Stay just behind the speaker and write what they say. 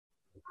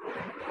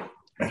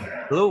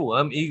Hello,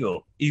 I'm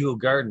Eagle. Eagle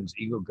Gardens.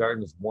 Eagle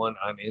Gardens 1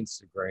 on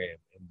Instagram.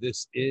 And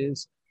this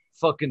is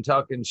fucking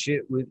talking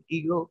shit with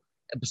Eagle,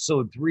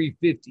 episode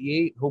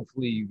 358.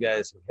 Hopefully you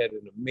guys have had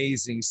an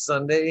amazing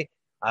Sunday.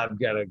 I've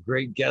got a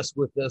great guest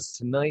with us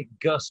tonight,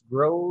 Gus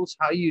Groves.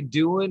 How you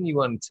doing? You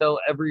want to tell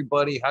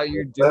everybody how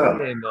you're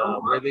doing and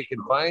where they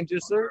can find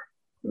you, sir?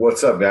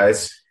 What's up,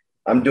 guys?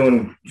 I'm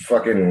doing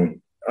fucking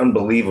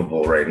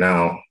unbelievable right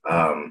now.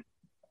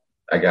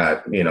 I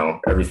got,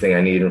 everything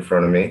I need in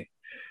front of me.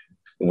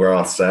 We're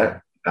all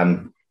set.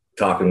 I'm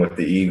talking with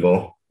the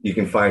Eagle. You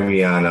can find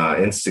me on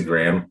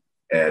Instagram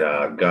at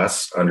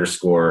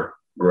Gus_Groves.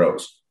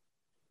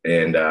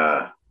 And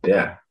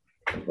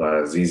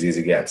as easy as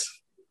it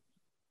gets.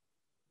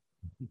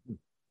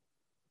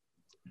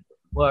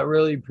 Well, I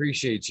really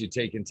appreciate you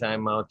taking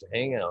time out to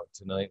hang out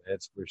tonight.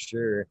 That's for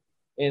sure.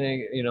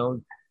 And,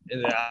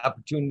 the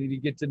opportunity to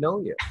get to know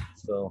you.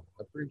 So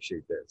I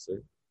appreciate that,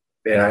 sir.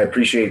 And I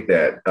appreciate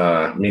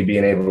that. Me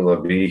being able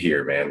to be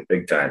here, man,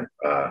 big time.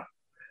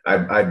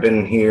 I've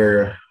been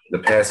here the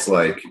past,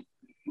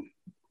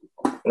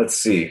 let's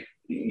see,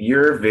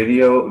 your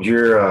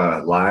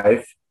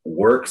live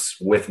works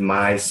with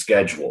my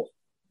schedule.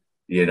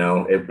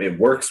 It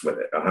works with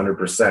it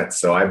 100%.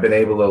 So I've been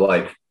able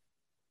to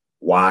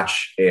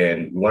watch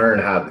and learn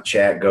how the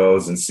chat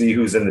goes and see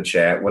who's in the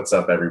chat. What's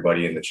up,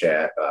 everybody in the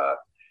chat?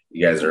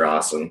 You guys are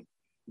awesome.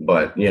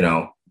 But,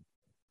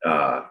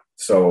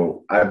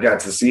 so I've got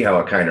to see how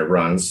it kind of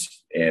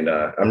runs, and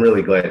I'm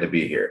really glad to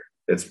be here.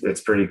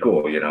 It's pretty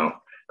cool,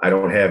 I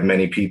don't have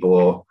many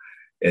people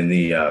in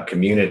the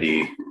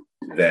community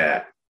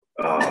that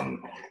are,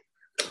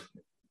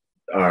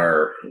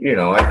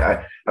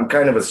 I'm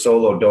kind of a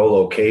solo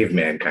dolo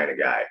caveman kind of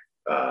guy,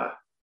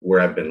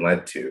 where I've been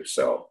led to.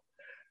 So,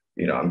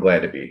 I'm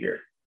glad to be here.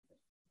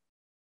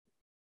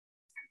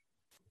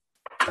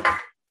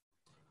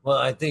 Well,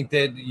 I think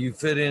that you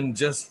fit in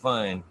just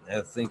fine.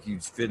 I think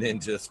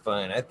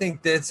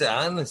that's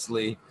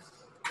honestly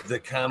the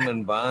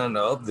common bond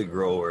of the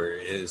grower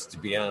is, to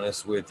be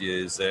honest with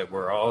you, is that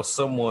we're all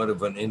somewhat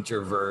of an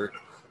introvert,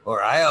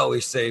 or I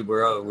always say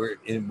we're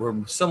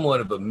somewhat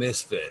of a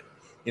misfit.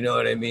 You know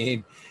what I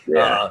mean?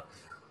 Yeah.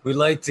 We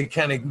like to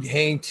kind of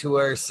hang to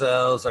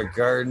ourselves. Our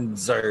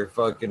gardens are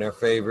fucking our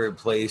favorite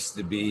place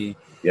to be.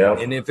 Yeah.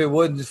 And if it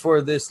wasn't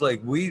for this,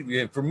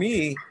 for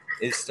me,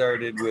 it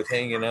started with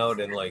hanging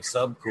out in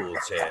subcool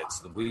chats,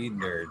 the weed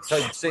nerd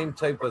same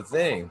type of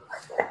thing.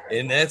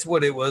 And that's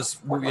what it was.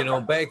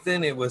 Back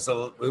then it was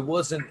a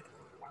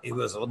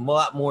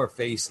lot more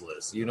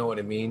faceless. You know what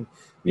I mean?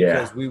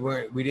 Because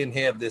we didn't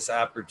have this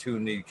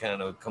opportunity to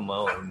kind of come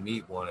out and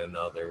meet one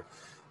another.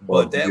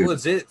 But that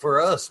was it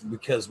for us,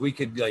 because we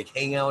could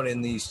hang out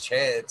in these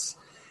chats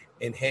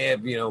and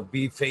have,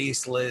 be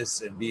faceless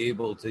and be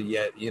able to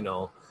yet,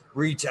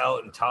 reach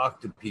out and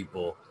talk to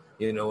people,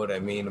 you know what I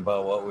mean,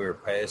 about what we were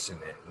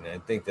passionate. And I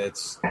think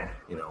that's,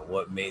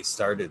 what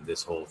started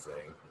this whole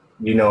thing.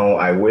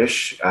 I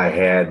wish I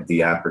had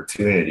the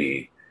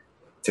opportunity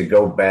to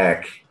go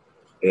back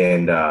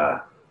and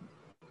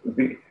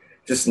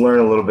just learn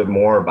a little bit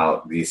more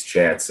about these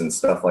chats and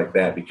stuff like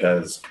that,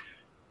 because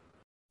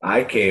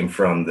I came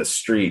from the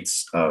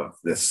streets of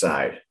this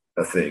side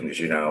of things.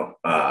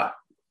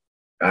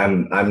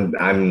 I'm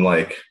 10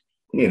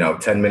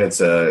 minutes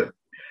of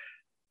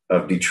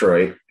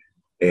Detroit,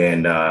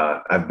 and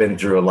I've been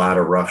through a lot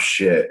of rough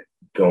shit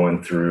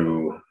going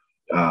through.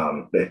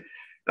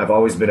 I've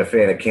always been a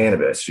fan of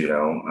cannabis.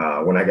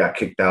 When I got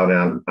kicked out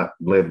and I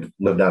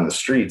lived on the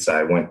streets,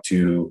 I went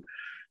to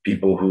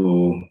people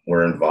who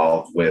were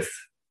involved with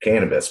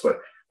cannabis, but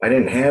I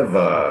didn't have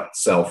a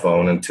cell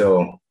phone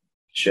until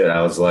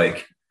I was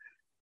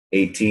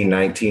 18,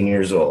 19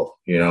 years old.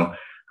 I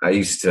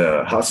used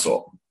to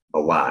hustle a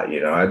lot.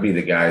 I'd be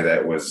the guy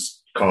that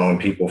was calling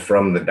people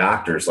from the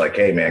doctors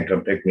hey, man,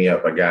 come pick me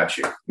up. I got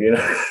you,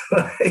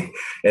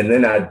 and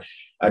then I'd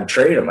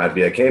trade them. I'd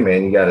be like, hey,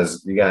 man, you got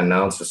an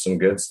ounce of some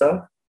good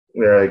stuff?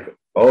 And they're like,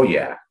 oh,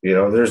 yeah.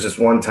 There's this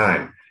one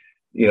time,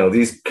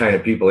 these kind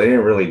of people, they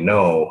didn't really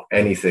know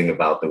anything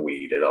about the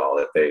weed at all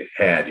that they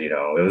had. It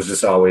was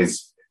just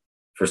always,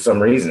 for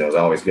some reason, it was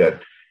always good.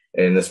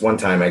 And this one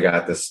time I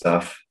got this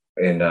stuff,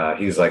 and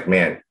he was like,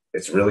 man,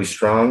 it's really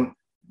strong.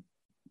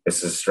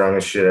 It's the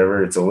strongest shit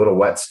ever. It's a little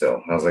wet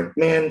still. I was like,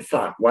 man,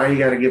 fuck, why you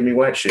got to give me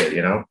wet shit,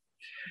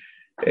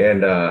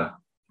 And I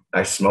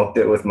smoked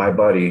it with my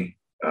buddy,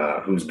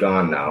 who's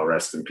gone now,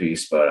 rest in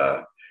peace.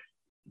 But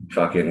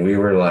we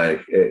were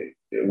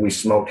we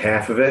smoked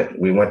half of it.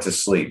 We went to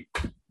sleep,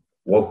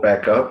 woke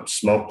back up,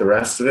 smoked the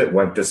rest of it,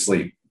 went to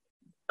sleep.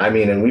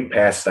 And we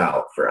passed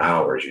out for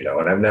hours, and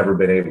I've never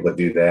been able to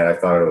do that. I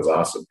thought it was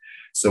awesome.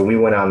 So we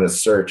went on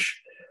this search.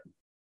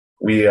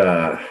 We,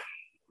 and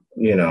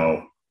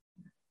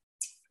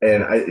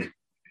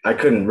I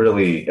couldn't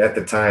really, at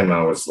the time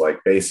I was I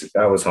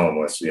was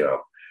homeless,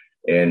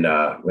 and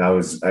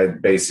I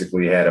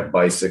basically had a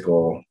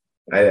bicycle.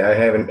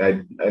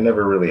 I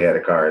never really had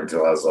a car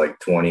until I was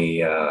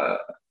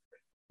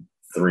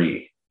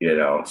 23,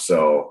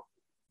 so,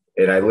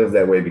 and I lived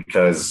that way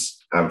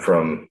because I'm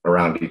from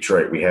around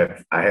Detroit.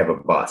 I have a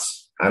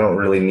bus. I don't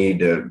really need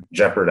to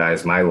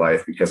jeopardize my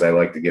life because I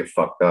like to get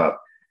fucked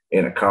up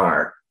in a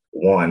car.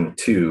 One,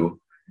 two,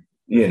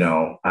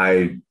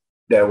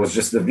 that was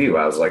just the view.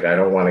 I was like, I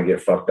don't want to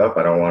get fucked up.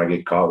 I don't want to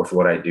get caught with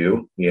what I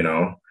do,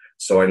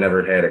 So I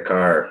never had a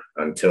car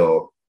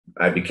until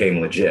I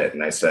became legit.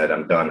 And I said,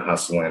 I'm done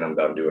hustling. I'm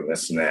done doing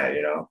this and that,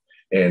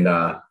 And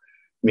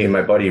me and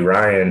my buddy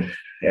Ryan,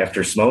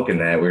 after smoking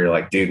that, we were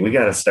like, dude, we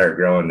got to start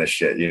growing this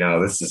shit.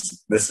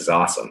 This is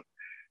awesome,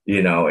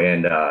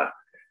 and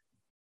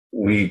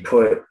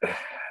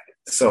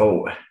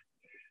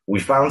we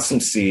found some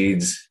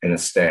seeds in a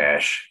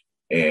stash,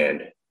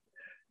 and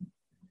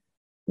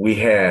we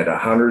had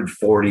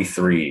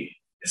 143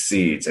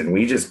 seeds, and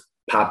we just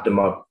popped them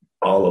up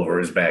all over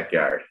his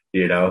backyard,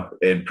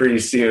 and pretty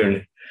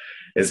soon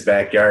his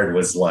backyard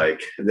was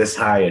like this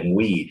high in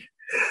weed.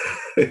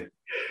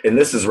 And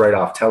this is right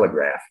off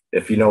Telegraph.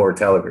 If you know where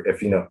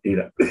Telegraph,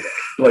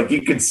 like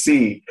you could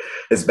see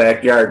his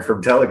backyard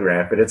from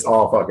Telegraph, and it's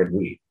all fucking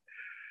weed.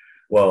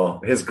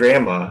 Well, his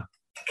grandma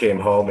came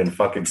home and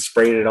fucking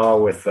sprayed it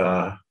all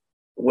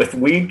with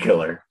weed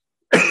killer.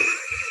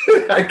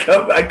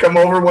 I come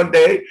over one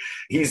day.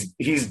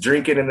 He's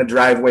drinking in the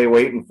driveway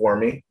waiting for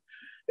me,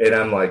 and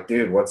I'm like,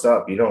 dude, what's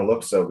up? You don't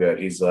look so good.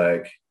 He's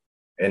like,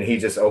 and he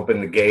just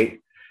opened the gate,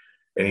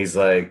 and he's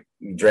like,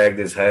 dragged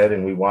his head,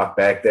 and we walked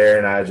back there,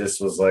 and I just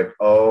was like,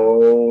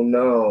 oh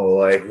no,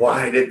 like,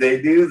 why did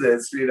they do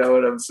this? You know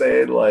what I'm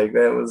saying? Like,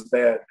 that was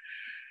bad,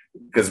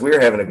 because we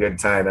were having a good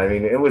time. I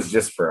mean, it was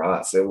just for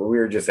us. We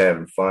were just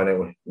having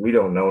fun. We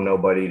don't know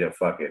nobody to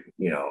fucking,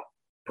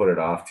 put it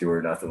off to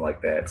or nothing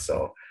like that.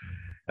 So,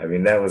 I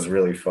mean, that was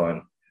really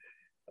fun.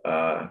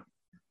 I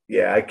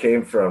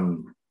came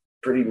from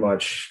pretty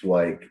much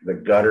like the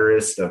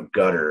gutterest of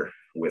gutter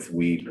with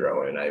weed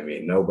growing. I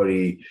mean,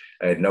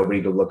 I had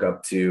nobody to look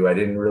up to. I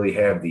didn't really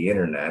have the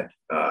internet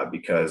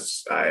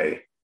because I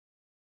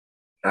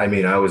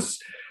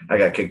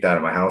got kicked out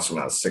of my house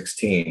when I was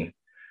 16.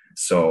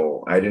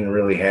 So I didn't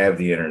really have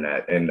the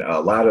internet. And a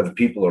lot of the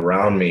people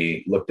around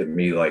me looked at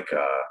me like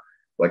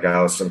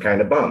I was some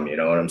kind of bum, you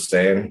know what I'm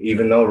saying?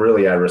 Even though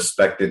really I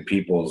respected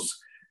people's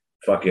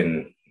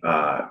fucking,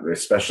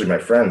 especially my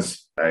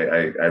friends,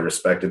 I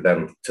respected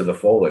them to the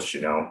fullest,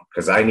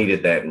 because I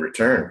needed that in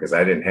return because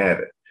I didn't have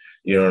it.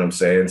 You know what I'm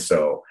saying?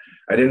 So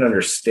I didn't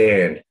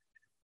understand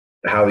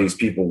how these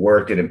people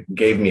worked, and it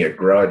gave me a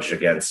grudge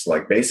against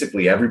like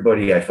basically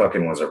everybody I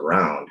fucking was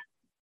around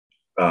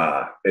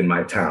in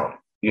my town.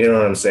 You know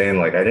what I'm saying?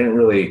 Like I didn't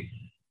really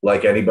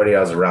like anybody I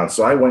was around.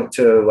 So I went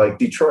to like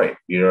Detroit,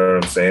 you know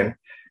what I'm saying?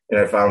 And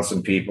I found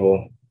some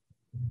people,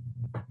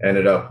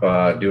 ended up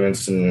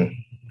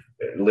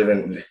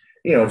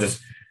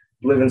just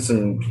living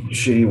some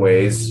shitty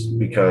ways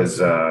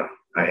because I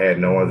had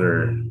no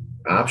other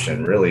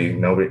option, really.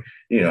 Nobody,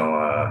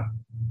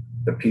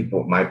 the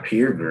people, my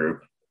peer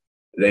group,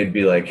 they'd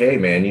be like, hey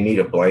man, you need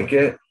a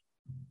blanket?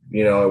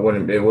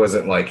 It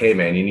wasn't like, hey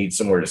man, you need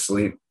somewhere to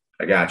sleep?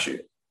 I got you.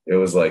 It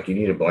was like, you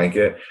need a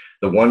blanket.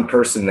 The one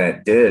person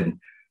that did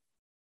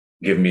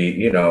give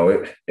me,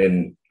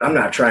 and I'm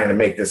not trying to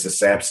make this a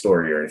sap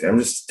story or anything. I'm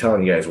just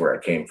telling you guys where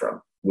I came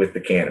from with the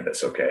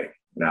cannabis. Okay.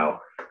 Now,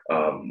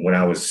 when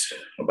I was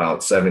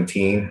about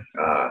 17,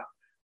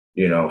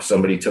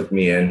 somebody took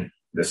me in.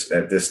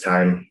 At this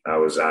time, I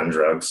was on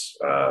drugs.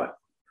 I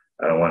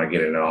don't want to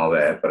get into all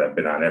that, but I've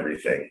been on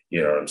everything.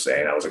 You know what I'm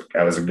saying?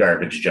 I was a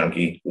garbage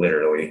junkie,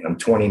 literally. I'm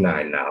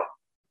 29 now.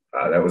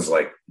 That was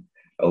like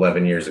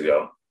 11 years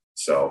ago.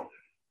 So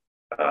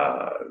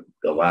a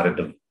lot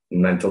of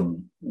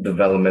mental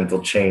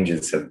developmental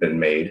changes have been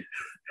made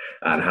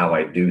on how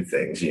I do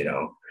things,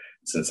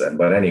 since then.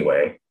 But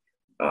anyway,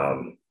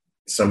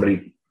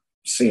 somebody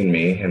seen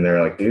me and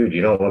they're like, dude,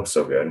 you don't look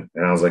so good.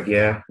 And I was like,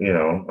 yeah,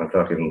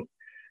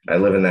 I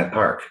live in that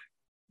park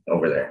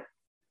over there.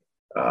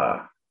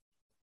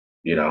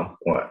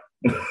 What?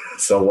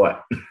 So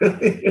what?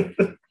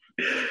 And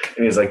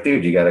he's like,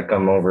 dude, you got to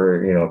come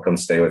over, come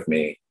stay with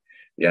me.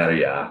 Yada,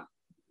 yada.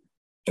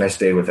 I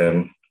stayed with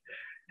him.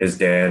 His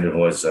dad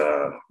was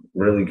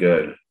really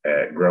good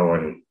at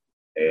growing,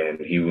 and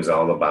he was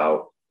all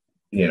about,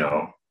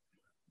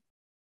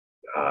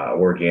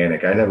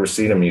 organic. I never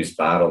seen him use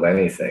bottled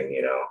anything,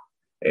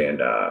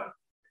 and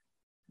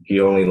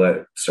he only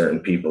let certain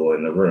people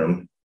in the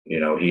room.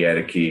 He had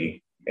a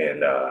key,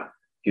 and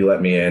he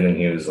let me in, and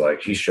he was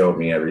like, he showed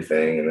me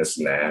everything and this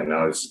and that. And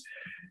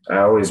I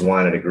always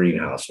wanted a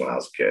greenhouse when I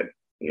was a kid.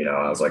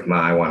 I was like,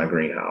 Ma, I want a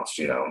greenhouse,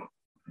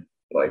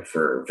 like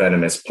for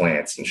venomous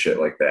plants and shit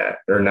like that.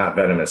 Or not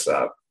venomous,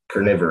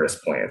 carnivorous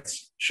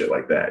plants, shit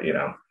like that,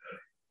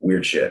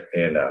 weird shit.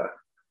 And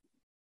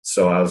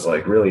so I was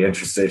like really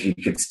interested. He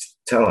could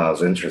tell I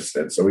was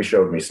interested. So he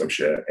showed me some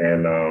shit.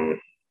 And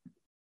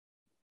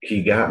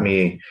he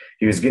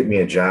was getting me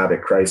a job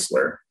at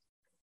Chrysler.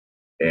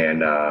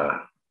 And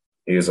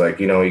he was like,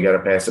 you got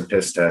to pass a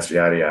piss test,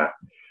 yada, yada.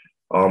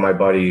 All my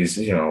buddies,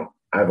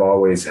 I've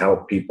always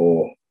helped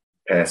people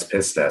pass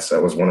piss tests.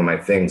 That was one of my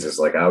things, is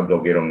like, I would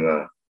go get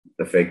them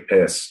the fake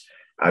piss.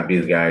 I'd be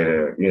the guy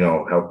to,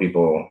 help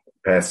people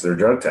pass their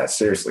drug test.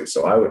 Seriously.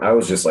 So I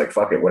was just like,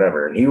 fuck it,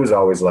 whatever. And he was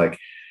always like,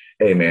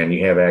 hey man,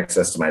 you have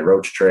access to my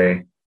roach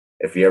tray.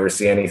 If you ever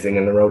see anything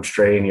in the roach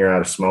tray and you're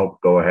out of smoke,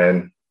 go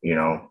ahead. You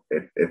know,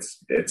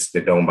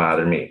 it don't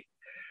bother me.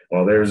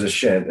 Well, there was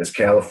this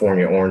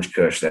California orange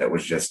kush that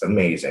was just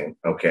amazing.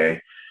 Okay.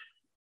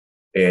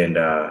 And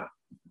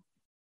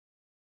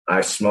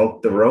I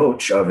smoked the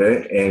roach of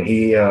it, and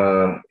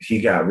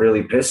he got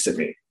really pissed at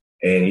me,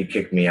 and he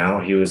kicked me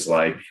out. He was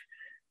like,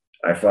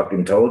 I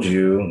fucking told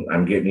you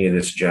I'm getting you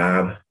this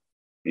job,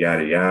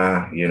 yada,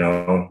 yada, you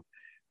know?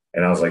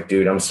 And I was like,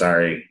 dude, I'm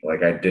sorry.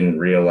 Like, I didn't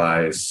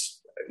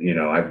realize, you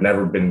know, I've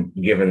never been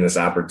given this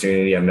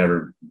opportunity. I've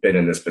never been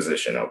in this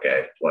position.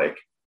 Okay. Like,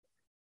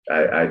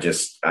 I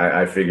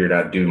figured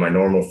I'd do my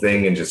normal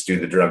thing and just do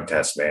the drug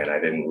test, man. I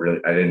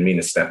didn't mean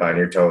to step on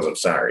your toes. I'm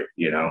sorry,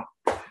 you know,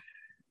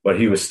 but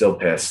he was still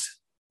pissed.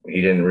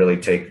 He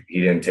didn't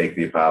take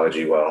the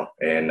apology well.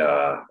 And,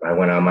 I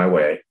went on my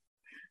way,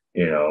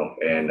 you know,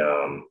 and,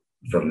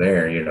 from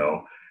there, you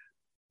know,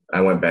 I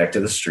went back to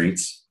the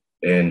streets,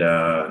 and,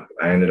 I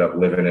ended up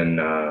living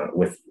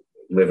with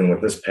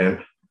this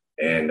pimp,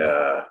 and,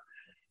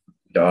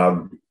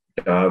 dog,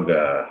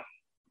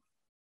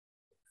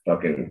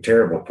 fucking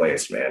terrible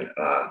place, man.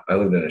 I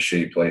lived in a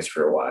shitty place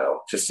for a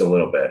while, just a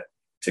little bit,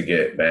 to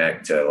get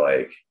back to,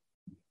 like,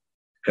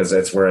 because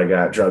that's where I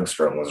got drugs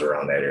from, was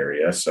around that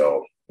area.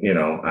 So, you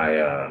know,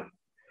 I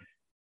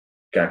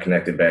got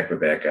connected back with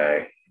that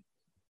guy,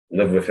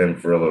 lived with him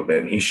for a little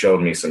bit, and he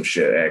showed me some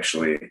shit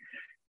actually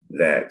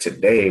that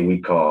today I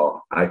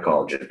call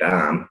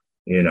Jadam,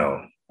 you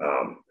know,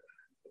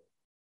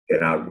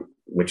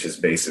 which is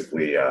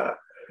basically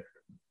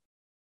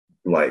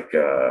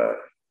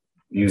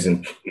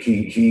using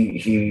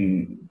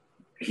he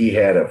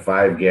had a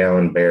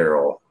 5-gallon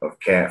barrel of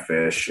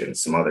catfish and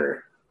some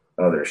other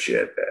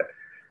shit that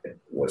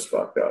was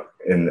fucked up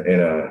in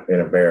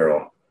a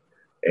barrel,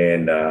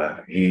 and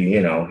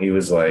he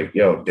was like,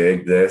 yo,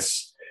 dig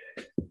this,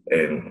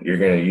 and you're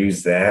gonna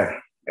use that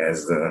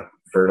as the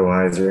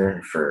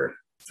fertilizer for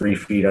 3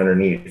 feet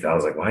underneath. I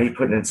was like, why are you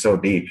putting it so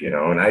deep, you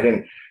know?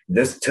 And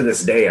to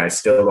this day I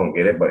still don't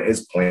get it, but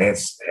his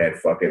plants had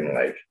fucking,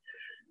 like,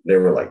 they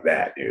were like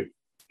that, dude.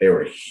 They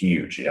were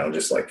huge, you know,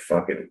 just like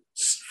fucking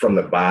from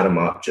the bottom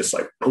up, just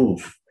like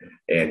poof.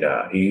 And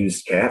he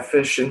used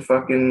catfish and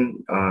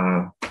fucking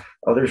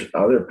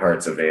other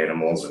parts of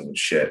animals and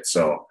shit.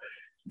 So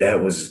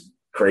that was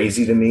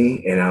crazy to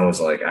me. And I was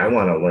like, I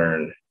want to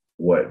learn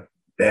what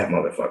that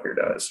motherfucker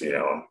does, you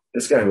know.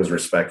 This guy was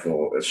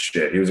respectful as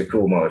shit. He was a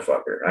cool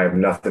motherfucker. I have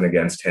nothing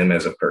against him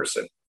as a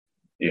person,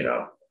 you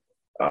know.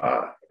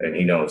 And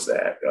he knows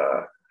that.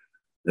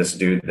 This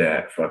dude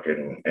that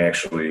fucking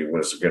actually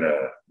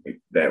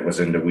that was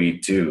into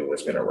weed too,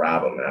 was gonna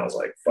rob him, and I was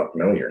like, fuck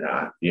no, you're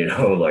not, you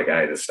know. Like,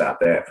 I had to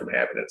stop that from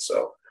happening.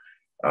 So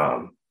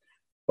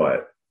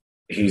but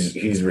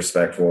he's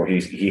respectful.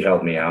 He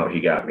helped me out.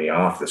 He got me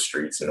off the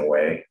streets in a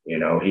way, you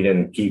know. He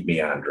didn't keep me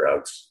on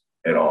drugs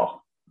at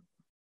all.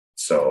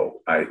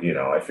 So I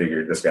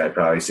figured this guy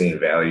probably seen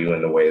value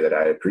in the way that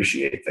I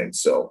appreciate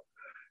things. So,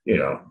 you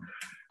know,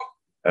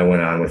 I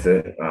went on with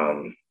it.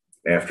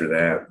 After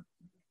that,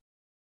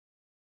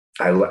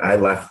 I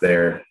left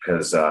there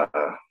because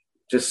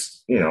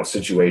just, you know,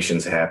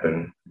 situations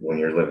happen when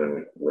you're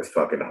living with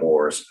fucking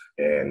whores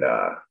and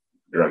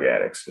drug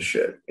addicts and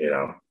shit, you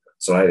know.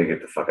 So I had to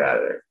get the fuck out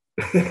of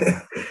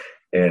there.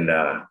 And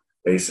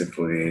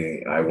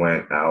basically I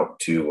went out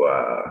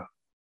to,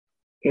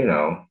 you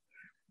know,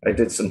 I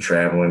did some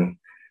traveling.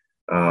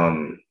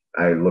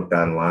 I looked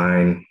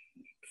online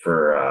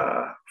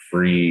for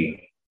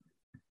free,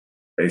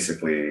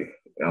 basically,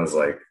 I was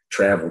like,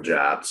 travel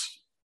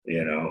jobs,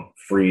 you know,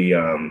 free,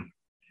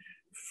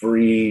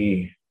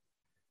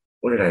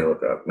 what did I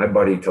look up? My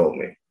buddy told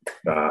me.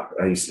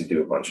 I used to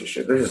do a bunch of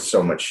shit. There's just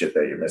so much shit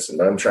that you're missing,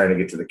 but I'm trying to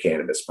get to the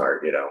cannabis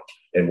part, you know,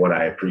 and what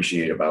I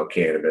appreciate about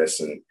cannabis,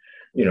 and,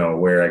 you know,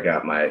 where I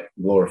got my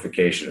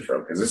glorification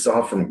from, because it's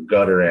all from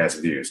gutter ass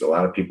views. A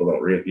lot of people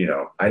don't really, you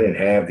know, I didn't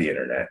have the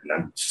internet, and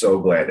I'm so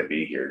glad to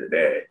be here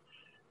today,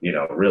 you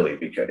know, really,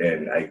 because,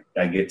 and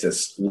I get to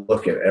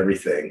look at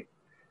everything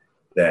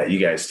that you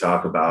guys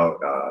talk about,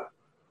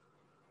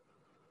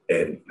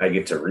 and I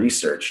get to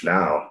research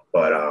now.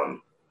 But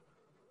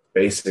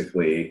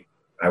basically,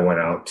 I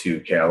went out to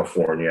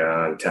California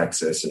and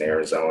Texas and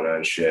Arizona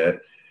and shit.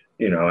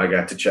 You know, I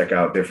got to check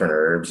out different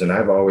herbs, and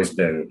I've always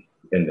been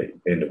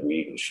into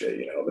weed and shit.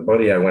 You know, the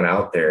buddy I went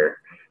out there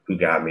who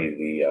got me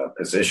the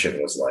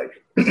position was like,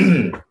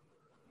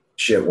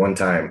 shit, one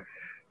time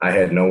I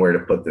had nowhere to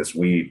put these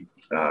weed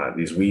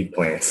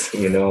plants,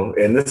 you know,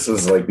 and this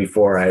was like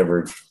before I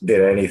ever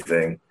did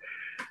anything.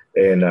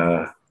 And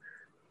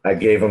I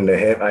gave them to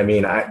him. I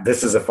mean,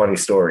 this is a funny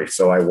story.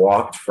 So I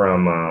walked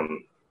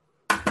from,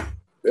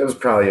 it was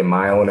probably 1.5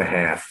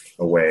 miles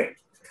away,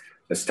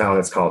 this town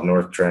is called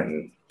North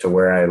Trenton, to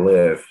where I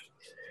live,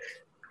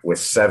 with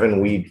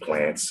 7 weed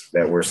plants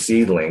that were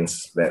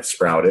seedlings that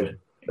sprouted,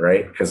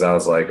 right? Because I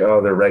was like,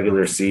 oh, they're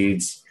regular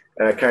seeds.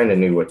 And I kind of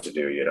knew what to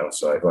do, you know,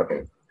 so I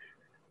fucking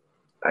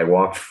I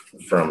walked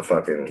from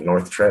fucking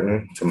North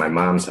Trenton to my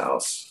mom's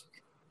house,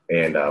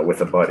 and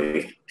with a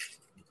buddy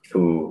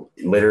who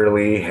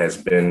literally has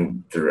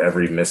been through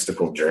every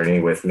mystical journey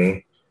with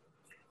me.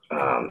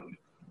 And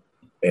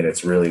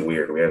it's really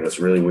weird. We have this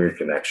really weird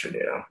connection,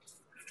 you know.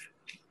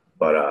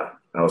 But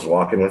I was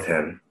walking with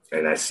him,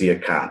 and I see a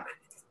cop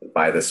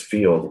by this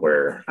field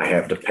where I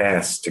have to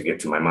pass to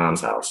get to my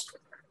mom's house.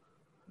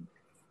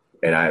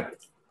 And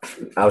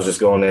I was just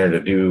going there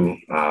to do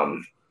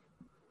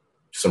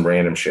some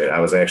random shit. I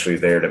was actually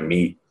there to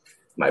meet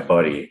my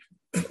buddy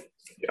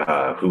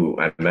who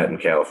I met in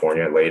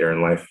California later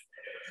in life.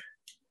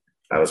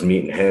 I was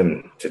meeting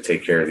him to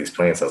take care of these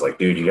plants. I was like,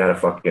 dude, you got to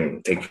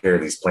fucking take care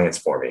of these plants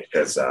for me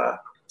because,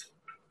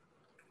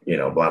 you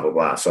know, blah, blah,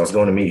 blah. So I was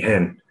going to meet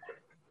him.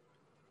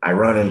 I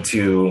run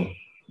into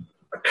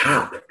a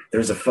cop.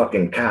 There's a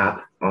fucking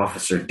cop,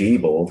 Officer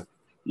Diebold,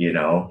 you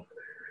know,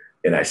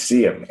 and I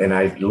see him. And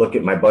I look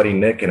at my buddy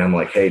Nick, and I'm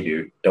like, hey,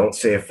 dude, don't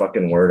say a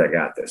fucking word. I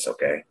got this,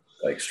 okay?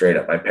 Like, straight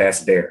up. I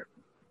passed dare.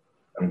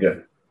 I'm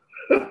good.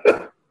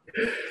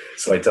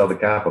 So I tell the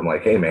cop, I'm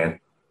like, hey, man,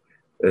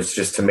 it's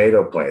just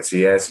tomato plants.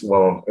 He asked,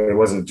 well, it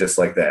wasn't just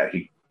like that.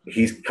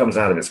 He comes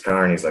out of his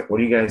car, and he's like,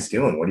 what are you guys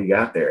doing? What do you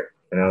got there?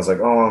 And I was like,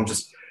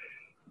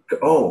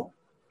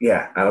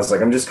 yeah. I was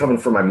like, I'm just coming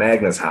from my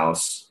Magna's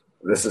house.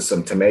 This is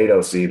some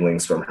tomato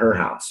seedlings from her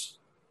house.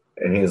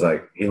 And he's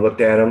like, he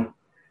looked at him.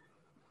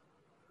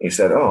 He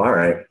said, oh, all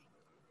right.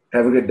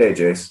 Have a good day,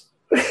 Jace.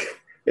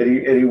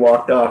 and he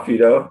walked off, you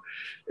know.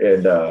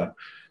 And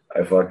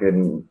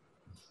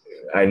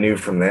I knew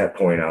from that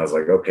point, I was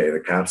like, okay, the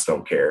cops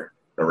don't care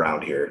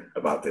around here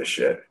about this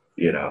shit,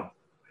 you know.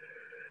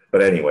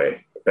 But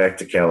anyway, back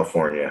to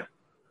California.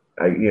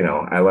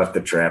 I left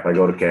the trap. I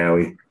go to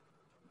Cali.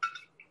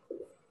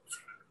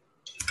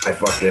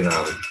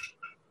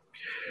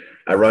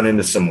 I run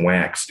into some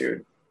wax,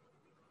 dude.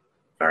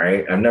 All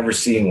right. I've never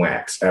seen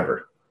wax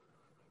ever.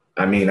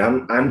 I mean,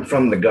 I'm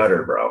from the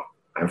gutter, bro.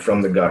 I'm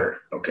from the gutter.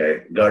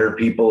 Okay.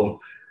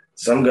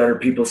 Some gutter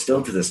people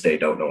still to this day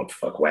don't know what the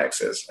fuck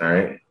wax is. All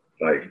right.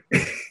 Like,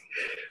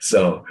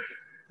 so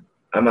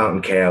I'm out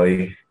in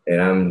Cali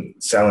and I'm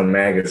selling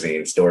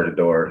magazines door to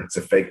door. It's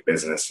a fake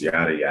business,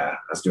 yada, yada. I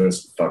was doing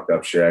some fucked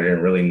up shit. I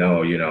didn't really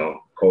know, you know,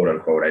 quote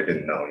unquote, I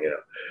didn't know, you know.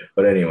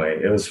 But anyway,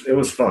 it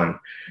was fun.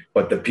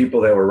 But the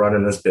people that were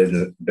running this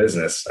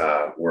business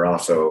were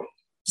also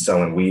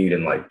selling weed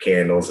and like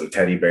candles and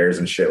teddy bears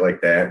and shit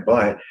like that.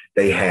 But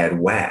they had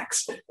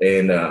wax.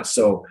 And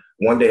so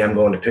one day I'm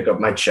going to pick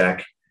up my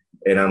check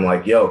and I'm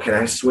like, yo, can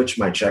I switch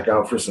my check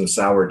out for some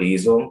sour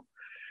diesel?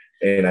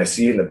 And I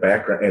see in the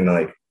background, and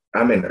like,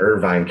 I'm in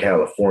Irvine,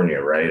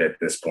 California, right at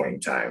this point in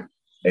time.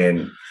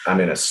 And I'm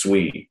in a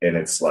suite, and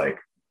it's like,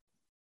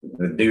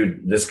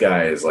 this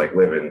guy is like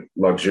living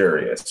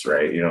luxurious,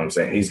 right? You know what I'm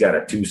saying? He's got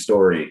a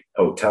 2-story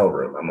hotel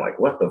room. I'm like,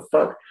 what the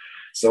fuck?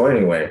 So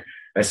anyway,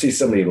 I see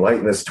somebody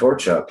lighting this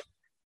torch up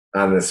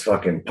on this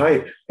fucking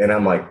pipe. And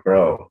I'm like,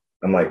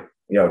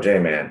 yo,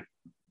 J-Man,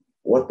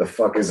 what the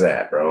fuck is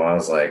that, bro? I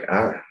was like,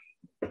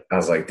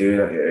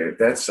 dude, if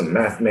that's some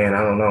meth, man,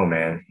 I don't know,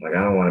 man. Like,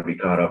 I don't want to be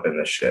caught up in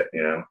this shit,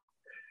 you know?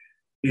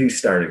 He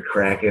started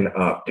cracking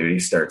up, dude. He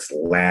starts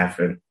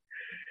laughing.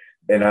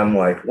 And I'm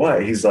like,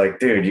 what? He's like,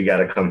 dude, you got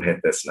to come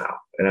hit this now.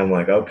 And I'm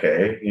like,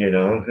 okay, you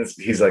know,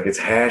 he's like, it's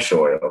hash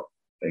oil.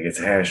 Like, it's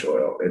hash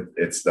oil.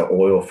 It's the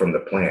oil from the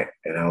plant.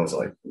 And I was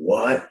like,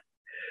 what?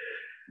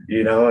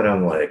 You know, and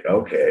I'm like,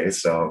 okay.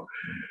 So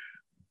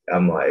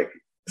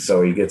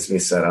he gets me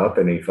set up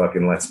and he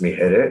fucking lets me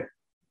hit it.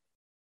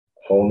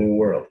 Whole new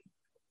world.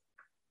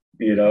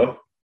 You know?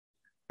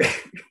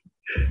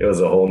 It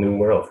was a whole new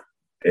world.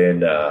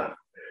 And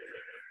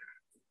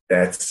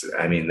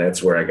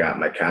that's where I got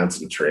my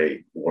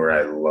concentrate, where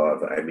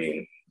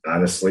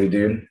honestly,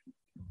 dude,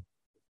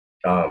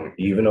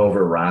 even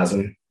over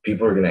rosin,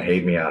 people are gonna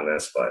hate me on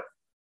this, but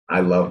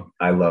I love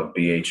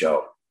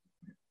BHO,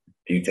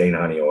 butane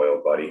honey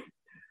oil, buddy.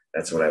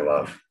 That's what I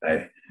love.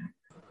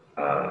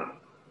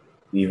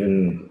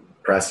 Even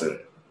pressing,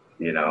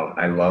 you know,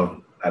 I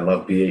love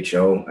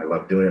BHO. I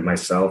love doing it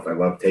myself. I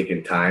love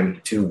taking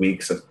time, 2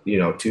 weeks of,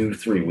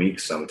 2-3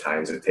 weeks.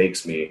 Sometimes it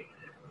takes me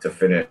to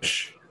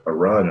finish a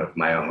run of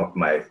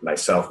my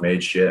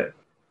self-made shit,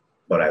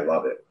 but I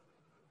love it.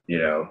 You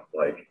know,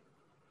 like,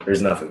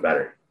 there's nothing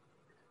better.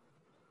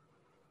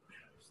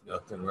 There's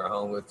nothing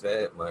wrong with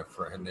that, my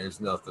friend.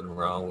 There's nothing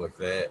wrong with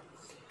that.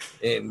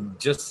 And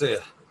just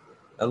a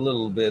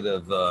little bit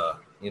of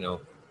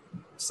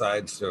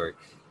side story.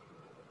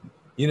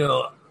 You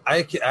know,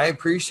 I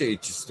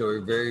appreciate your story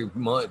very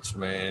much,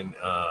 man.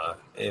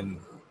 And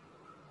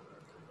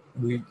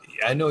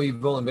I know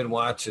you've only been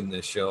watching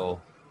this show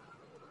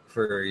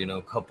for,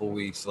 a couple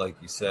weeks, like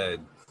you said,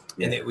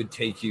 and it would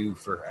take you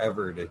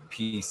forever to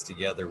piece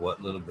together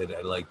what little bit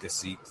I like to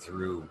seek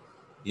through.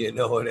 You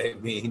know what I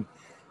mean?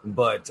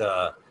 But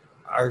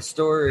our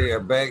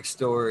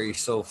backstory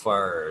so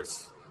far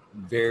is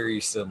very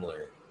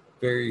similar.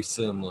 Very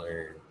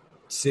similar.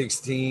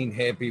 16,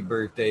 happy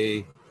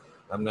birthday.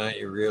 I'm not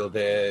your real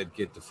dad.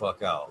 Get the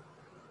fuck out.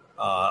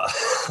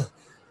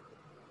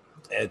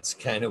 That's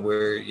kind of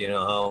where, you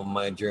know, how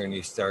my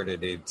journey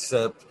started,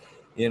 except,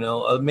 you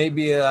know,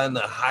 maybe on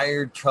the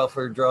higher,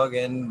 tougher drug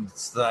end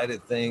side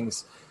of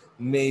things,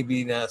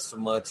 maybe not so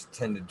much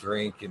tend to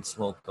drink and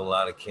smoke a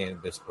lot of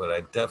cannabis, but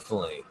I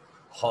definitely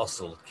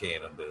hustled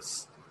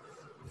cannabis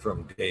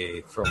from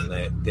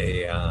that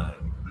day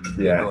on.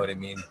 You know Yeah. what I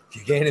mean?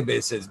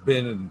 Cannabis has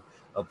been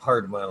a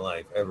part of my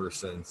life ever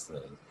since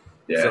then.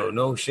 Yeah. So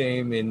no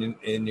shame in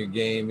your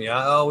game. Yeah,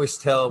 I always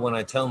tell when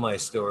I tell my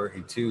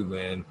story too,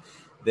 man,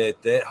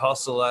 that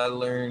hustle I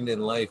learned in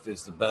life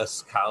is the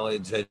best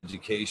college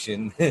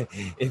education,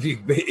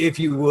 if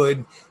you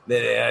would,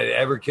 that I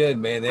ever could,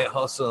 man. That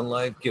hustle in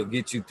life will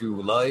get you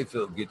through life.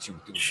 It'll get you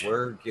through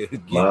work.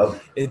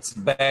 Love, It's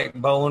the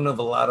backbone of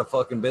a lot of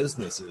fucking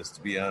businesses,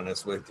 to be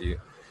honest with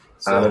you.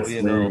 So, you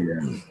honestly, know,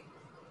 and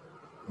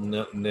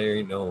no, there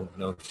ain't no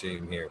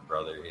shame here,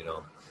 brother. You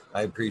know,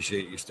 I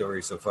appreciate your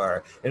story so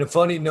far. And a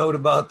funny note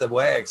about the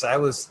wax, I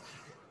was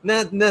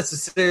not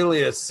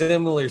necessarily a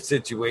similar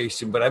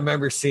situation, but I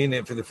remember seeing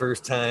it for the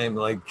first time,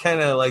 like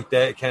kind of like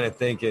that, kind of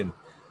thinking,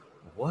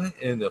 what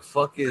in the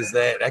fuck is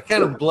that? I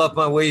kind of bluffed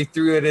my way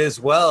through it as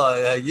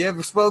well. You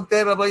ever smoked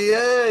that? I'm like,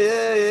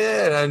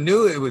 yeah. And I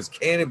knew it was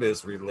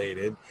cannabis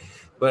related,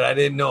 but I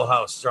didn't know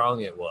how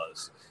strong it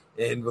was.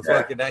 And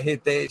yeah, I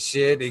hit that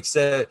shit,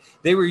 except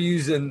they were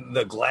using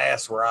the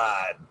glass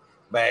rod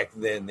back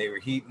then. They were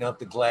heating up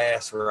the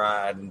glass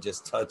rod and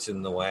just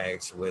touching the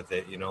wax with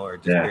it, you know, or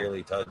just yeah,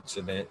 barely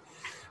touching it.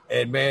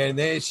 And man,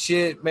 that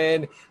shit,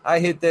 man, I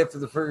hit that for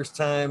the first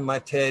time.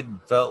 My head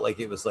felt like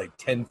it was like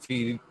 10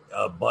 feet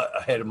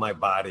ahead of my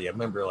body. I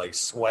remember like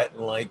sweating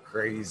like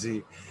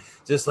crazy.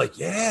 Just like,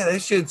 yeah,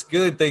 that shit's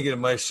good. Thinking of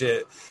my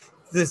shit.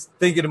 Just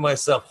thinking to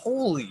myself,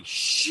 holy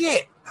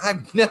shit,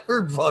 I've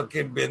never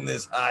fucking been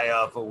this high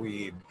off of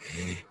weed.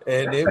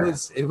 And it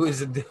was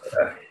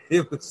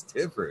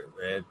different,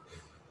 man.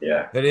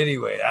 yeah. But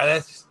anyway,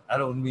 I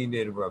don't mean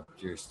to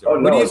interrupt your Oh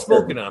story. What are no, you it's good.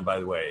 smoking on, by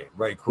the way?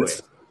 Right quick.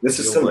 This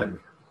You is don't some mind.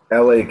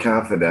 LA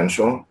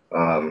Confidential.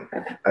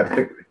 I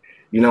picked.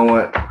 You know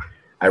what?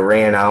 I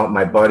ran out.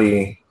 My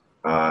buddy,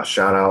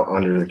 shout out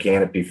Under the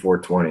Canopy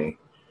 420.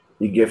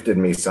 He gifted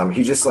me some.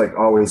 He just like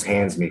always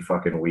hands me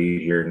fucking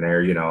weed here and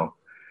there, you know,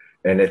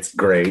 and it's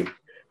great.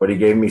 But he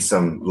gave me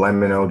some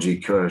lemon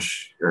OG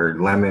Kush or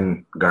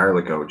lemon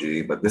garlic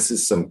OG. But this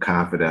is some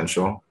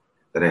confidential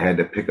that I had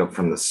to pick up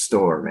from the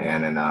store,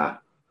 man, and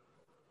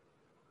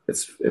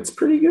it's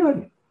pretty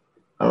good.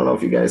 I don't know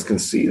if you guys can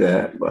see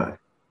that, but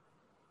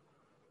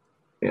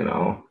you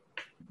know,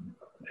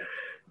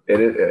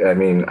 I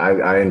mean,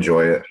 I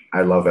enjoy it.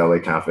 I love LA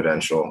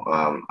Confidential.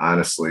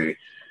 Honestly,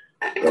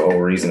 the whole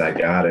reason I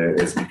got it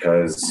is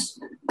because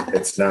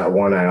it's not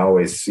one I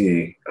always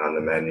see on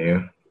the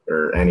menu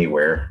or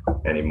anywhere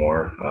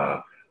anymore.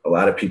 A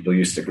lot of people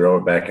used to grow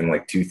it back in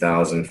like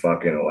 2000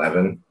 fucking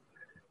 11,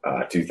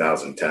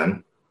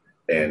 2010,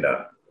 and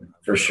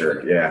for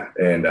sure, yeah.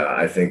 And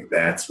I think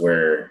that's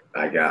where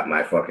I got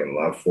my fucking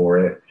love for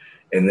it.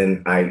 And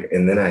then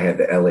I had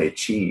the LA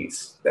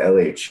cheese. The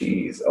LA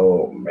cheese.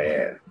 Oh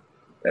man,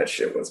 that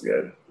shit was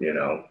good, you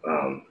know.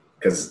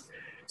 Because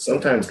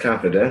sometimes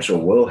confidential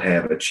will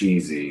have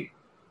you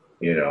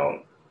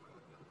know,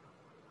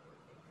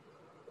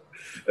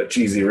 a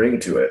cheesy ring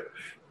to it.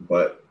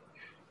 But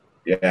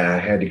yeah, I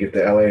had to get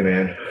the LA,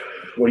 man.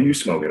 What are you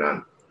smoking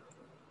on?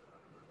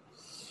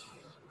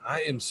 I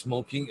am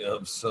smoking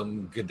of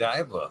some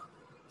Godiva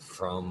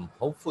from,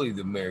 hopefully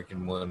the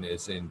American one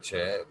is in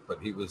chat, but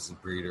he was the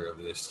breeder of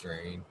this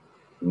strain,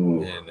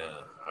 Ooh, and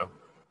I'm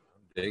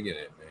digging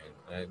it,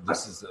 man.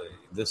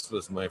 This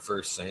was my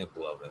first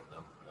sample of it.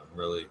 And I'm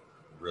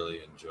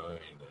really enjoying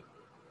it.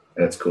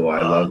 that's cool. I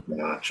Uh, love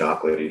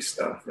chocolatey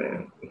stuff,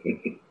 man.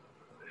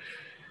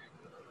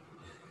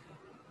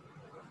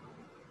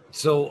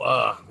 so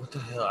what the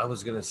hell? I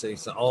was gonna say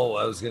something. Oh,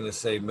 I was gonna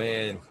say,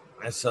 man,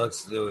 that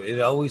sucks. Though. It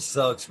always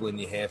sucks when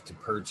you have to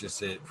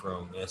purchase it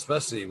from,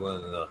 especially one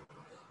of the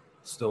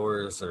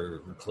stores or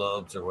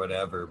clubs or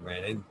whatever,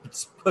 man.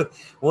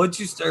 Once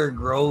you start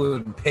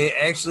growing,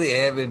 actually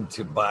having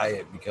to buy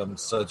it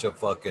becomes such a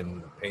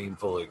fucking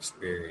painful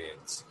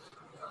experience.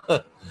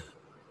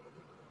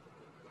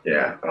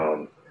 Yeah.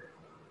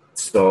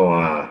 So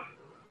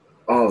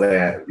all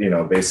that, you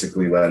know,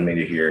 basically led me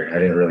to here. I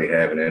didn't really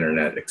have an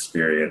internet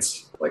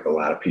experience like a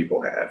lot of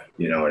people have.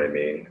 You know what I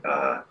mean?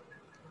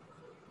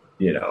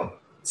 You know,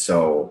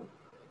 so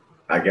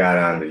I got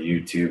onto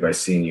YouTube. I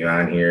seen you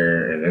on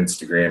here and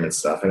Instagram and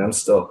stuff, and I'm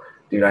still,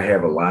 dude. I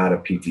have a lot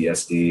of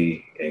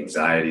PTSD,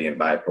 anxiety, and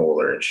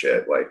bipolar and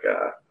shit.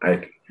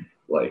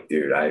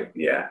 Dude,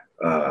 yeah.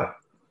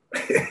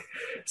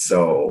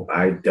 So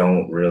I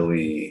don't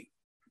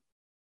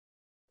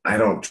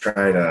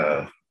try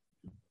to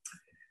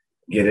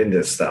get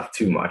into stuff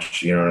too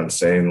much. You know what I'm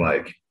saying?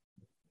 Like,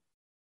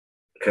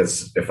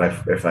 because if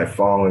I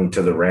fall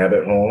into the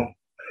rabbit hole,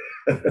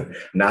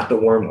 not the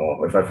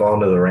wormhole, if I fall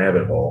into the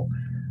rabbit hole,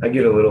 I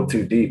get a little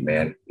too deep,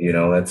 man. You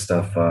know that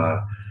stuff.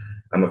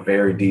 I'm a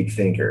very deep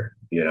thinker.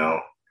 You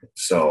know,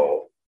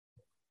 so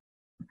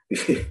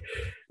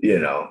you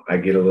know I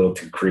get a little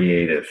too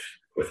creative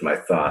with my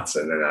thoughts.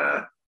 And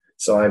then,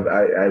 so I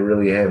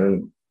really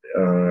haven't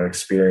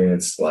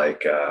experienced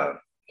like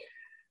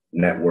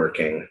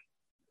networking,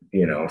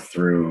 you know,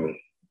 through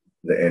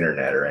the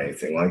internet or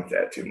anything like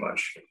that too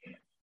much.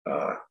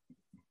 Uh,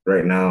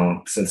 right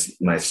now, since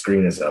my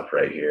screen is up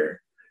right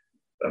here,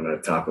 I'm going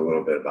to talk a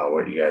little bit about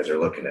what you guys are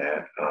looking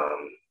at.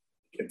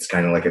 It's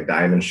kind of like a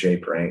diamond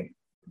shape, right?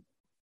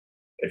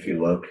 If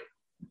you look,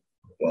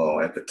 well,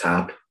 at the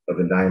top of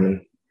the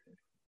diamond,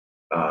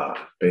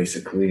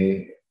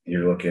 basically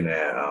you're looking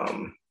at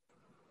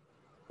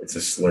it's a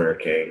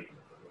Slurricane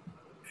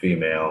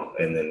female,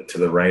 and then to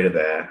the right of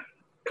that,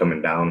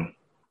 coming down,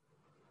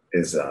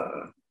 is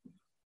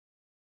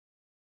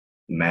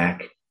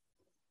Mac,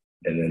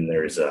 and then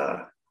there's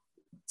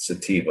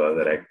Sativa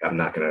that I'm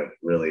not going to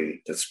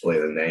really display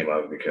the name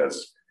of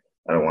because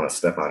I don't want to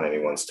step on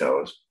anyone's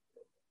toes.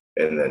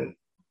 And then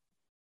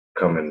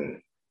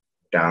coming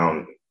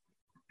down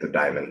the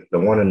diamond, the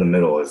one in the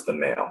middle is the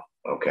male.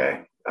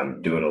 Okay,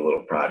 I'm doing a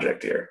little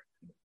project here,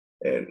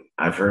 and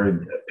I've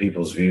heard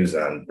people's views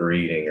on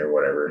breeding or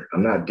whatever.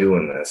 I'm not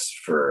doing this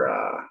for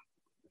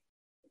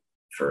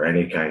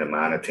any kind of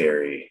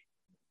monetary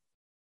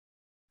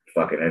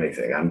fucking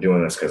anything. I'm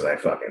doing this because I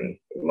fucking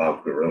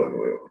love Gorilla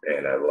Glue,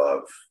 and I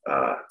love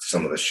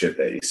some of the shit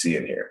that you see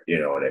in here. You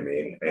know what I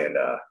mean? And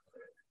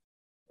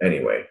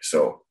anyway,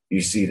 so you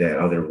see that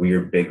other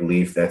weird big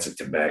leaf? That's a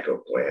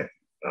tobacco plant,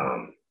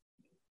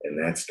 and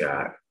that's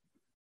got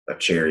a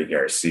Cherry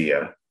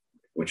Garcia,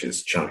 which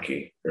is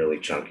chunky, really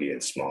chunky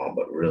and small,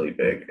 but really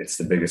big. It's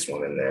the biggest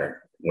one in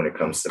there when it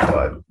comes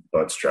to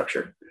bud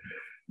structure.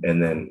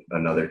 And then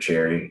another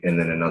cherry, and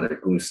then another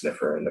glue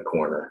sniffer in the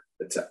corner.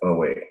 It's oh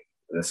wait,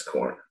 this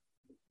corner,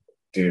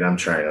 dude. I'm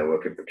trying to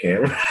look at the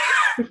camera.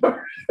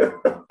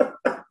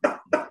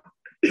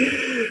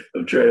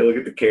 I'm trying to look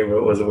at the camera.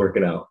 It wasn't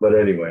working out, but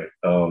anyway,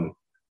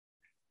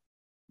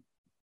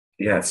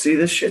 yeah. See,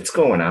 this shit's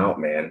going out,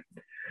 man.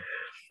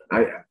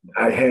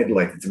 I had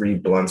like 3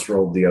 blunts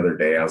rolled the other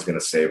day. I was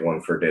gonna save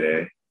one for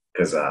today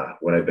because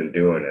what I've been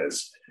doing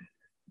is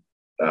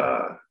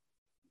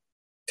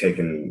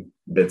taking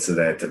bits of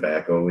that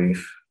tobacco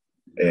leaf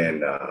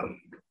and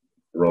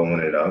rolling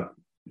it up,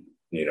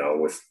 you know,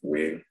 with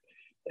weed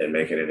and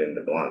making it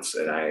into blunts.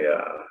 And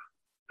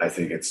I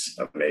think it's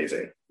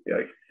amazing.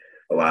 Like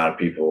a lot of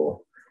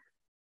people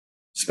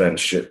spend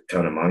shit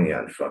ton of money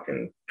on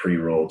fucking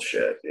pre-rolled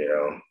shit, you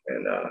know,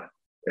 and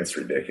it's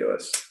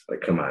ridiculous.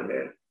 Like, come on,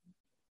 man.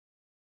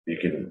 You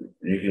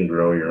can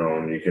grow your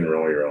own, you can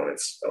roll your own.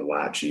 It's a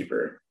lot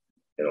cheaper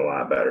and a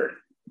lot better.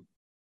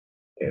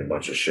 And a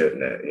bunch of shit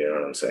in it, you know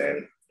what I'm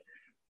saying?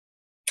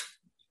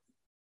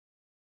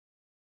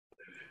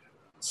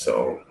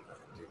 So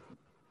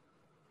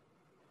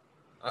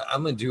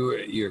I'm gonna do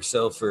it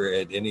yourself or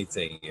at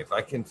anything. If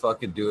I can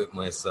fucking do it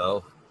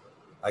myself,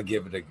 I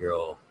give it a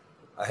go.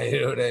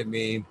 You know what I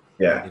mean?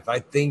 yeah. If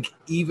I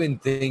even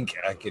think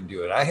I can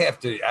do it, I have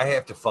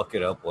to fuck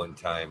it up one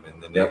time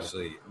and then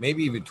actually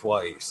maybe even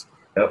twice.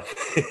 Yep.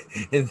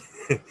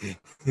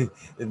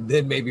 and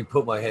then maybe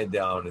put my head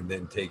down and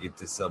then take it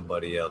to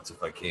somebody else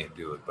if I can't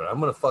do it. But I'm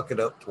gonna fuck it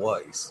up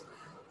twice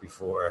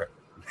before.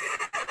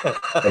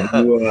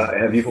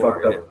 Have you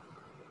fucked up?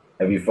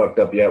 Have you fucked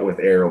up yet with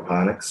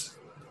aeroponics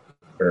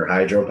or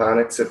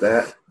hydroponics at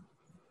that?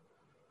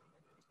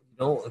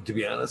 No, to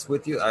be honest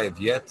with you, I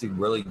have yet to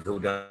really go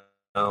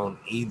down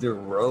either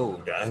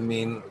road. I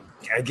mean,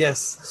 I guess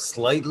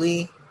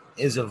slightly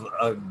is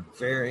a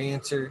fair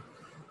answer,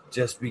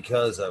 just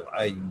because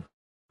I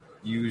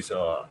use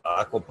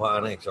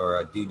aquaponics or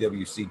a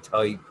DWC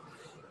type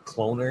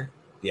cloner,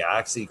 the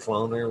Oxy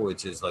cloner,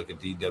 which is like a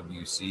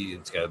DWC.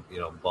 It's got, you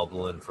know,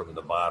 bubbling from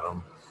the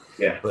bottom.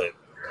 Yeah, but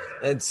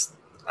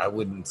I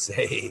wouldn't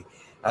say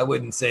I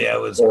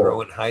was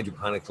growing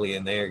hydroponically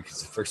in there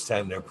because the first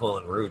time they're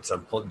pulling roots,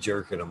 I'm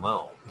jerking them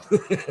out.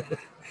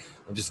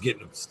 I'm just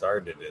getting them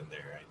started in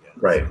there, I guess.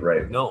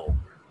 Right. No,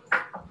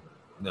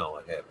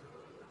 I haven't.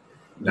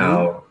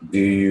 Now, do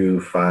you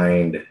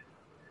find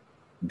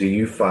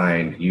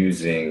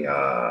using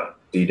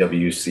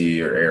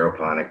DWC or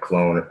aeroponic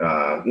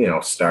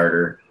clone,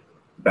 starter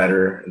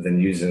better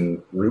than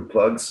using root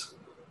plugs?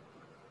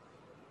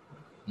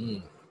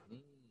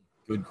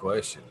 Good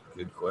question.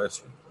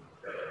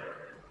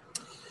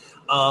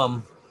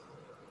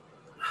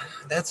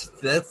 That's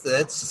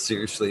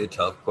seriously a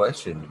tough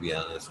question, to be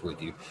honest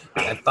with you.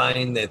 I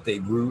find that they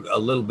root a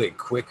little bit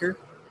quicker,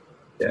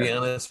 to be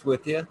honest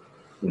with you.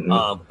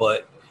 Mm-hmm.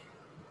 But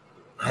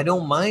I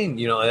don't mind,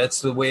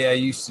 that's the way I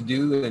used to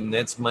do, and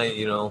that's my,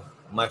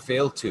 my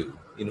fail to,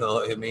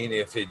 I mean,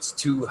 if it's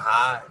too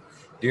hot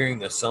during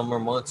the summer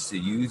months to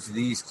use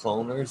these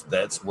cloners,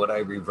 that's what I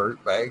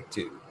revert back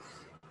to,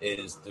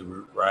 is the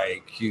root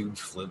right cube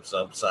flips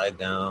upside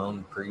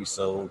down,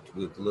 pre-soaked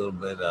with a little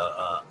bit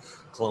of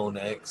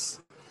Clone-X,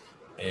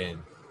 and,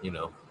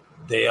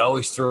 they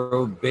always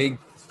throw big,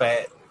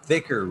 fat,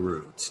 thicker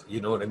roots,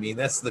 you know what I mean?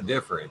 That's the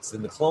difference.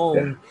 In the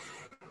clone,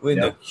 when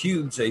the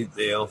cubes, they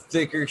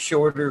thicker,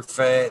 shorter,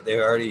 fat,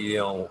 they're already,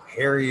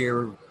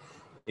 hairier,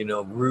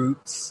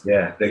 roots.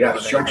 Yeah, they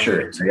got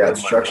structure. They got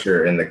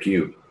structure in the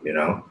cube,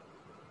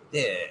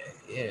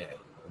 Yeah.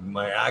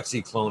 My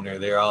oxycloner,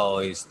 they're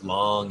always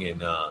long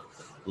and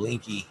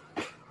linky.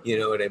 You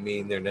know what I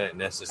mean? They're not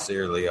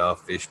necessarily all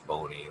fish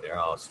bony. They're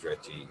all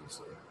stretchy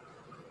usually.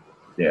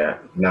 Yeah.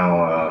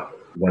 Now,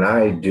 when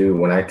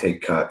I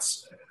take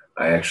cuts,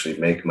 I actually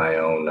make my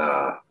own.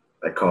 I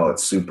call it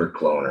super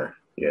cloner.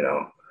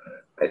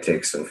 I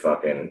take some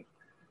fucking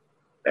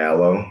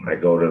aloe. I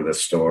go to the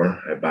store.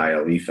 I buy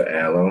a leaf of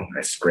aloe.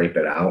 I scrape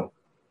it out,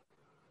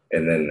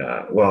 and then,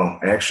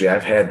 actually,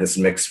 I've had this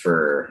mix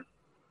for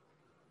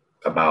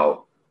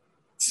about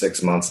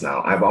 6 months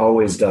now. I've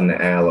always done the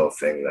aloe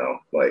thing though.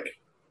 Like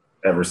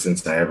ever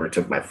since I ever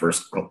took my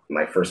first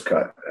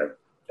cut,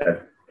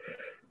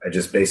 I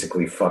just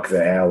basically fuck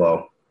the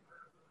aloe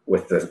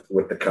with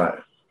the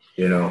cut.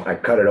 I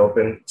cut it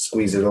open,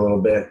 squeeze it a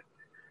little bit.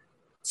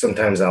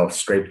 Sometimes I'll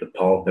scrape the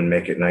pulp and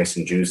make it nice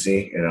and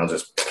juicy, and I'll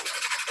just,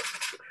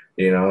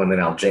 and then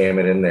I'll jam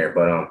it in there.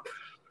 But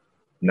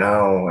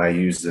now I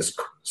use this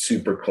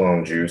super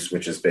clone juice,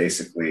 which is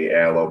basically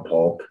aloe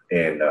pulp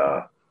and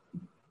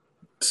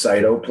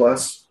Cyto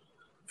Plus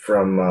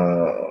from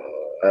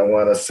I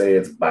want to say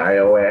it's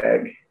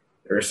BioAg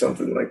or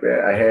something like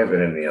that. I have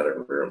it in the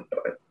other room,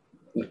 but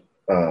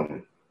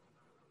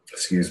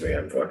excuse me,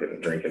 I'm fucking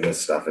drinking this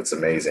stuff. It's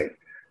amazing,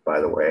 by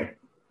the way.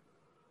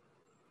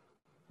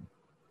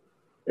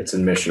 It's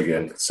in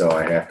Michigan, so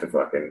I have to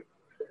fucking,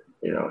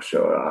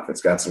 show it off.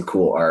 It's got some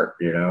cool art,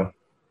 Nice.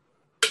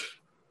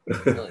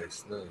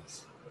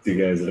 You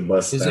guys at a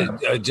bus Is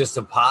stop. it just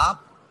a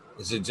pop?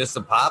 Is it just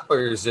a pop,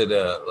 or is it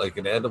like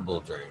an edible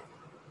drink?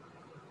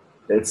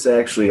 It's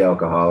actually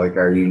alcoholic.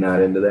 Are you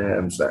not into that?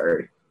 I'm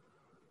sorry.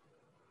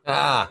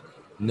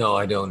 No,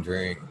 I don't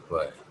drink,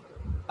 but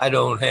I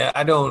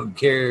don't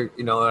care.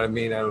 You know what I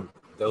mean?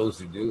 Those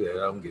who do that,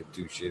 I don't give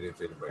two shit if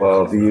anybody.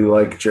 Well, do you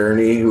like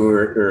Journey,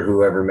 or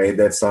whoever made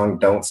that song,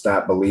 "Don't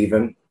Stop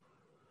Believing"?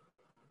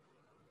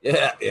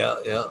 Yeah.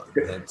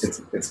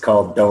 It's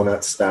called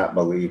 "Don't Stop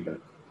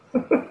Believing." I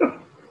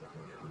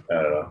don't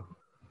know.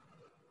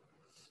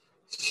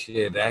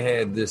 Shit, I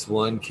had this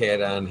one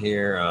cat on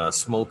here,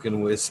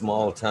 Smoking with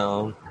Small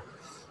Town,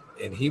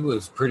 and he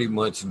was pretty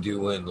much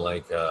doing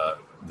like the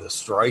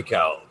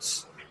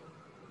strikeouts,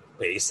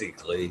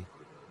 basically,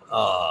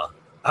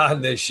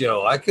 on this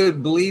show. I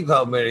couldn't believe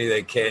how many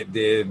that cat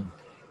did,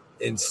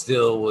 and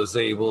still was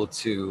able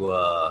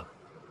to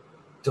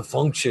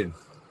function.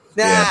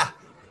 Yeah.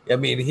 I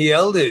mean, he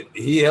held it.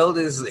 He held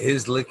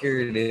his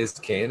liquor and his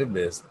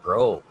cannabis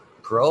pro.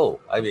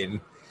 I mean,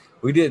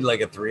 we did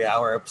like a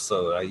 3-hour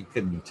episode. You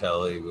couldn't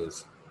tell he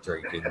was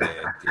drinking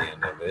at the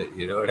end of it.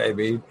 You know what I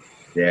mean?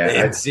 Yeah.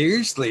 And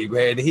seriously,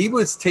 man, he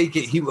was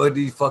taking.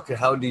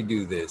 How did he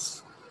do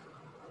this?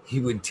 He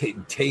would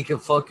take a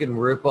fucking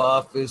rip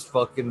off his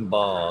fucking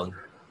bong,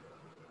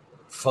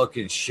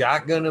 fucking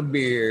shotgun a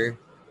beer,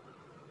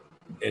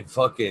 and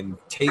fucking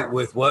take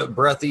with what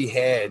breath he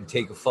had,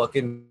 take a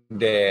fucking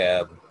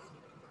dab,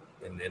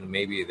 and then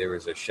maybe there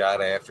was a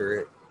shot after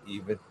it.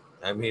 Even,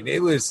 I mean,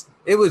 it was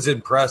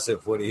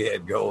impressive what he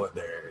had going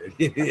there.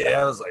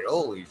 I was like,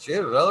 holy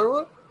shit, another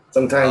one.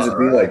 Sometimes it'd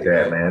be like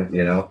that, man.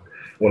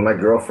 When my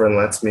girlfriend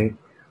lets me,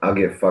 I'll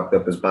get fucked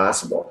up as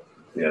possible.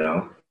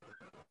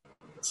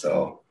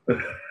 So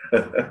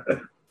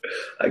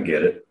I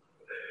get it.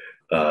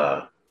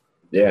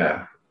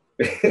 Yeah.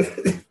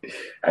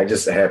 I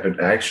just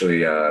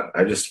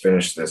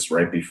finished this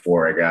right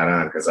before I got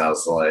on because I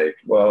was like,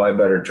 well, I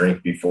better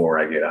drink before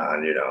I get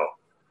on, I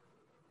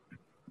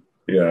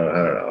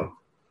don't know.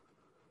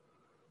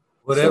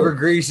 Whatever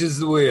greases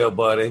the wheel,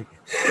 buddy.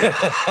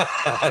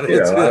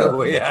 That's the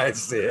way I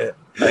see it.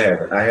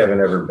 I haven't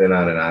ever been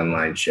on an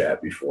online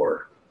chat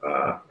before,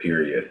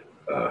 period.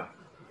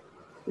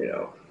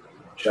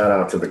 Shout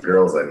out to the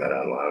girls I met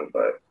online,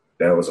 but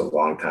that was a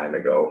long time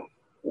ago.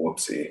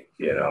 Whoopsie,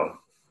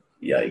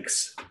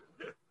 yikes.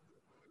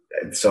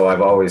 And so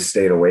I've always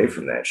stayed away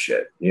from that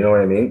shit. You know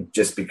what I mean?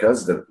 Just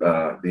because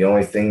the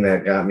only thing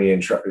that got me in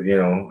trouble,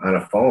 on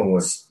a phone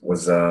was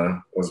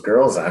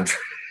girls on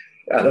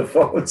a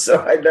phone.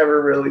 So I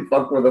never really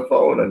fucked with a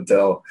phone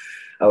until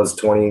I was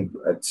 20.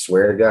 I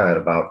swear to God,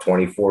 about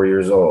 24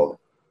 years old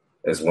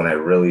is when I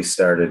really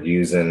started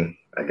using.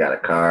 I got a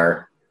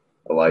car,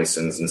 a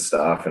license and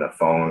stuff, and a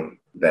phone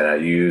that I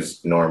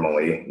use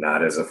normally,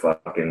 not as a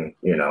fucking,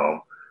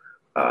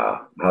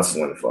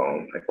 hustling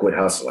phone. I quit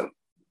hustling,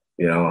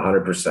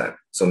 100%.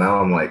 So now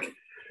I'm like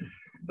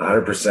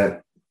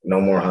 100%,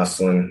 no more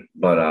hustling,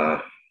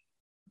 but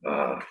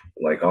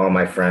like all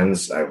my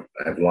friends,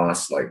 I've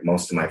lost like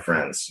most of my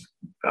friends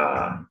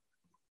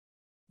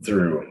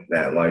through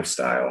that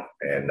lifestyle,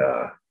 and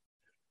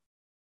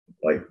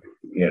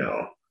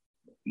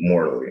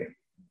mortally,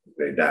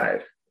 they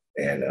died,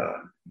 and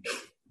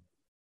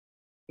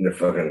the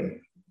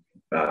fucking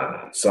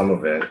some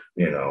of it,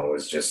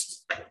 was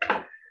just,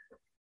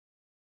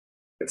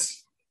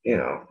 it's,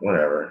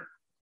 whatever,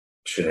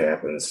 shit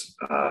happens.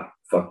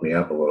 Fucked me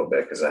up a little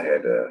bit because I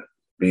had to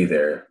be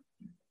there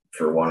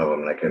for one of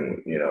them and I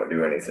couldn't,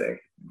 do anything.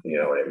 You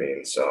know what I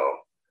mean? So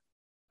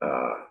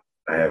Uh,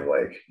 I have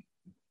like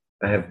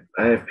I have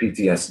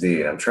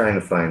PTSD, and I'm trying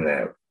to find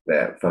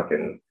that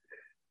fucking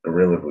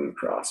Gorilla Glue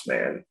cross,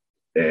 man.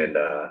 And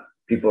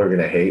people are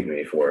gonna hate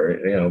me for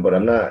it, you know, but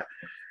I'm not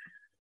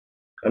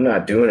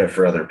doing it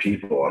for other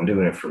people. I'm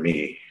doing it for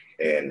me.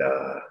 And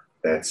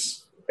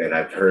and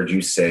I've heard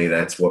you say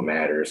that's what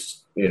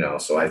matters, you know,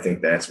 so I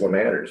think that's what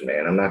matters,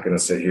 man. I'm not gonna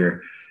sit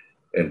here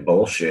and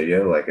bullshit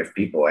you. Like if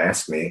people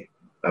ask me,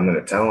 I'm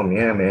gonna tell them,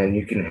 yeah, man,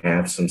 you can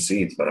have some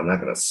seeds, but I'm not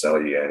gonna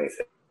sell you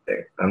anything.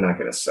 I'm not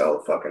gonna sell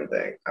the fucking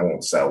thing. I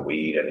won't sell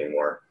weed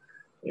anymore.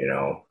 You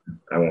know,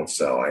 I won't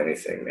sell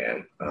anything,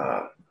 man.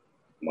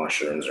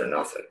 Mushrooms or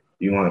nothing.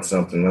 You want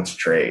something? Let's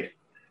trade.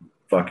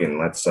 Fucking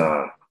let's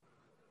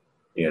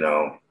you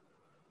know,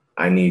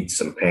 I need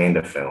some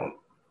panda film.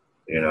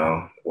 You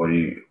know, what do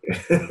you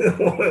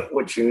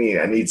what you need?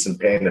 I need some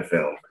panda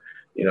film.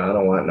 You know, I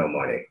don't want no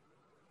money.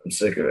 I'm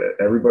sick of it.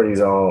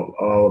 Everybody's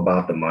all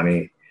about the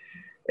money,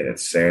 and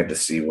it's sad to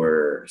see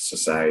where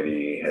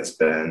society has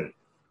been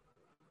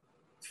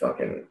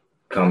fucking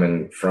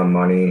coming from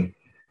money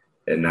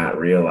and not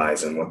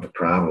realizing what the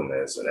problem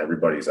is, and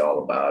everybody's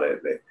all about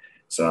it.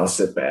 So I'll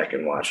sit back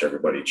and watch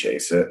everybody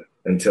chase it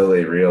until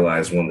they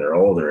realize when they're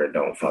older it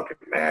don't fucking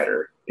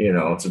matter. You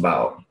know, it's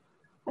about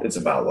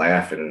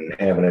laughing and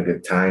having a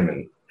good time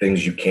and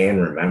things you can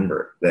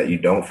remember that you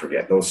don't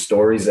forget. Those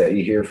stories that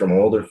you hear from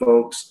older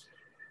folks,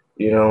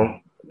 you know,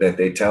 that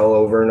they tell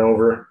over and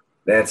over,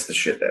 that's the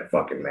shit that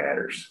fucking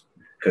matters.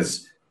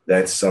 Because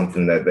that's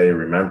something that they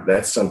remember.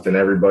 That's something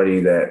everybody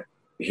that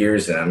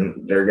hears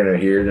them, they're going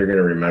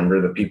to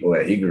remember. The people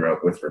that he grew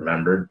up with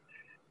remembered.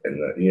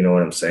 And you know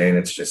what I'm saying?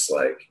 It's just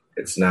like,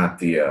 it's not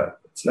the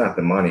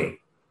money.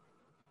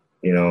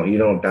 You know, you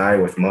don't die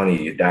with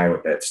money, you die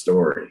with that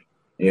story.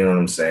 You know what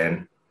I'm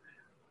saying?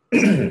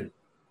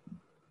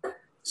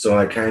 So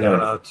I kind of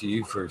shout out to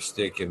you for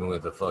sticking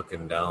with a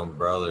fucking down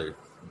brother,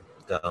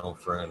 down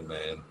friend,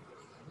 man.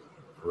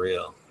 For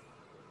real.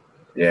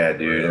 Yeah,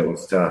 dude, it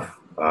was tough.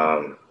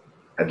 I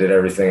did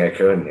everything I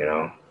could, you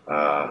know,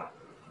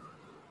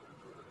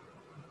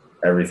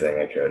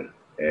 everything I could,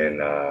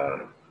 and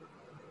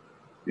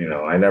you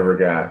know, I never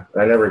got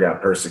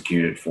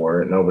persecuted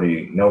for it.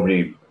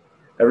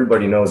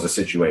 Everybody knows the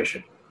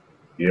situation.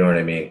 You know what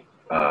I mean?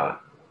 Well,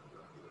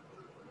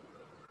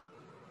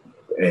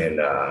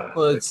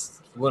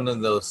 it's one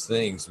of those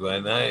things,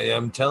 man.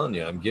 I'm telling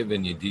you, I'm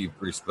giving you deep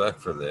respect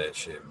for that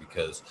shit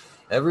because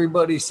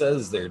everybody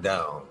says they're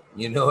down.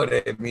 You know what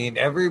I mean?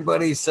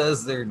 Everybody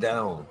says they're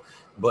down.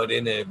 But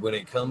when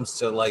it comes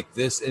to like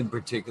this in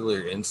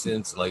particular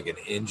instance, like an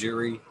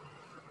injury,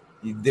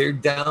 they're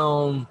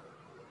down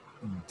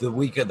the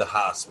week of the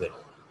hospital.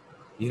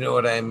 You know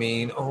what I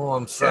mean? Oh,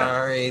 I'm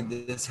sorry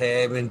this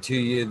happened to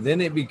you.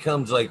 Then it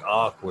becomes like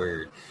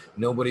awkward.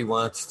 Nobody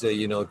wants to,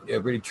 you know,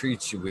 everybody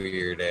treats you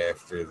weird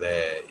after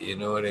that. You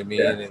know what I mean?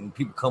 Yeah. And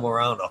people come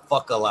around a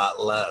fuck a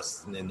lot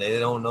less and they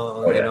don't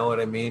know, you know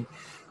what I mean?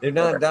 They're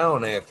not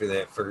down after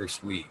that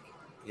first week.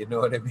 You know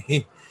what I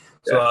mean?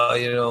 So,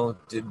 you know,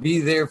 to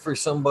be there for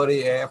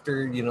somebody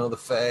after, you know, the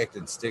fact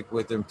and stick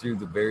with them through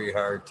the very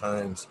hard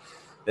times,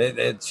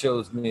 that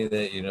shows me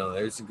that, you know,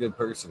 there's a good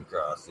person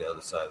across the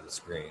other side of the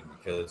screen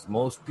because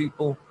most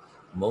people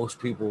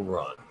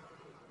run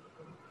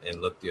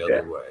and look the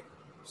other way.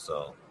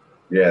 So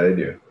yeah, they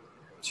do.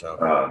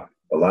 A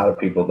lot of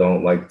people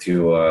don't like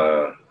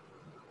to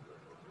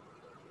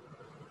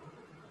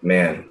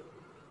man,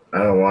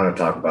 I don't want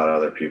to talk about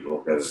other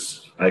people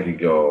because I could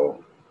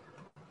go,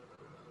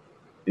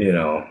 you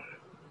know,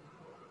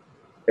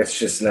 it's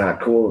just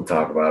not cool to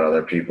talk about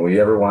other people.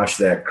 You ever watch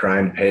that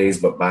Crime Pays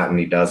but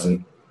Botany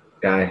Doesn't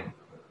guy?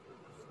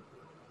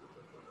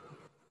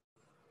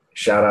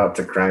 Shout out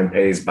to Crime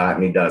Pays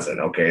Botany Doesn't.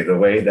 Okay, the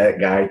way that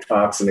guy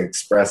talks and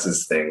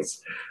expresses things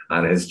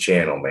on his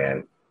channel,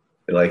 man.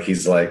 Like he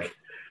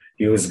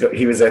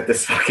was at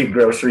this fucking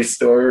grocery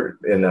store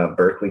in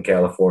Berkeley,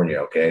 California,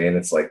 okay, and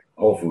it's like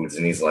Whole Foods,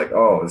 and he's like,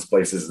 "Oh, this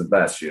place is the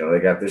best. You know, they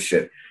got this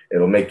shit.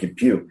 It'll make you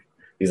puke."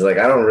 He's like,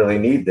 "I don't really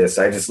need this.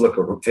 I just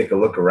take a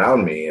look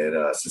around me in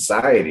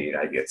society, and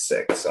I get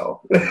sick."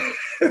 So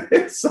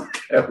it's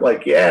like, I'm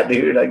like, "Yeah,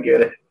 dude, I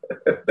get it."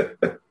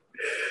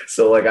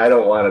 So like, I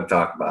don't want to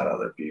talk about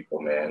other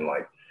people, man.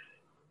 Like,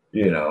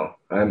 you know,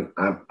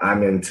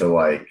 I'm into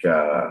like.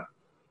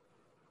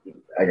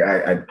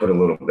 I put a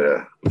little bit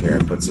of here.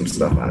 I put some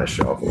stuff on a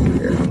shelf over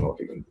here. I don't know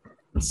if you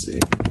can see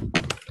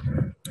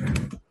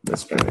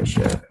this kind of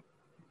shit.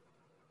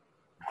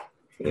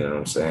 You know what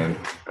I'm saying?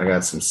 I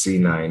got some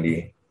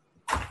C90,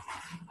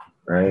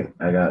 right?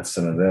 I got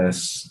some of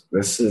this.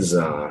 This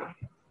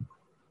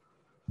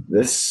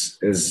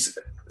is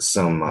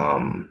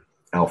some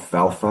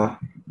alfalfa,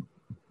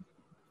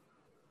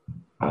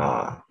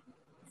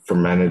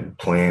 fermented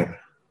plant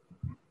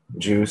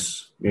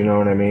juice. You know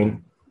what I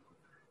mean?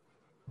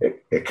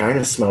 It kind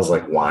of smells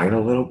like wine a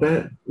little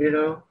bit, you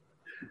know,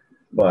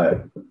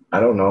 but I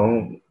don't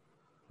know.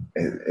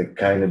 It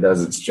kind of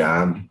does its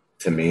job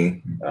to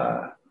me.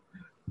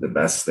 The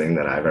best thing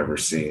that I've ever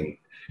seen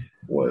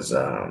was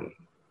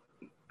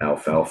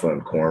alfalfa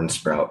and corn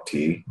sprout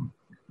tea.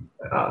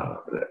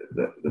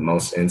 The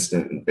most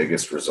instant and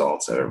biggest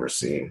results I've ever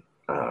seen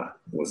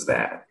was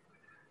that.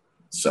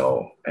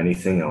 So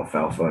anything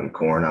alfalfa and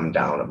corn, I'm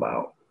down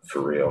about,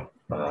 for real.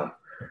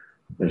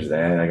 There's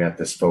that. I got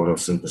this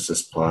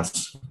photosynthesis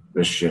plus.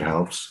 This shit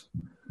helps.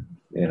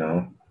 You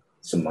know,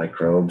 some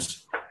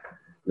microbes.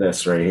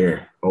 This right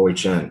here,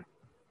 OHN.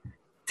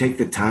 Take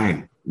the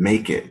time,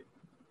 make it.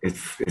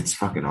 It's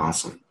fucking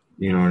awesome.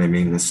 You know what I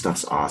mean? This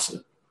stuff's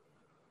awesome.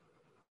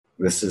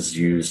 This is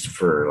used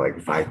for like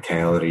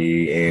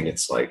vitality, and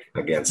it's like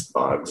against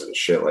bugs and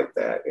shit like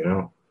that, you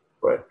know?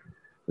 But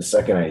the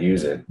second I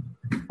use it,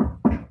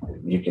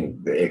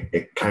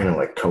 it kind of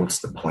like coats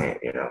the plant,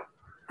 you know?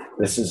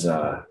 This is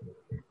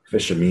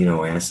fish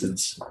amino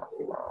acids,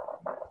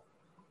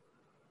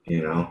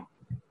 you know?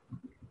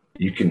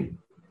 You can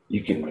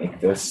make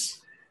this.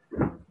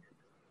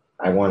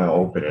 I want to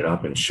open it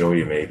up and show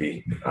you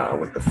maybe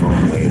with the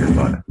phone later,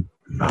 but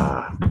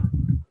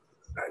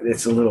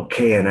it's a little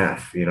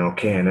KNF, you know,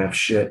 KNF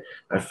shit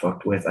I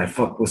fucked with. I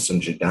fucked with some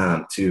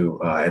Jadam too.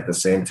 At the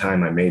same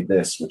time I made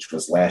this, which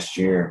was last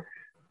year,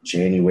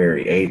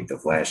 January 8th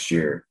of last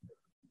year.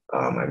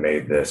 I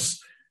made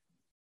this,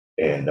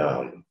 and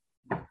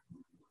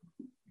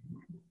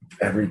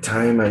every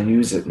time I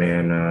use it,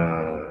 man,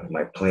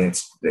 my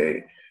plants,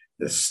 the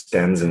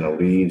stems and the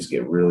leaves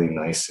get really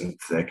nice and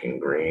thick and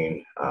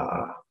green.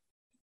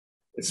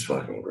 It's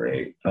fucking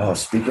great. Oh,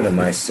 speaking of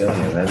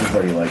mycelium,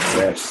 everybody likes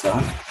that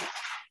stuff.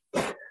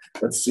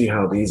 Let's see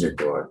how these are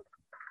doing.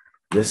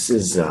 This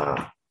is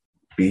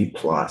B+.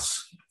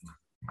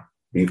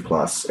 B+,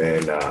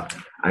 and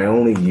I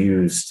only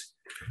used,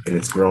 and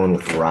it's grown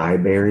with rye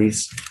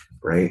berries,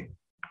 right?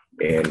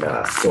 And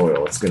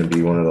soil. It's going to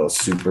be one of those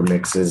super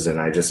mixes, and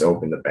I just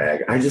opened the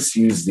bag. I just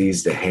use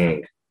these to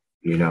hang,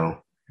 you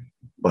know.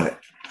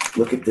 But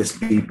look at this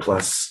B+.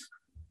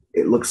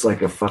 It looks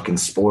like a fucking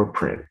spore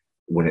print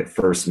when it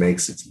first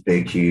makes its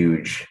big,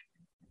 huge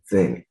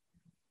thing.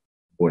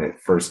 When it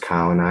first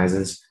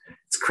colonizes.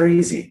 It's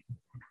crazy.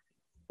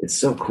 It's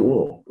so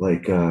cool.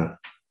 Like the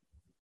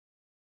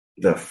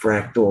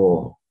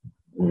fractal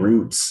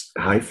roots,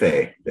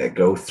 hyphae, that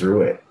go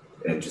through it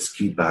and just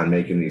keep on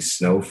making these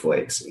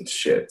snowflakes and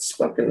shit. It's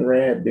fucking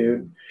rad,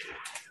 dude.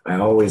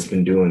 I've always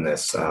been doing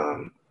this.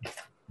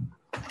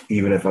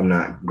 Even if I'm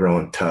not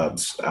growing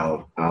tubs,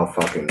 I'll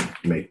fucking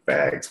make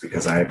bags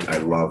because I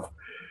love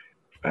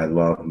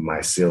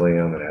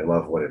mycelium, and I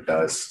love what it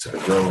does to the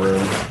grow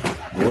room.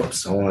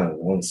 Whoops, hold on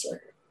one second.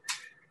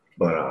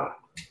 But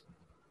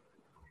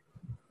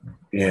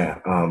yeah,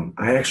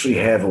 I actually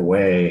have a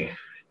way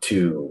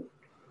to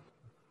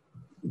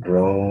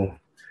grow.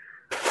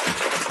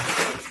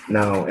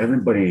 Now,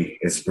 everybody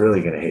is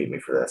really going to hate me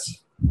for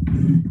this.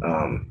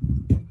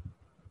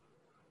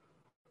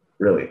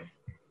 Really.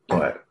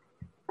 But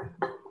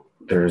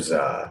there's,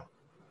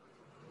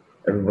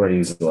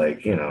 everybody's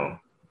like, you know,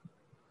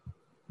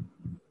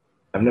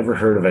 I've never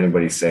heard of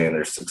anybody saying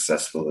they're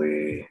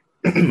successfully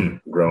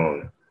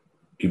grown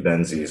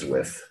cubensis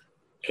with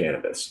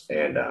cannabis.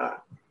 And I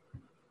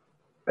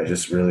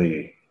just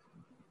really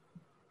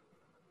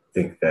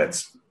think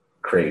that's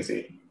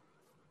crazy.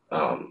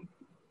 Because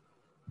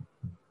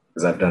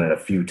I've done it a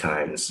few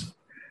times.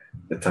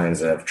 The times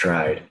that I've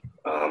tried,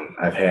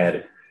 I've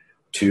had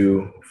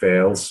 2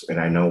 fails, and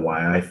I know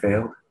why I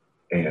failed.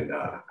 And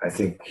I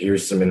think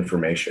here's some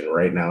information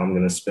right now I'm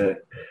going to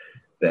spit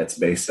that's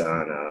based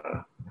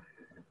on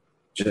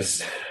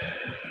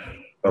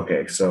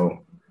okay,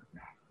 so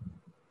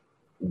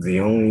the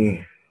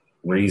only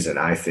reason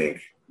I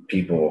think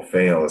people will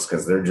fail is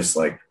because they're just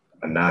like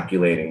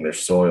inoculating their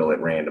soil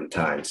at random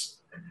times.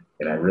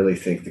 And I really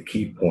think the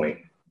key point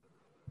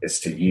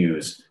is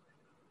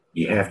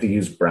you have to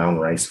use brown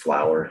rice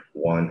flour.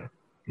 One,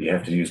 you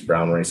have to use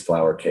brown rice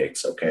flour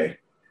cakes, okay?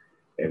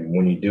 And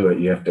when you do it,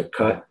 you have to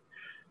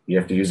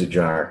use a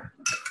jar.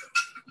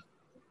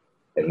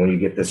 And when you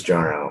get this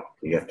jar out,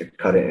 you have to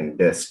cut it in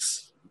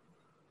discs.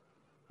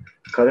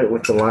 Cut it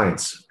with the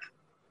lines.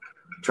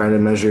 Try to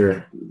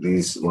measure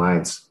these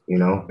lines, you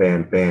know,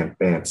 bam, bam,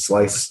 bam.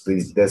 Slice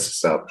these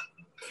discs up.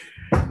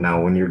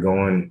 Now, when you're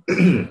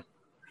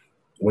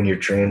when you're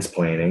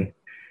transplanting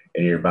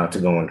and you're about to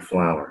go in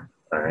flour,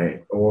 all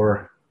right?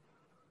 Or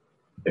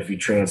if you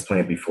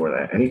transplant before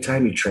that,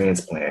 anytime you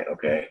transplant,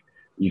 okay,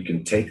 you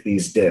can take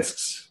these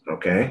discs,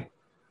 okay,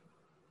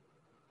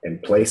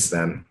 and place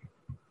them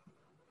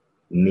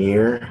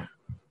near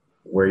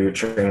where you're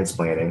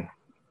transplanting,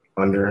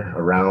 under,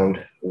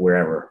 around,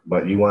 wherever.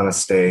 But you want to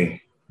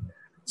say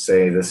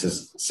this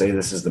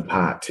is the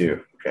pot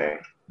too, okay?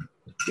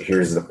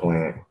 Here's the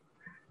plant,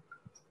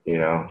 you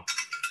know.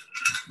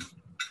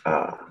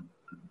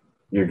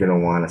 You're going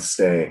to want to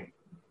stay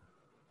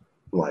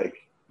like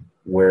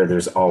where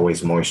there's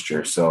always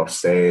moisture. So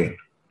say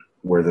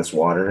where this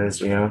water is,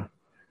 you know,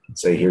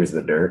 say here's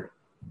the dirt.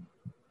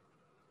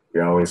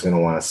 You're always going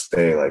to want to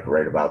stay like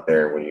right about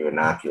there when you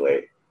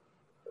inoculate.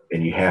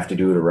 And you have to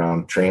do it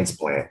around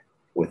transplant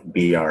with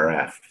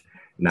BRF.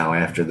 Now,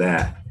 after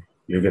that,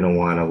 you're going to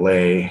want to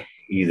lay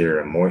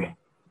either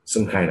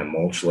some kind of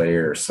mulch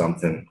layer or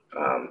something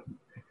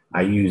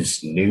I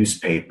used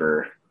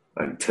newspaper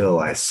until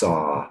I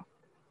saw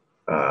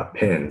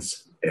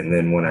pins. And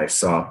then when I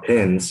saw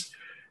pins,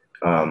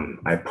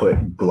 I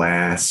put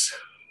glass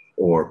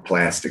or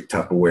plastic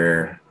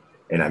Tupperware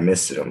and I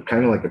misted them,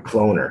 kind of like a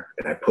cloner.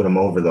 And I put them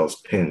over those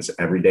pins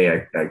every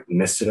day. I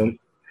misted them.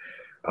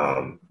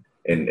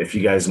 And if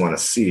you guys want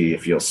to see,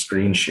 if you'll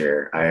screen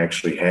share, I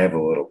actually have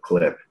a little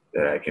clip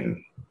that I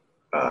can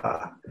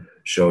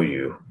show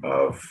you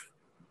of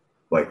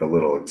like a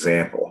little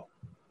example,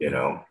 you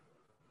know.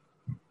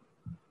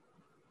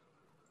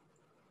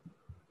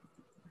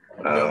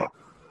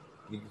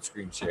 You can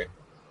screen share.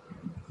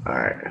 All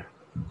right.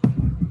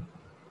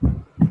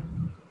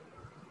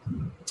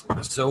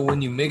 So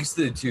when you mix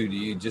the two,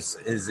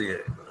 is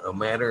it a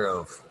matter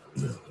of,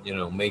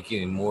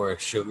 making more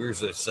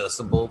sugars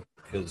accessible?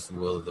 Because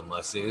will the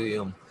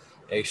mycelium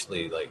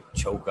actually like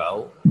choke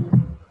out,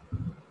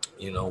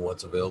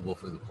 what's available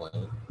for the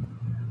plant?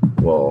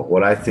 Well,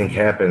 what I think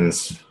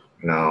happens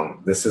now,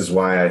 this is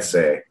why I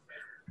say,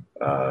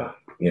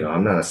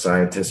 I'm not a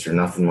scientist or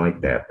nothing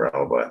like that,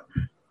 bro, but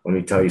let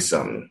me tell you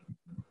something.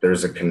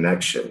 There's a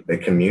connection. They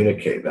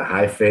communicate. The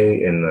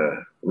hyphae and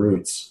the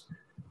roots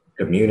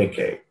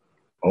communicate.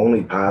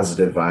 Only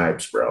positive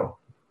vibes, bro.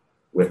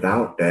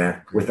 Without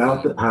that root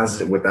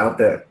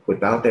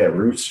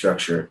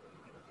structure,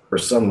 for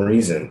some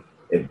reason,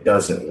 it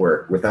doesn't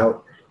work.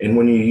 And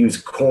when you use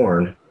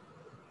corn,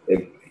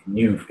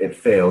 it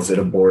fails, it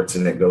aborts,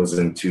 and it goes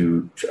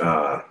into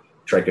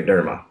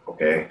trichoderma,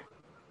 okay?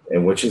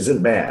 And which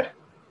isn't bad.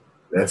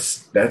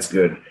 That's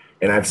good.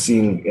 And I've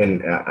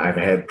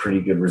had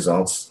pretty good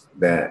results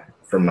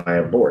from my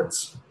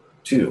aborts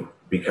too,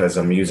 because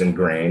I'm using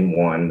grain,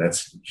 one,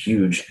 that's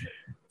huge,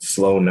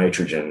 slow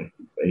nitrogen,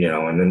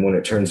 and then when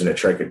it turns into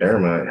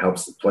trichoderma, it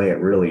helps the plant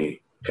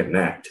really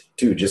connect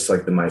too, just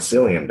like the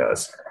mycelium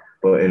does,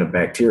 but in a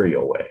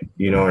bacterial way.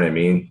 You know what I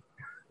mean?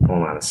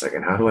 Hold on a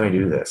second. How do I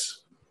do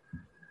this?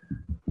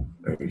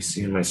 Are you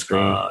seeing my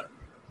screen?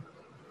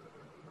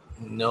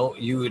 No,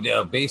 you would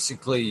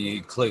basically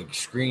you click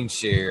screen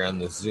share on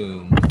the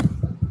Zoom,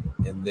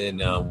 and then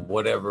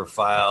whatever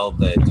file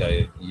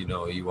that you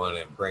want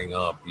to bring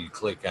up, you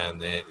click on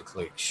that and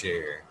click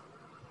share.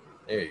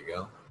 There you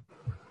go.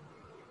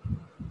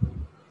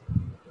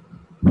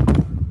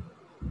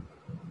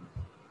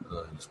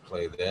 Just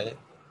play that.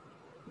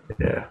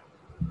 Yeah,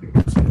 you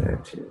can see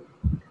that too.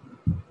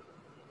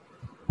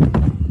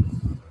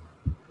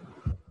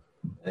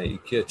 Hey, you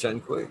catch on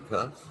quick,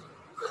 huh?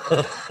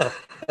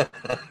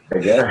 I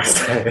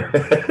guess.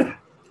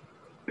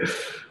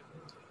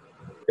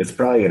 It's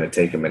probably going to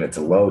take a minute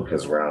to load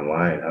because we're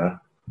online, huh?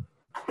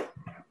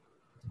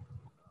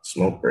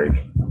 Smoke break.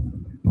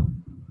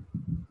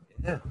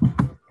 Yeah.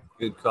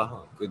 Good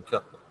call. Good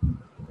call.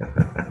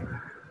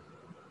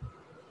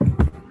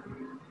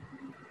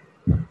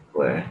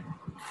 Play.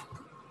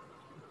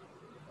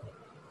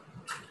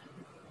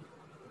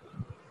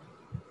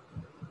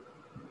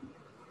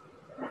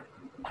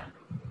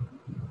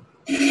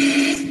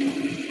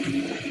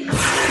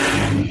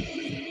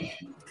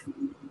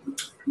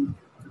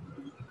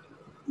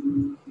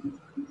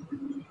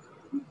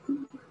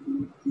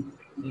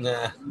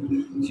 Nah,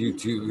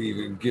 YouTube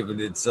even giving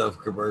itself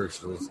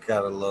commercials.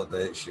 Gotta love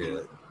that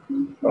shit.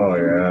 Oh,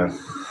 yeah.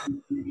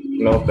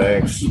 No,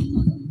 thanks.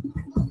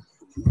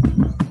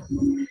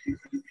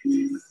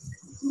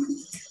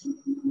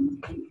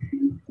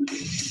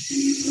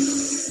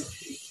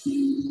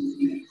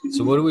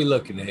 So what are we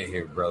looking at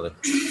here, brother?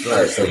 All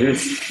right, so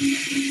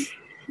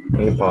let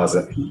me pause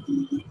it.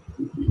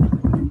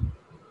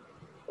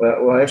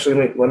 Well,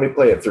 actually, let me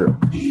play it through.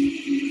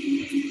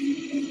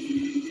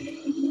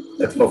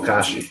 That's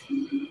Bokashi.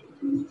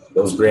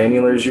 Those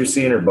granulars you're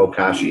seeing are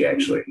Bokashi,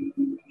 actually.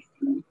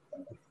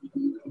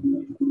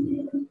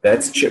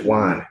 That's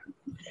Chitwan,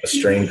 a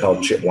strain called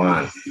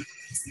Chitwan.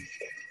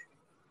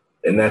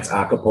 And that's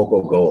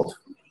Acapulco Gold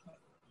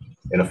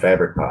in a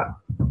fabric pot.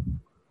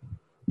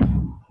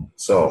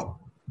 So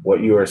what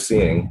you are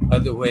seeing. By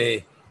the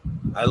way,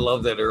 I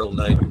love that Earl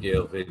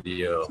Nightingale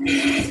video,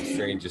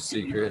 Strangest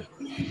Secret.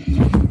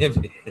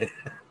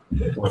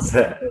 What's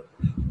that?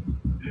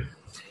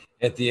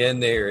 At the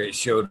end there, it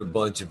showed a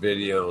bunch of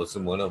videos,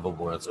 and one of them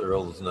was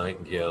Earl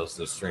Nightingale's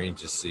The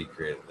Strangest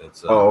Secret.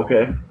 That's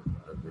okay. A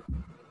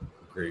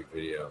great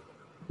video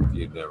if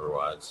you've never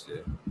watched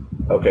it.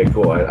 Okay,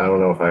 cool. I don't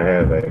know if I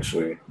have,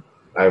 actually.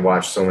 I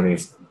watch so many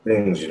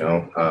things,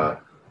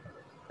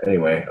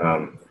 Anyway,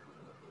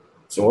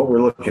 so what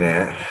we're looking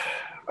at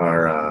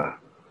are,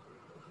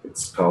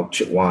 it's called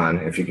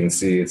Chitwan. If you can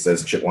see, it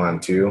says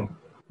Chitwan 2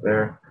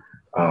 there.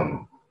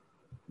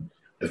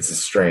 It's a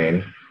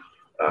strain,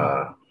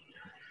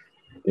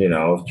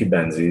 of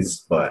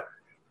Cubensis, but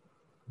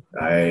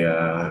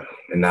I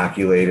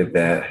inoculated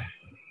that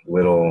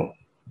little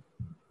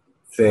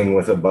thing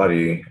with a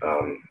buddy.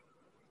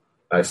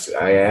 I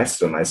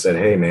asked him, I said,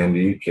 hey man, do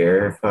you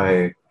care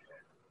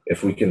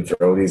if we can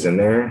throw these in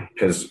there?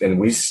 And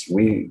we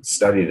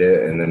studied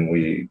it, and then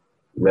we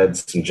read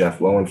some Jeff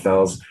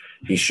Lowenfels.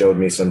 He showed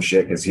me some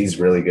shit because he's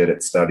really good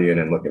at studying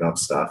and looking up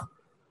stuff.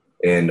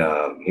 And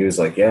he was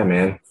like, yeah,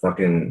 man,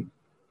 fucking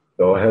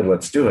go ahead,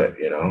 let's do it,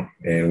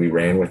 and we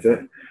ran with it.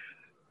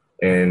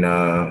 And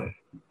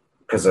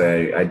because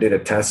I did a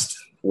test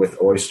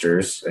with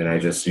oysters and I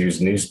just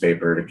used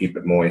newspaper to keep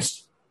it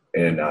moist.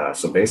 And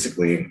so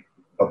basically,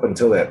 up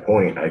until that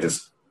point, I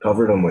just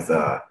covered them with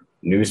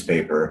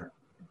newspaper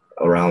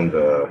around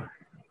the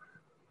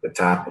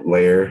top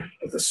layer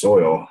of the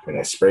soil, and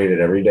I sprayed it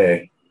every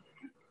day.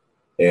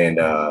 And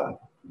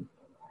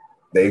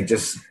they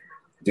just,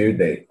 dude,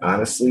 they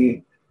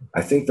honestly,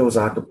 I think those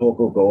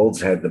Acapulco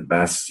Golds had the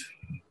best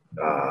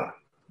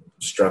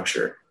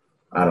structure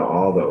out of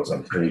all those.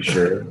 I'm pretty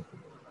sure.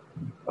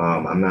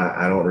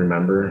 I don't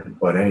remember,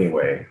 but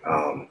anyway,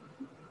 a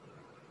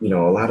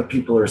lot of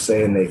people are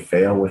saying they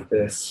fail with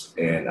this,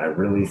 and I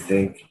really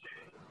think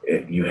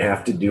you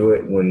have to do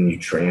it when you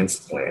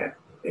transplant,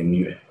 and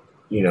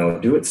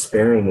do it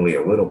sparingly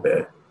a little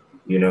bit.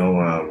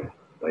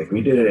 Like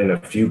we did it in a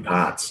few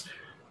pots.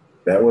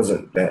 That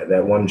wasn't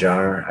that one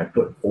jar. I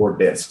put 4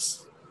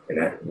 discs,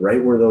 and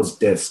right where those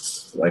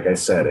discs, like I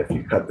said, if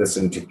you cut this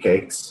into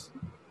cakes,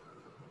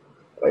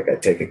 like I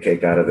take a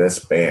cake out of this,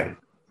 bam,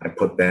 I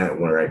put that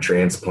where I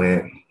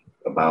transplant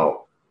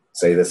about,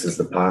 say this is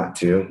the pot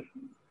too.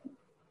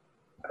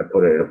 I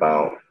put it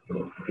about,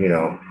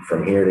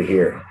 from here to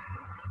here,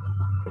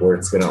 where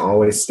it's going to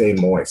always stay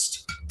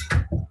moist.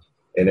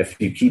 And if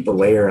you keep a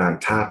layer on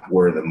top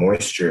where the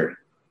moisture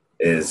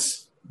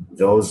is,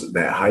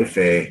 that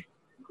hyphae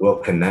will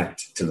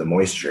connect to the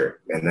moisture.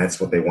 And that's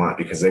what they want,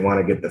 because they want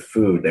to get the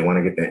food. They want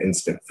to get the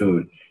instant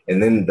food.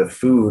 And then the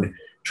food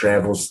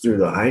travels through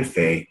the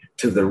hyphae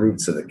to the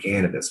roots of the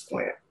cannabis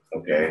plant.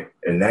 Okay.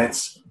 And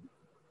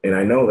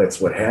I know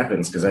that's what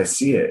happens because I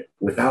see it.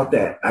 Without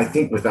that, I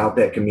think without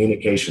that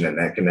communication and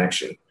that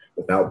connection,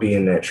 without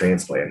being that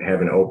transplant,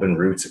 having open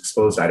roots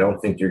exposed, I don't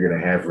think you're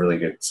going to have really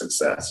good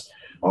success.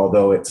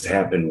 Although it's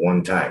happened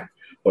one time.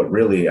 But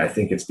really, I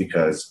think it's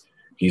because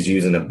he's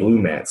using a blue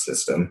mat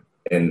system,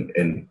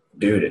 and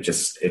dude,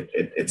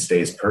 it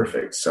stays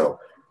perfect. So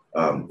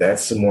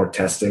that's some more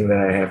testing that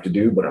I have to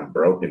do, but I'm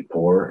broke and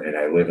poor, and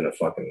I live in a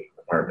fucking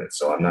apartment.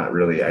 So I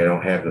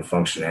don't have the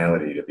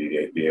functionality to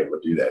be able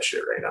to do that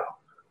shit right now.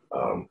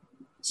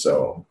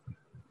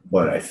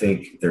 But I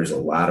think there's a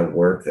lot of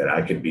work that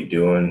I could be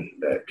doing,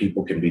 that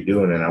people can be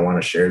doing, and I want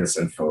to share this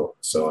info.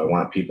 So I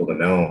want people to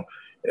know,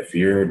 if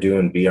you're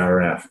doing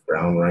BRF,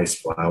 brown rice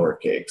flour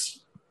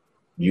cakes,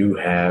 you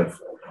have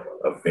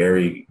a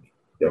very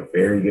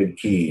good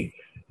key,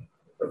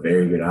 a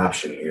very good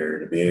option here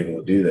to be able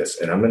to do this.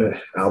 And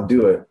I'll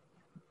do it.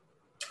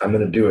 I'm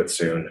going to do it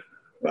soon.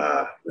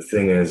 The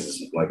thing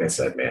is, like I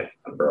said, man,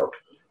 I'm broke.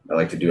 I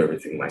like to do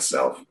everything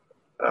myself.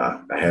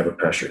 I have a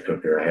pressure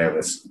cooker. I have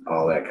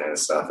all that kind of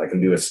stuff. I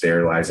can do a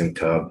sterilizing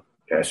tub,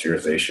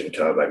 pasteurization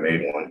tub. I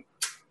made one.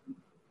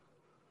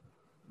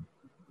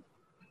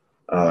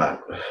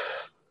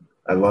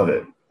 I love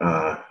it.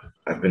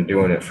 I've been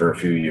doing it for a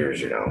few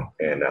years, and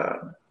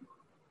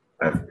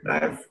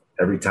I've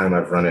every time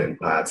I've run it in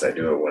pots, I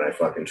do it when I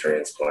fucking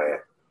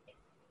transplant,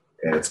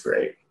 and it's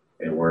great.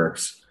 It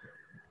works.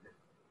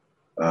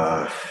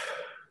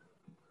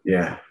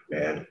 Yeah,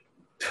 man.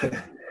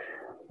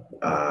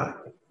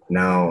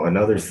 Now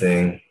another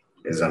thing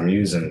is I'm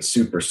using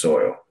super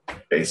soil,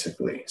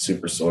 basically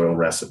super soil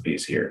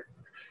recipes here,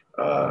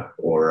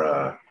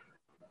 or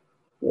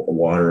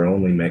water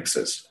only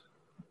mixes.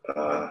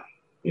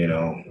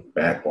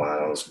 Back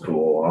guano's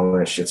cool. All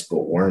that shit's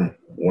cool.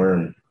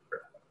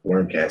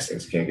 Worm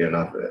castings, can't get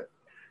enough of it.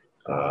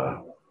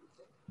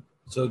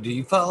 So do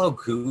you follow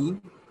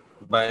Coon?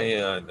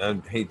 I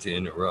hate to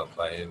interrupt,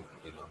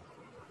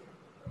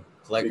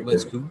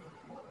 Clackamas Coon?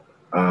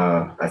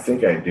 I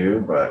think I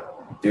do, but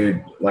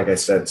dude, like I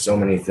said, so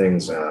many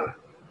things, Well,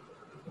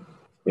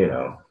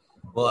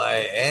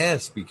 I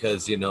asked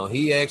because,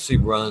 he actually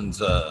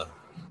runs,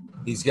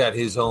 he's got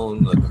his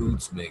own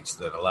Coots mix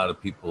that a lot of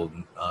people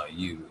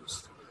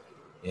use.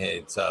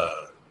 It's,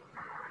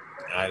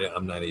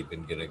 I'm not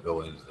even going to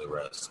go into the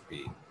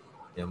recipe.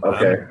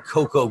 Okay. I'm a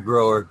cocoa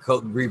grower,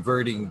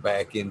 reverting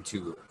back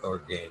into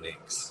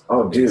organics.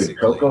 Oh, dude,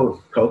 basically.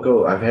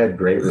 cocoa. I've had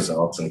great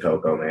results in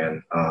cocoa,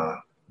 man.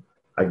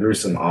 I grew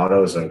some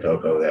autos in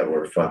cocoa that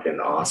were fucking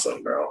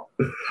awesome, bro.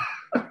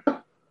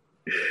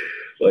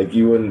 Like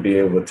you wouldn't be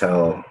able to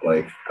tell,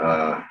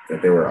 that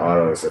they were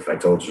autos if I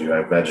told you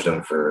I vegged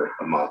them for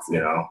a month,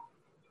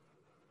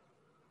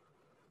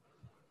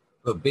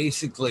 But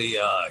basically,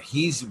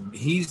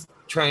 he's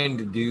trying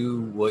to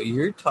do what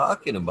you're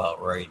talking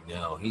about right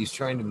now. He's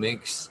trying to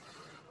mix,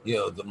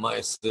 the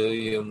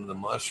mycelium, the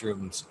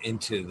mushrooms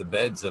into the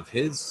beds of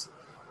his,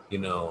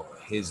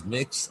 his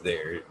mix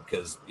there,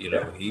 because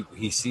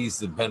he sees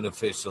the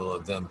beneficial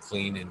of them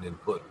cleaning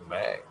and putting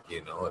back.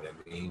 You know what I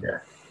mean? Yeah.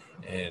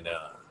 And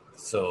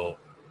so,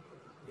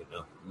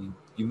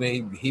 he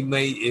may,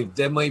 if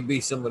that might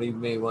be somebody you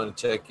may want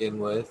to check in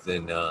with,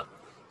 and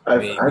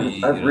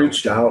I've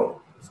reached out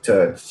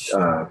to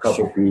a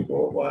couple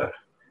people, but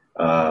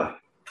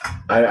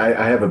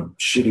I have a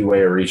shitty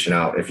way of reaching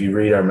out. If you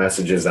read our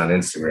messages on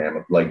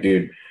Instagram, like,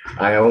 dude,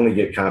 I only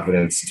get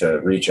confidence to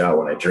reach out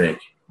when I drink.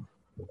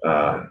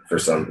 For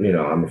some,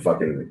 I'm a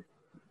fucking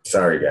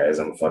sorry guys,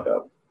 I'm a fuck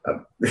up.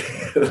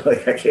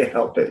 Like I can't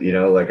help it,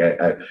 like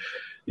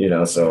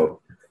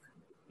so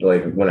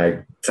like when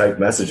I type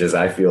messages,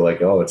 I feel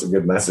like, oh, it's a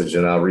good message,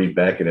 and I'll read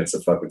back and it's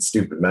a fucking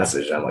stupid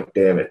message. I'm like,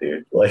 damn it,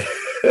 dude. Like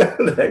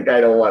that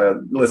guy don't want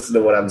to listen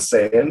to what I'm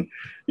saying,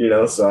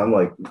 So I'm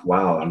like,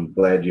 wow, I'm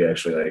glad you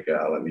actually like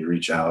let me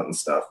reach out and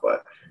stuff.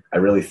 But I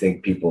really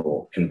think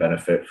people can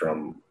benefit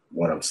from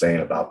what I'm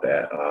saying about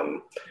that.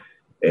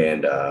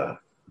 And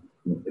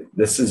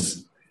this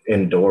is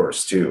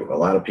indoors too. A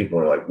lot of people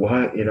are like,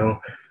 what?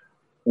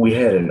 We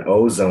had an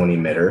ozone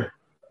emitter,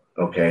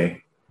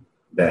 okay,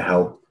 that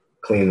helped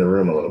clean the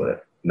room a little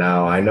bit.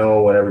 Now, I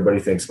know what everybody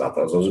thinks about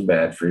those. Those are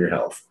bad for your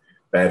health,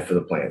 bad for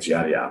the plants,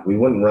 yada, yada. We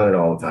wouldn't run it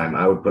all the time.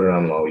 I would put it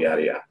on low,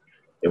 yada, yada.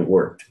 It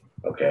worked,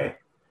 okay?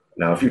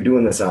 Now, if you're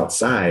doing this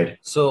outside.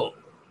 So,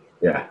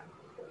 yeah.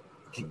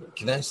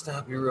 Can I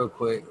stop you real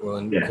quick?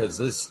 Yeah. Because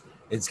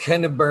it's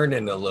kind of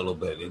burning a little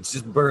bit. It's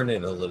just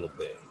burning a little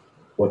bit.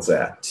 What's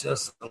that?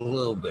 Just a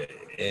little bit.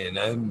 And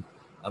I'm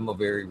a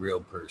very real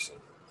person.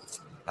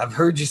 I've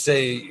heard you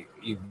say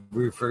you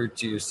referred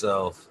to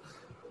yourself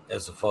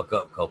as a fuck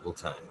up a couple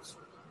times.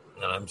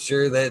 And I'm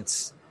sure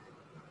that's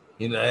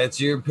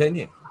your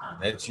opinion.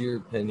 That's your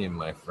opinion,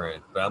 my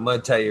friend. But I'm going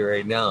to tell you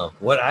right now,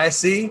 what I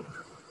see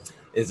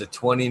is a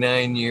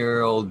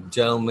 29-year-old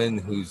gentleman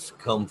who's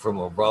come from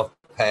a rough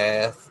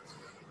path.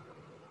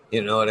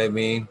 You know what I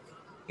mean?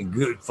 And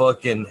good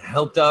fucking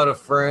helped out a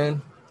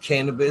friend,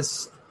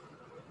 cannabis,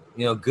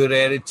 good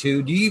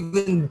attitude. You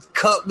even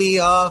cut me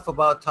off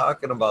about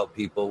talking about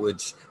people,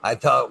 which I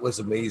thought was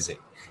amazing.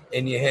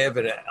 And you have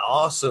an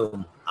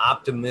awesome,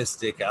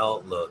 optimistic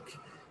outlook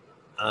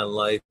on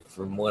life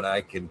from what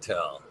I can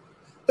tell.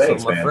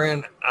 Thanks, so my man.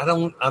 friend,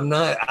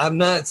 I'm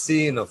not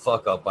seeing a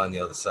fuck up on the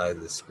other side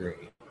of the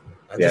screen.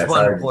 I just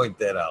want to point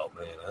that out,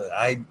 man.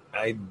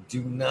 I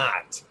do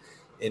not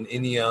in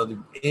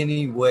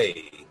any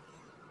way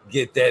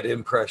get that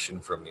impression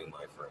from you,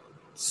 my friend.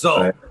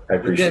 So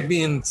with that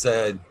being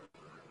said,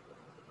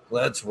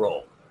 let's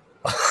roll.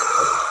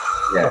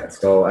 Yeah,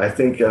 so I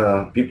think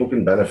people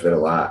can benefit a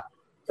lot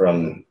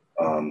from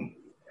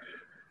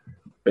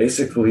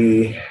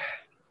basically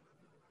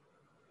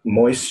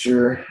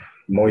moisture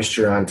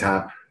on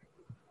top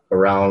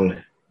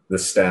around the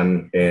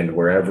stem, and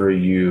wherever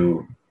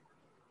you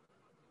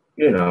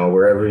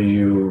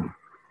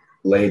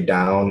laid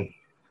down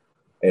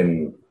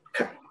and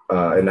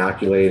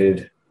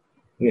inoculate,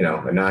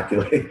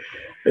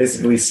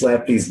 basically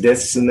slap these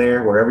discs in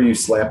there. Wherever you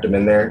slapped them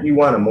in there, you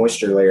want a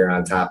moisture layer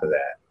on top of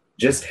that.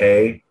 Just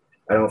hay,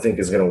 I don't think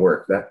is going to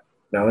work.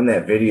 Now in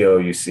that video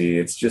you see,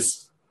 it's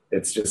just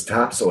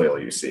topsoil.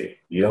 You see,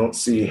 you don't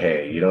see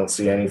hay, you don't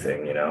see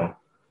anything,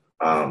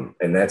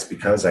 and that's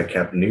because I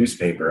kept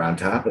newspaper on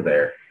top of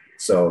there.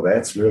 So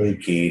that's really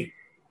key.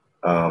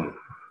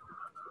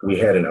 We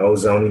had an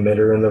ozone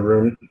emitter in the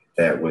room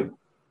that would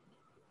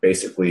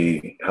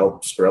basically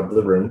help scrub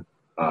the room.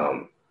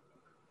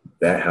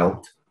 That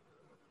helped.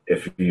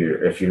 If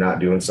you're not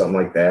doing something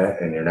like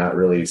that and you're not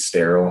really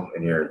sterile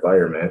in your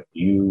environment,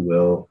 you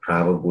will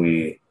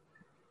probably,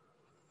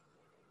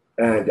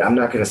 I'm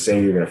not going to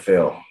say you're going to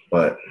fail,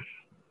 but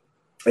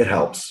it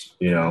helps,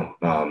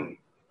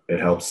 it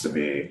helps to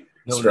be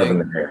scrubbing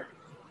the hair.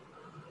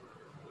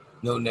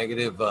 No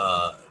negative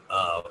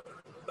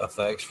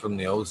effects from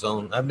the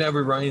ozone. I've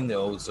never run the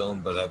ozone,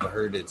 but I've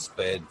heard it's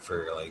bad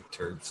for like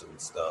terps and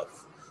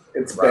stuff.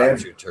 It's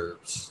bad. Your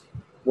terps.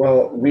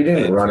 Well, we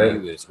didn't run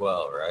it as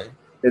well, right?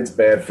 It's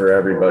bad for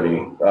everybody.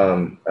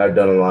 I've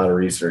done a lot of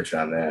research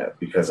on that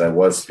because I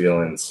was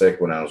feeling sick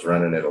when I was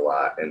running it a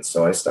lot, and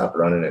so I stopped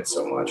running it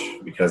so much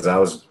because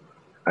I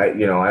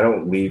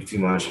don't leave too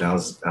much, and I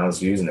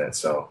was using it.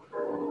 So,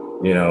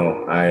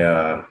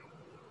 I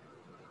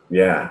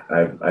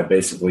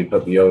basically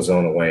put the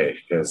ozone away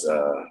because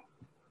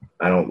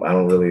I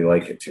don't really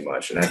like it too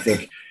much, and I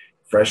think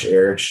fresh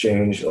air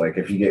exchange, like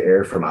if you get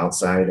air from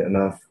outside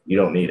enough, you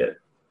don't need it.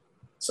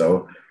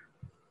 So.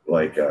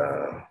 Like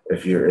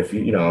if you're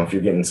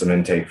getting some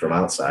intake from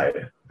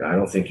outside, I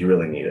don't think you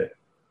really need it.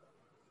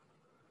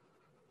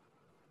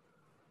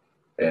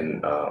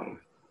 And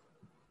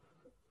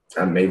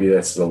maybe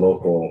that's the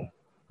local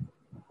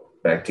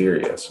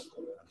bacteria.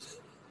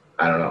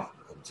 I don't know.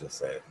 I'm just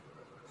saying.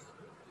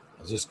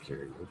 I was just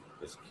curious.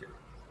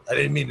 I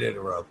didn't mean to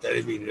interrupt.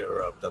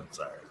 I'm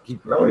sorry.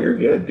 No, you're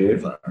good,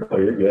 dude. No,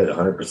 you're good.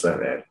 100%,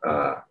 man.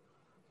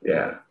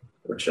 Yeah,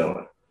 we're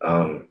chilling.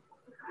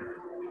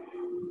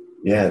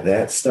 Yeah,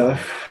 that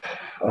stuff,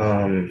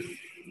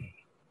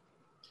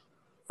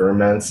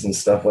 ferments and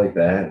stuff like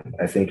that,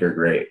 I think are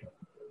great.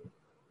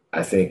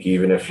 I think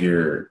even if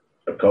you're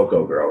a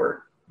cocoa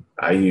grower,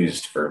 I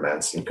used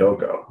ferments in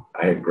cocoa.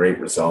 I had great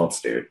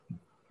results, dude.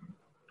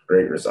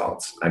 Great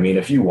results. I mean,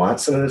 if you want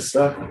some of this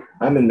stuff,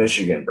 I'm in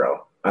Michigan,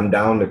 bro. I'm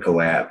down to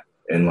collab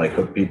and like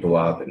hook people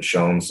up and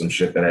show them some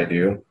shit that I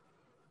do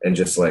and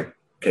just like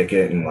kick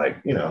it and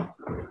like,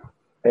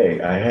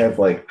 Hey, I have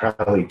like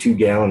probably 2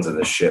 gallons of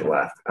this shit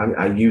left.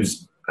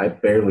 I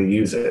barely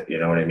use it. You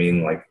know what I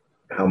mean? Like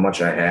how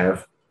much I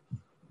have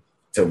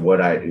to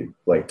what I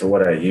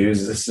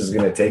use. This is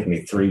going to take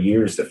me 3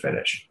 years to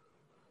finish.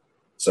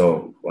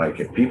 So like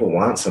if people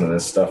want some of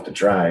this stuff to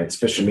try, it's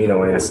fish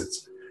amino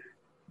acids.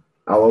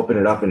 I'll open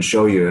it up and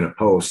show you in a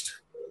post.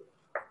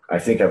 I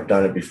think I've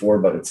done it before,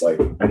 but it's like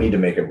I need to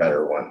make a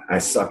better one. I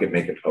suck at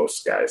making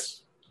posts,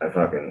 guys. I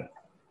fucking,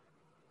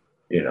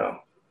 you know,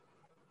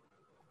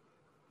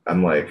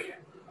 I'm like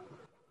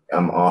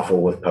I'm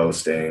awful with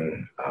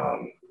posting.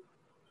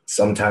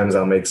 Sometimes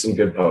I'll make some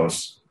good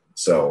posts.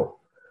 So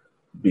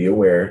be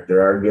aware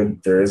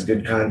there is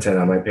good content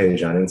on my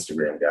page on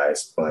Instagram,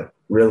 guys. But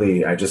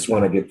really, I just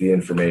want to get the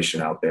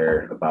information out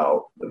there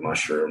about the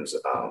mushrooms.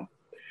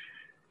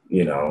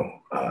 You know,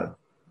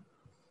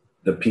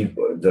 the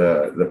people,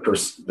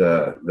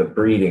 the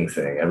breeding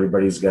thing.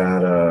 Everybody's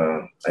got.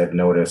 I've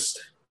noticed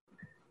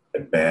a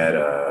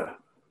bad.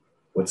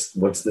 What's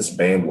this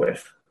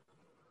bandwidth?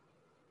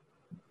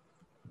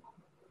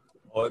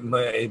 Oh,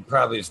 it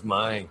probably is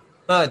mine.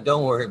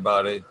 Don't worry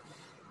about it.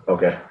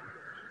 Okay,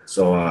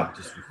 so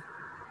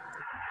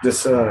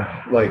just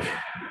like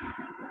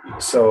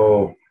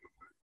so,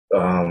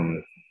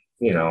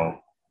 you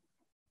know,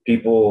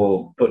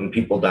 people putting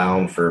people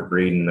down for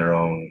breeding their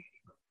own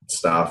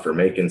stuff or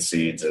making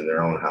seeds in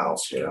their own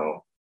house.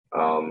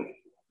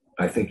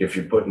 I think if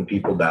you're putting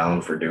people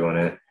down for doing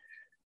it,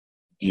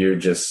 you're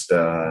just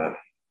you're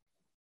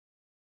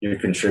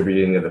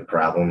contributing to the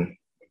problem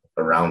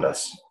around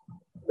us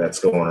that's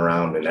going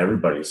around in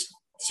everybody's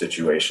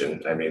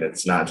situation. I mean,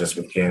 it's not just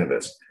with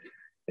cannabis,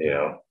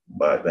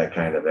 but that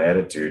kind of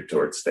attitude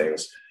towards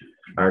things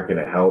aren't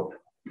going to help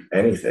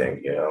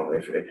anything.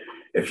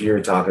 If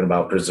you're talking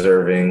about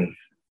preserving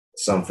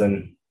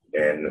something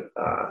and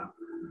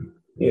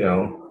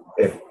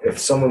if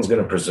someone's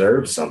going to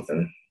preserve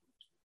something,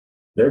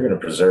 they're going to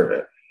preserve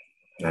it.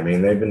 I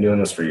mean, they've been doing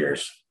this for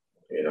years.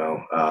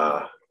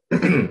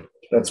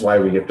 That's why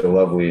we get the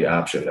lovely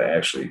option to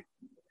actually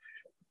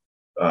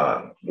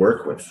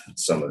work with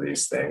some of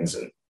these things.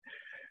 And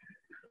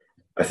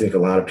I think a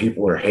lot of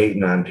people are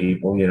hating on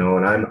people,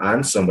 and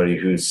I'm somebody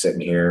who's sitting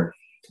here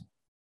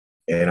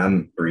and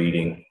I'm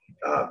breeding,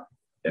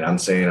 and I'm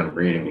saying I'm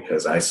breeding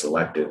because I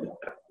selected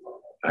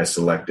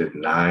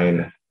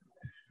 9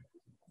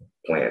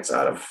 plants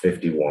out of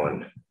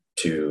 51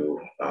 to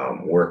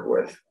work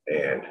with,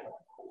 and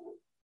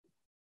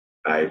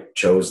I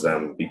chose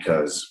them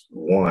because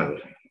one,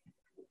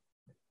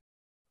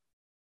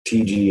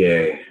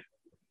 TGA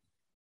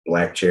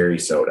black cherry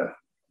soda,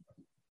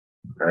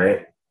 all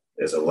right,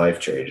 is a life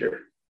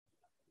changer.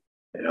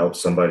 It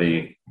helps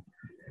somebody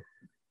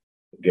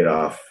get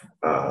off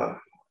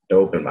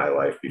dope in my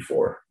life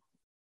before.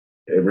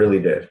 It really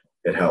did.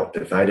 It helped.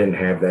 If I didn't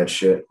have that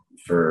shit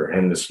for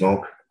him to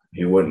smoke,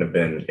 he wouldn't have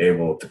been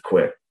able to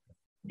quit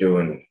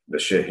doing the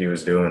shit he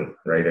was doing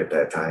right at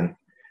that time.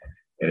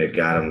 And it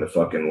got him to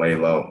fucking lay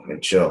low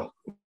and chill,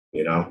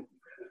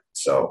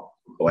 So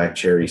black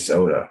cherry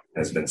soda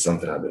has been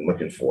something I've been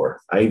looking for.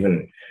 I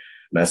even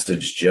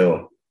messaged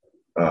Jill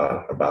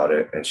about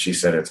it, and she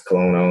said it's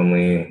clone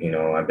only.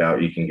 I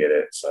doubt you can get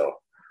it, so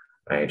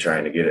I ain't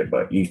trying to get it.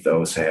 But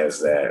Ethos has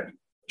that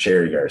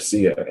Cherry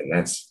Garcia, and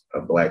that's a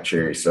black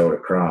cherry soda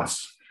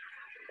cross,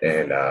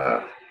 and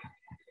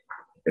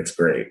it's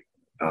great.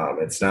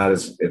 It's not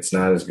as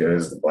good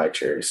as the black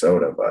cherry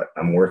soda, but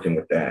I'm working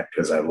with that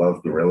because I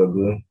love Gorilla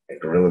Glue,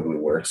 and Gorilla Glue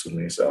works with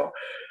me. So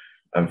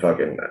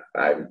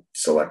I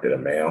selected a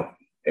male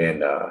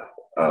and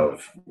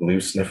of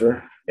loose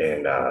sniffer,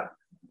 and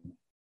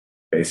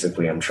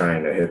basically I'm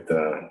trying to hit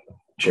the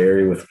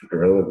cherry with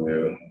Gorilla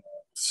Glue,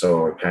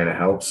 so it kind of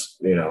helps,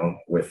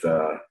 with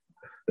the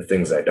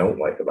things I don't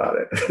like about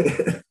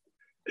it.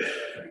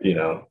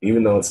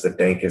 Even though it's the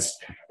dankest,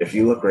 if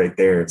you look right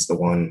there, it's the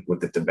one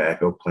with the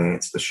tobacco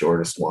plants, the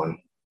shortest one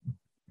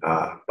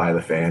by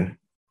the fan.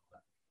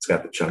 It's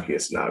got the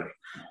chunkiest nug.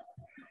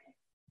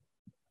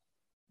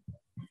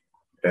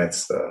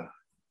 That's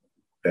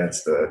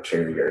the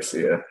Cherry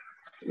Garcia,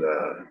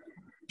 the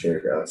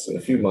Cherry Grass. In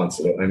a few months,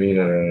 in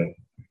a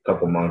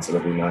couple months,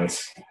 it'll be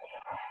nice.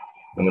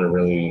 I'm going to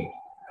really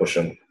push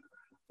them,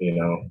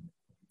 to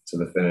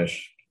the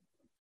finish.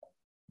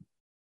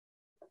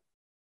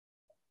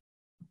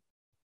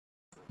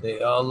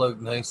 They all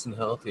look nice and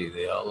healthy.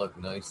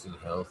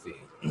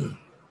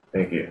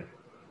 Thank you.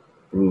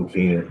 Ooh,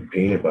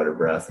 peanut butter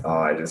breath. Oh,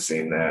 I just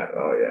seen that.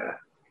 Oh yeah,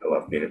 I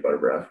love peanut butter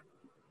breath.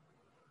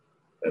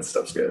 That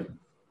stuff's good.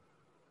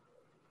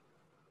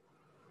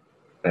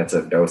 That's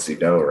a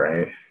do-si-do,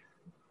 right?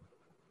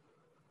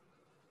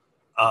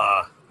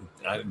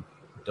 I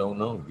don't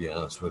know, to be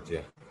honest with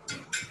you.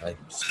 I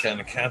just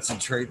kind of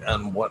concentrate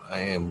on what I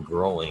am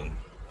growing.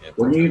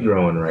 What are you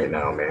growing right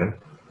now, man?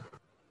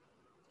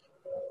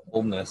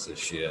 Whole mess of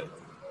shit.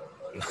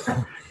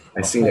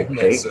 I seen a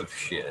cake of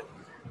shit.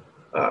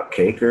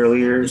 Cake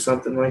earlier or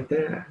something like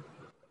that.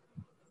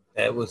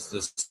 That was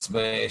the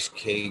smash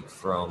cake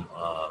from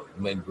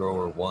Med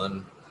Grower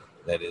 1.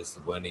 That is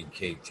the wedding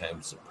cake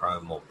times the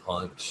primal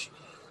punch.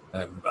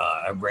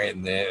 I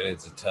ran that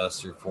as a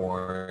tester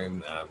for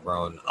him.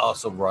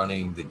 Also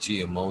running the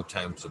GMO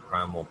times the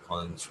Primal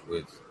Punch,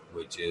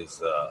 which is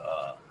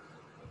the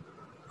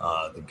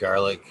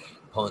garlic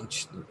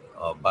punch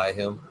by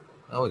him.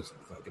 I always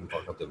fucking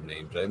fuck up them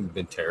names. I've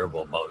been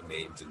terrible about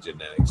names and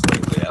genetics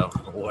lately. I don't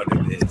know what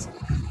it is.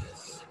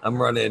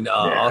 I'm running, Yeah.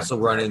 also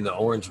running the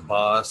Orange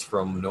Boss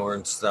from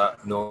North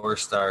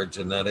Star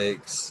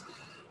Genetics,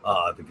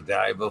 the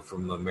Godiva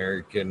from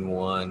American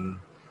One.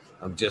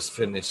 I'm just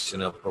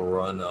finishing up a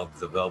run of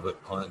the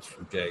Velvet Punch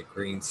from Jack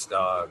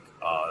Greenstock,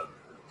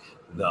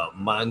 the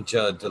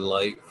Manja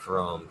Delight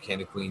from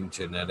Candy Queen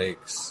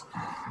Genetics.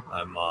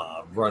 I'm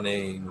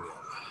running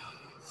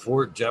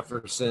Fort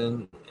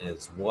Jefferson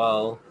as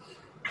well.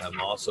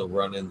 I'm also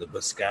running the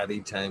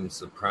Biscotti times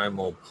the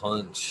Primal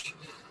Punch,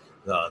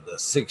 the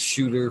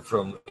 6-shooter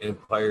from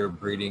Empire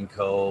Breeding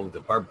Co.,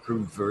 the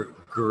Barbecue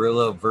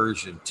Gorilla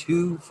version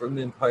 2 from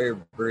Empire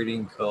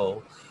Breeding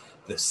Co.,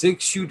 the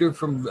 6-shooter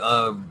from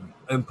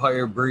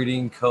Empire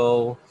Breeding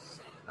Co.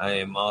 I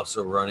am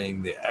also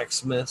running the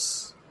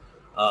Xmas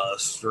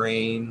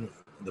strain,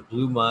 the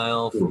Blue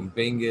Mile from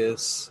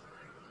Bingus,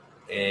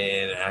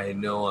 and I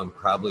know I'm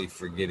probably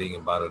forgetting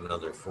about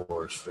another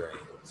 4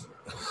 strains.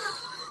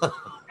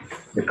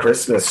 The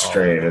Christmas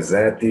strain, is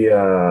that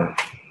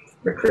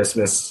the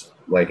Christmas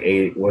like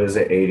what is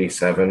it,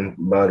 87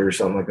 bud or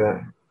something like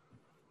that?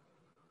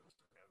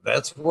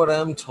 That's what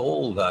I'm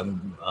told.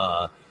 I'm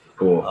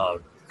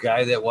Cool.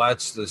 guy that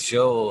watched the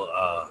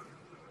show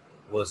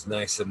was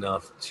nice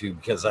enough to,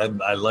 because I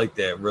like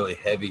that really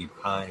heavy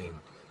pine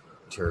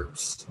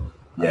terps. That's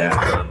what Yeah.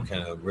 I'm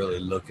kind of really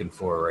looking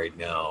for right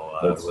now.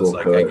 Old It was school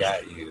like, I Kush.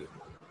 got you,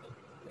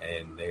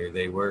 and there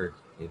they were.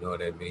 You know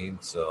what I mean?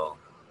 So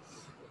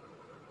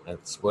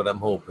that's what I'm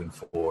hoping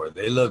for.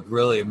 They look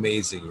really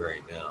amazing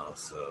right now.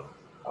 So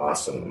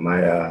Awesome.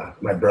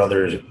 My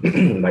brother's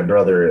my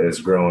brother is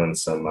growing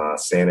some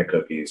Santa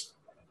cookies,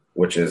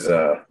 which is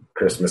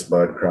Christmas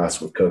bud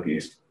crossed with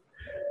cookies.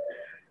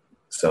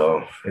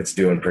 So it's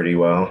doing pretty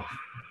well.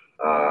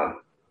 Uh,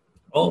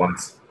 oh,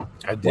 wants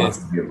I did. wants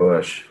to be a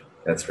bush,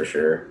 that's for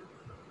sure.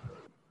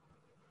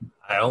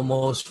 I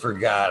almost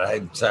forgot.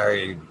 I'm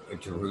sorry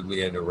to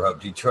rudely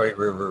interrupt. Detroit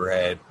River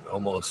had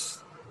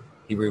almost.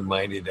 He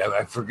reminded.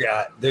 I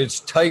forgot.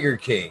 There's Tiger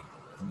King.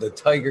 The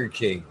Tiger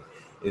King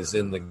is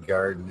in the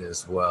garden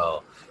as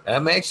well. And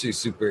I'm actually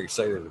super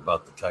excited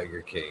about the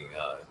Tiger King.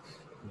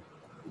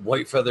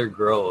 White Feather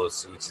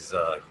Grows, which is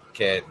a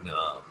cat in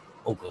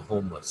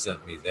Oklahoma,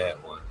 sent me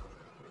that one.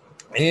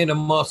 And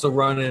I'm also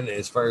running,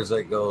 as far as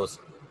that goes,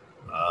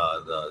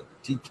 the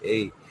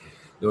TK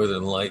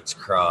Northern Lights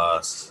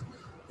Cross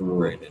from Ooh,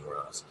 Brandon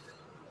Ross.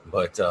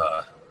 But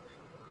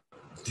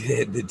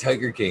the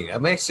Tiger King,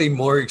 I'm actually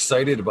more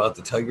excited about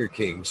the Tiger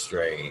King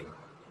strain.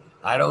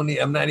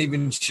 I'm not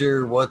even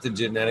sure what the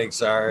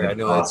genetics are. I that's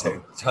know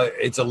awesome.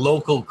 it's a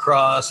local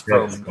cross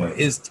That's from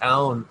his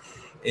town,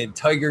 and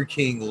Tiger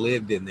King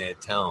lived in that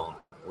town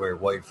where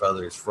White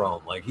Feather's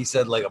from. Like he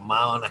said, like a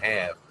mile and a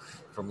half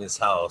from his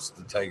house,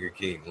 the Tiger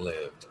King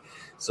lived.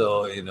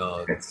 So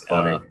it's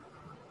funny.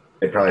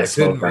 They probably I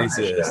couldn't smoked on that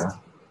shit, resist. huh?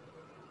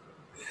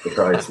 They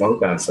probably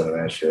smoked on some of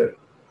that shit.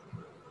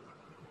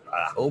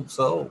 I hope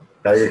so.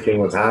 Tiger King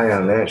was high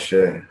on that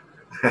shit.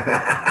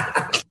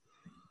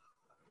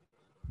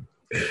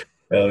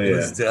 Hell He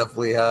was yeah.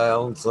 definitely high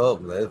on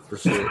something, that's for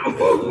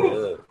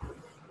sure. Yeah.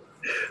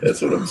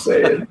 That's what I'm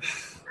saying.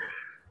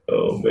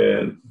 Oh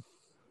man.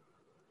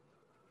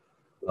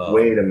 Um,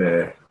 Wait a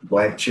minute.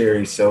 Black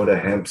cherry soda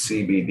hemp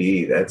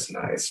CBD. That's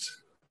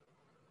nice.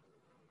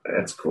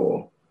 That's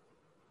cool.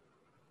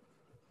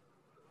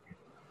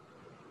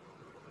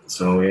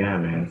 So yeah,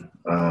 man.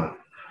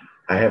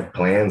 I have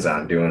plans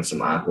on doing some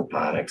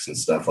aquaponics and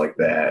stuff like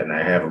that, and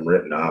I have them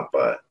written up,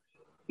 but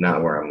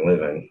not where I'm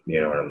living.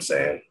 You know what I'm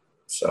saying?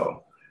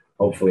 So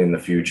hopefully in the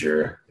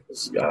future,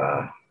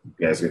 you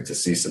guys get to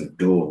see some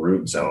dual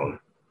root zone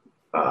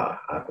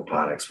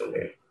aquaponics from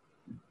me.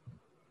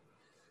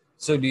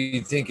 So do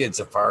you think it's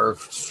a far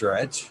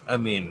stretch? I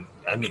mean,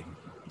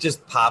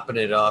 just popping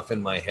it off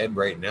in my head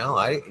right now.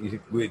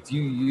 With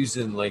you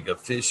using like a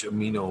fish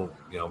amino,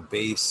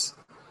 base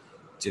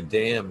to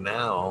dam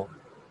now,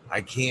 I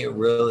can't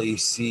really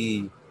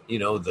see,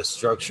 the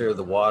structure of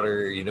the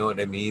water. You know what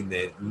I mean?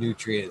 The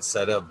nutrient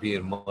setup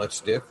being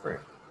much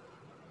different.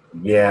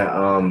 Yeah,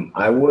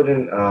 I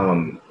wouldn't.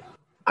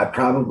 I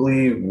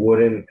probably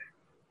wouldn't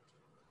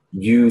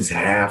use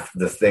half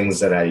the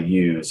things that I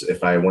use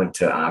if I went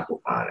to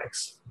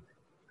aquaponics.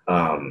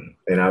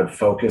 And I would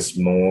focus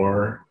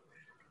more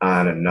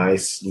on a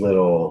nice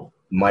little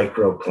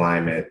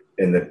microclimate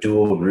in the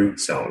dual root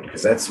zone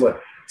because that's what.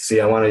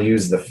 See, I want to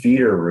use the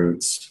feeder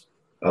roots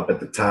up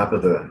at the top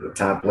of the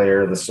top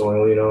layer of the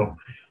soil,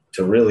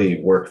 to really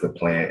work the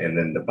plant, and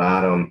then the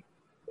bottom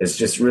is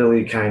just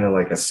really kind of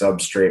like a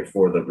substrate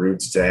for the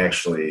roots to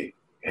actually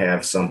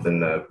have something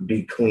to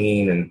be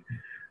clean and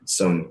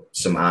some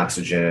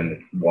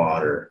oxygen,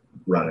 water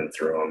running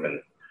through them,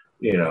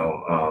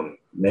 and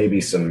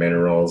maybe some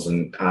minerals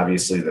and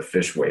obviously the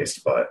fish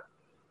waste, but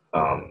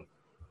um,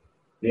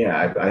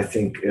 yeah, I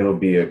think it'll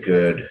be a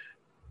good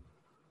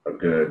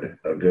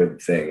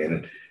thing.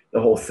 And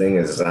the whole thing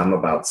is I'm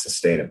about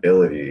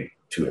sustainability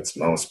to its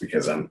most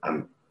because I'm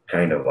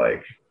kind of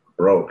like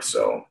broke.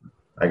 So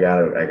I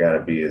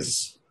gotta be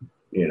as,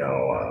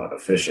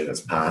 efficient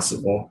as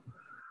possible,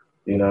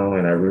 and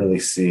I really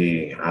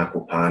see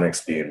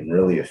aquaponics being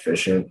really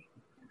efficient.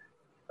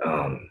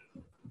 Um,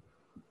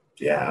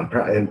 yeah, I'm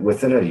probably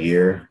within a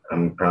year,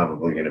 I'm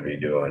probably going to be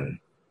doing,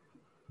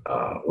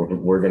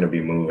 we're going to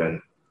be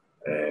moving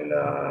and,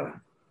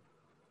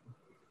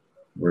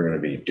 we're going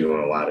to be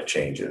doing a lot of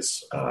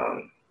changes.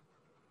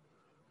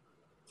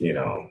 You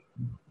know,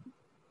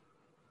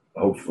 There's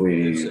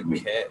hopefully a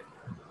cat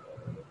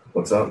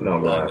what's up? No,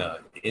 go on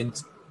ahead.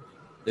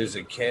 there's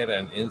a cat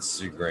on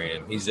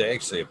Instagram. He's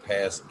actually a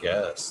past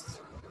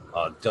guest,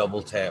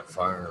 Double Tap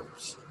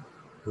Farms,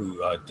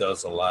 who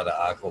does a lot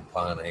of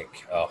aquaponic,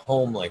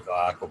 home like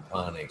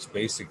aquaponics.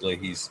 Basically,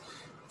 he's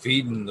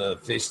feeding the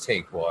fish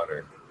tank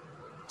water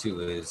to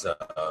his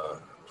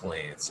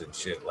plants and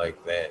shit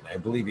like that. And I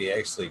believe he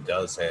actually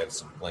does have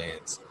some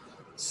plants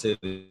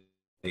sitting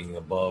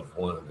above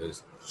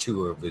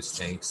two of his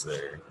tanks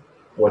there.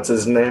 What's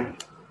his name?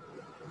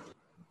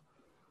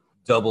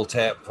 Double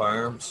Tap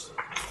Farms.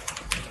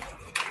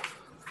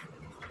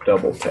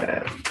 Double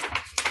Tap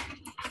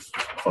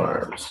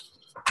Farms.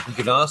 You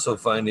can also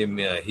find him.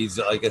 He's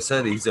like I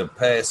said, he's a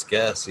past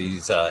guest.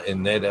 He's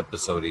in that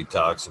episode. He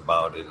talks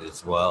about it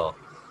as well.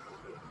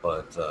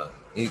 But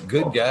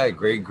good guy,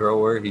 great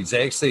grower. He's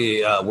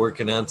actually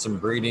working on some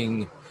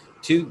breeding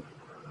too,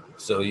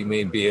 so you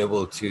may be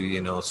able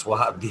to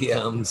swap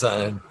DMs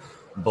on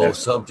both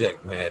That's cool.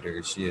 subject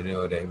matters. You know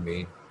what I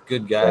mean?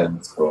 Good guy.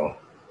 That's cool.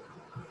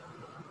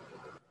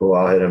 Cool.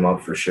 I'll hit him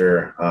up for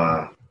sure.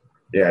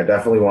 Yeah, I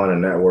definitely want to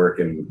network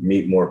and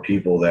meet more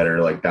people that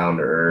are like down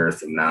to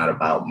earth and not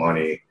about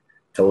money.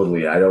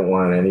 Totally. I don't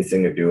want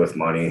anything to do with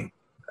money.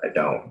 I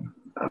don't.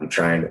 I'm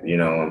trying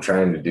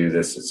to do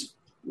this as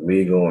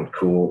legal and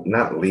cool.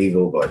 Not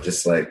legal, but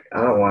just like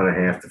I don't want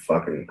to have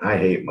to I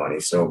hate money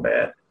so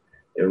bad.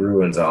 It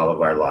ruins all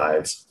of our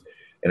lives.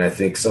 And I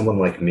think someone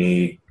like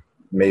me,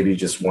 maybe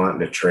just wanting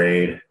to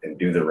trade and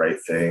do the right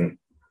thing.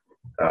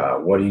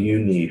 What do you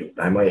need?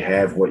 I might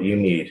have what you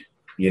need.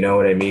 You know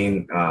what I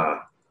mean?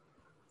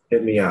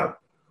 Hit me up,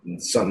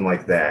 something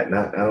like that.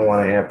 Not, I don't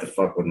want to have to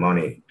fuck with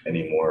money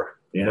anymore,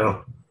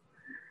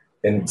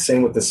 And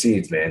same with the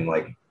seeds, man.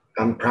 Like,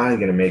 I'm probably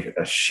gonna make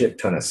a shit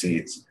ton of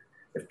seeds.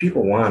 If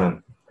people want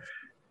them,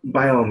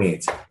 by all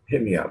means,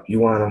 hit me up. You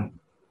want them,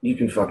 you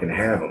can fucking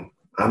have them.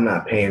 I'm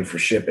not paying for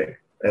shipping.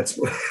 That's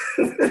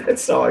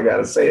that's all I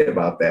gotta say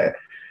about that.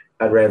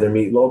 I'd rather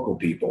meet local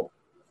people,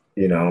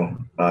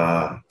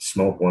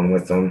 smoke one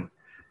with them,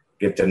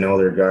 get to know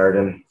their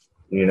garden,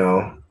 you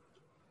know,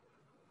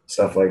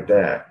 stuff like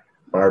that.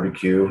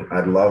 Barbecue.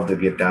 I'd love to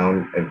get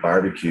down and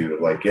barbecue,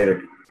 like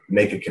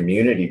make a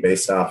community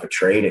based off of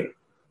trading.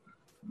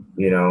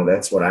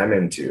 That's what I'm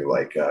into.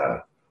 Like,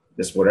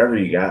 just whatever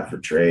you got for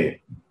trade.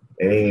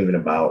 It ain't even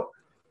about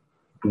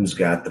who's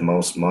got the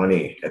most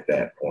money at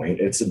that point.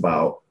 It's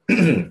about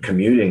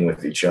commuting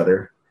with each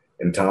other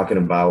and talking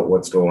about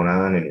what's going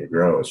on in your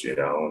grows, and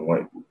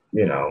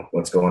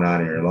what's going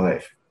on in your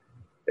life.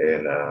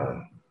 And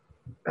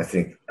I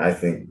think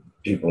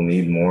people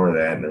need more of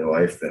that in their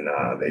life than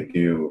they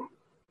do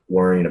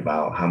worrying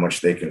about how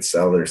much they can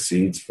sell their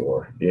seeds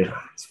for.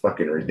 It's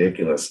fucking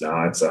ridiculous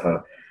now. It's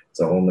a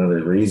whole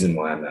nother reason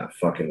why I'm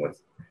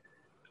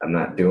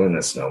not doing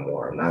this no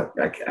more.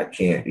 I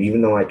can't,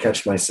 even though I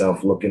catch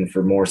myself looking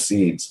for more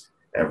seeds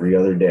every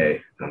other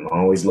day, I'm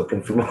always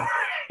looking for more.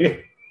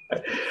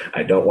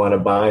 I don't want to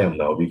buy them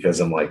though, because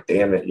I'm like,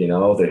 damn it,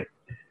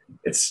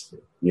 it's,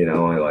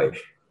 I like,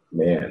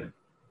 man,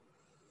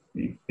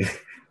 yeah.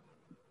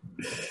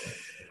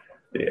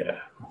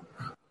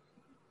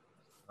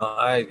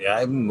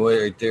 I'm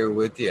right there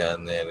with you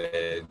on that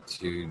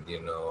attitude.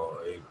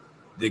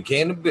 The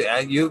cannabis.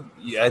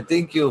 I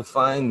think you'll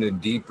find the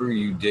deeper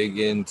you dig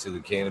into the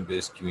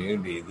cannabis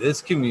community,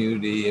 this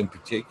community in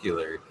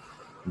particular,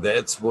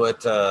 that's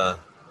what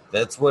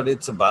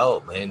it's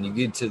about, man. You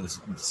get to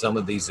some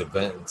of these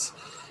events,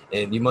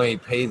 and you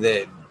might pay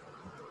that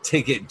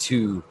ticket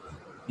to,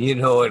 you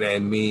know what I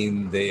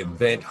mean, the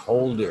event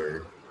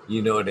holder.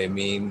 You know what I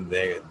mean?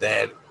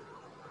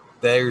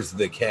 There's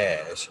the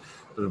cash.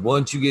 But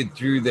once you get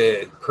through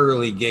that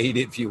pearly gate,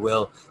 if you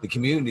will, the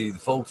community, the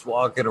folks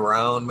walking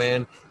around,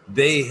 man,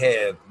 they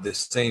have the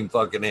same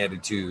fucking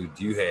attitude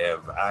you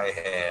have, I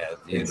have.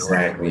 You know what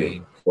I Exactly.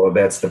 mean? Well,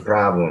 that's the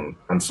problem.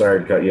 I'm sorry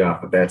to cut you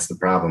off, but that's the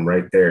problem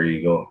right there,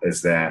 Eagle,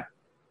 is that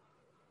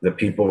the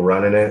people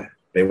running it,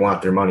 they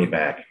want their money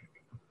back.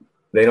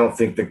 They don't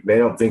think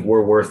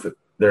we're worth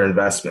their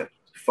investment.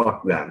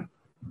 Fuck them.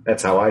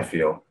 That's how I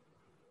feel.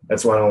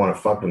 That's why I don't want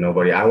to fuck with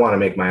nobody. I want to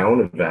make my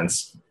own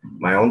events,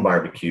 my own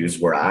barbecues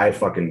where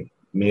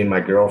me and my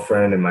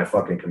girlfriend and my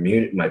fucking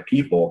community, my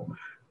people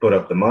put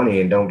up the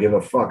money and don't give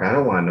a fuck. I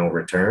don't want no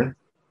return.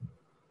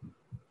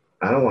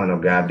 I don't want no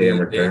goddamn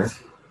Dude, return.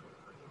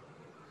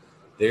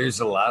 there's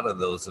a lot of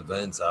those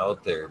events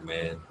out there,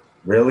 man.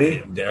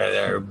 Really?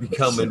 They're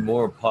becoming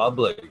more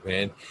public,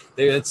 man.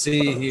 Let's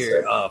see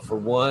here. For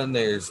one,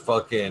 there's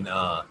fucking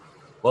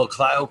well,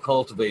 cloud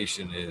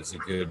cultivation is a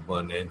good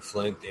one in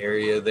Flint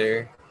area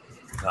there.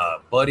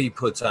 Buddy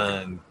puts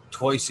on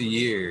twice a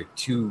year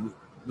 2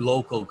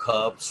 local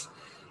cups,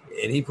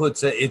 and he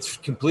puts it's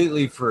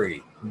completely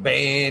free.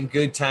 Band,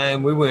 good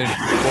time. We went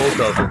both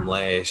of them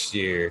last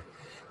year.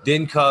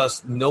 Didn't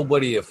cost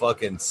nobody a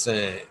fucking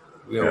cent.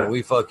 You know,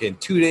 we fucking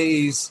 2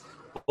 days,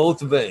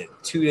 both event,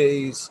 2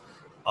 days,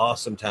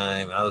 awesome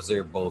time. I was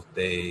there both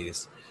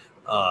days.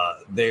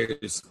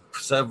 There's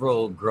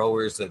several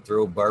growers that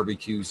throw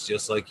barbecues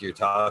just like you're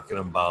talking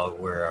about,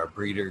 where our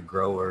breeder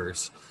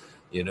growers,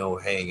 you know,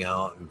 hang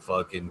out and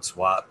fucking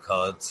swap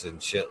cuts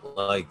and shit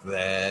like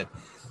that.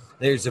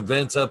 There's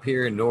events up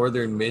here in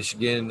northern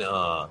Michigan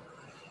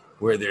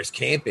where there's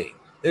camping.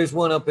 There's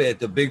one up at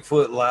the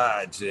Bigfoot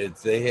Lodge.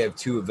 They have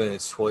 2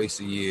 events twice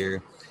a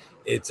year.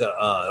 It's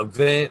a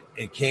event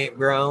and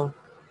campground.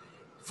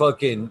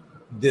 Fucking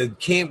the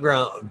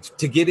campground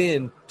to get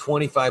in,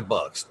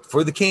 $25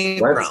 for the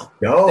campground.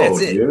 Let's go, that's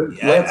it.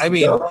 Dude. I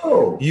mean,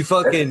 go. You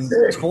fucking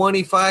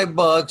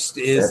 $25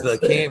 is the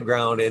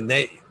campground, and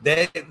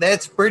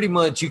that's pretty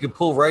much, you can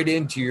pull right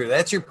into your.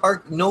 That's your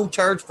park. No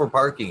charge for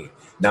parking.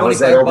 Now is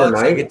that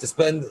overnight? I get to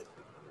spend.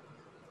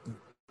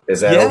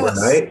 Is that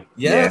overnight?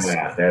 Yes.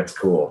 Yeah, that's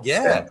cool.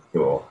 Yeah, that's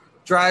cool.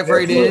 Drive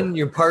right in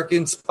your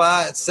parking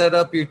spot, set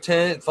up your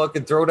tent,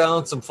 fucking throw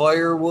down some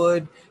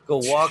firewood, go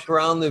walk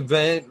around the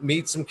event,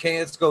 meet some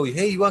cats, go,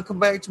 hey, you want to come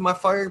back to my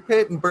fire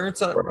pit and burn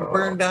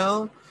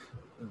down?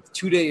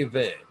 2-day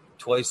event,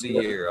 twice a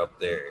year up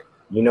there.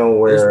 You know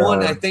where? There's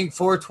one, I think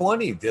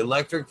 420, the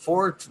Electric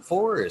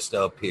Forest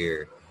up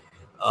here,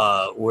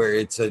 where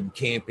it's a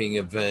camping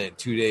event,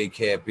 2-day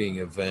camping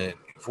event,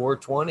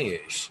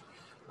 420-ish.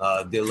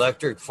 The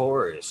Electric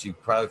Forest, you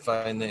probably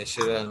find that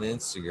shit on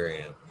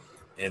Instagram.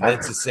 And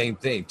that's the same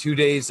thing. 2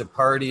 days of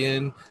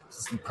partying,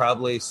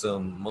 probably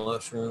some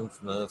mushrooms.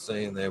 Not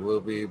saying there will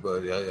be,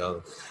 but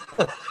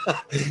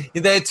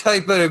that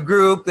type of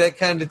group, that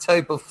kind of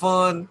type of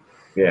fun.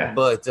 Yeah.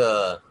 But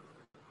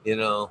you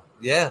know,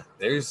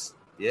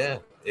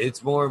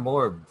 it's more and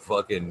more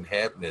fucking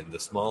happening. The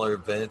smaller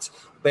events.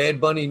 Bad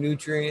Bunny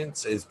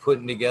Nutrients is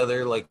putting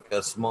together like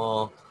a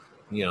small,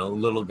 you know,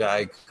 little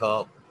guy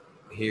cup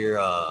here.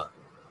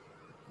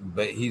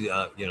 But he's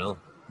you know,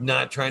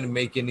 not trying to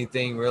make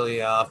anything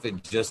really off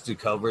it, just to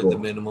cover the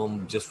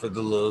minimum, just for the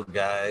little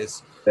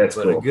guys. But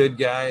cool. A good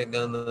guy,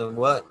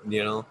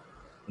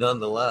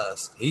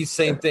 nonetheless. He's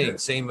same thing,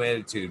 same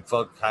attitude.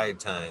 Fuck high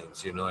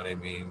times, you know what I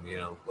mean? You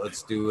know,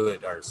 let's do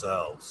it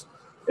ourselves.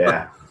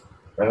 Yeah.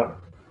 Well,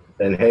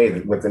 and hey,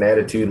 with an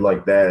attitude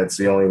like that, it's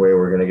the only way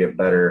we're gonna get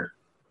better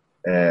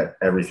at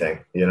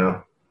everything, you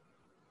know.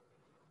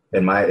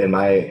 In my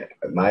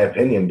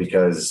opinion,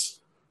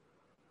 because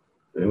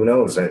who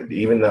knows?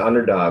 Even the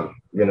underdog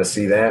gonna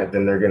see that,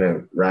 then they're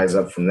gonna rise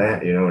up from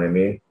that. You know what I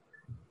mean?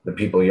 The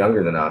people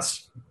younger than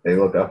us, they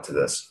look up to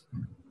this.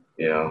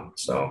 You know,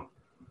 so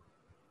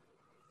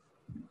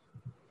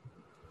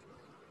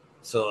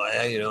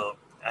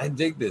I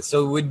dig this.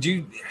 So would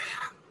you?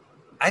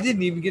 I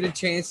didn't even get a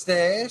chance to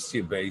ask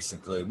you.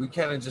 Basically, we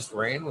kind of just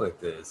ran with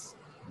this.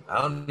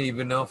 I don't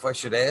even know if I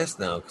should ask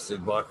now because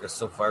it'd walk us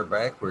so far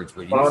backwards.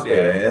 But usually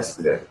I asked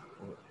it.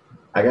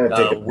 I gotta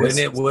take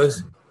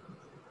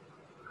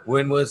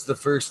When was the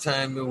first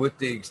time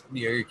with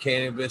your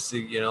cannabis?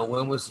 You know,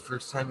 when was the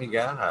first time you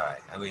got high?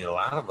 I mean, a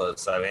lot of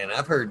us. I mean,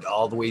 I've heard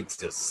all the way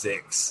to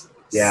 6.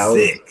 Yeah,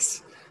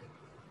 6.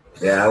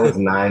 I was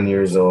 9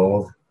 years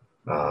old.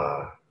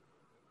 I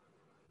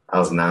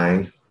was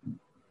 9,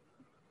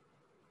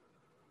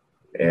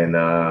 and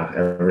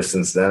ever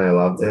since then, I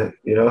loved it.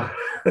 You know,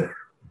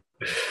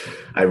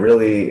 I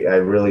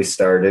really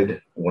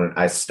started when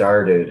I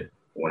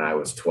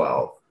was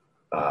 12.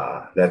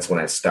 That's when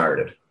I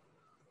started.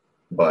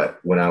 But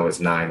when I was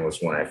 9 was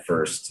when I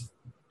first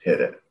hit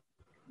it.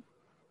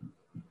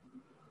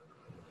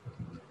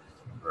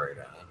 Right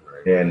on.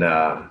 And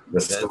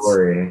the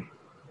story,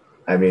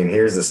 I mean,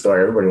 here's the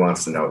story. Everybody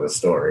wants to know the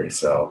story.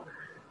 So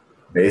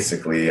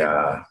basically,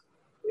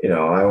 you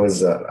know,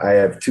 I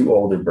have 2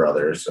 older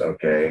brothers,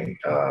 okay?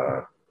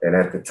 And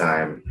at the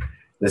time,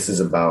 this is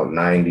about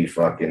 90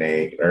 fucking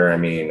 8, or I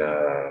mean,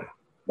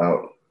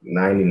 about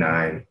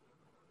 99,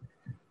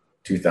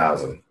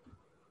 2000,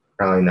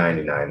 probably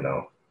 99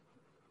 though.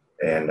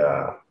 And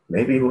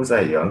maybe was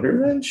I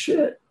younger than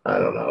shit? I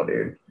don't know,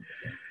 dude.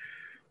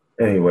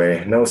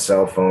 Anyway, no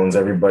cell phones.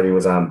 Everybody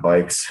was on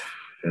bikes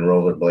and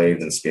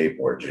rollerblades and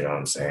skateboards, you know what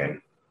I'm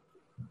saying?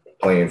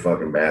 Playing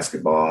fucking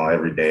basketball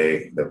every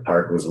day. The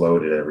park was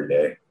loaded every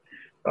day.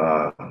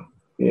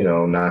 You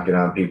know, knocking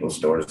on people's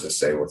doors to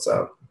say what's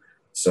up.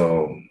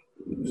 So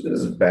this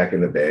is back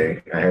in the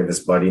day. I had this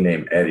buddy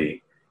named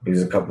Eddie. He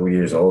was a couple of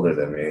years older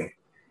than me.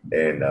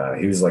 And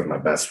he was like my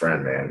best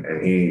friend, man.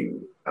 And we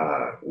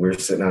were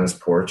sitting on his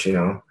porch, you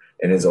know,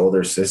 and his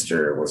older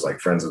sister was like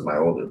friends with my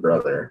older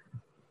brother.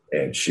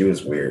 And she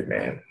was weird,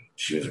 man.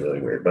 She was really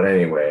weird. But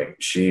anyway,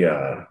 she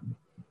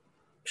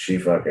she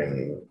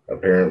fucking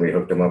apparently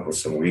hooked him up with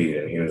some weed,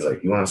 and he was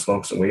like, "You want to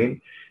smoke some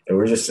weed?" And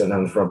we are just sitting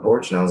on the front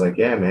porch, and I was like,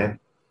 "Yeah, man,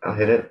 I'll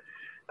hit it."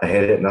 I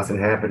hit it. Nothing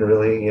happened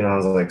really. I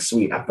was like,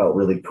 "Sweet." I felt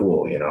really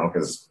cool,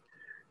 because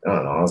I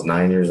don't know. I was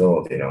 9 years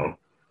old.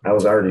 I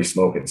was already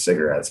smoking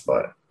cigarettes,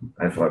 but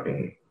now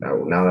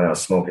that I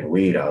was smoking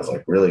weed, I was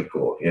like really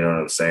cool. You know what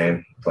I'm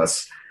saying?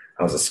 Plus,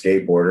 I was a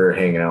skateboarder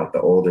hanging out with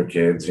the older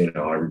kids.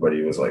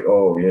 Everybody was like,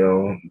 "Oh,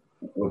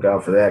 look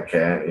out for that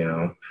cat,"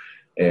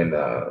 and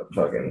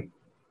fucking.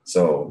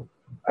 So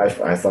I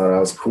thought I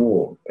was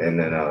cool, and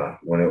then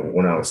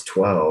when I was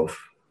 12,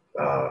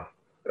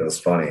 it was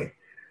funny.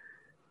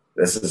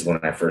 This is when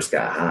I first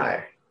got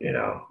high.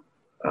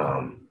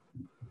 Um,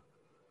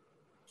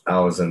 I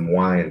was in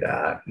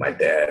Wyandotte. My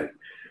dad.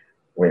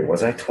 Wait,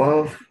 was I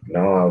 12?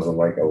 No, I was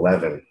like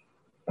 11.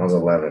 I was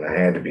 11. I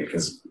had to be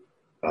because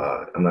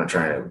I'm not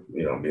trying to,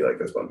 be like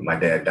this, but my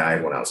dad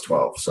died when I was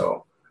 12.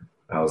 So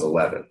I was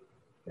 11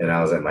 and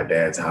I was at my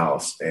dad's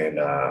house. And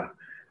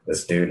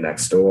this dude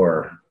next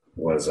door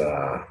was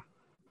like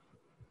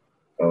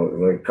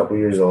a couple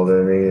years older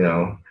than me.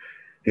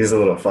 He's a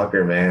little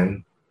fucker,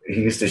 man.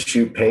 He used to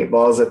shoot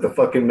paintballs at the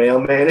fucking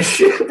mailman and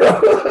shit,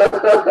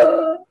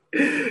 bro.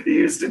 He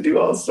used to do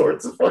all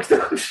sorts of fucked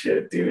up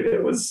shit, dude.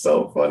 It was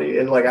so funny.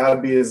 And like I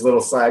would be his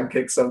little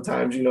sidekick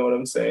sometimes, you know what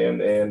I'm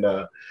saying? And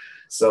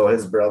so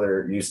his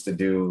brother used to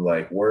do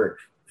like work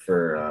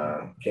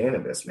for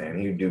cannabis, man.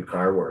 He would do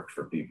car work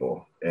for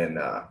people. And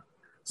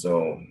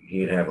so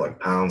he'd have like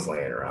pounds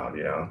laying around,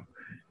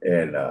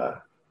 And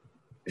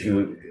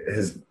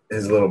his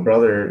little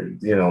brother,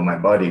 my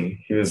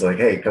buddy, he was like,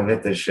 "Hey, come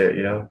hit this shit,"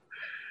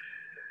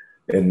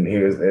 And he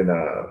was in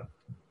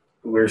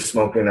we were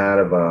smoking out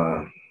of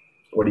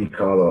what do you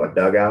call a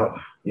dugout?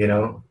 We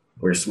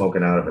were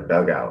smoking out of a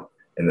dugout.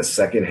 And the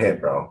second hit,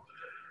 bro,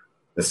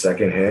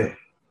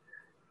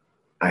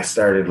 I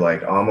started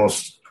like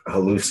almost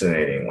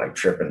hallucinating, like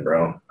tripping,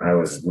 bro. I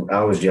was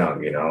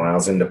young, I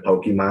was into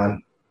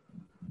Pokemon.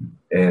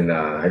 And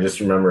I just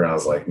remember I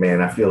was like, man,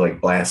 I feel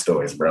like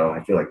Blastoise, bro.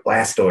 I feel like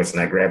Blastoise.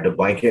 And I grabbed a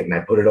blanket and I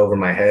put it over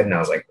my head and I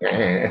was like,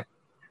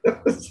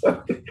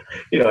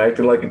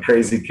 acting like a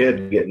crazy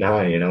kid getting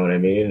high, you know what I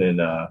mean? And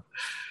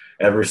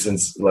ever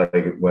since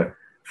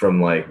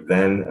from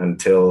then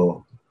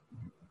until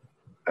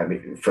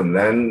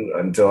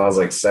I was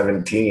like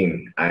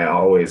 17, I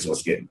always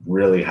was getting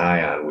really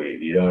high on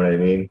weed. You know what I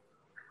mean?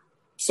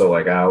 So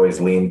like I always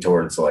leaned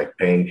towards like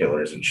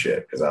painkillers and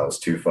shit because I was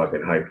too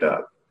fucking hyped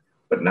up.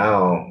 But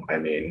now,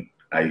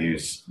 I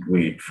use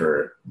weed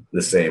for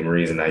the same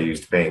reason I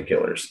used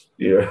painkillers.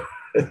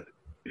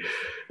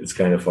 It's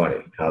kind of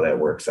funny how that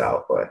works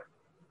out, but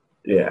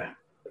yeah,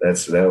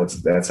 that's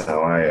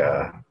how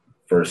I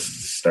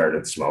first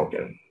started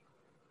smoking.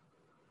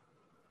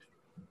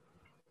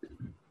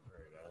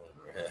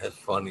 That's a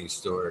funny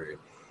story.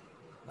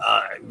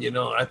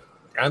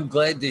 I'm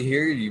glad to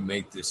hear you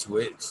make the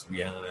switch, to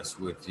be honest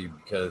with you,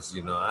 because,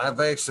 I've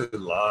actually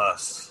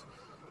lost,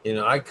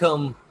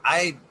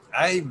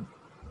 I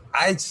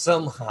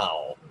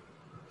somehow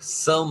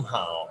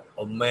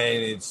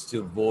managed to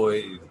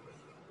avoid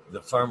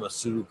the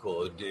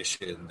pharmaceutical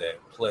addiction that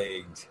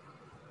plagued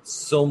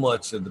so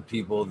much of the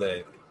people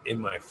that in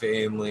my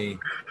family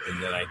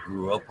and that I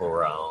grew up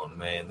around.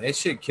 Man, that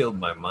shit killed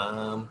my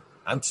mom.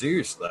 I'm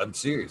serious.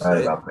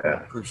 Sorry about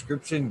that.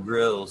 Prescription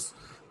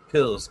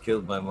pills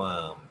killed my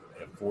mom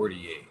at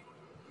 48.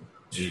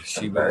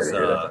 She was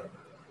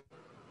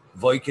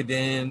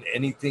Vicodin,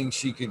 anything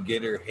she could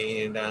get her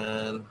hand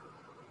on.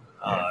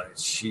 I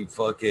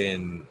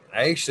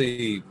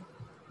actually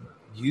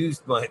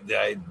used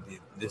I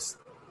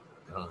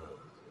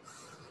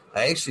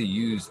actually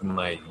used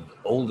my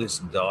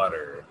oldest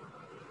daughter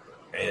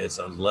as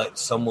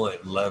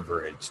somewhat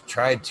leverage.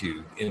 Tried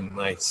to in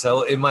my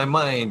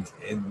mind,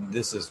 and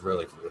this is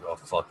really a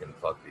fucking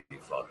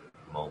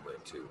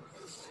moment too.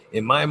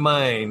 In my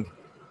mind,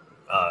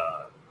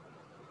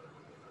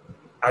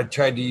 I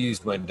tried to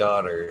use my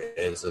daughter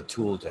as a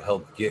tool to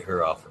help get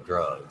her off of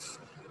drugs.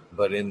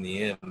 But in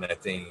the end, I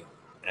think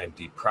I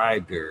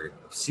deprived her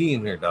of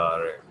seeing her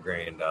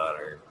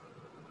granddaughter,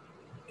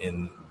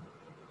 and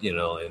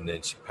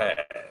then she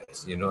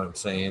passed. You know what I'm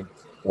saying?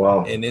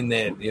 Wow. And in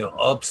that,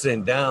 ups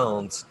and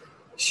downs,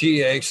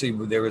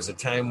 there was a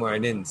time where I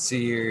didn't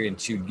see her and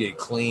she would get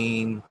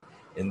clean,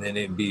 and then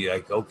it'd be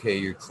like, okay,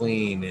 you're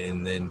clean.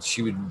 And then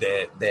she would,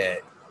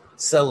 that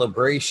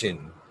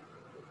celebration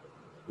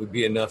would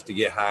be enough to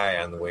get high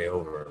on the way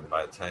over. And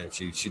by the time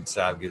she'd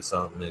stop, get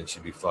something, and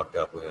she'd be fucked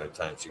up by the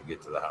time she'd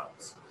get to the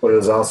house. But it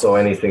was also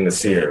anything to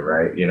see her,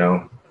 right?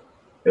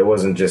 It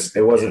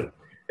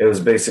was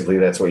basically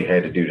that's what you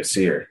had to do to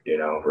see her,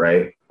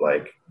 right?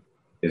 Like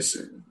it's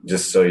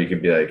just so you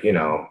could be like,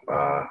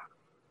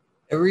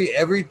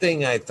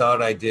 everything I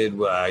thought I did,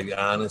 I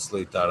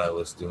honestly thought I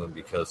was doing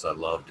because I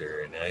loved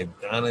her. And I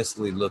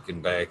honestly,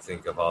 looking back,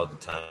 think of all the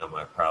time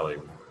I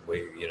probably,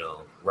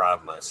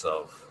 robbed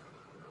myself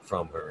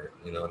from her.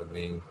 You know what I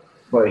mean?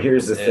 But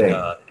here's the thing.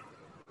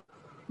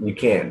 You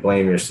can't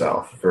blame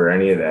yourself for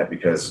any of that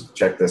because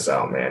check this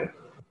out, man.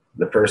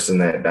 The person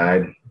that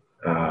died,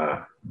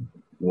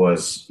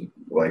 was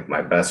like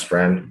my best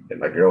friend and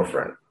my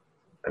girlfriend.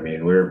 I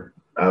mean,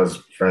 I was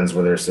friends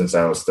with her since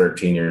I was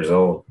 13 years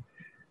old,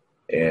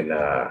 and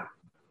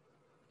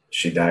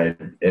she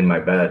died in my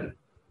bed.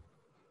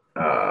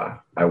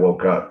 I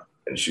woke up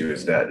and she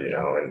was dead,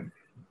 and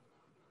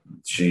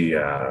she,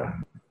 it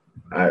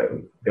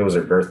was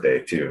her birthday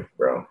too,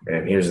 bro.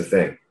 And here's the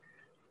thing.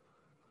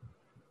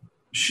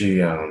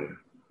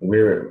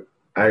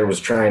 I was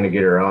trying to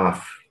get her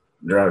off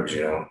drugs,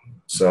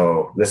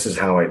 so this is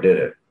how I did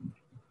it.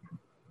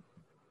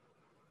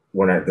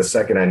 The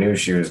second I knew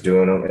she was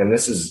doing them, and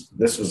this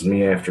was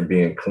me after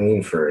being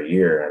clean for a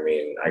year. I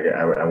mean,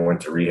 I went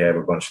to rehab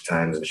a bunch of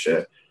times and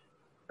shit.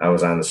 I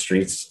was on the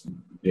streets,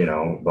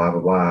 blah, blah,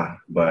 blah.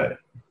 But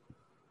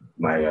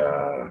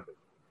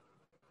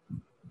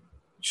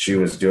she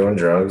was doing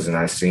drugs and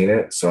I seen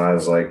it. So I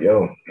was like,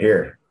 yo,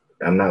 here,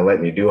 I'm not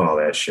letting you do all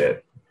that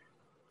shit.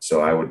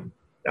 So I would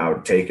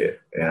take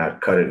it and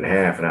I'd cut it in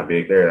half and I'd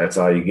be like, there, that's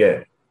all you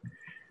get.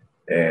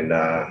 And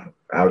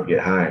I would get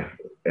high.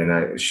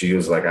 And she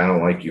was like, I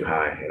don't like you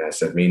high. And I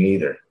said, me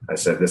neither. I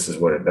said, this is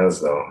what it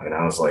does though. And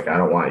I was like, I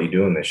don't want you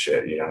doing this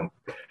shit,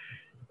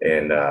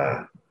 And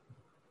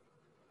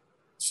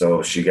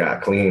so she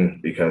got clean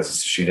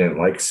because she didn't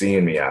like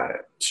seeing me on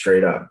it,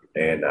 straight up.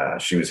 And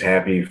she was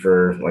happy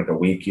for like a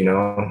week,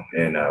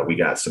 and we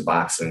got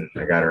Suboxone.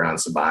 I got her on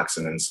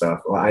Suboxone and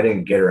stuff. Well, I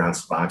didn't get her on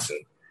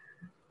Suboxone.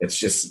 It's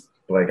just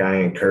like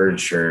I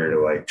encouraged her to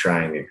like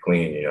try and get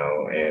clean,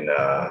 and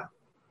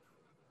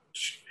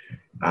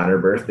on her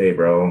birthday,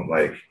 bro,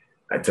 like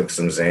I took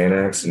some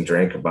Xanax and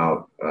drank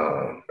about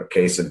a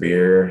case of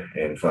beer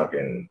and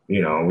fucking,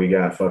 we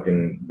got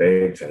fucking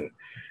baked. And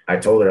I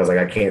told her, I was like,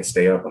 I can't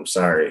stay up. I'm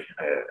sorry.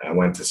 I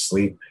went to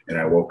sleep and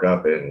I woke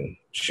up and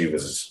she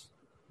was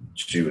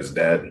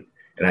dead.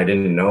 And I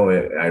didn't know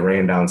it. I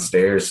ran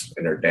downstairs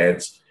and her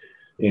dad's,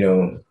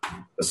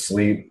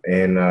 asleep.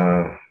 And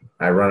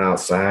I run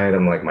outside.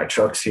 I'm like, my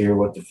truck's here.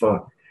 What the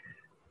fuck?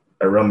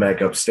 I run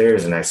back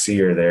upstairs and I see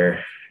her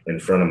there in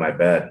front of my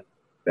bed.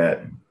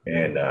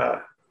 And I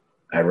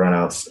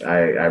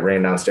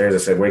ran downstairs. I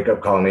said, wake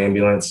up, call an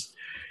ambulance.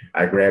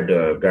 I grabbed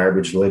a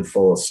garbage lid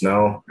full of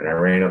snow and I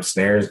ran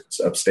upstairs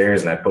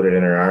and I put it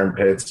in her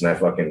armpits and I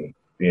fucking,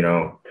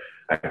 I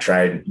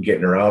tried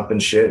getting her up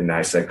and shit. And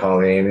I said, call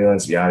the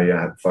ambulance.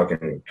 Yeah.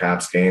 Fucking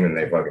cops came and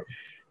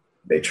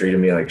they treated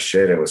me like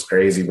shit. It was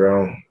crazy,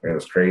 bro. It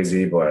was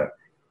crazy. But,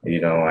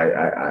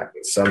 I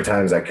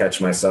sometimes I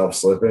catch myself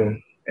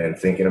slipping and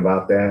thinking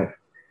about that,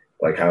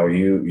 like how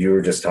you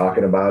were just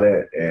talking about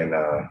it. And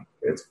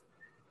it's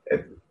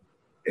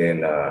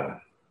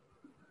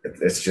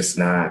just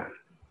not,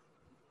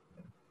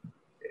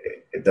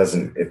 it's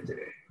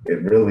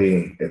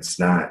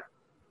not.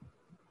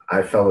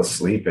 I fell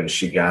asleep and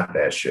she got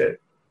that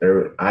shit.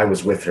 I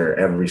was with her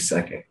every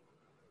second.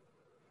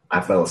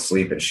 I fell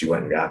asleep and she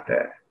went and got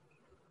that.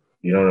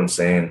 You know what I'm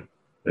saying?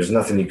 There's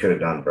nothing you could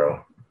have done,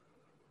 bro.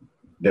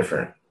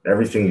 Different.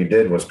 Everything you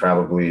did was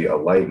probably a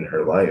light in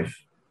her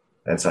life.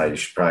 That's how you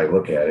should probably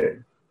look at it.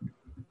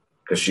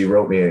 Because she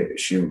wrote me,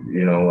 she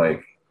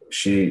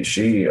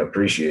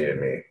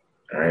appreciated me.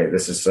 All right.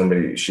 This is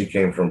somebody, she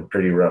came from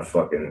pretty rough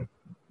fucking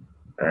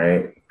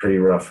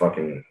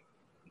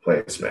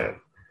place, man.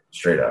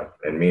 Straight up.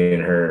 And me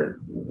and her,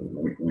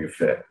 we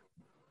fit.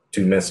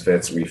 Two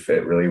misfits, we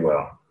fit really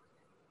well.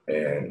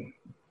 And,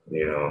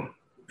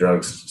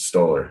 drugs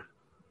stole her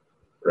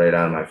right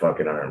out of my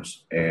fucking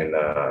arms. And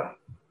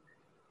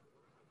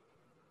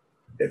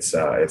it's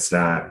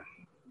not,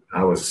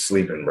 I was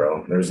sleeping,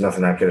 bro. There's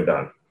nothing I could have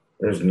done.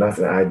 There's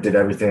nothing. I did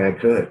everything I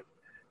could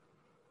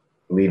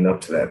leading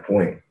up to that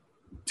point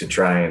to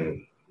try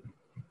and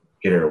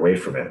get her away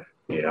from it,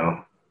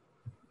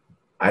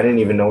 I didn't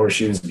even know where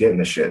she was getting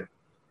the shit.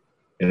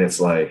 And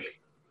it's like,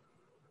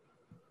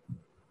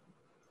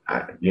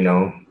 I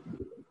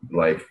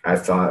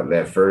thought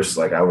at first,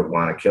 like I would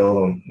want to kill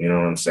them, you know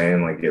what I'm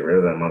saying? Like get rid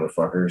of them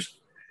motherfuckers.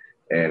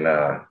 And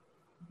I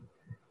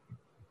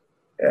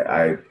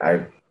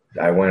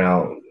went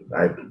out,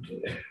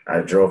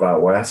 I drove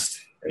out west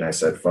and I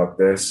said, fuck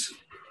this,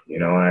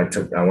 and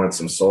I went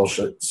some soul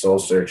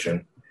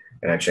searching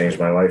and I changed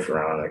my life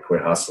around. I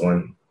quit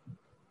hustling,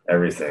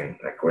 everything.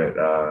 I quit,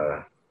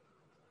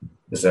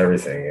 just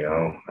everything,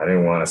 I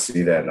didn't want to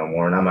see that no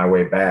more. And on my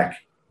way back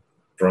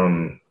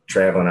from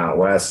traveling out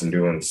west and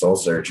doing soul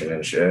searching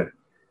and shit,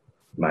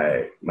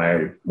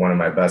 one of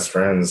my best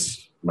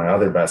friends, my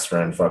other best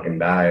friend fucking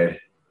died.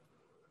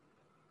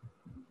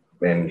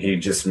 And we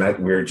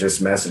were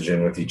just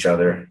messaging with each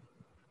other.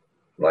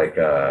 Like,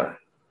 I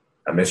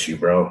miss you,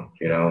 bro,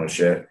 and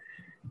shit.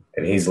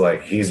 And he's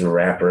a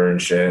rapper and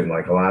shit. And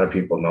like a lot of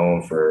people know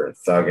him for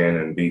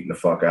thugging and beating the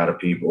fuck out of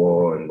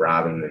people and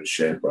robbing and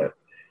shit. But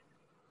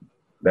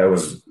that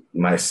was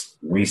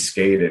we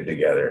skated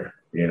together.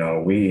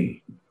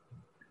 We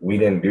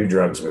didn't do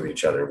drugs with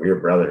each other. We were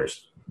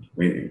brothers.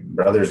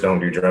 Brothers don't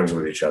do drugs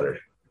with each other.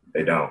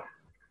 They don't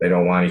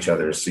want each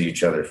other to see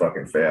each other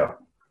fucking fail,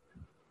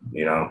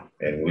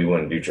 and we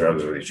wouldn't do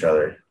drugs with each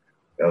other.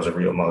 That was a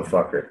real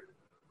motherfucker.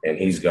 And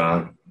he's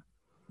gone.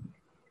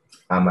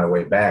 On my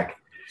way back,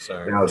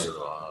 Sorry And for your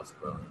loss,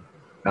 bro.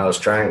 I was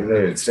trying,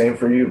 dude, same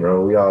for you,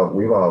 bro.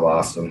 We've all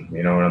lost them.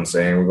 You know what I'm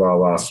saying? We've all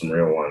lost some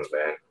real ones,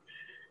 man.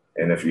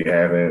 And if you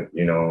haven't,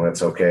 you know,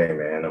 it's okay,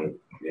 man.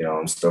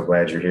 I'm still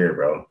glad you're here,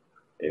 bro.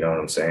 You know what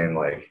I'm saying?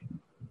 Like,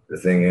 the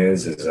thing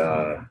is,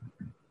 I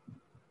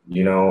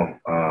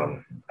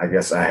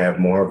guess I have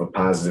more of a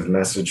positive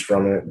message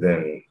from it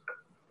than,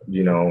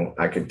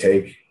 I could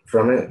take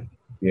from it,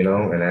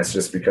 and that's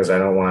just because I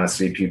don't want to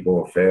see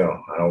people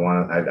fail. I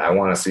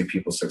want to see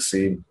people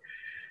succeed,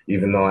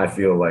 even though I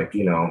feel like,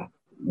 I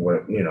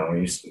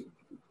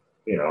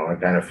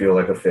kind of feel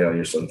like a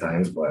failure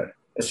sometimes, but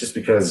it's just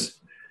because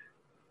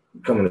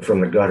coming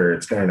from the gutter,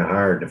 it's kind of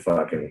hard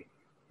to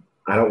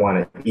I don't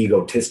want to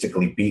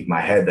egotistically beat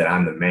my head that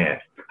I'm the man.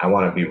 I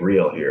want to be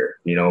real here.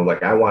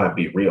 Like I want to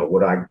be real.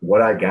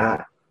 What I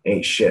got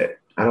ain't shit.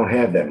 I don't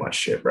have that much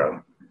shit,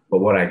 bro. But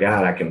what I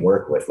got, I can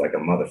work with like a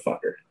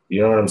motherfucker.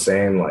 You know what I'm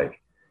saying?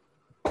 Like,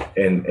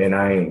 and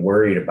I ain't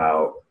worried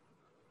about,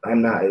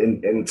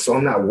 so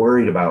I'm not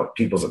worried about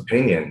people's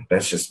opinion.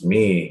 That's just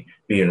me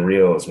being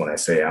real is when I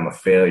say I'm a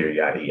failure,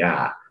 yada,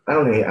 yada. I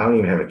don't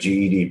even have a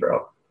GED,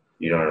 bro.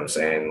 You know what I'm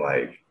saying?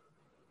 Like,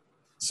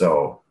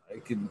 so I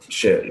could,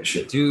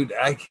 shit. Dude,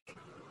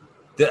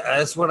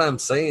 that's what I'm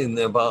saying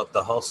about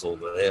the hustle.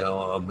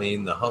 I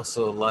mean, the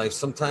hustle of life.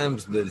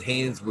 Sometimes the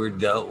hands we're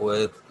dealt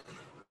with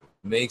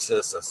makes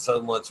us a so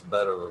much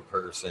better of a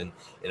person.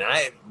 And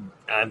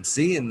I'm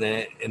seeing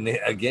that. And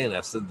again,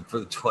 I've said for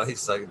the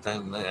second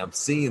time tonight, I'm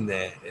seeing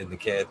that in the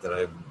cat that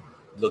I'm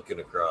looking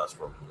across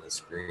from the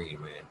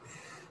screen, man.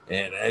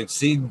 And I've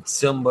seen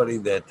somebody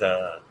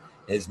that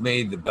has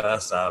made the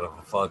best out of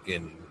a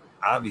fucking,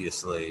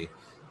 obviously,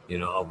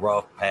 a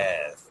rough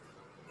path.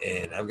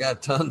 And I've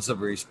got tons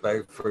of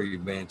respect for you,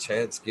 man.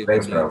 Chad's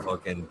giving you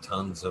fucking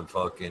tons of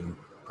fucking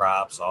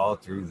props all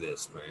through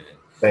this, man.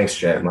 Thanks,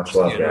 Chad. Much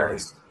love,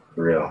 guys.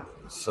 For real.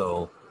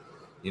 So,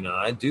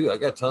 I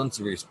got tons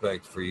of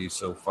respect for you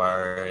so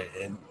far,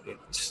 and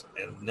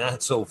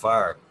not so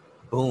far.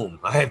 Boom!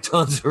 I have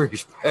tons of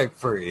respect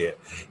for you.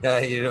 Yeah,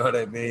 you know what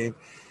I mean.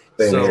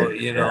 So,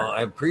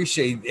 I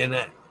appreciate,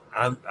 and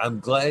I'm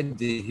glad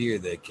to hear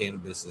that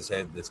cannabis has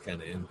had this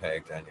kind of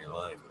impact on your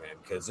life, man,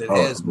 because it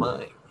has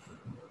mine.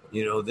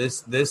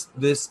 This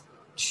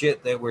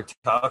shit that we're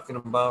talking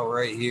about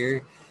right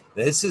here,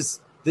 this is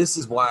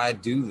why I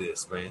do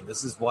this, man.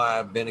 This is why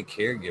I've been a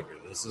caregiver.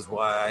 This is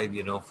why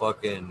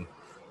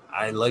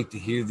I like to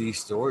hear these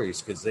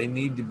stories, because they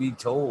need to be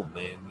told,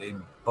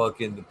 man.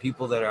 The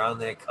people that are on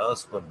that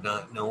cusp of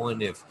not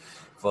knowing if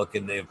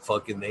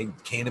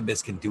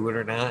cannabis can do it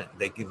or not.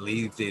 They can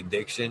leave the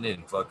addiction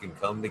and fucking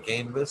come to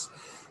cannabis.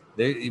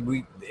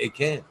 It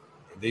can.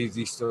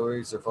 These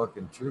stories are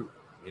fucking true.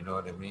 You know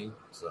what I mean?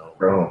 So,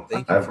 bro,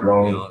 thank you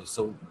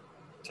for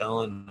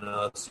telling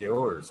us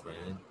yours,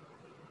 man.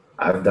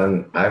 I've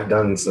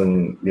done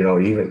some,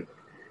 even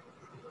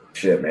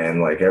shit,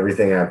 man. Like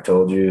everything I've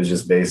told you is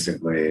just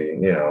basically,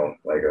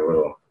 like a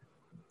little.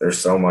 There's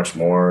so much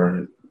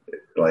more.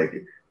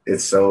 Like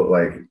it's so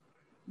like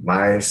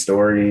my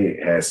story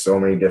has so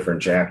many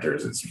different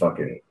chapters. It's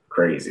fucking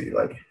crazy.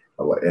 Like,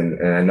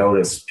 and I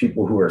notice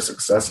people who are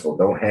successful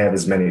don't have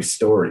as many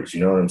stories. You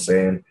know what I'm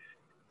saying?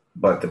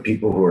 But the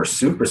people who are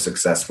super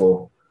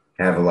successful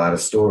have a lot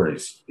of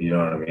stories. You know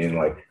what I mean?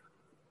 Like,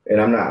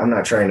 and I'm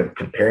not trying to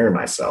compare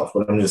myself,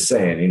 but I'm just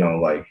saying,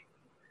 like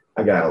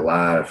I got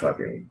a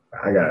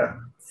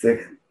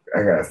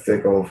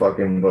thick old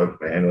fucking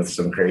book, man, with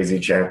some crazy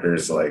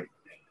chapters. Like,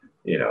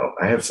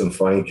 I have some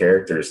funny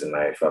characters in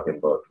my fucking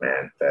book,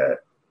 man, that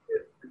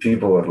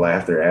people would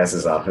laugh their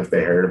asses off if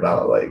they heard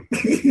about, like,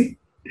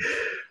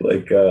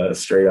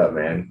 straight up,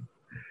 man.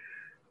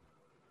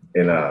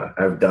 And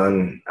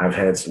I've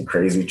had some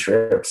crazy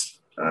trips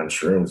on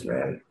shrooms,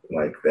 man,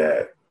 like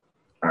that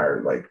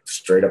are like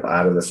straight up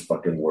out of this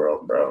fucking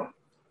world, bro.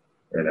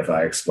 And if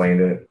I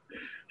explained it,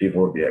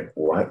 people would be like,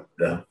 what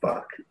the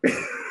fuck?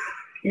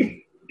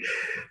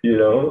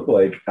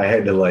 Like I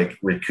had to like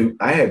recoup.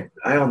 I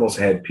almost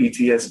had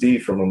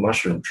PTSD from a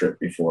mushroom trip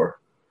before.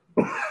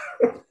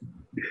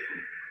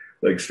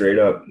 Like straight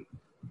up.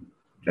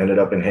 Ended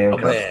up in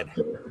handcuffs.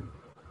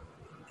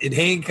 In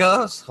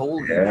handcuffs?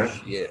 Holy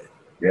shit.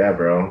 Yeah,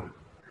 bro.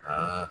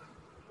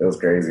 It was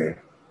crazy.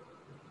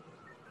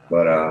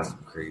 But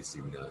some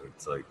crazy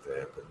nights like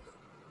that.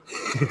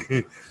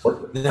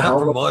 But not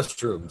from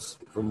mushrooms,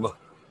 from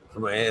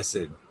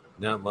acid,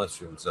 not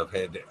mushrooms. I've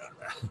had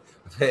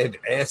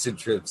acid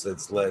trips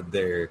that's led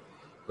there,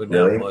 but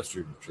not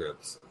mushroom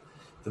trips.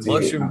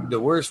 The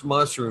worst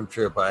mushroom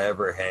trip I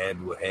ever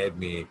had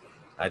me.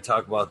 I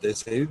talk about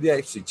this. It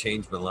actually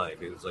changed my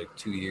life. It was like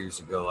 2 years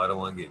ago. I don't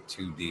want to get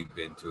too deep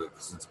into it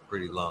because it's a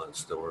pretty long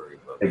story.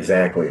 But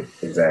exactly.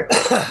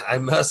 I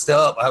messed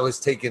up. I was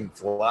taking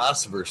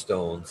philosopher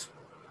stones.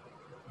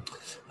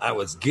 I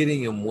was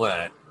getting them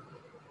wet.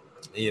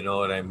 You know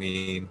what I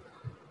mean?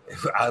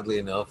 Oddly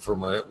enough, for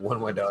one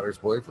of my daughter's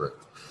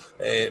boyfriends,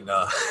 and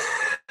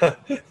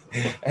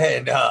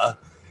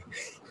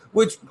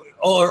which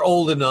are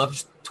old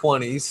enough,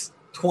 20s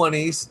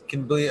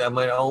can be.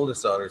 My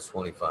oldest daughter's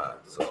 25,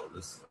 so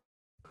this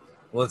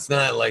Well, it's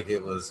not like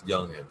it was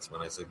youngins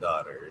when I say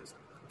daughter. It's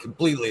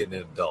completely an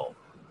adult.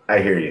 I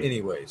hear you.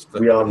 Anyways,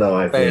 We all know,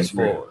 I think. fast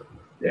forward.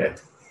 Yeah.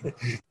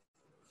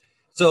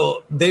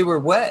 So they were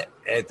wet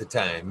at the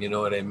time, you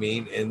know what I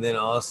mean? And then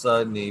all of a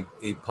sudden he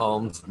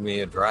palms me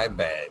a dry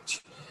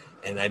badge.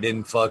 And I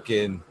didn't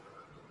fucking,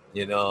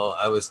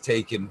 I was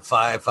taking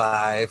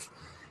 5.5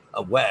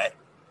 a wet.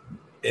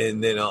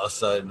 And then all of a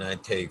sudden I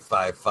take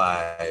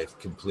 5.5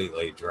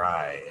 completely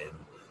dry. And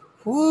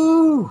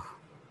woof.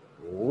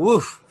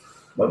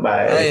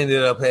 Bye-bye. I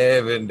ended up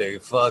having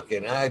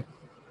to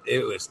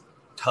it was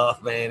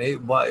tough, man.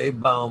 It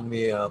bound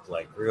me up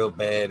like real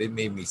bad. It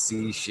made me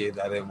see shit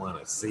I didn't want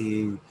to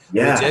see,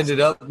 which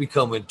ended up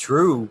becoming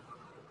true.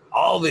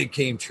 All of it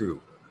came true.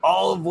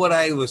 All of what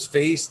I was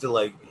faced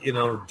to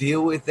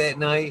deal with that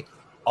night,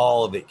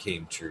 all of it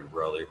came true,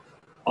 brother.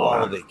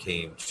 All of it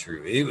came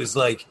true. It was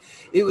like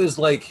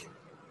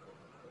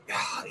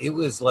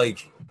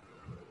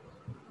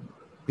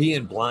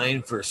being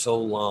blind for so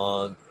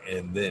long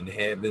and then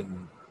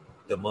having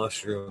the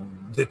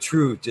mushroom, the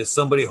truth, just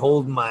somebody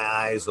holding my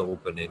eyes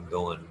open and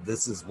going,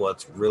 this is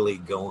what's really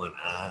going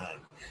on.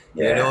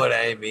 Yeah. You know what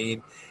I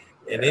mean?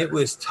 And it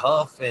was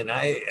tough. And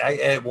I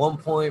at one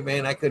point,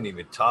 man, I couldn't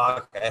even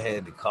talk. I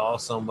had to call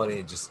somebody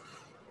and just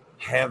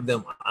have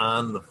them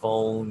on the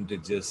phone to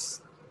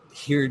just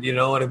hear, you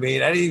know what I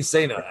mean? I didn't even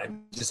say nothing. I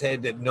just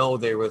had to know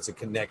there was a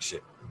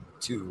connection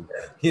to,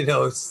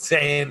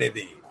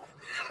 sanity.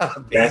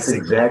 That's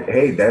exactly.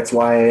 Hey, that's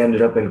why I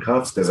ended up in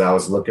cuffs, because I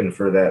was looking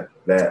for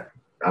that.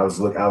 I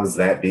was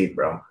that deep,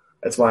 bro.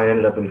 That's why I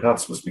ended up in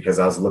cuffs, was because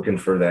I was looking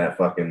for that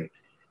fucking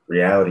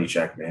reality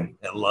check, man.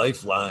 That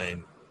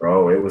lifeline,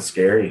 bro. It was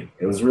scary.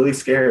 It was really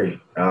scary.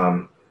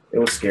 It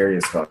was scary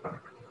as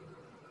fuck,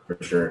 for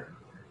sure.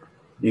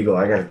 Eagle,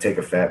 I got to take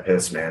a fat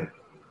piss, man.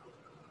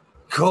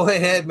 Go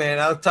ahead, man.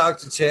 I'll talk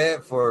to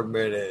chat for a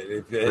minute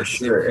if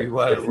you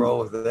want to roll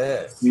with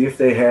that. See if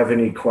they have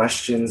any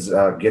questions.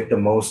 Get the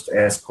most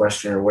asked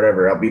question or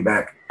whatever. I'll be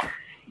back.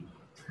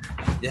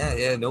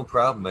 Yeah, no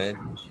problem,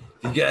 man.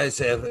 If you guys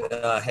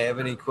have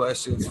any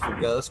questions for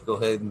Gus, go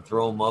ahead and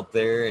throw them up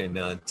there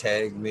and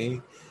tag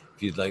me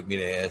if you'd like me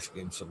to ask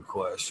him some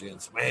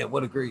questions. Man,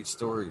 what a great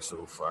story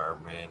so far,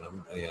 man.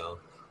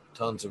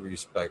 Tons of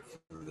respect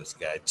for this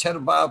guy.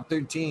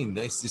 Cheddar13,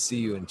 nice to see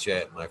you in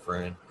chat, my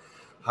friend.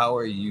 How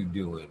are you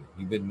doing?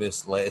 You've been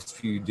missed last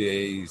few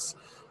days.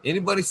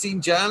 Anybody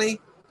seen Johnny?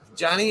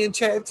 Johnny in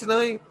chat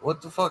tonight?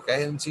 What the fuck? I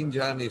haven't seen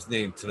Johnny's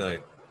name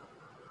tonight.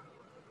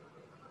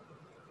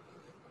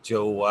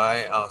 Joe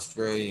Y,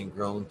 Australian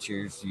grown.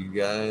 Cheers to you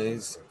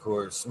guys. Of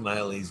course,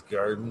 Smiley's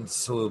Garden,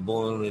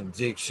 Soilborn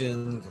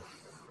Addiction,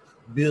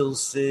 Bill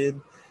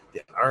Sid,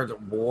 The Art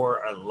of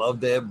War. I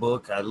love that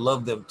book. I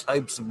love them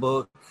types of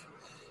book.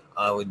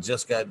 I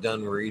just got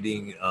done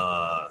reading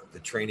The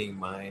Training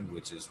Mind,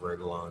 which is right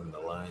along the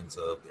lines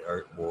of The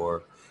Art of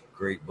War.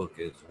 Great book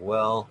as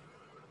well.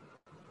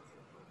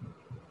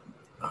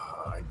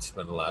 I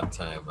spent a lot of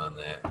time on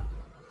that.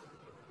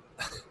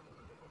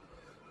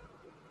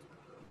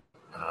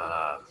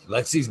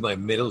 Lexi's my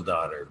middle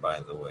daughter, by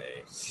the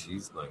way.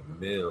 She's my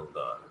middle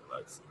daughter,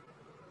 Lexi.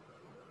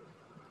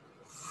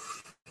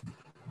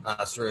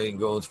 Australian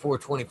Goals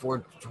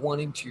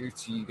 420. Cheers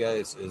to you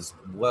guys as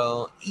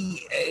well.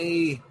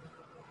 EA.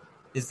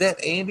 Is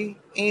that Andy?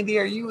 Andy,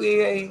 are you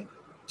EA?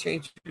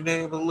 Change your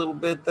name a little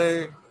bit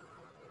there.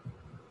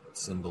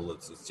 Symbol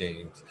looks the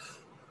same.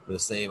 The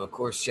same. Of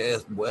course,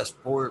 Chaz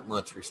Westport.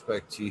 Much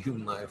respect to you,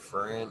 my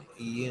friend.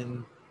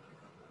 Ian.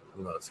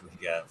 Who else we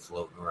got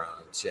floating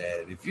around in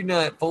chat? If you're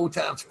not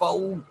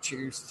 4x4,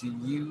 cheers to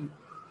you.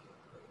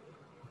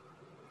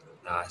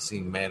 I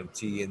seen Madam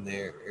T in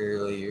there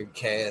earlier.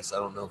 Cass, I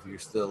don't know if you're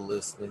still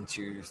listening.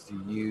 Cheers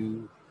to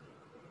you.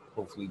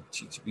 Hopefully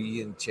Cheech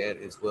B in chat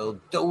as well.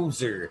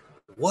 Dozer.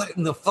 What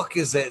in the fuck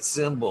is that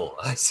symbol?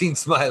 I seen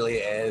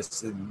Smiley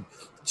ass in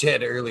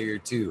chat earlier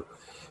too.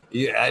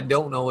 Yeah, I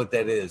don't know what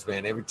that is,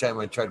 man. Every time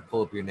I try to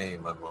pull up your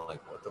name, I'm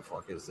like, what the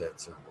fuck is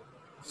that symbol?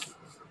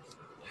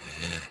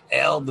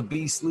 Al the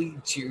Beastly,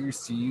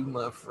 cheers to you,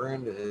 my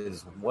friend,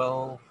 as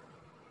well.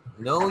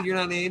 No, you're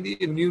not Andy.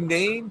 A new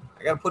name?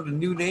 I gotta put a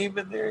new name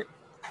in there.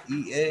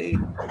 EA,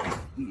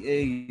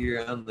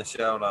 you're on the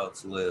shout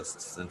outs list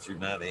since you're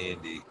not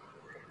Andy.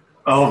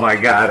 Oh my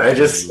god, I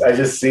just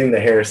seen the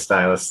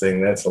hairstylist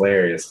thing. That's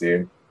hilarious,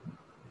 dude.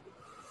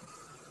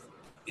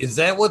 Is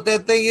that what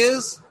that thing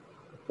is?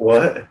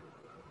 What?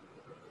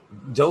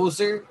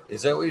 Dozer?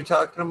 Is that what you're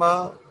talking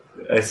about?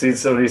 I see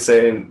somebody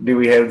saying, do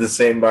we have the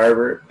same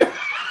barber?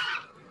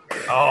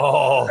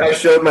 Oh. I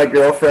showed my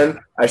girlfriend,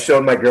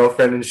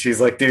 and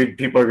she's like, dude,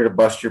 people are going to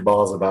bust your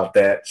balls about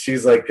that.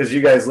 She's like, because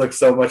you guys look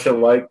so much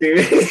alike,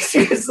 dude.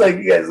 She's like,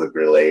 you guys look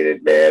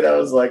related, man. I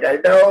was like, I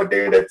know,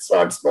 dude, it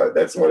sucks, but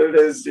that's what it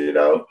is, you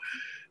know?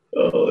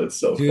 Oh, it's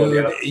so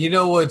dude, funny. You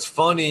know what's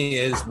funny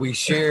is we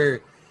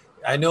share,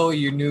 I know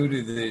you're new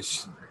to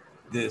this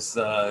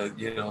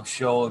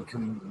show and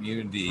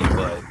community,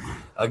 but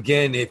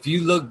again, if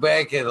you look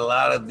back at a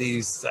lot of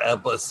these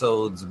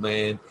episodes,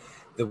 man,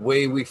 the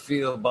way we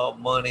feel about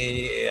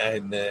money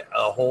and a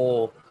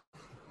whole,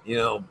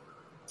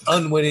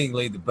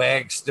 unwittingly the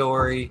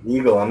backstory,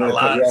 Eagle, I'm a gonna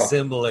cut you lot off.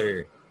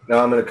 similar. No,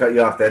 I'm gonna cut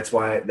you off. That's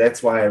why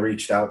I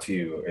reached out to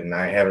you, and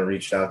I haven't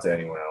reached out to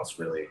anyone else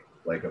really,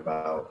 like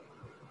about,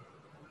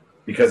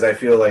 because I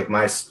feel like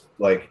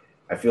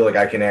I feel like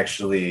I can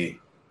actually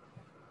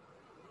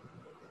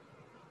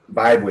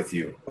vibe with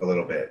you a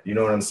little bit. You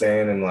know what I'm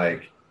saying? And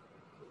like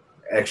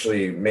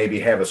actually maybe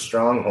have a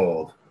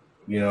stronghold.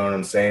 You know what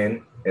I'm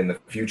saying? In the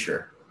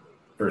future,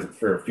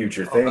 for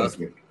future things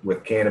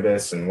with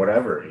cannabis and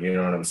whatever. You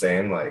know what I'm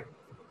saying? Like,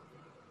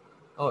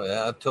 oh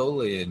yeah, I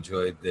totally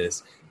enjoyed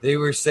this. They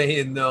were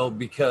saying though,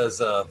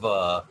 because of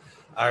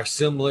our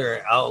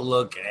similar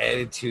outlook,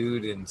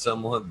 attitude, and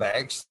somewhat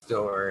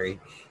backstory,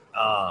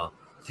 uh,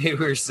 they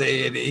were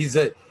saying he's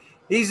a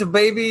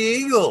baby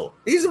eagle.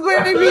 He's a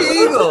baby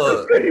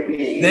eagle.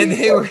 baby Then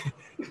eagle.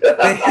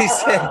 they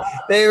said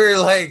they were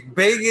like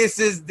Vegas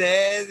is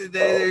dead, and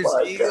then there's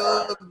Eagle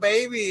God. and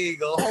Baby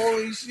Eagle.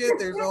 Holy shit!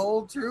 There's a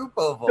whole troop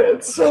of them.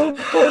 That's so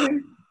funny.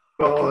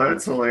 Oh,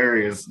 that's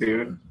hilarious,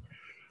 dude.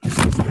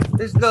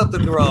 There's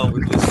nothing wrong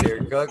with this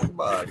haircut. Come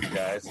on,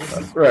 guys. This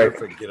is right.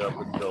 Perfect. Get up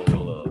and go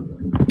look.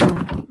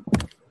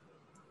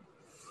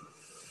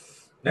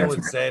 You know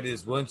what's sad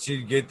is once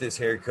you get this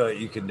haircut,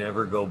 you can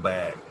never go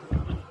back.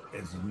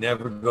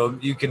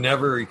 You can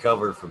never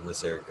recover from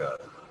this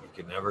haircut. You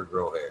can never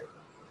grow hair.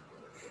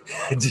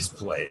 Just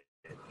play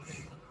it.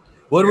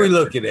 What are we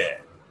looking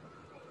at?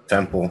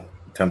 Temple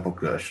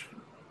Kush.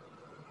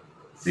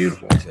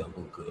 Beautiful.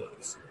 Temple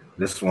Kush.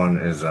 This one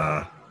is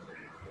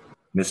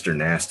Mr.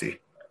 Nasty.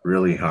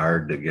 Really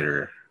hard to get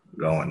her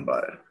going,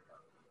 but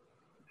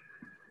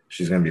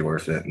she's gonna be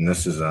worth it. And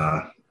this is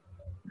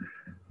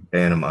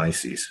Bantam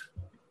Ices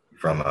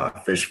from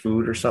Fish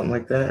Food or something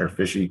like that, or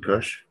Fishy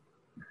Kush,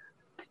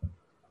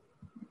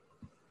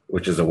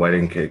 which is a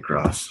wedding cake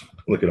cross.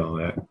 Look at all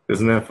that.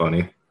 Isn't that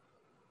funny?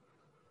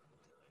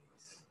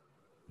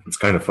 It's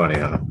kind of funny,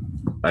 huh?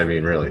 I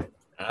mean, really.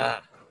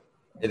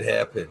 It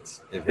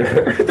happens. It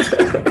happens.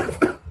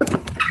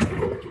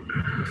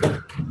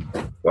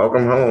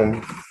 Welcome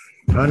home.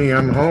 Honey,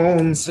 I'm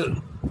home. So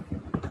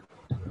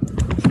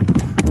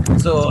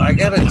I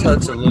got to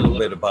touch a little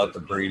bit about the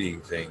breeding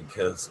thing,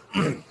 because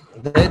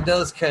that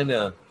does kind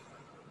of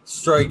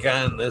strike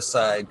on this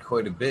side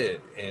quite a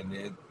bit.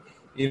 And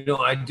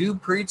I do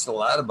preach a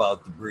lot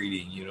about the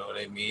breeding, you know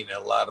what I mean? A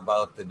lot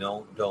about the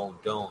don't.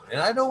 And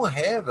I don't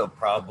have a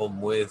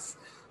problem with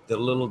the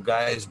little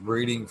guys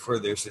breeding for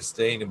their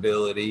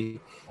sustainability,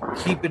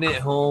 keeping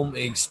it home,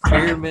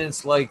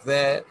 experiments like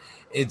that.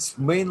 It's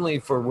mainly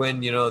for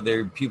when,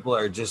 people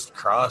are just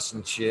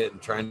crossing shit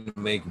and trying to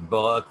make a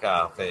buck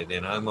off it.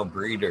 And I'm a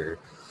breeder,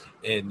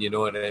 and you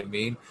know what I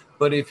mean?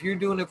 But if you're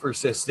doing it for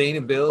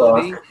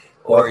sustainability,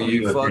 or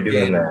you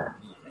fucking,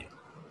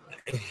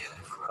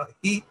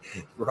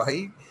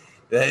 right?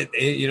 That,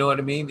 you know what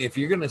I mean? If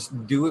you're going to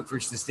do it for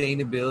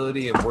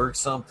sustainability and work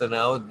something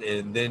out,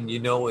 and then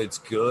it's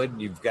good,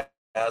 and you've got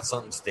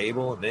something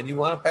stable, and then you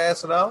want to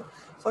pass it out,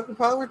 fucking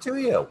power to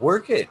you.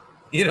 Work it.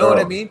 You know what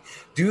I mean?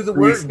 Do the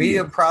work. Be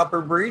a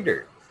proper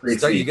breeder.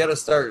 So you got to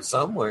start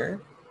somewhere.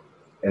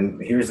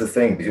 And here's the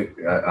thing, dude.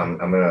 I'm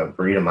going to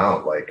breed them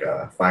out, like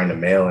find a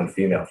male and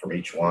female from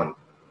each one,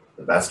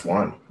 the best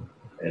one.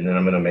 And then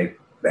I'm going to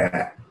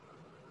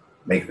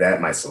make that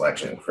my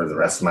selection for the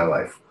rest of my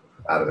life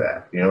out of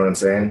that. You know what I'm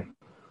saying?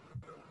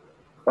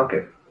 Fuck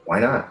it. Why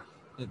not?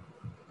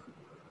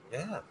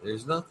 Yeah,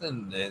 there's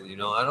nothing that,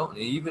 I don't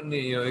even,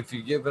 if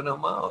you're giving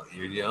them out,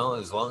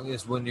 as long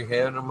as when you're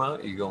having them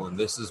out, you're going,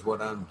 this is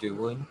what I'm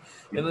doing.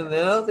 And then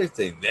the other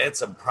thing,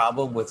 that's a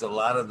problem with a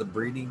lot of the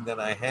breeding that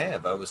I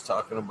have. I was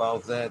talking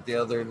about that the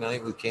other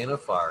night with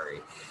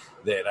Canafari,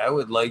 that I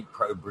would like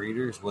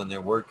breeders when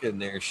they're working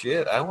their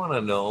shit. I want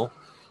to know,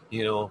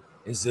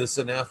 is this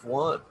an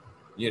F1?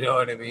 You know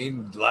what I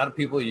mean? A lot of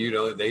people,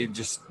 they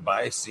just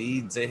buy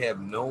seeds. They have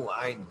no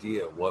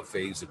idea what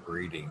phase of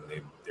breeding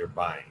they're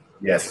buying.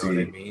 Yes, you know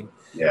what I mean?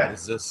 Yeah.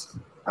 Is this?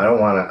 I don't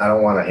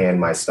want to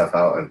hand my stuff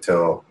out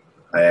until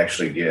I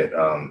actually get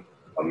a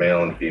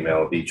male and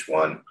female of each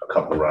one, a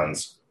couple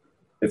runs.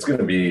 It's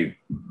gonna be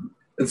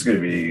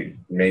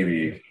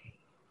maybe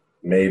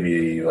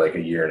like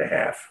a year and a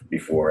half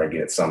before I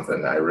get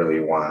something I really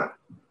want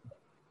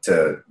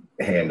to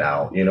hand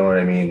out. You know what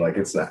I mean? Like,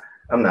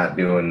 I'm not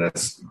doing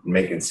this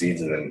making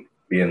seeds and then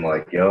being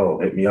like, yo,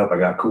 hit me up. I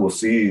got cool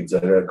seeds. I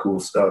got cool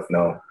stuff.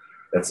 No,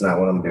 that's not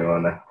what I'm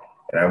doing.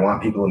 And I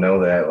want people to know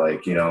that,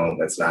 like,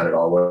 that's not at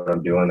all what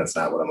I'm doing. That's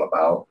not what I'm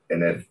about.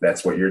 And if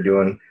that's what you're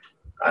doing,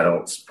 I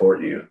don't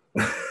support you.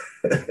 Like,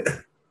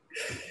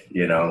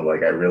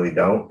 I really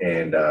don't.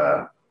 And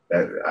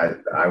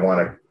I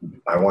want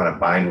to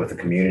bind with a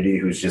community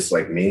who's just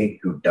like me,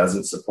 who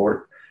doesn't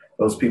support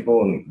those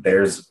people. And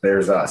there's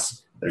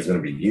us. There's going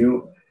to be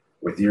you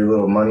with your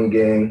little money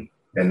gang.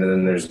 And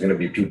then there's going to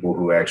be people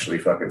who actually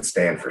fucking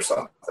stand for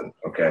something.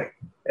 Okay.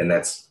 And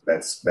that's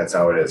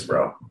how it is,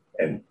 bro.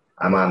 And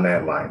I'm on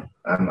that line.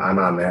 I'm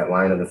on that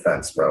line of the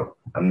fence, bro.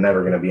 I'm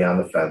never going to be on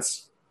the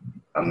fence.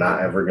 I'm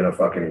not ever going to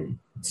fucking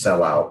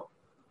sell out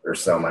or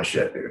sell my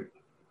shit, dude.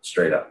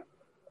 Straight up.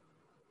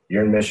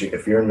 you're in Michigan,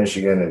 if you're in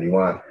Michigan and you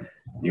want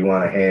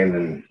a hand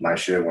in my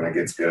shit when it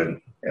gets good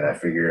and I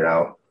figure it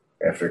out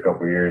after a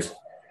couple of years,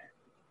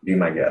 be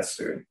my guest,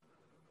 dude.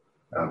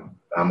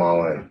 I'm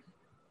all in.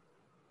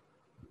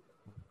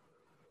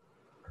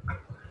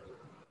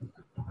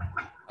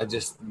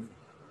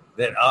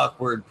 That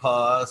awkward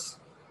pause.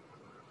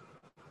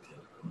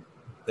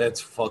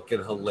 That's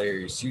fucking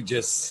hilarious.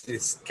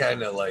 It's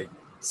kind of like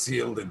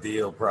sealed the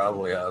deal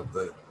probably out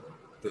the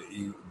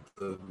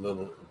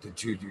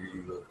Junior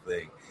Eagle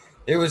thing.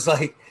 It was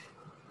like,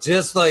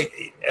 just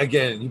like,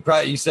 again,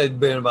 you said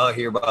been about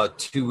here about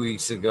 2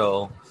 weeks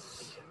ago.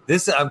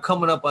 I'm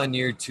coming up on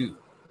year 2.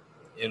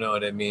 You know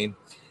what I mean?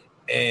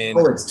 And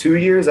it's 2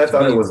 years? I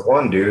thought it was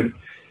 1, dude.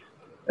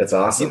 That's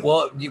awesome.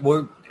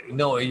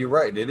 No, you're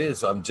right. It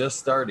is. I'm just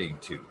starting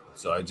to.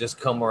 So I just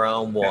come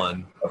around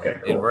 1. Okay,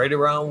 cool. And right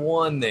around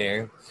 1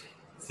 there,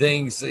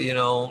 things,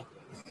 I'm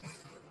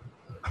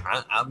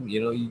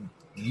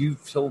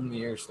you've told me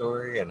your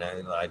story, and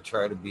I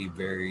try to be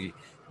very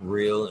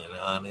real and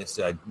honest.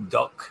 I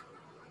duck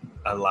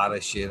a lot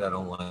of shit. I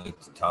don't like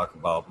to talk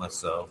about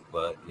myself,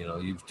 but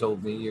you've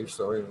told me your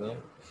story, man.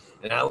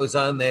 And I was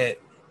on that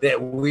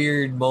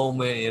weird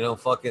moment,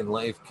 fucking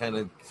life kind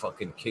of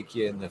fucking kick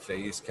you in the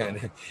face, kind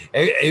of.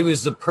 It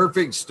was the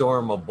perfect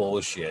storm of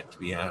bullshit, to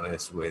be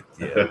honest with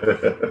you.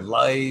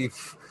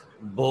 Life,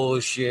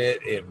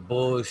 bullshit, and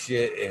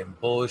bullshit, and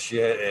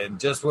bullshit. And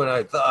just when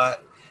I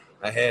thought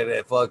I had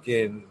a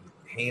fucking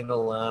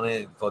handle on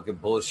it, fucking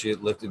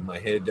bullshit lifted my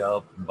head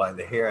up by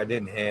the hair I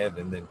didn't have,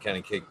 and then kind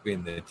of kicked me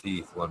in the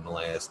teeth one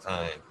last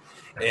time.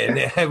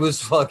 And I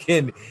was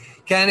fucking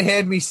kind of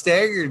had me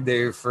staggered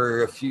there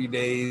for a few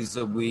days,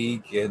 a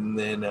week. And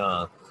then,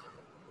 I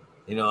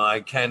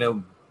kind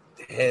of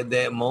had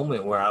that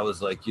moment where I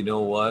was like, you know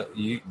what,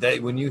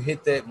 when you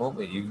hit that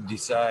moment, you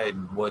decide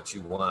what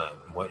you want,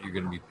 what you're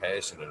going to be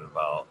passionate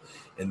about.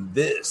 And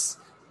this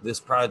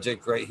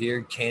project right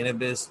here,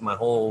 cannabis, my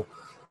whole,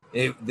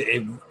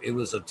 it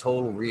was a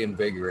total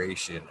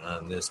reinvigoration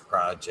on this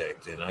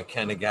project. And I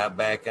kind of got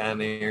back on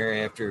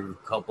there after a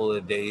couple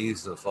of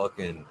days of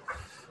fucking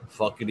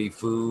fuckity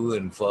foo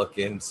and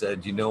fucking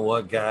said, you know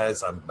what,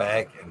 guys, I'm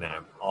back and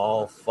I'm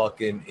all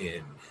fucking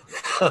in.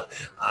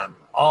 I'm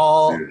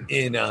all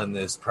in on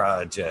this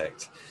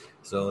project.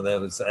 So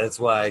that's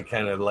why I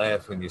kind of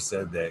laughed when you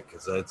said that,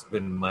 because that's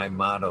been my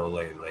motto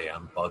lately.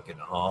 I'm fucking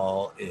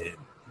all in.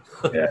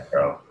 Yeah,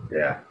 bro.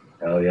 Yeah.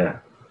 Hell yeah.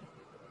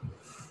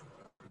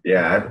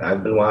 Yeah,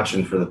 I've been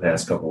watching for the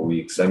past couple of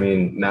weeks. I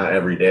mean, not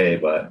every day,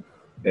 but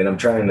I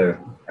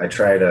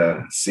try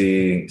to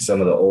see some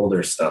of the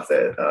older stuff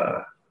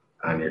that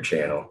on your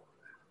channel,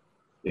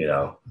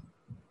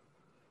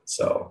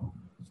 so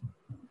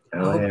I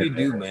hope you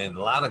do, man.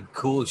 A lot of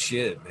cool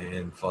shit,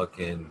 man.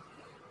 Fucking,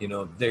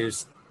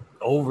 there's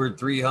over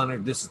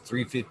 300. This is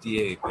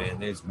 358, man.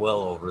 There's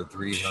well over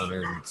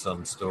 300 and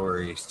some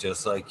stories,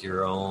 just like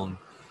your own.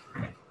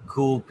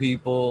 Cool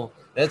people.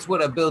 That's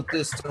what I built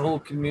this whole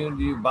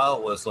community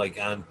about, was like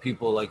on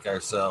people like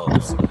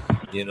ourselves.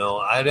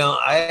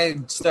 I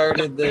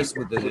started this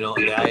with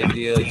the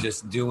idea of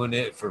just doing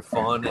it for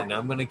fun, and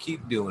I'm gonna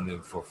keep doing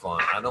it for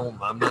fun. I'm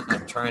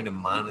not trying to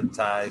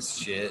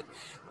monetize shit.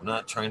 I'm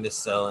not trying to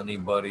sell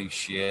anybody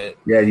shit.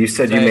 Yeah, you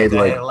said you made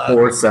like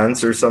 4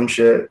 cents or some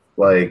shit.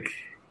 Like,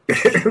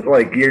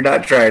 like you're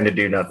not trying to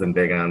do nothing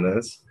big on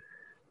this.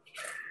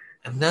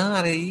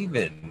 Not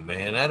even,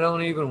 man. I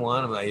don't even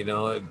want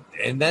to,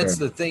 and that's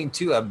the thing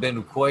too. I've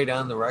been quite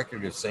on the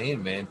record of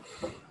saying, man,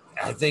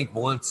 I think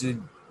once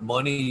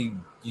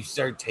you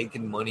start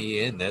taking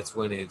money in, that's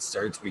when it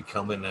starts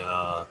becoming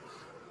a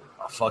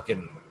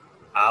fucking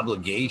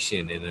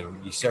obligation,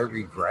 and you start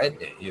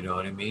regretting it. You know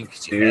what I mean?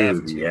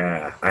 Dude,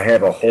 yeah, I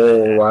have a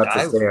whole lot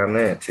to say on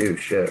that too.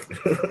 Shit,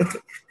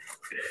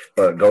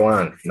 but go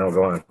on. No,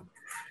 go on.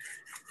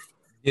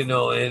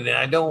 And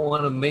I don't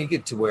want to make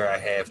it to where I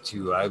have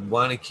to. I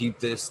want to keep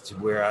this to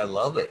where I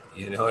love it.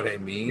 You know what I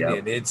mean? Yep.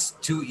 And it's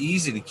too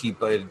easy to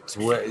keep it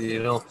to where,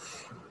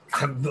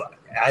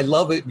 I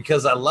love it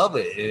because I love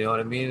it. You know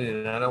what I mean?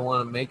 And I don't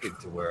want to make it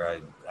to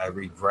where I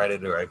regret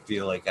it or I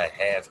feel like I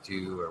have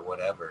to or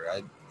whatever.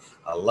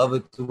 I love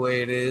it the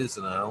way it is,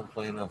 and I don't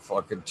plan on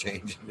fucking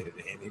changing it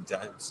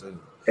anytime soon.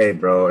 Hey,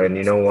 bro, and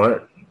you know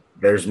what?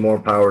 There's more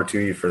power to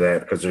you for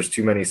that, because there's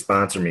too many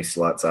sponsor me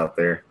sluts out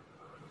there.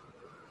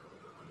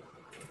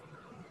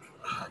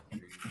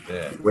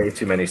 Way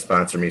too many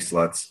sponsor me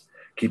sluts.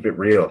 Keep it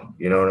real.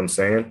 You know what I'm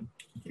saying?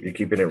 You're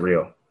keeping it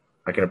real.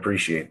 I can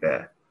appreciate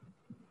that.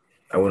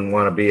 I wouldn't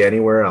want to be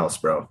anywhere else,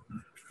 bro.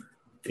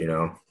 And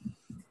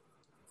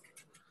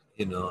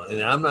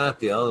I'm not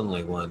the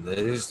only one.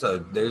 There's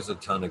a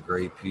ton of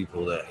great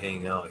people that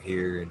hang out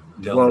here and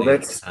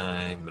donate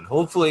time, and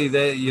hopefully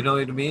that, you know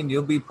what I mean,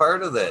 you'll be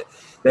part of that.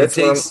 That's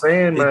what I'm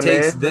saying, man. It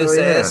takes this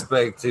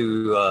aspect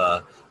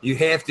to you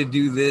have to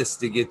do this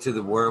to get to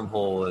the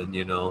wormhole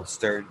and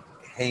start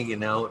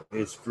hanging out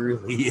as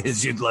freely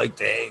as you'd like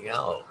to hang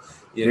out.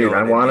 Dude,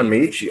 I want to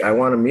meet you. I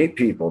want to meet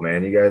people,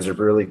 man. You guys are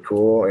really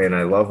cool, and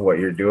I love what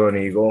you're doing,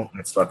 Eagle.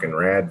 It's fucking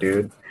rad,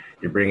 dude.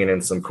 You're bringing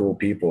in some cool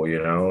people,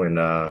 and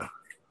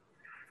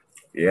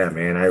Yeah,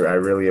 man, I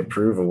really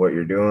approve of what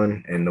you're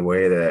doing and the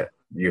way that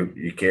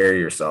you carry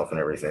yourself and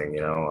everything.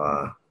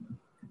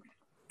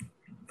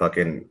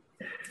 Fucking,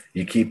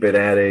 you keep it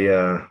at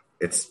a.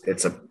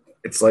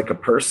 It's like a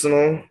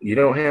personal. You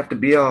don't have to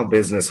be all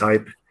business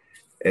hype.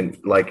 And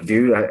like,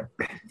 dude,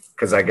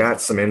 because I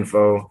got some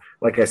info.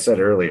 Like I said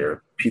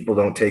earlier, people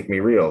don't take me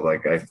real.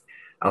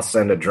 I'll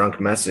send a drunk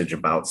message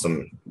about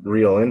some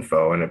real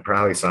info, and it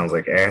probably sounds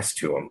like ass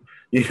to them.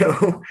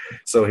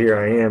 So here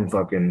I am,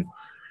 fucking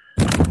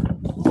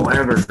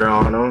whatever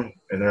on them,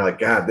 and they're like,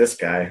 God, this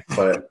guy.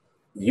 But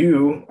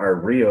you are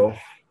real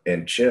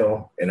and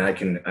chill, and I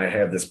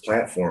have this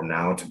platform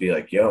now to be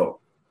like, yo,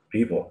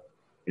 people,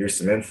 here's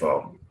some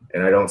info,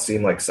 and I don't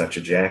seem like such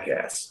a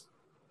jackass.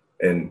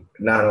 And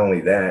not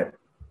only that,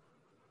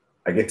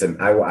 I get to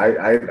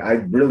I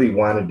really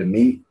wanted to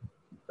meet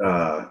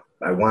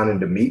I wanted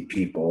to meet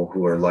people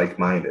who are like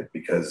minded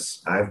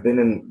because I've been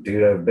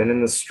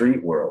in the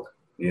street world.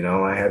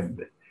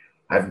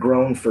 I've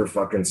grown for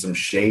fucking some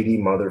shady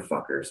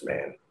motherfuckers,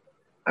 man.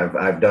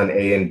 I've done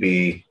A and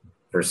B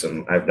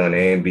I've done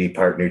A and B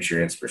part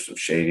nutrients for some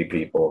shady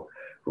people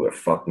who have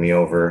fucked me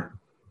over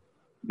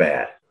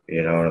bad.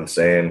 You know what I'm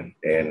saying?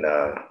 And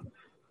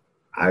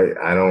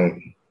I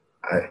don't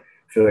I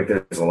feel like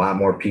there's a lot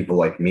more people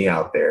like me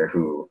out there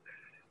who,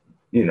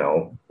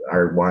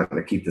 are wanting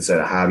to keep this at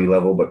a hobby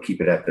level, but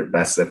keep it at their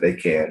best that they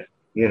can,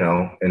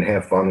 and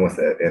have fun with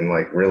it and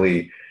like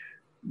really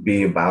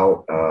be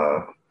about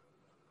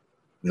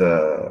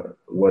the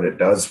what it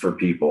does for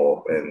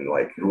people and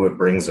like who it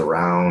brings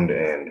around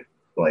and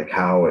like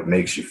how it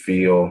makes you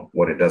feel,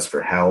 what it does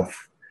for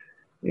health.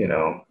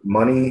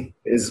 Money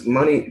is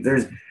money.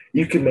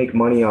 You can make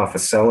money off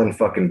of selling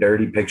fucking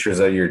dirty pictures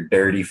of your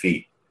dirty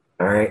feet.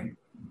 All right.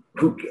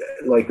 Who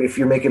like if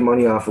you're making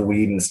money off of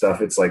weed and stuff,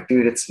 it's like,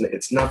 dude,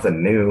 it's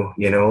nothing new,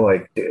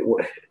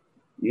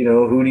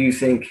 who do you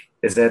think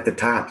is at the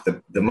top?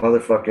 The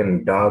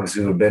motherfucking dogs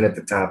who have been at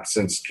the top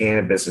since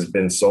cannabis has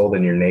been sold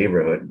in your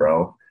neighborhood,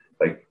 bro.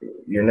 Like,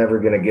 you're never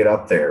gonna get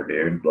up there,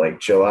 dude. Like,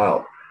 chill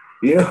out.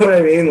 You know what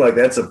I mean? Like,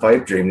 that's a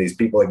pipe dream. These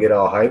people that get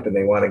all hype and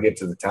they want to get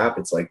to the top.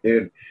 It's like,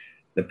 dude,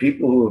 the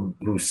people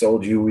who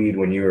sold you weed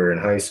when you were in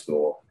high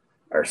school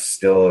are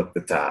still at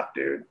the top,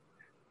 dude.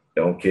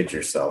 Don't kid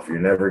yourself. You're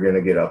never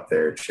gonna get up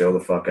there. Chill the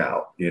fuck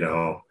out,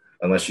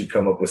 unless you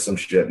come up with some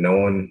shit no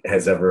one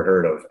has ever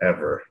heard of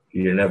ever.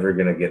 You're never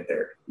gonna get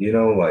there.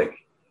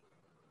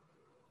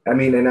 I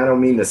mean, and I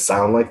don't mean to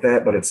sound like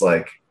that, but it's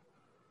like,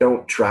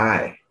 don't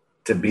try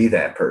to be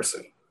that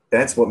person.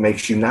 That's what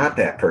makes you not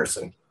that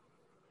person.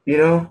 You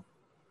know,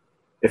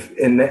 if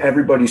and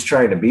everybody's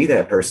trying to be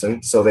that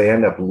person, so they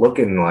end up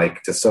looking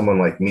like to someone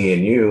like me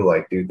and you,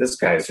 like, dude, this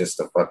guy's just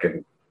a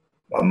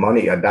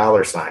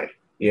dollar sign.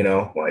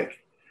 Like,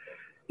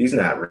 he's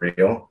not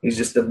real. He's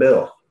just a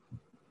bill.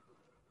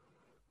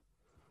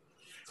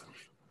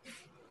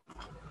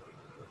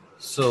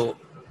 So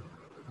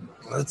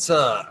let's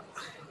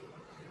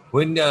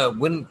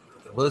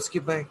let's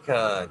get back.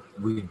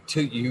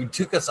 You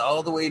took us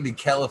all the way to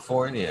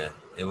California,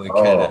 and we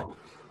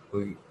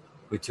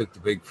took the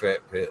big fat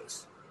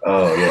piss.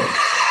 Oh yeah,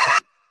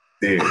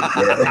 dude. Yeah.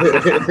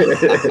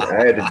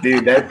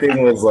 That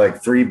thing was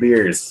like 3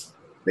 beers.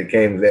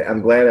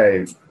 I'm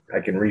glad I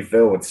can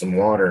refill with some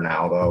water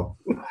now though.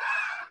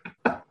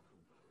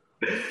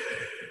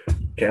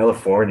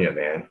 California,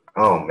 man.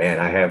 Oh man,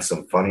 I have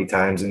some funny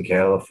times in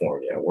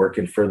California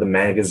working for the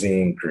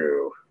magazine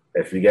crew.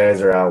 If you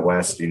guys are out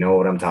west, you know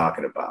what I'm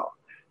talking about.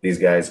 These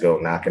guys go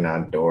knocking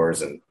on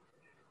doors and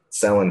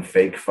selling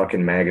fake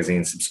fucking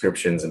magazine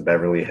subscriptions in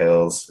Beverly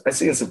Hills. I've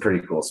seen some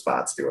pretty cool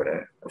spots doing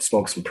it. I've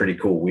smoked some pretty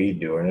cool weed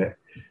doing it.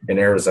 In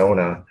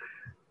Arizona,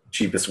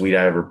 cheapest weed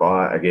I ever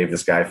bought, I gave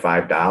this guy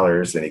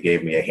 $5 and he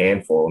gave me a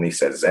handful and he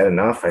said, "Is that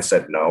enough?" I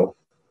said, "No."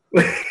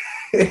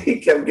 He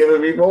kept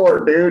giving me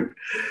more, dude.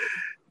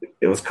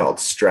 It was called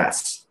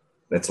stress.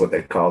 That's what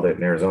they called it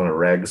in Arizona,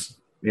 regs,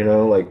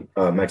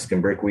 like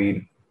Mexican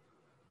brickweed.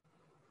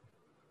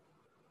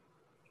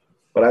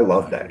 But I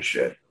love that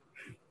shit.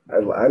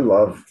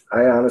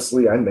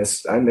 I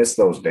miss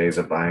those days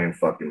of buying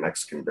fucking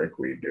Mexican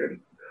brickweed,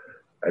 dude.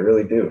 I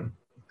really do.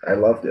 I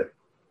loved it.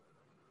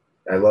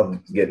 I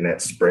loved getting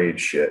that sprayed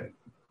shit.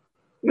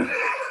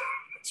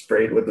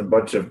 Sprayed with a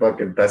bunch of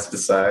fucking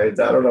pesticides.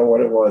 I don't know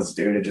what it was,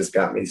 dude. It just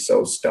got me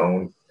so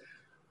stoned.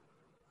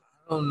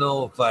 I don't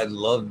know if I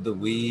loved the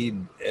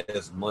weed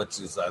as much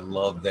as I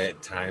loved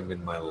that time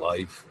in my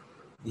life.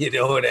 You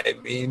know what I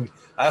mean?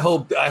 I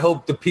hope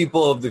the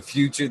people of the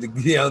future,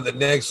 the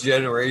next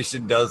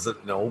generation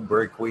doesn't know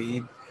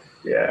brickweed.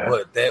 Yeah.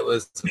 But that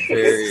was a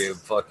very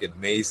fucking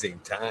amazing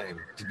time,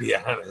 to be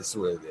honest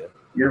with you.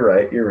 You're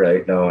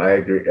right. No, I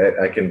agree.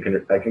 I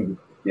can,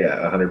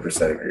 yeah,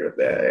 100% agree with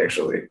that,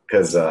 actually.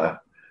 Because I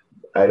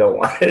don't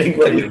want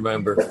anybody. I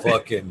remember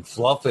fucking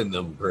fluffing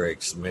them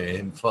bricks,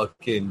 man.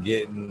 Fucking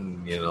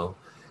getting,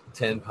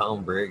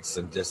 10-pound bricks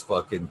and just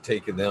fucking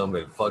taking them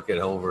and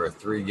fucking over a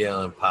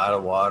 3-gallon pot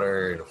of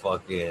water and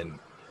fucking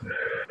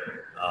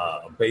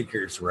a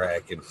baker's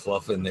rack and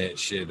fluffing that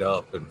shit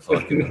up and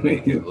fucking to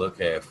make it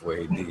look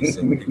halfway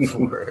decent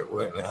before it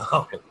went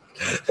out.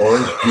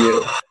 Orange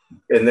peel,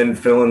 and then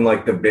filling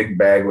like the big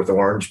bag with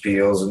orange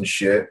peels and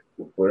shit,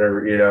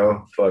 whatever, you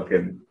know.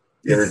 Fucking,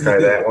 you ever try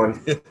that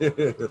one?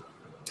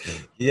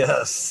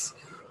 Yes.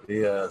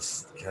 God,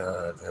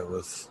 that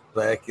was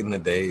back in the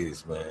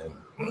days, man.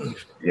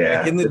 Yeah,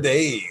 back in the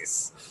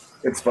days.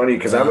 It's funny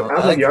because I'm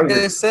like a younger.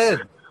 I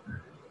said,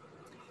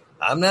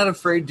 I'm not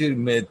afraid to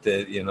admit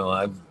that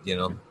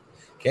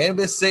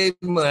cannabis saved.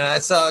 When I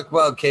talk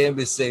about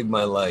cannabis saved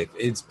my life,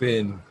 it's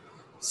been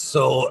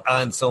so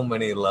on so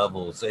many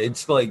levels.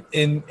 It's like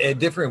at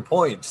different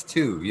points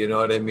too. You know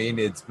what I mean?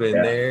 It's been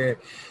there.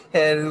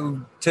 Had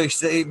to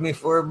save me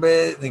for a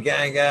bit. The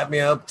guy got me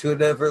up to a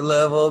different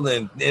level,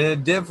 then in a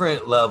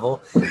different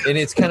level, and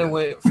it's kind of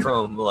went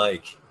from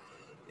like.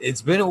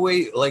 It's been a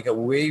way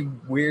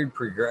weird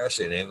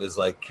progression. It was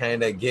like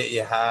kind of get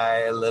you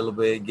high a little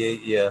bit,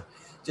 get you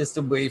just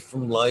away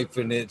from life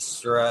and its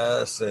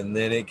stress, and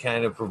then it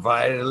kind of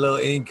provided a little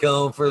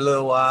income for a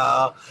little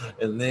while,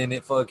 and then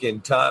it fucking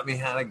taught me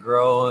how to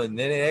grow, and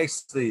then it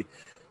actually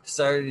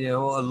started, a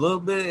little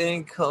bit of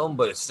income,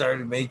 but it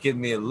started making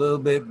me a little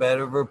bit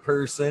better of a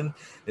person.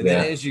 And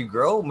then as you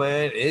grow,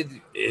 man, it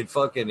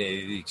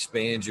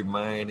expands your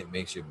mind. It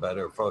makes you a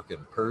better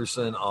fucking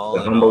person. All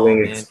the in all,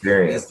 man,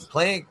 experience. as the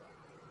plant,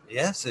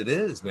 yes, it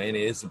is, man.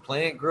 As the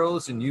plant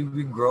grows and you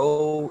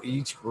grow,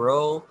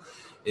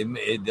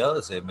 it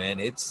does it, man.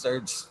 It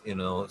starts,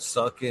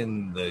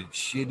 sucking the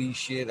shitty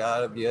shit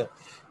out of you,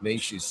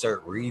 makes you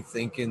start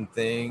rethinking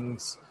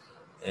things.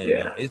 And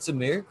it's a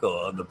miracle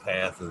of the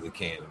path of the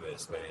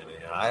cannabis, man.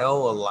 And I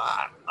owe a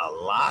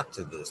lot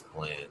to this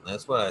plant.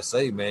 That's what I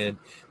say, man.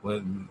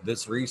 When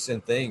this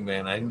recent thing,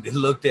 man, I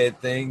looked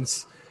at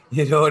things,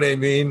 you know what I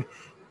mean?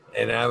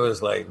 And I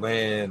was like,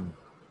 man,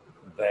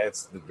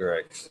 that's the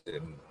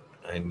direction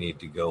I need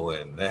to go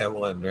in. That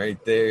one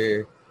right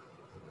there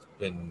has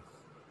been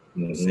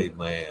saved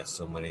my ass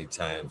so many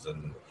times.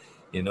 And,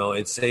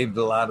 it saved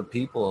a lot of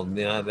people.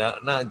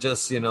 Not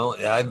just,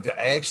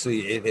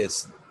 it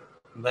has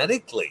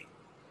medically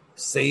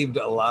saved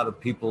a lot of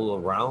people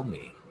around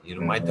me.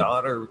 My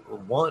daughter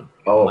won.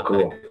 Oh,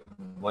 cool.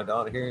 My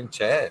daughter here in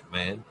Chat,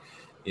 man.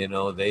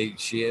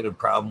 She had a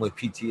problem with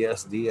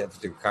PTSD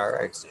after a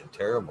car accident.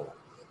 Terrible.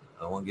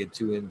 I won't get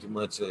too into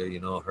much of,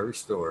 her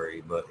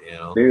story, but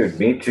dude,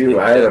 me too.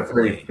 I had a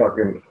pretty fucked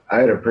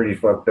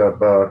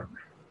up.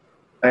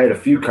 I had a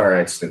few car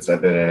accidents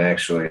I've been in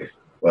actually,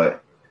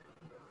 but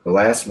the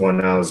last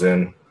one I was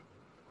in,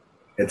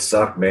 it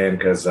sucked, man,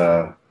 because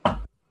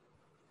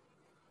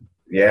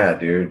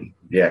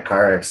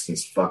car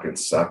accidents fucking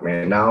suck,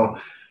 man. Now,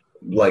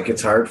 like,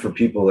 it's hard for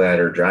people that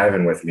are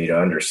driving with me to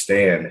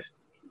understand.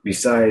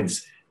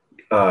 Besides,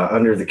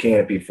 Under the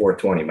Canopy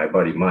 420, my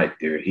buddy Mike,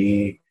 dude,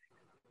 he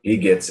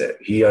gets it.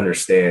 He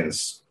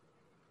understands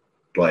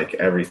like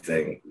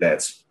everything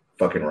that's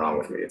fucking wrong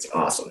with me. It's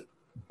awesome,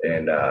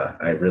 and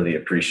I really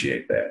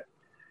appreciate that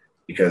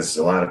because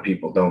a lot of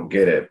people don't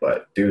get it.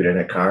 But dude, in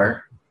a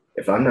car,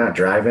 if I'm not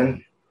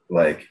driving,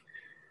 like,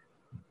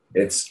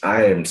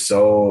 I am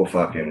so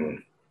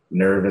fucking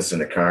nervous in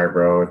the car,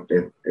 bro.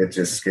 It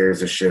just scares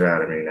the shit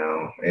out of me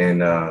now.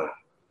 And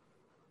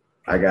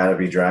I gotta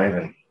be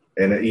driving.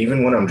 And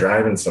even when I'm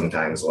driving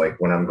sometimes, like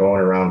when I'm going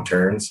around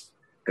turns,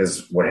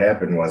 because what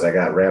happened was I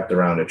got wrapped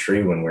around a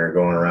tree when we were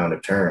going around a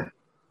turn,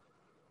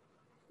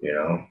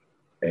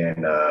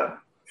 and the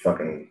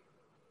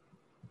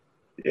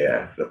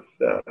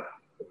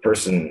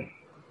person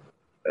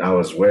I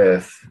was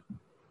with,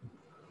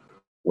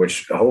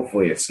 which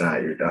hopefully it's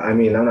not your daughter. I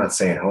mean, I'm not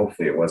saying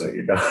hopefully it wasn't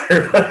your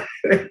daughter,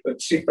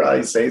 but she'd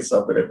probably say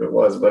something if it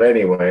was. But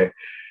anyway,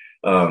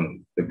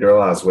 the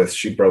girl I was with,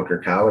 she broke her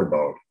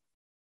collarbone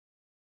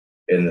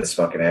in this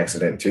fucking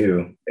accident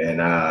too. And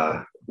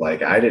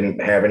like, I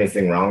didn't have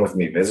anything wrong with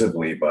me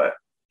visibly, but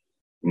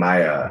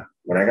my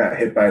when I got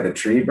hit by the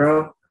tree,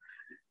 bro,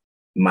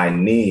 my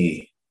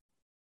knee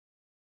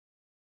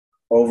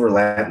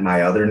overlapped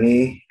my other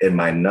knee and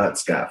my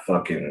nuts got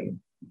fucking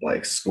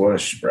like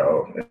squished,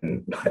 bro.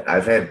 And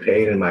I've had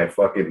pain in my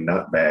fucking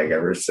nut bag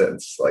ever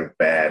since, like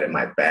bad in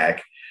my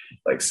back,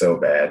 like so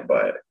bad.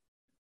 But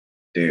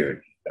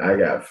dude, I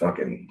got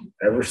fucking,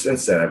 ever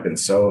since then, I've been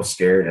so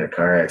scared in a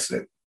car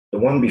accident. The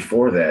one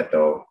before that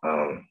though,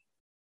 I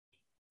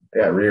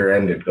got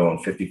rear-ended going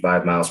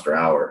 55 miles per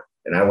hour,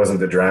 and I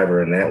wasn't the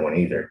driver in that one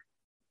either.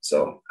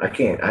 So I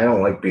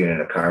don't like being in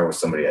a car with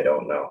somebody I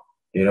don't know.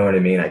 You know what I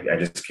mean? I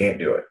just can't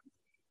do it.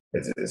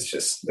 It's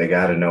just, they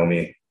got to know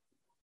me.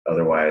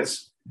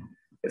 Otherwise,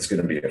 it's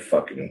going to be a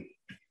fucking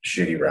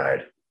shitty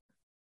ride.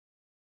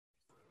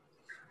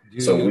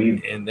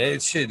 Dude, and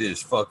that shit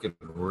is fucking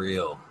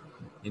real.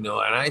 And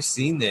I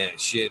seen that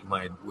shit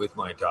with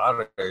my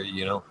daughter,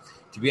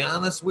 to be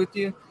honest with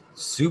you,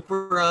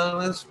 super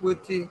honest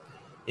with you,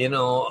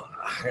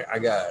 I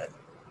got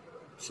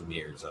some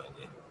years on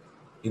you.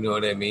 You know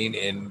what I mean?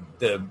 And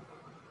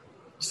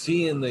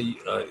seeing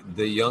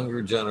the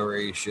younger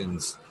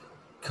generations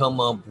come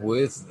up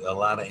with a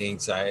lot of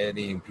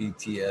anxiety and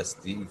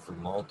PTSD for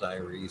multi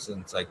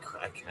reasons. I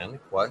kind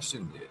of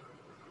questioned it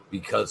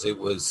because it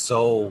was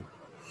so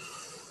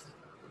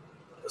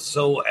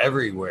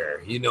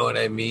everywhere. You know what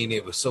I mean?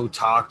 It was so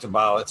talked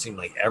about. It seemed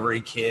like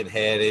every kid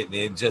had it, and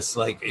it just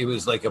like it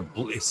was like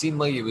it seemed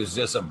like it was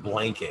just a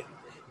blanket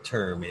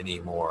term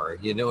anymore.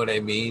 You know what I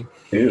mean?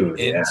 Dude,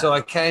 And so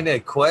I kind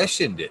of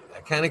questioned it.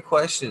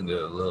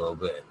 A little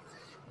bit.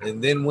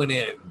 And then when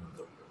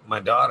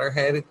my daughter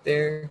had it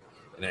there,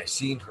 and I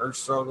seen her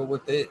struggle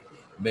with it,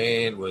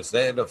 man, was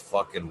that a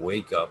fucking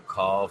wake up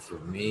call for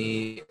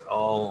me?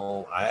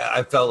 Oh,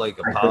 I felt like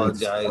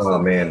apologizing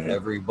to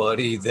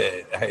everybody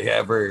that I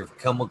ever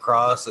come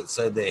across that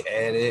said they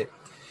had it.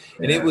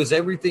 And it was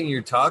everything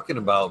you're talking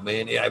about,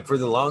 man. For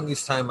the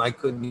longest time, I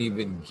couldn't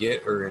even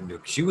get her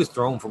into. She was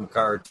thrown from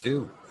car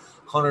too,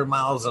 100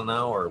 miles an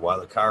hour, while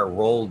the car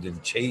rolled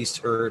and chased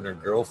her and her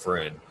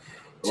girlfriend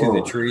to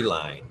the tree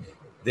line.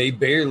 They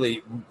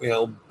barely,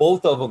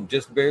 both of them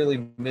just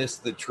barely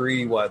missed the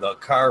tree while the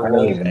car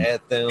rolled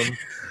at them,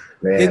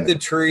 hit the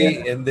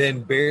tree, and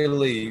then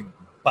barely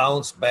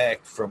bounced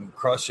back from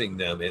crushing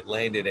them. It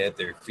landed at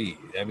their feet.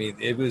 I mean,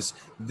 it was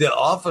the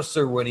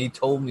officer, when he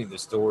told me the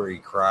story,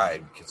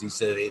 cried because he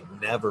said it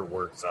never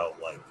works out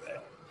like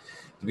that,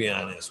 to be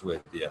honest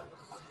with you.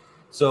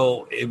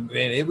 So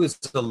it was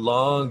a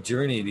long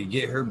journey to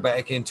get her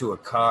back into a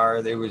car.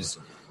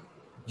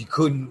 You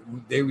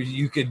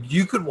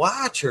could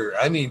watch her.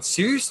 I mean,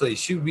 seriously,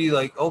 she would be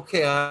like,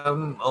 okay,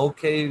 I'm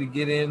okay to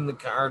get in the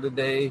car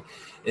today.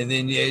 And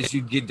then as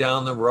you'd get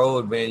down the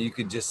road, man, you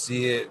could just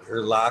see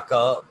her lock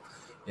up,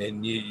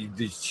 and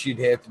she'd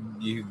have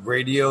to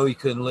radio. You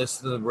couldn't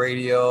listen to the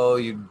radio.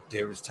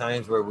 There was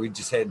times where we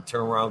just had to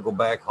turn around and go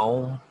back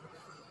home.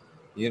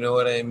 You know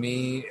what I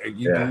mean?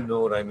 You do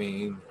know what I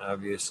mean,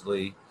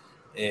 obviously.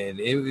 And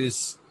it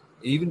was,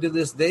 even to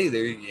this day,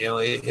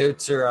 it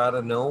hits her out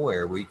of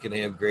nowhere. We can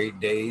have great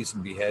days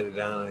and be headed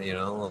on,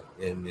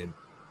 and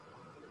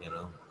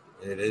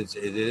it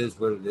is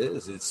what it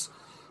is. It's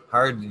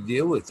hard to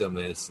deal with them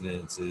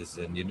instances,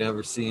 and you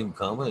never see them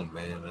coming,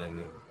 man.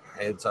 And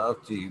heads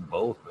off to you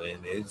both, man.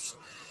 It's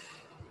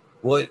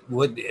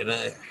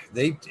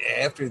they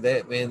after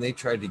that, man, they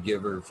tried to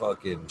give her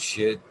fucking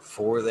shit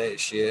for that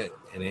shit,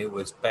 and it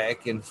was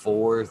back and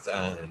forth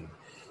on.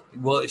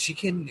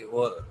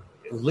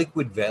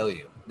 Liquid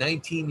Valium.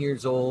 19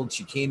 years old.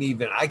 She can't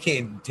even. I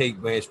can't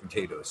take mashed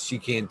potatoes. She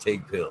can't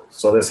take pills.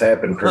 So this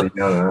happened pretty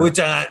young,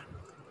 huh?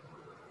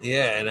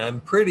 And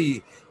I'm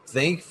pretty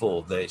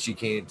thankful that she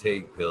can't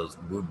take pills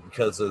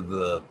because of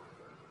the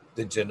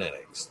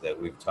genetics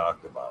that we've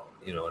talked about.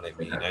 You know what I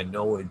mean? I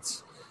know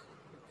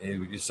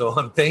so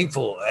I'm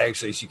thankful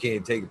actually she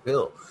can't take a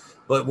pill.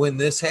 But when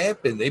this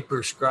happened, they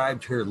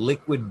prescribed her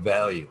liquid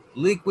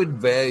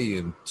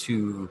Valium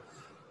to,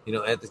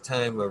 at the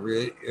time, a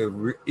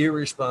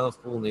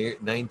irresponsible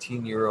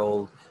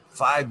 19-year-old,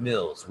 5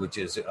 mils, which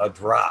is a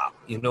drop.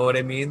 You know what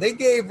I mean? They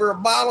gave her a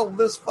bottle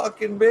this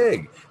fucking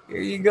big.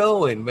 Here you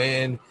go. And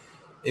man,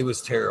 it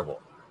was terrible.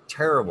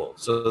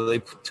 So they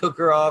took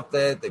her off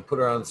that. They put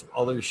her on some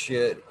other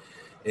shit.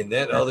 And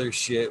that other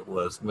shit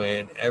was,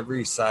 man,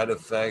 every side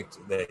effect.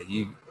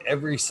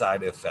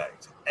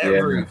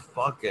 Every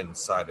fucking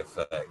side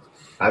effect.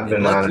 I've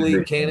been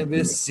luckily,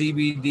 cannabis,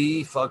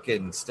 CBD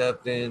fucking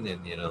stepped in,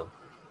 and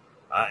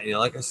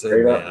like I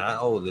said, man, I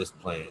owe this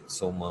plant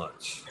so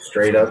much.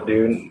 Straight up,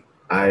 dude.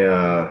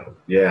 I've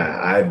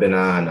been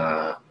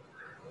on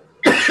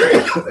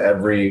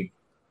every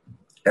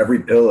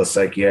pill a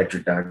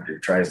psychiatric doctor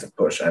tries to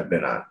push. I've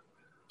been on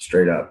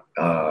straight up.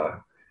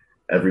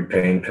 Every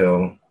pain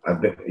pill. I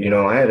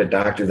had a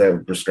doctor that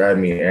would prescribe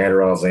me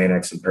Adderall,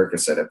 Xanax, and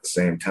Percocet at the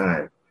same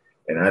time,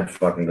 and I'd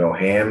fucking go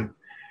ham,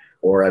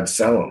 or I'd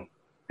sell them.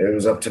 It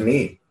was up to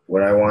me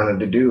what I wanted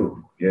to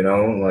do.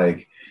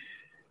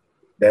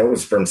 That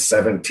was from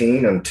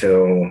 17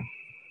 until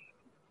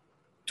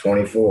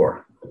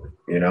 24.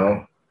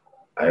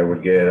 I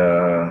would get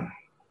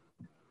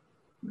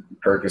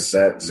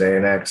Percocet,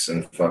 Xanax,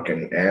 and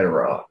fucking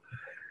Adderall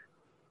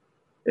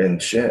and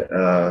shit.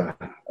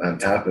 On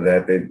top of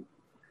that,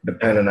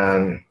 depending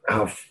on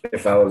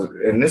if I was,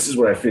 and this is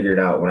what I figured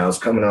out when I was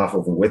coming off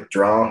of a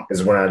withdrawal,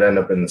 is when I'd end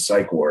up in the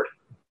psych ward.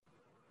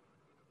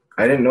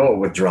 I didn't know what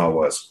withdrawal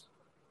was.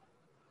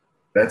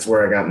 That's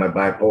where I got my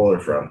bipolar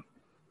from,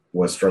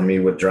 was from me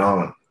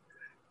withdrawing,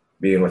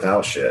 being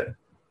without shit.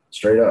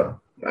 Straight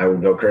up. I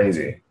would go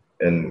crazy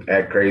and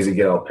act crazy,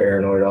 get all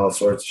paranoid, all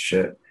sorts of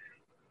shit.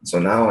 So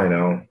now I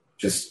know,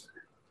 just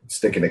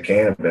sticking to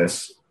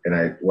cannabis, and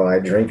I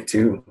drink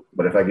too,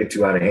 but if I get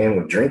too out of hand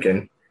with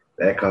drinking,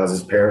 that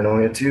causes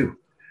paranoia too.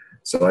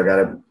 So I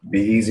gotta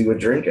be easy with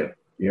drinking.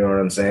 You know what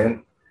I'm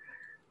saying?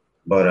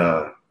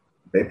 But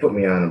they put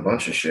me on a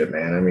bunch of shit,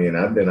 man. I mean,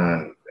 I've been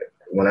on,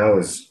 when I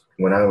was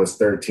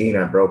 13,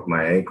 I broke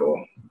my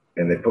ankle,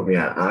 and they put me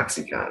on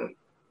Oxycontin,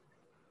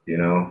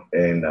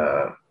 and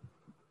I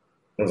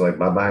was like,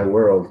 bye-bye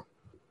world,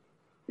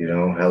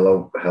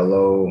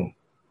 hello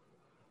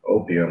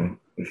opium.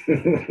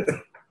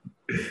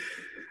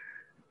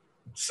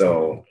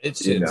 So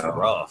it's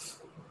rough.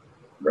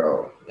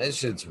 bro. That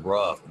shit's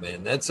rough,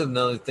 man. That's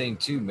another thing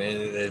too,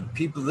 man.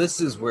 People, this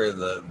is where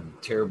the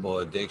terrible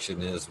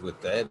addiction is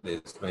with that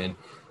is, man.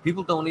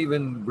 People don't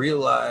even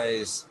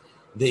realize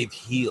they've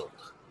healed.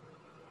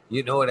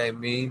 You know what I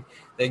mean?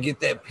 They get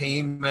that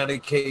pain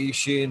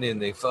medication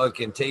and they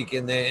fucking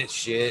taking that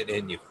shit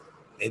and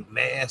it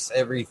masks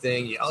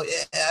everything. Oh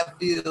yeah, I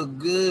feel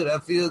good. I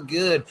feel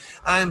good.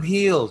 I'm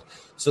healed.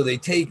 So they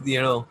take,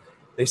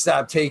 they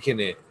stop taking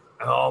it.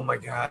 Oh my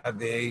God,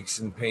 the aches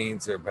and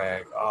pains are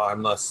back. Oh,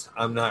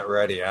 I'm not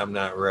ready. I'm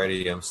not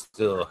ready. I'm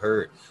still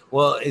hurt.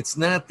 Well, it's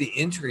not the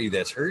injury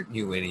that's hurting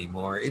you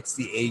anymore. It's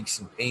the aches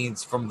and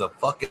pains from the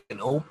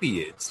fucking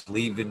opiates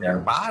leaving your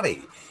Yeah.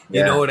 body.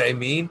 You know Yeah. what I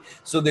mean?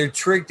 So they're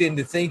tricked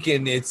into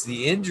thinking it's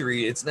the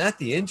injury. It's not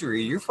the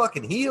injury. You're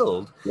fucking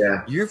healed.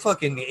 Yeah. Your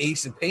fucking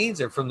aches and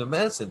pains are from the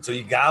medicine. So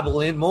you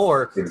gobble in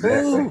more.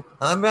 Exactly. Ooh,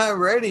 I'm not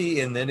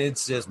ready. And then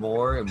it's just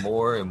more and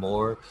more and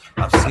more.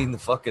 I've seen the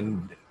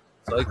fucking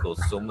cycle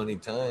so many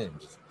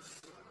times.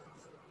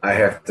 I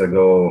have to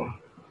go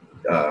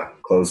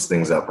close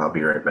things up. I'll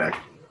be right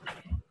back.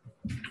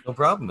 No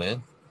problem,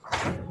 man.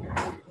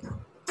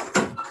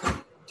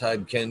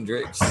 Todd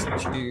Kendricks,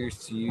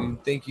 cheers to you.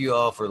 Thank you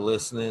all for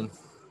listening.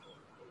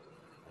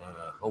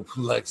 Hope,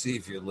 Lexi,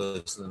 if you're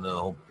listening, I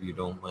hope you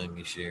don't mind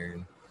me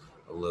sharing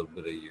a little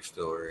bit of your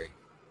story.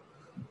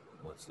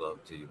 Much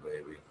love to you,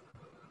 baby.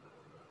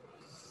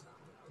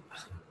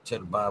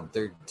 Cheddar Bob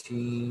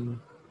 13.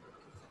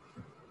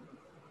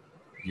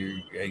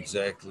 You're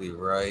exactly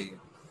right.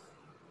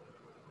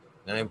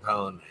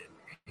 9-pound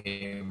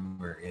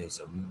hammer is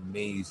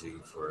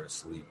amazing for a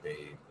sleep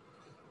aid.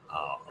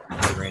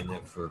 I ran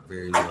that for a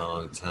very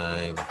long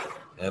time.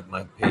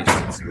 My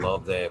patients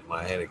love that.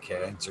 I had a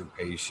cancer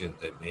patient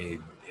that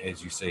made,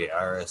 as you say,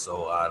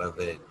 RSO out of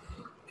it,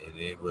 and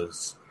it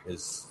was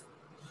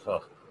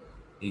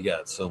he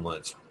got so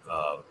much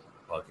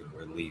fucking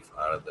relief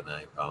out of the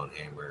 9-pound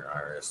hammer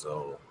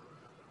RSO.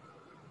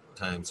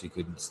 Times he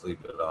couldn't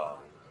sleep at all.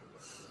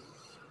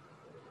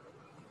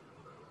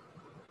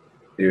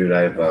 Dude,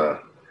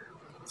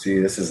 see,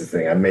 this is the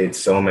thing. I made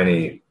so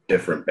many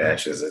different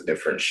batches of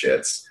different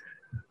shits.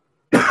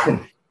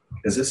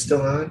 Is this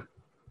still on?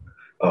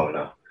 Oh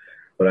no.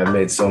 But I've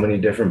made so many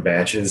different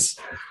batches.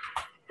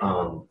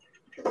 I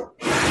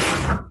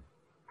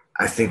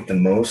think the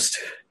most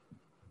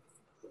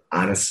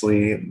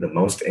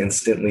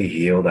instantly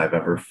healed I've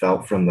ever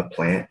felt from the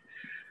plant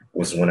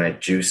was when I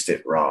juiced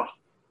it raw.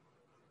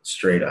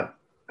 Straight up.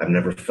 I've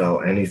never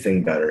felt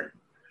anything better.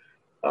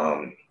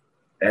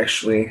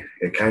 Actually,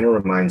 it kind of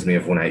reminds me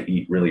of when I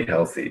eat really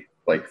healthy,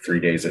 like 3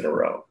 days in a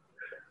row.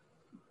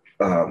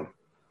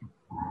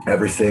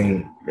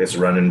 Everything is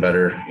running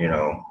better,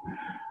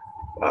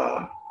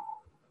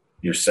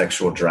 your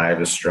sexual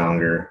drive is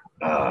stronger.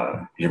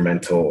 Your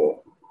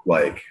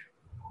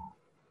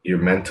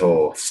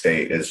mental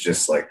state is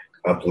just like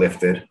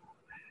uplifted.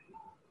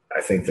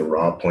 I think the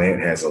raw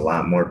plant has a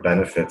lot more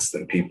benefits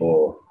than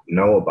people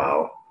know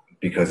about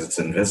because it's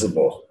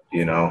invisible,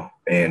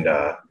 and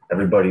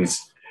everybody's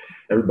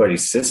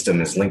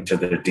system is linked to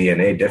their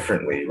DNA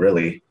differently,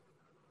 really.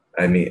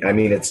 I mean,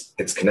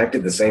 it's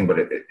connected the same, but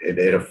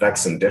it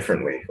affects them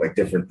differently. Like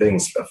different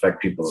things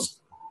affect people's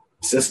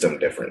system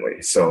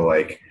differently. So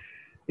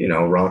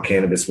raw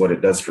cannabis, what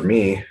it does for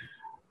me,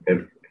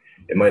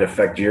 it might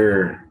affect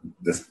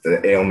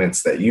the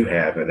ailments that you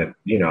have, and it,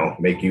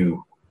 make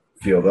you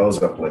feel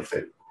those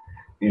uplifted.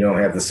 You don't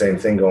have the same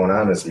thing going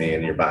on as me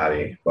in your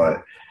body,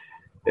 but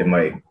it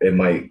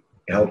might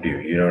help you.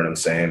 You know what I'm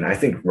saying? I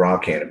think raw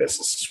cannabis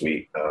is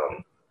sweet.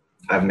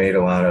 I've made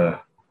a lot of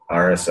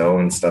RSO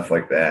and stuff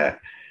like that,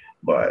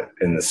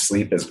 and the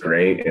sleep is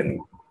great, and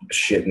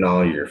shitting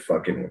all your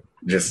fucking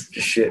just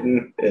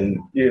shitting and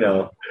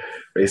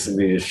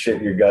basically just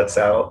shitting your guts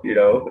out,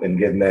 and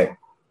getting that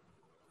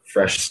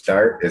fresh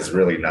start is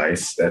really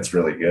nice. That's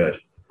really good.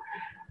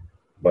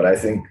 But I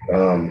think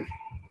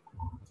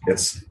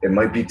it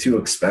might be too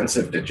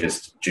expensive to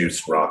just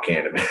juice raw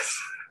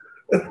cannabis.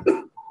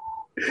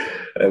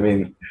 I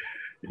mean,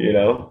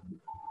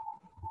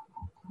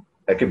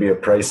 that could be a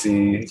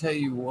pricey. I'll tell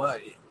you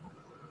what,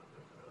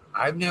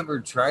 I've never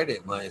tried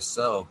it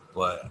myself,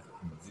 but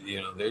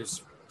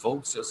there's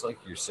folks just like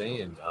you're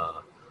saying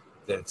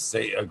that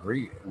say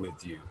agree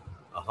with you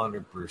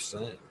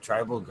 100%.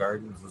 Tribal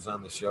Gardens was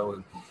on the show,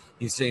 and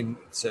said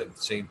the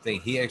same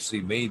thing. He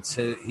actually makes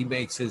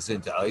his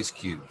into ice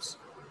cubes,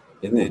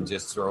 and then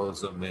just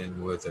throws them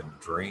in with a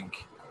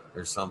drink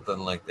or something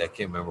like that. I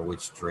can't remember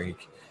which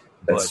drink,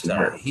 but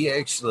he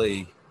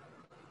actually.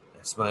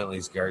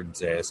 Smiley's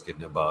Garden's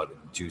asking about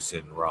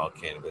juicing raw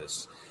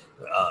cannabis,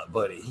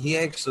 but he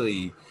had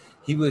he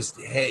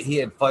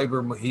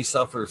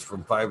suffers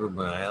from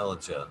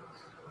fibromyalgia.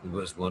 It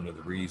was one of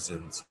the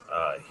reasons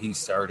he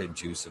started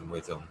juicing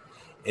with him,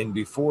 and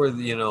before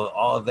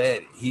all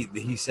that,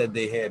 he said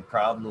they had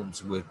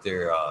problems with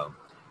their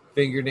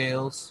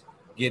fingernails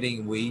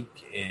getting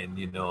weak and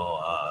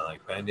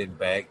like bending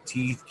back,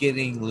 teeth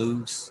getting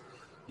loose.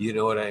 You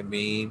know what I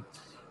mean?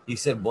 He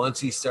said once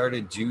he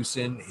started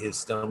juicing, his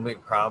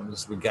stomach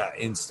problems got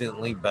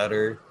instantly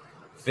better.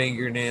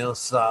 fingernails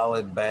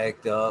solid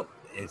backed up,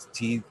 his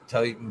teeth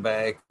tightened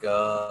back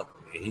up.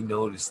 He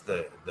noticed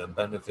the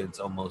benefits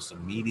almost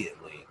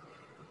immediately.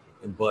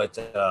 But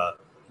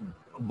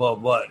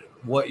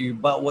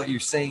what you're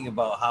saying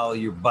about how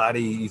your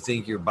body, you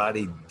think your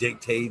body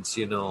dictates,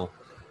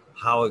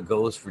 how it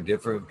goes for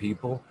different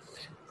people.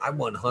 I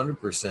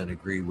 100%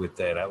 agree with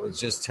that. I was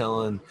just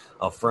telling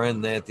a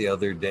friend that the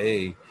other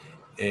day,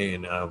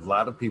 and a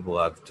lot of people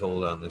I've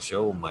told on the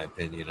show my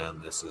opinion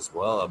on this as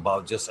well,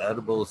 about just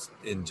edibles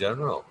in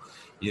general.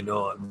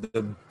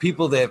 The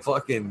people that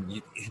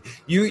fucking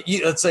you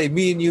let's say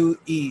me and you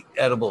eat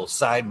edibles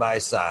side by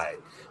side.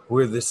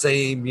 We're the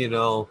same,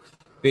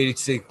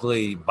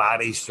 basically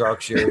body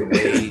structure,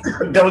 weight.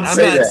 Don't I'm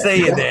say not that.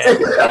 saying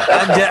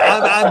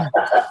that.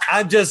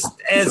 I'm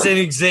just as an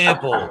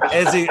example.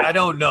 I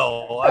don't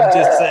know. I'm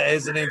just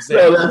as an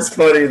example. No, that's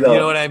funny though. You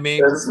know what I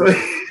mean?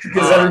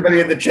 Because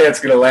everybody in the chat's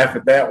gonna laugh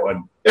at that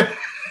one.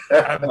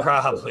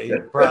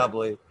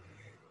 Probably.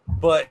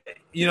 But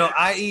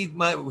I eat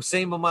my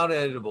same amount of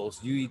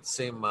edibles. You eat the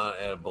same amount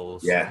of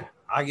edibles. Yeah.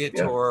 I get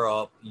tore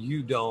up.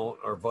 You don't,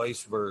 or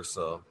vice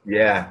versa.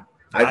 Yeah.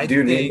 I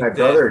do. My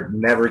brother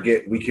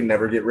we can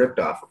never get ripped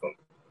off of him.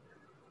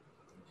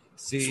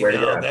 See,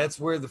 now that's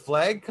where the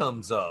flag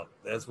comes up.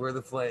 That's where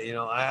the flag,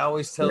 I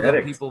always tell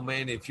the people,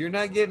 man, if you're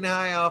not getting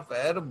high off of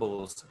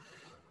edibles,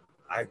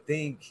 I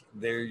think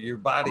your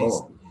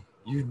body's,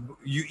 you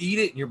eat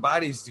it and your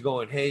body's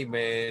going, hey,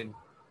 man,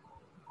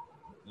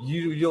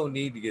 you don't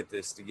need to get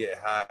this to get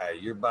high.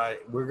 Your body,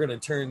 we're going to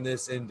turn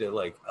this into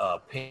like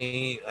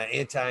pain,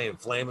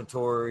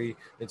 anti-inflammatory.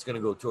 It's going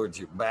to go towards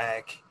your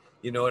back.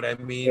 You know what I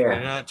mean? Yeah.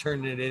 We're not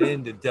turning it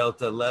into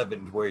Delta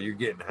 11 where you're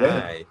getting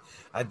high.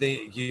 I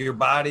think your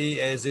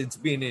body, as it's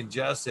being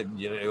ingested,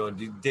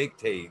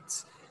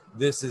 dictates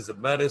this is a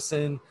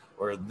medicine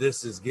or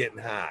this is getting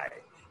high.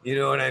 You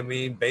know what I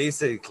mean?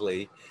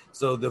 Basically.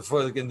 So the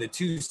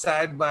two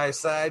side by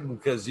side,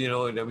 because you know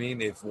what I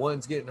mean? If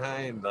one's getting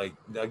high and like,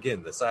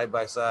 again, the side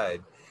by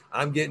side,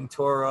 I'm getting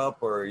tore up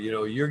or,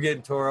 you're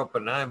getting tore up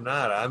and I'm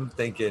not. I'm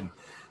thinking,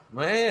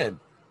 man,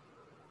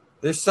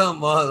 there's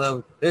something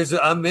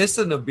I'm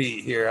missing a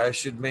beat here. I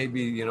should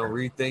maybe,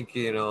 rethink,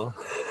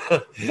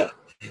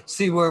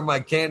 see where my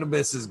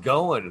cannabis is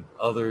going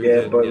other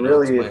than, but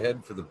really, to my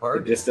head for the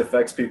party. It just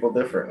affects people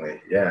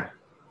differently. Yeah.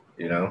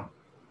 Because,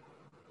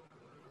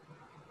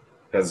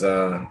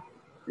 I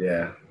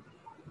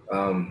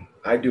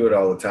do it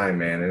all the time,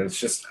 man. And it's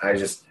just, I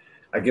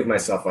give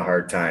myself a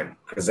hard time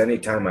because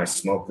anytime I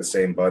smoke the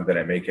same bud that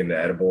I make into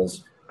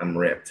edibles, I'm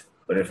ripped.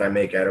 But if I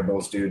make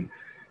edibles, dude,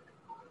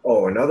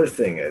 another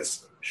thing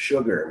is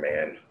sugar,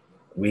 man.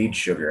 Weed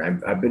sugar.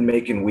 I've been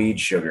making weed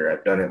sugar.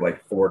 I've done it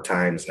like 4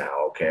 times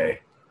now, okay?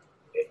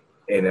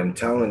 And I'm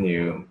telling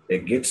you,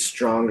 it gets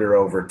stronger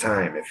over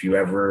time. If you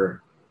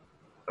ever,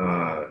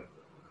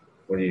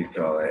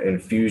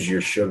 infuse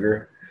your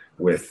sugar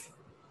with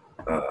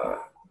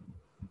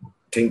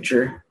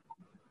tincture,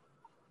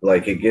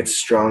 like it gets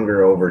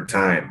stronger over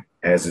time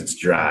as it's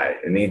dry.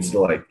 It needs to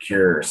like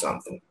cure or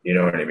something. You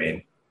know what I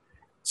mean?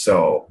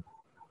 So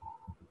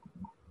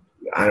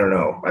I don't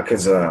know,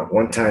 because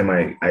one time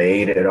I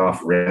ate it off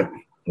rip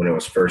when it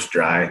was first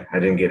dry. I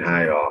didn't get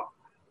high at all.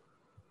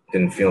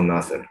 Didn't feel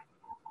nothing.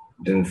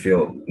 And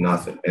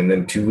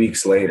then 2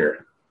 weeks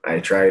later, I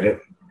tried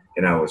it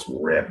and I was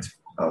ripped.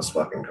 I was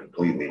fucking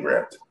completely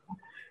ripped.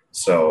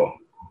 So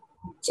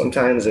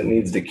sometimes it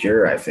needs to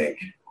cure, I think,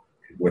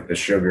 with the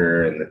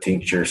sugar and the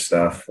tincture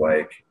stuff.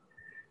 Like,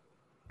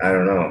 I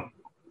don't know.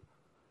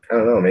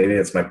 Maybe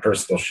it's my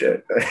personal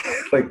shit.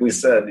 Like we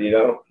said,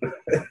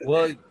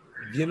 Well,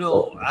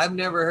 I've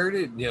never heard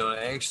it,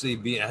 actually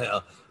be,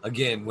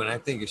 again, when I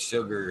think of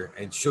sugar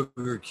and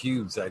sugar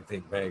cubes, I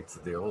think back to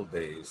the old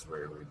days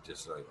where we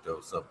just like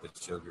dose up the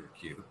sugar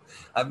cube.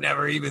 I've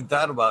never even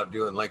thought about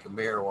doing like a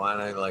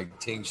marijuana, like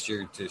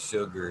tincture to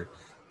sugar,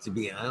 to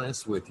be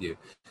honest with you.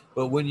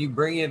 But when you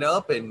bring it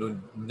up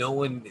and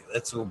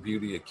that's the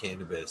beauty of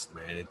cannabis,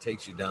 man. It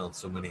takes you down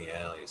so many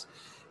alleys.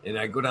 And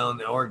I go down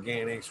the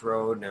organics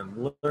road and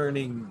I'm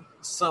learning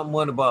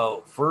somewhat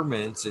about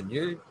ferments, and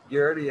you're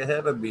already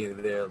ahead of me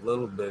there a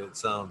little bit, it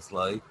sounds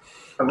like.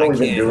 I can't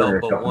help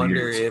but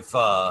wonder if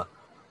the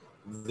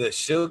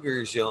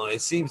sugars,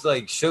 it seems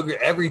like sugar,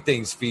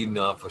 everything's feeding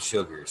off of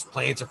sugars.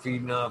 Plants are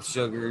feeding off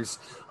sugars.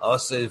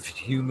 Us as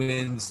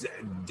humans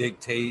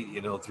dictate,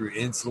 through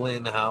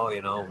insulin, how,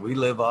 we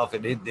live off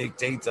it. It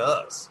dictates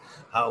us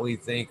how we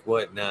think,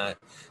 whatnot.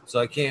 So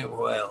I can't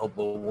help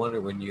but wonder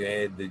when you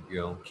add the,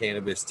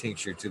 cannabis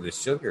tincture to the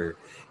sugar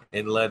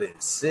and let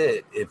it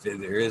sit, if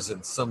there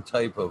isn't some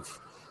type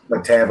of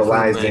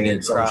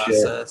metabolizing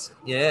process.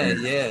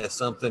 Yeah,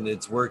 something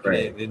that's working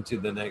it into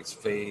the next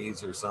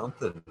phase or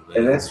something. Man.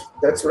 And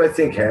that's what I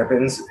think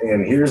happens.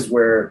 And here's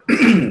where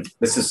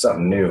this is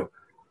something new.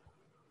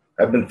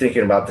 I've been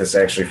thinking about this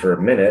actually for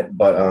a minute,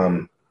 but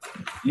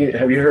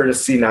have you heard of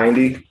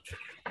C90?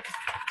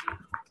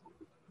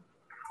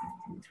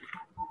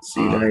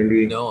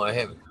 C90. No, I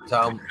haven't.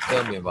 Tell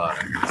me about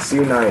it.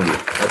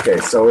 C90. Okay,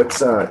 so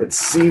it's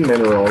sea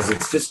minerals.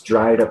 It's just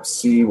dried up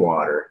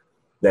seawater.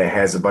 that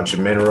has a bunch of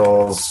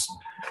minerals.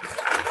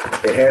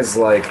 It has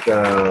like,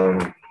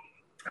 how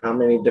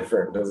many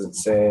different, does it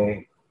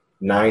say?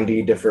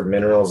 90 different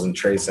minerals and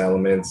trace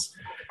elements,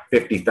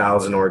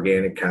 50,000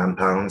 organic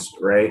compounds,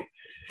 right?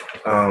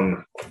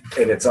 And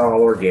it's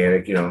all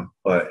organic, you know,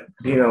 but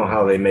you know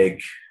how they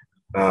make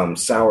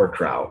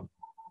sauerkraut,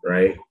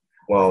 right?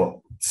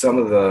 Well, some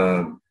of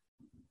the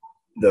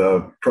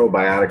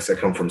probiotics that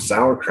come from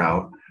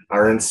sauerkraut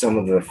are in some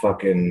of the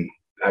fucking,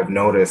 I've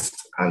noticed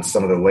on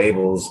some of the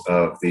labels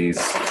of these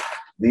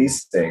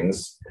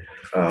things,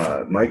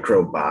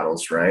 micro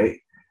bottles, right?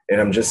 And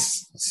I'm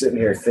just sitting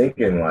here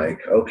thinking like,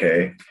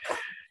 okay,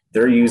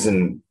 they're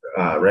using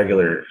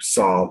regular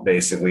salt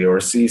basically, or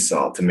sea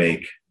salt to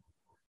make,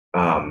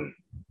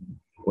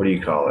 what do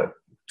you call it?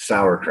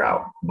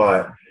 Sauerkraut.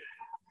 But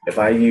if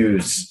I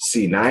use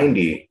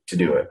C90 to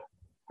do it,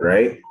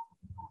 right,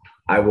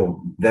 I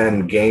will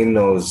then gain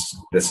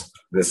this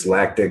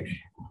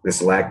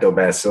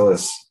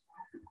lactobacillus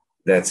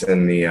that's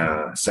in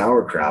the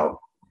sauerkraut,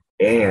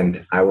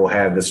 and I will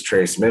have this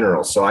trace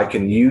mineral. So I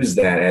can use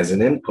that as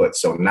an input.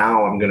 So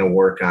now I'm going to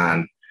work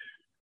on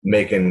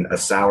making a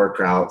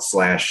sauerkraut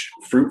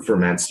 / fruit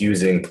ferments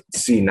using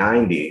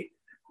C90,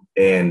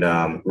 and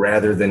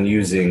rather than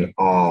using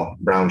all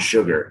brown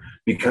sugar,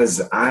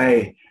 because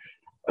I,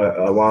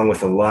 along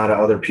with a lot of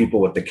other people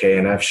with the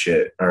KNF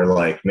shit, are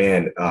like,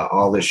 man,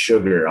 all this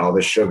sugar,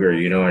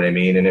 you know what I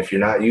mean? And if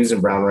you're not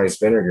using brown rice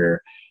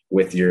vinegar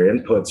with your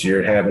inputs,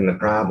 you're having the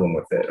problem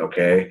with it,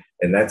 okay?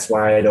 And that's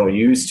why I don't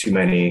use too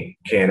many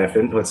KNF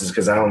inputs, is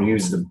because I don't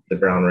use the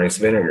brown rice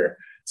vinegar.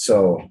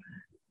 So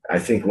I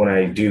think when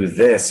I do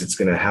this, it's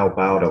going to help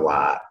out a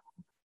lot.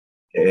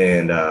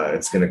 And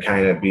it's going to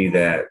kind of be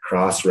that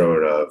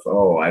crossroad of,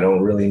 oh, I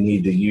don't really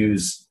need to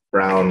use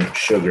brown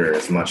sugar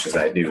as much as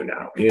I do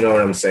now. You know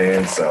what I'm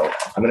saying? So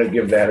I'm going to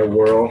give that a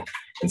whirl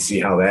and see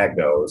how that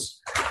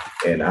goes.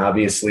 And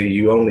obviously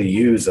you only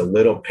use a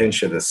little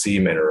pinch of the sea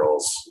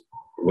minerals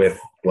with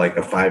like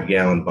a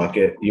 5-gallon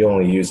bucket. You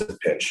only use a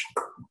pinch.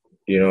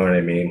 You know what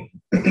I mean?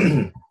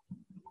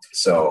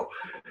 So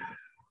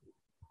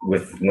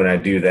when I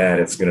do that,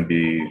 it's going to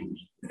be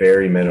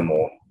very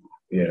minimal,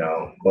 you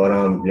know, but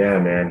yeah,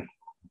 man,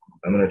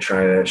 I'm going to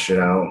try that shit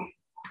out.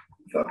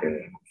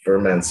 Fucking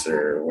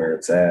Fermenser, where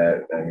it's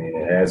at. I mean,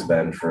 it has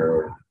been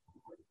for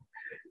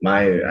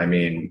my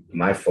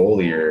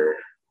foliar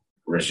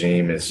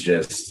regime is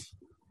just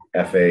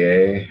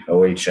FAA,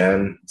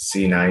 OHN,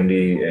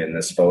 C90, and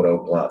this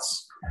Photo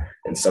Plus.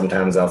 And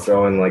sometimes I'll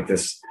throw in like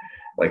this,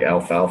 like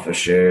alfalfa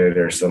shit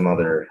or some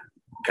other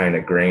kind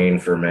of grain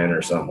ferment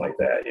or something like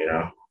that, you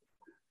know?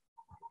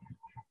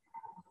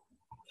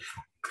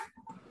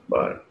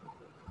 But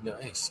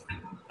nice.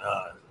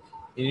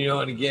 You know,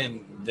 and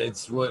again,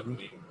 that's what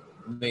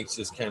makes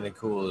this kind of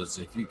cool, is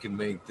if you can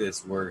make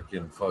this work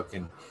and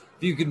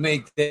if you can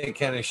make that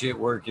kind of shit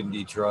work in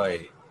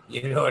Detroit,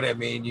 you know what I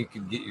mean? You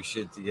can get your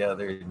shit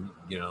together and,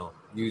 you know,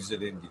 use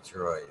it in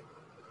Detroit.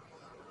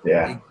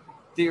 yeah.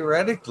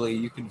 Theoretically,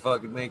 you can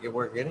fucking make it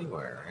work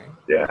anywhere, right?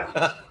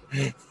 Yeah.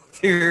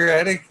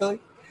 Theoretically.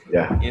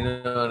 Yeah. You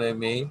know what I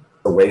mean?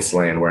 The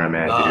wasteland where I'm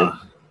at, dude.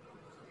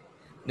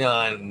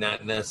 No,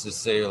 not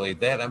necessarily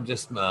that. I'm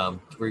just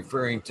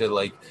referring to,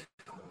 like,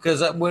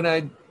 because when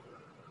I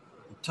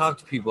talk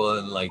to people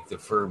in like the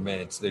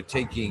ferments, they're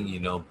taking, you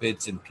know,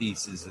 bits and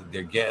pieces, and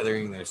they're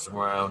gathering their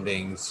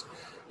surroundings.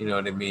 You know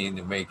what I mean?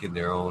 They're making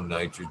their own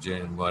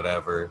nitrogen,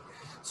 whatever.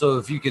 So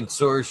if you can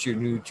source your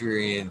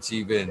nutrients,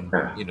 even,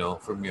 you know,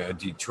 from your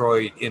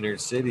Detroit inner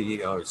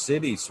city or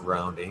city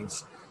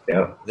surroundings,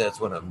 yeah, that's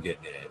what I'm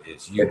getting at.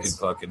 Is you can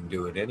fucking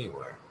do it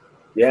anywhere.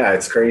 Yeah,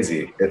 it's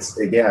crazy.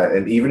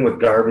 And even with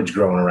garbage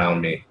growing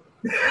around me,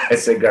 I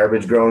say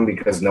garbage growing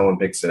because no one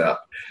picks it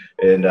up,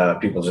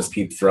 and people just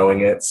keep throwing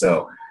it.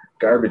 So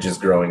garbage is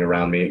growing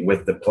around me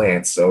with the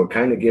plants. So it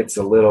kind of gets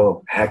a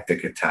little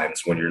hectic at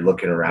times when you're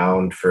looking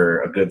around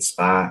for a good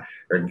spot,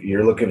 or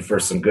you're looking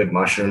for some good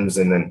mushrooms,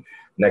 and then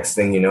next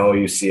thing you know,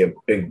 you see a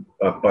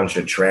bunch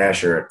of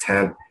trash or a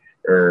tent,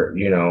 or,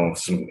 you know,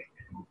 some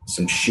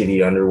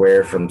shitty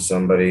underwear from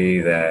somebody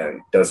that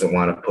doesn't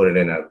want to put it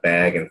in a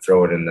bag and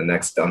throw it in the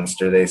next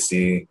dumpster they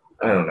see.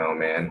 I don't know,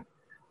 man.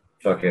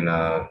 Fucking,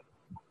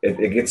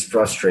 it gets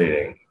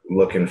frustrating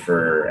looking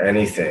for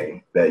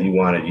anything that you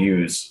want to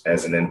use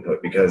as an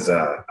input, because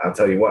I'll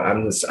tell you what,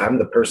 I'm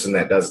the person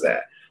that does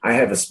that. I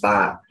have a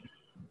spot.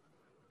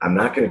 I'm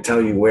not going to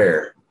tell you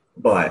where,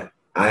 but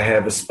I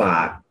have a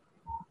spot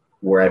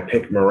where I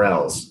pick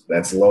morels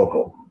that's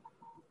local.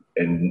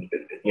 And,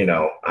 you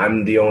know,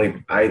 I'm the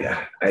only,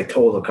 I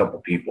told a couple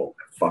people,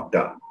 fucked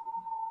up,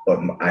 but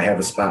I have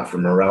a spot for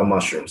morel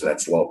mushrooms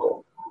that's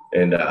local.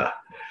 And a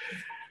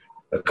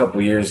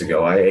couple years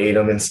ago, I ate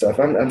them and stuff.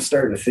 I'm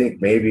starting to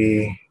think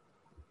maybe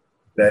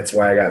that's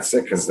why I got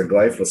sick, because the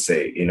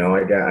glyphosate, you know,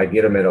 I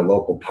get them at a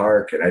local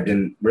park, and I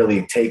didn't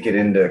really take it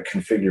into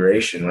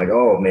configuration. Like,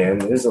 oh man,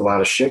 there's a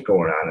lot of shit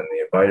going on in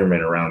the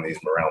environment around these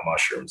morel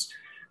mushrooms,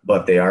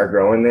 but they are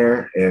growing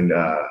there. And,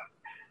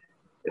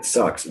 it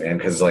sucks, man,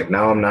 because like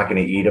now I'm not going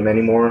to eat them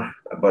anymore,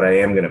 but I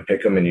am going to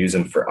pick them and use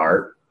them for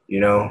art, you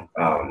know.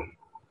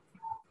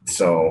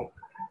 So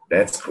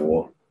that's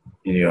cool.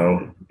 You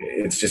know,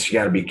 it's just you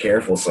got to be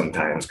careful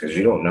sometimes because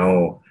you don't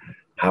know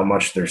how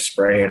much they're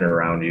spraying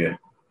around you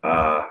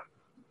uh,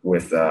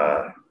 with,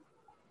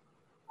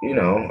 you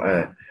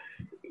know,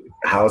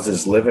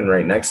 houses living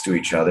right next to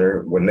each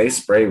other. When they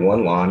spray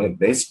one lawn,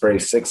 they spray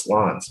 6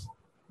 lawns.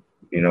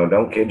 You know,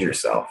 don't kid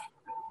yourself.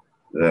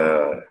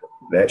 The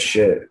that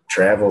shit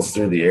travels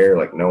through the air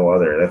like no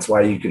other. That's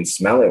why you can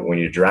smell it when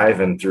you're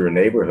driving through a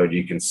neighborhood.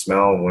 You can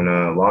smell when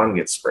a lawn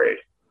gets sprayed.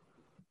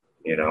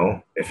 You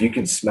know, if you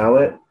can smell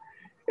it,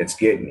 it's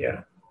getting you.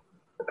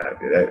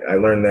 I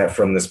learned that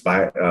from this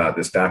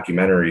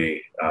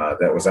documentary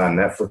that was on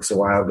Netflix a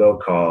while ago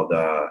called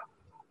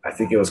I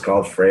think it was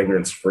called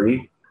Fragrance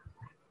Free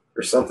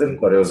or something,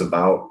 but it was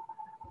about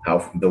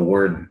how the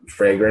word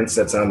fragrance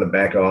that's on the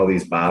back of all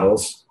these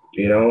bottles,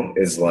 you know,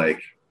 is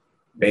like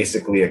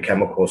basically a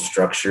chemical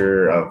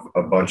structure of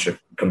a bunch of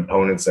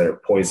components that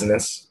are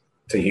poisonous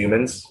to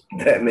humans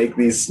that make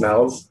these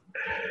smells.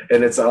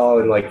 And it's all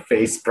in like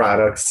face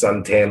products,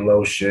 suntan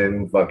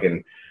lotion,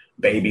 fucking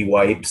baby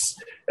wipes,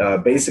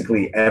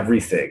 basically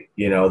everything.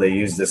 You know, they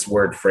use this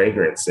word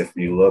fragrance. If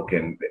you look,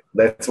 and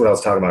that's what I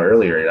was talking about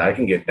earlier. I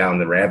can get down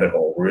the rabbit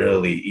hole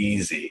really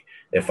easy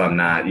if I'm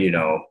not, you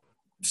know,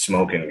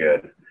 smoking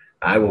good.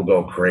 I will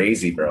go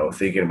crazy, bro,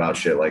 thinking about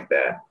shit like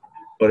that.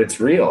 But it's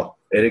real.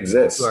 It You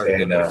exists. are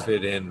And gonna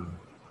fit in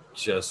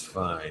just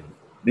fine.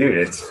 dude,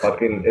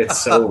 it's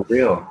so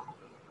real.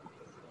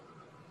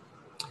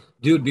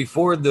 Dude,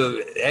 before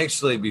the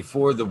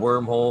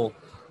wormhole,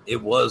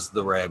 it was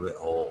the rabbit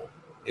hole.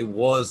 It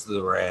was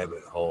the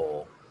rabbit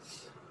hole.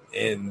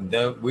 And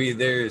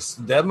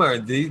them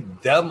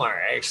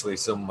are actually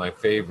some of my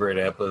favorite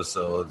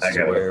episodes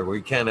where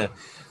we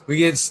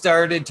get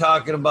started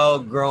talking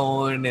about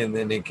growing and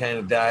then it kind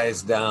of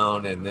dies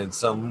down and then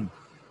some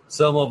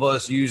of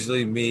us,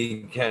 usually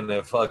me, kind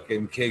of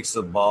fucking kicks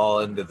the ball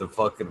into the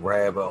fucking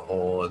rabbit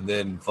hole and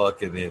then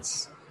fucking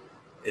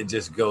it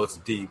just goes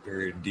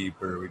deeper and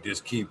deeper. We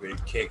just keep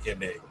it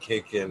kicking it.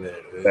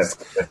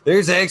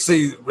 There's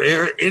actually,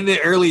 in the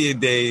early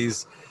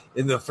days,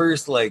 in the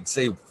first, like,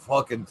 say,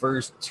 fucking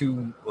first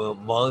 2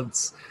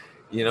 months,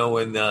 you know,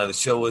 when the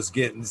show was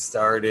getting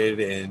started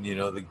and, you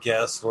know, the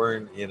guests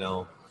weren't, you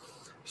know,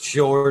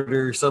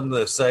 shorter. Some of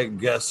the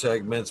guest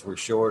segments were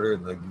shorter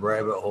and the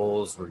rabbit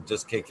holes were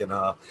just kicking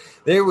off.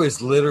 There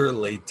was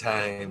literally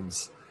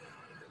times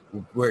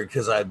where,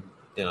 because I'm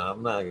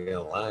not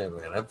gonna lie,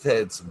 man, I've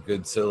had some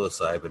good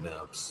psilocybin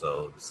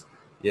episodes,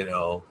 you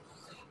know,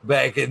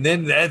 back, and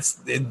then that's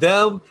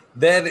them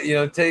that, you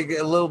know, take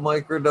a little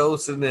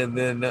microdosing and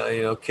then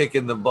you know,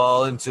 kicking the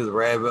ball into the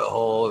rabbit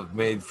hole have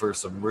made for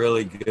some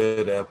really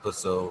good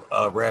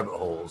rabbit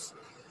holes.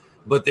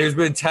 But there's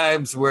been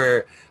times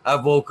where I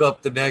woke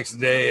up the next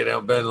day and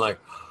I've been like,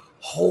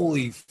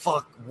 holy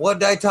fuck, what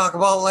did I talk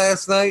about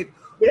last night?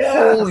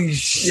 Yeah. Holy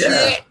shit.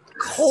 Yeah.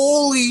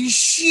 Holy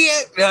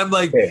shit. And I'm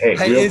like,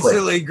 I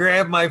instantly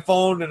grab my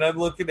phone and I'm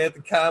looking at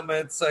the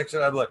comments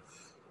section. I'm like,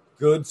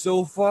 good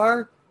so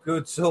far?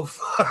 Good so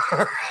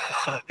far.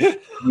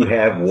 You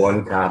have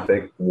one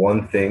topic,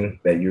 one thing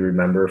that you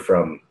remember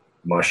from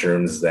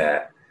mushrooms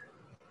that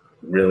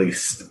really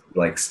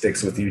like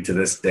sticks with you to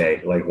this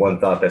day? Like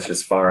one thought that's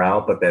just far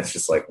out, but that's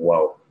just like,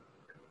 whoa.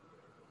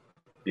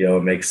 You know,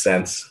 it makes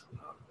sense.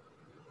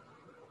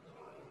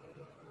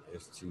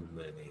 There's too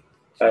many.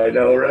 I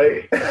know,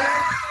 right?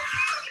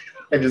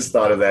 I just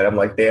thought of that. I'm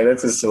like, damn,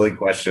 that's a silly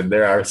question.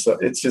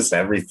 It's just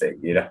everything,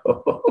 you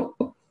know?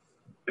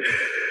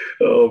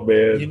 Oh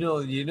man. You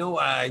know,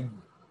 I'm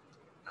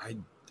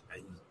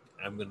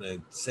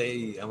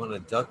gonna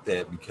duck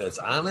that because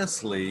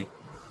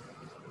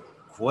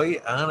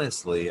quite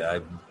honestly,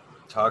 I've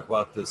talked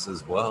about this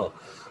as well.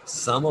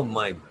 Some of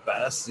my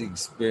best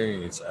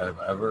experience I've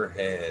ever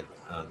had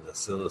on the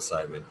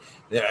psilocybin.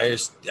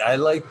 I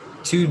like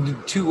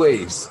two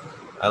ways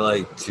I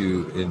like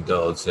to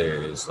indulge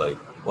there is like,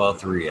 well,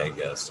 three, I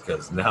guess,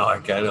 because now I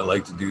kind of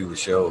like to do the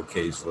show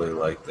occasionally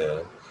like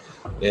that.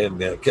 And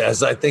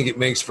because I think it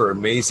makes for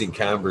amazing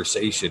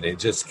conversation. It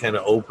just kind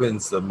of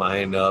opens the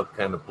mind up,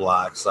 kind of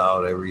blocks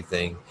out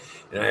everything.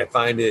 And I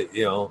find it,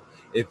 you know,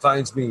 it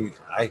finds me,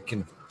 I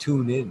can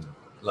tune in,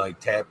 like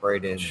tap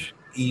right in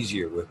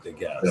easier with the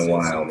guests. Been a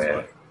while, man.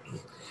 Like.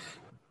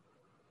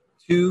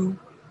 Two,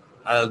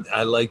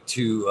 I like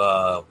to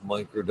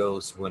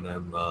microdose when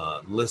I'm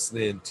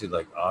listening to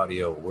like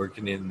audio,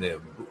 working in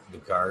the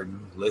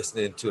garden,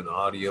 listening to an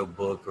audio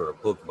book or a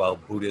book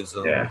about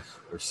Buddhism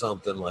or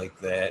something like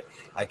that.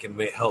 I can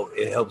it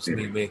helps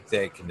me make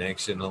that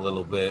connection a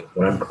little bit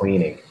when I'm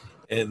cleaning.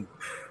 And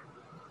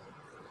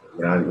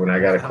when I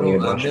gotta clean a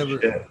bunch of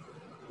shit.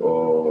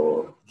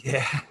 Oh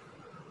yeah,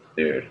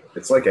 dude,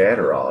 it's like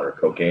Adderall or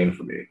cocaine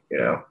for me. You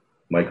know,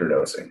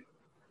 microdosing.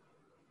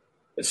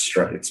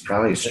 It's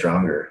probably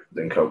stronger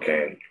than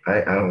cocaine.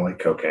 I don't like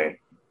cocaine.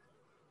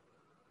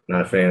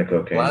 Not a fan of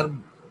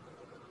cocaine.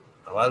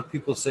 A lot of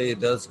people say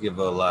it does give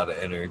a lot of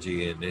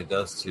energy, and it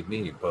does to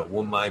me. But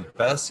my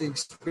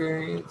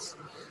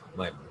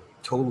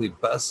totally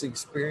best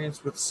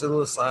experience with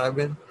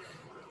psilocybin,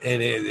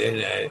 and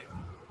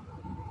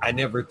I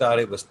never thought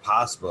it was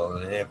possible.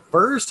 And at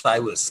first I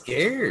was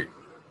scared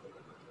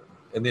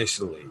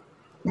initially.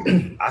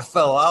 I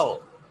fell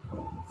out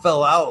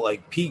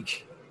like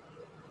peak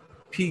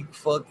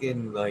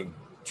fucking like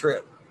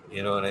trip.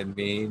 You know what I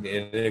mean?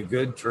 And a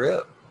good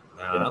trip.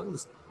 Yeah. I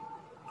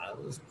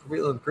was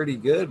feeling pretty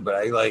good, but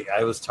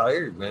I was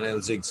tired, man. I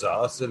was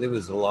exhausted. It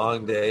was a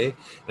long day.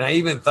 And I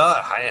even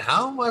thought,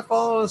 how am I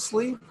falling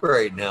asleep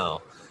right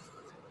now?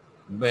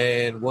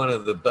 Man, one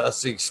of the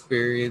best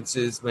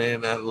experiences,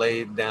 man. I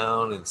laid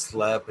down and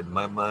slept, and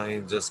my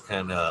mind just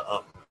kind of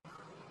up,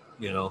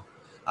 you know.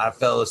 I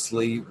fell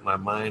asleep, my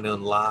mind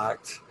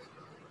unlocked,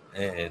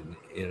 and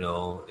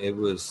it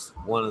was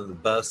one of the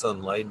best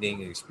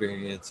enlightening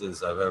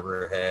experiences I've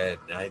ever had.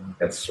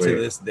 That's To sweet.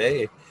 this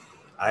day,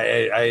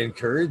 I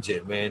encourage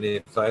it, man.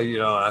 If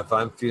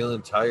I'm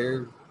feeling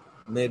tired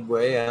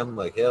midway, I'm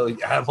like, hell,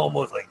 I'm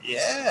almost like,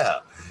 yeah.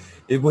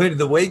 When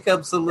the wake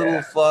up's a little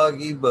Yeah.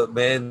 foggy, but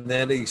man,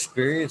 that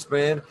experience,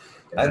 man,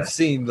 Yeah. I've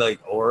seen like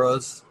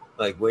auras,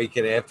 like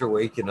waking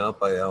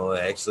up.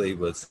 Actually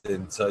was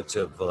in such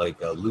of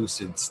like a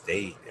lucid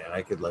state, and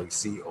I could like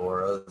see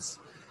auras,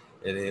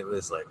 and it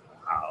was like,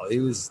 wow, it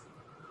was.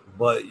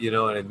 But you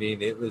know what I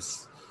mean? It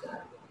was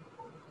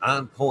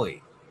on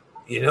point.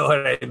 You know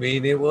what I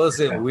mean? It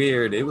wasn't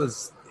weird. It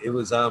was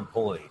on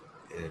point.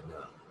 And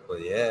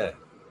but yeah,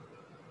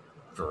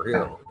 for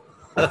real.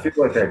 I feel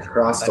like I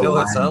crossed I a know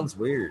it line. sounds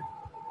weird.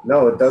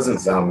 No, it doesn't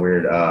sound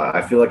weird.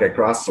 I feel like I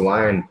crossed the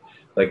line.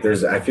 I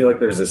feel like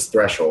there's this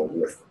threshold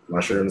with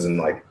mushrooms and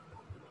like,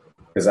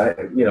 because I've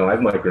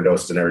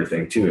microdosed and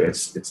everything too.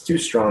 It's too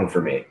strong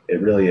for me.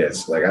 It really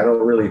is. Like, I don't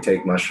really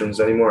take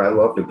mushrooms anymore. I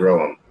love to grow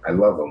them. I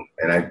love them,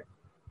 and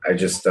I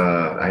just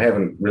I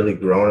haven't really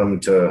grown them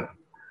to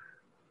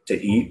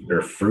eat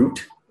or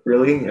fruit.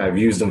 Really, I've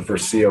used them for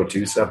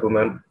CO2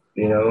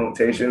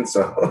 supplementation.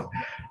 So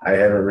I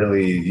haven't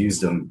really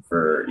used them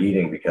for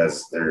eating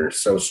because they're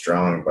so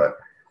strong. But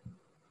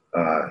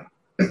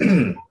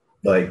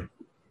like,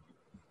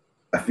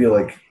 I feel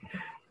like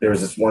there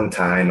was this one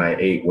time I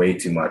ate way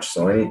too much.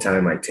 So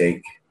anytime I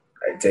take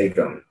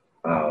them,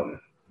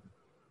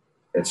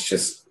 it's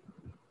just,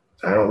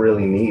 I don't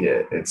really need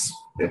it.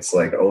 It's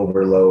like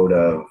overload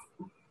of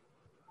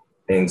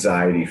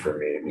anxiety for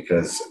me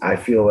because I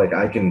feel like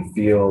I can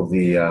feel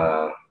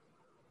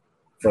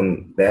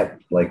from that,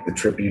 like the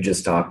trip you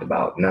just talked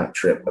about, not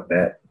trip, but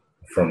that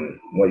from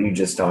what you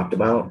just talked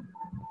about,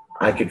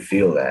 I could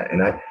feel that.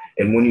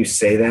 And when you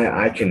say that,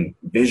 I can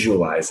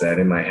visualize that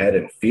in my head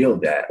and feel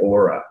that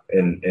aura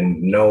and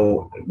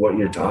know what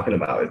you're talking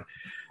about.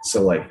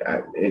 So like,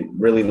 it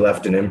really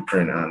left an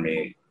imprint on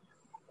me.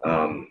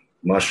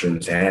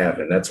 Mushrooms have,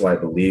 and that's why I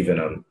believe in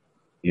them,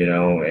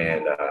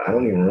 and I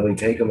don't even really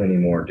take them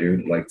anymore,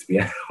 dude. Like, to be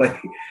honest, like,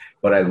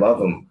 but I love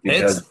them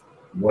because That's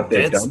what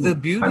they've that's done the with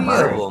my beauty of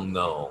mind, them,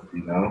 though.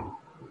 you know,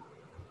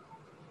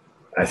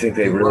 I think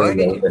they You're really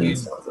right. open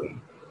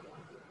something.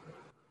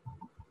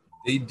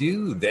 They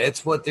do.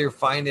 That's what they're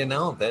finding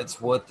out. That's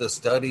what the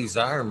studies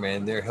are,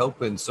 man. They're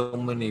helping so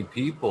many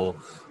people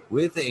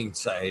with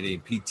anxiety,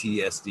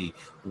 PTSD,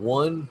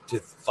 1 to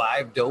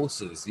 5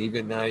 doses,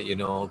 even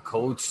now,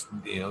 coach,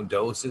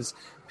 doses.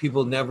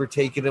 People never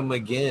taking them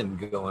again,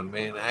 going,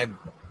 man, I've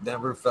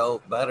never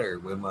felt better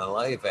with my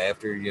life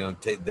after,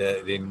 take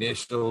the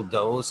initial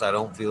dose. I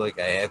don't feel like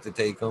I have to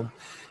take them.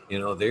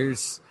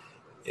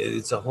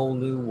 It's a whole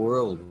new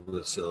world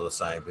with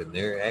psilocybin.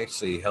 They're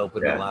actually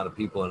helping a Yeah, lot of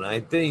people, and I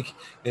think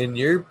in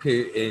your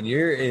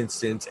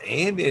instance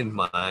and in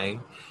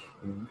mine,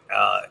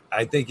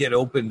 I think it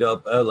opened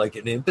up like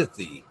an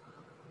empathy.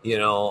 You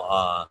know,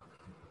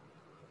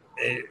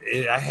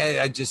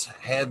 I just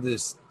had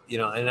this,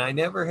 and I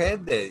never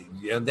had that.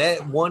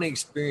 That one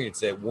experience,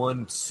 that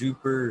one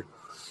super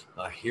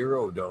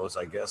hero dose,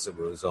 I guess it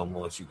was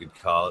almost you could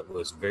call it,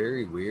 was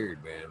very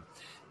weird, man.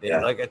 yeah,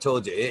 Like I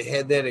told you, it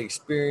had that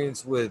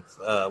experience with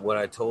what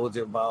I told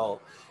you about,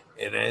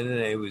 and then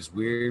it was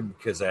weird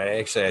because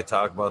I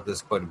talk about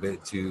this quite a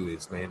bit too.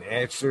 Is, man,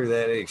 after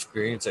that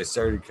experience, I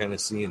started kind of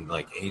seeing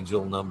like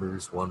angel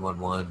numbers,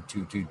 111,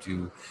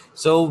 222,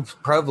 so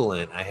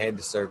prevalent. I had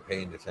to start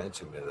paying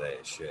attention to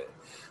that shit.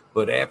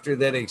 But after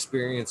that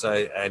experience,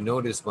 I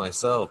noticed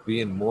myself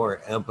being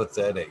more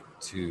empathetic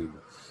to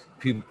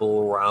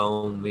people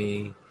around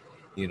me,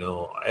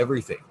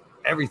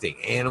 everything,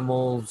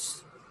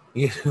 animals,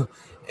 you know,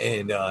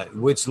 and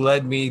which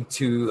led me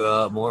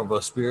to more of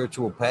a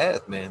spiritual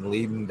path, man,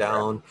 leading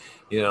down,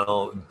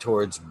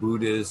 towards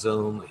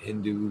Buddhism,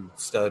 Hindu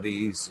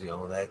studies,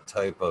 that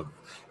type of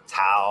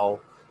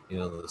Tao,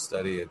 the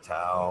study of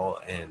Tao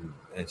and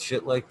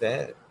shit like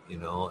that,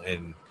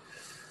 and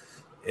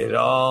it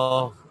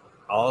all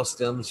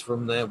stems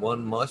from that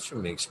one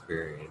mushroom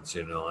experience,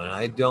 and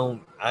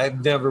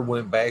I've never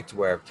went back to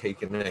where I've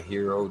taken a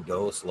hero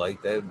dose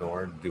like that,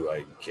 nor do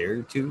I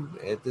care to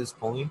at this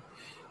point.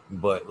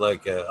 But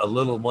like a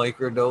little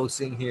micro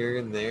dosing here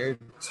and there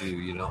to,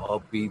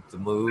 upbeat the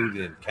mood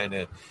and kind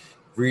of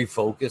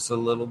refocus a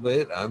little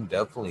bit, I'm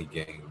definitely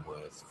game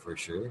with, for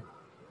sure.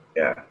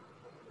 yeah,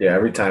 yeah.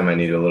 Every time I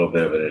need a little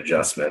bit of an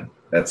adjustment,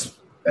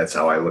 That's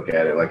how I look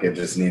at it. Like, it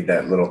just need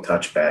that little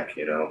touchback,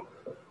 you know,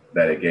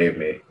 that it gave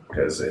me,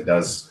 because it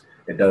does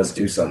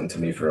do something to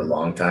me for a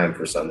long time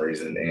for some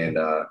reason. And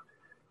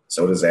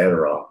so does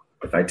Adderall.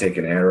 If I take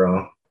an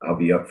Adderall, I'll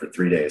be up for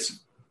 3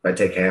 days. If I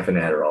take half an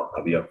Adderall,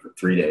 I'll be up for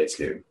 3 days,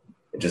 dude.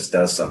 It just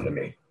does something to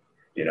me,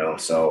 you know.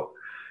 So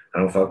I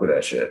don't fuck with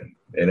that shit.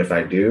 And if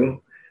I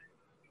do,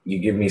 you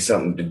give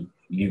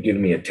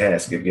me a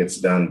task, it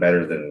gets done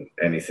better than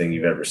anything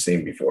you've ever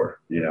seen before,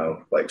 you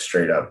know, like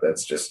straight up.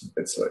 That's just,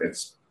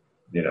 it's,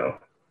 you know,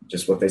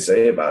 just what they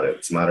say about it.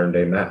 It's modern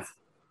day meth.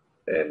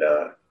 And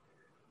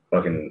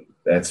fucking,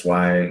 that's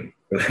why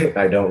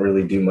I don't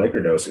really do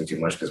microdosing too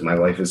much, because my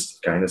life is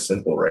kind of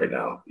simple right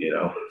now, you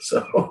know.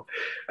 So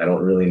I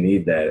don't really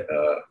need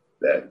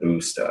that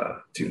boost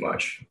too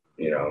much,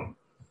 you know.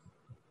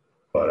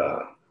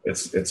 But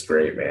it's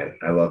great, man.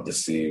 I love to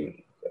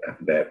see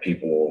that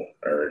people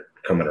are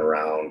coming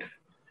around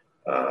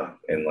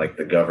in like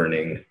the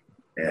governing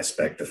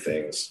aspect of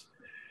things.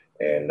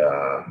 And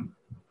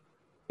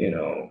you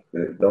know,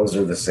 those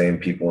are the same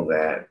people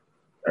that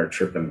are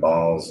tripping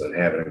balls and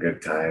having a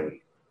good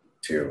time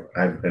too.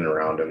 I've been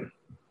around them.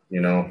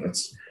 You know,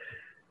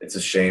 it's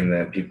a shame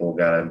that people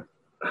gotta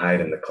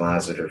hide in the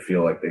closet or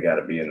feel like they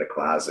gotta be in the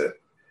closet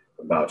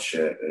about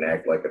shit and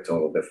act like a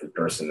total different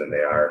person than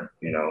they are,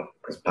 you know,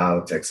 because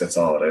politics, that's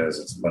all it is.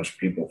 It's a bunch of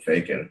people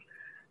faking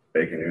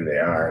who they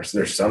are. So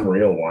there's some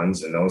real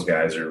ones, and those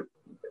guys are,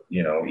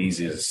 you know,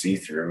 easy to see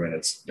through,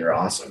 and they're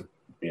awesome,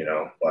 you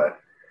know. But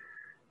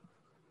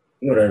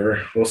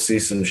whatever, we'll see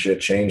some shit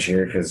change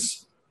here,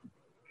 because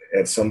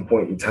at some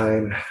point in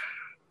time,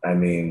 I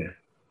mean,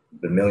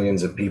 the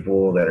millions of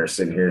people that are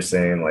sitting here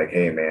saying like,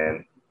 hey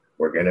man,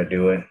 we're gonna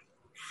do it,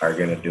 are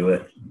gonna do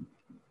it,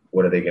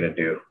 what are they gonna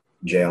do?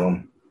 Jail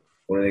them?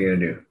 What are they gonna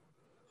do?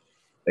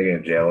 They're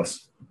gonna jail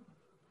us?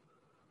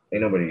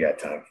 Ain't nobody got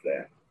time for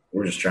that.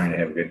 We're just trying to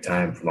have a good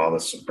time from all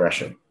this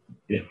suppression.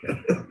 You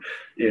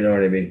know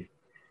what I mean?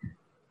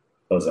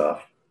 Goes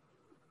off.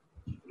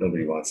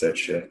 Nobody wants that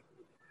shit.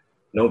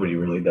 Nobody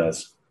really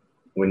does.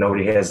 When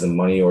nobody has the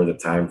money or the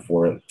time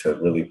for it to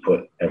really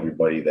put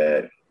everybody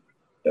that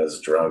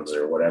does drugs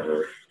or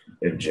whatever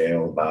in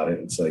jail about it,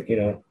 it's like, you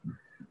know.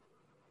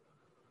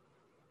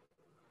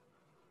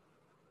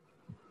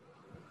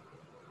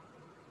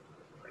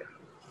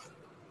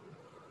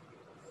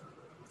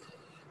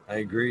 I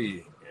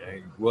agree.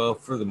 Well,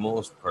 for the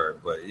most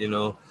part, but you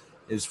know,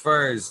 as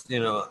far as you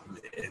know,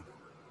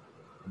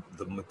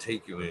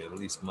 taking at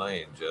least my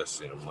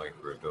ingestion of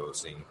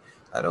microdosing,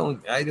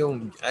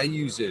 I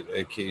use it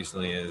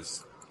occasionally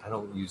as, I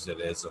don't use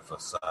it as a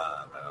facade,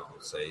 I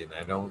don't say, and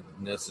I don't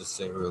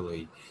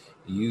necessarily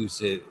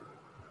use it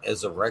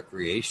as a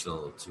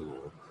recreational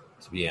tool,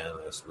 to be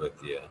honest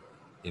with you.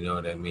 You know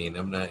what I mean?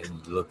 I'm not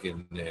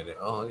looking at it,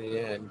 oh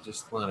yeah, I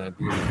just want to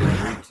be in a good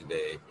mood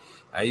today.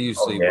 I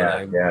usually, when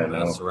I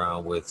mess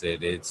around with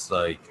it, it's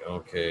like,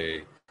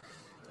 okay,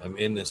 I'm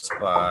in this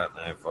spot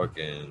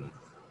and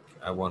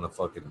I want to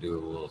fucking do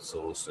a little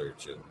soul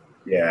searching.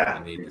 Yeah,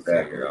 I need to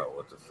figure out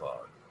what the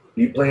fuck.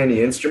 Do you play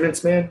any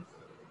instruments, man?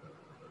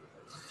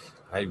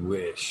 I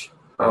wish.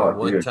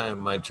 One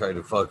time I tried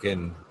to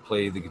fucking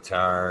play the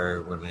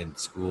guitar when in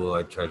school.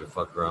 I tried to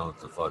fuck around with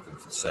the fucking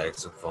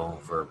saxophone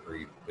for a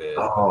brief bit.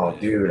 Oh,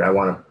 dude, I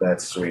want to.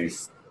 That's sweet.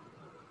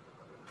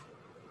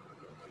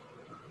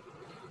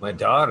 My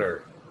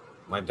daughter,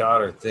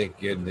 thank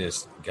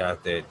goodness,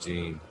 got that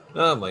gene.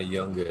 Oh, my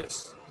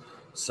youngest,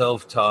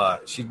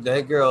 self-taught.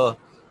 That girl,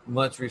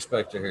 much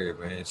respect to her,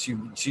 man.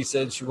 She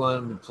said she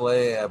wanted to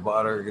play. I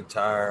bought her a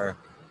guitar,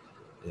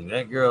 and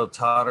that girl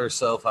taught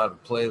herself how to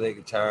play the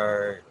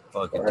guitar.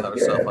 Fucking taught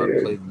herself how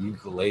to play the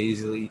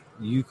ukulele.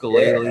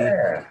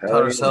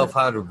 Taught herself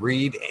how to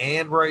read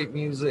and write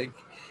music,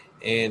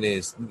 and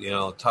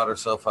taught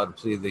herself how to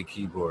play the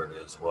keyboard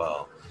as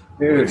well.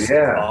 Dude,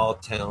 all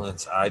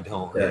talents I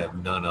don't have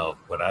none of,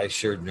 but I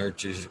sure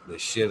nurture the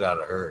shit out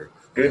of her.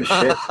 Good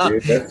shit,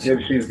 dude. That's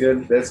good. She's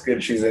good. That's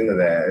good. She's into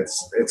that.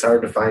 It's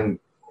hard to find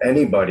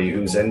anybody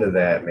who's into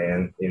that,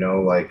 man. You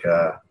know, like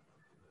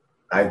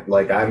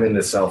I'm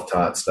into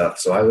self-taught stuff,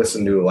 so I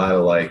listen to a lot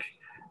of, like,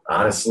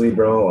 honestly,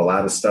 bro, a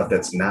lot of stuff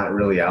that's not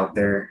really out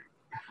there,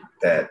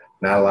 that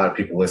not a lot of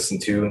people listen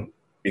to,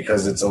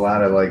 because it's a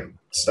lot of like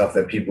stuff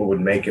that people would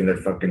make in their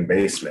fucking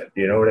basement.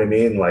 You know what I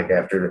mean? Like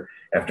after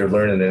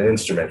learning an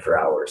instrument for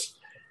hours.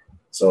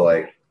 So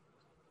like,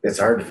 it's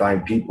hard to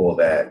find people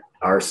that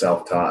are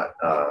self-taught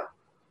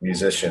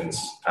musicians.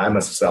 I'm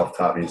a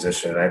self-taught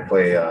musician. I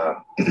play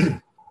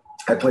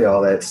I play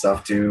all that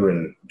stuff too,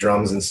 and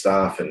drums and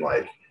stuff, and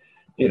like,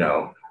 you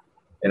know,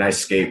 and I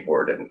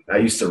skateboard, and I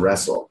used to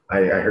wrestle. I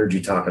heard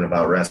you talking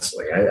about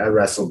wrestling. I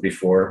wrestled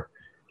before.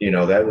 You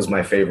know, that was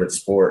my favorite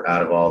sport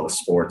out of all the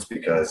sports,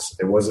 because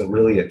it wasn't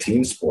really a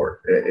team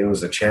sport. It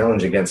was a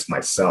challenge against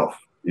myself.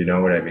 You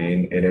know what I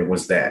mean? And it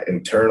was that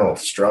internal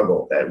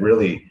struggle that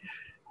really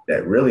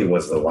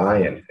was the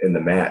lion in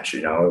the match.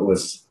 You know, that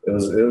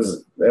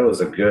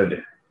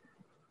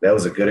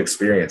was a good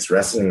experience.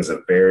 Wrestling is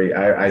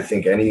I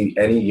think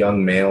any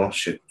young male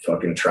should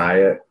fucking try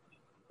it.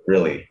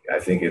 Really, I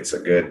think it's a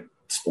good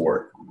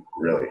sport,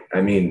 really.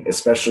 I mean,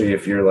 especially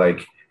if you're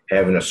like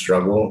having a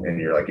struggle and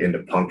you're like into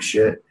punk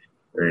shit,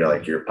 or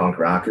you're a punk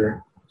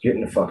rocker, get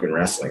into fucking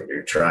wrestling,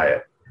 dude. Try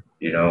it,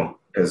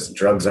 because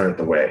drugs aren't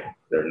the way.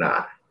 They're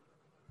not.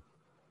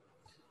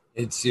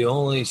 It's the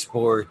only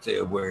sport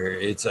where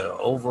it's an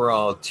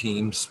overall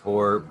team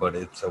sport, but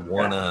it's a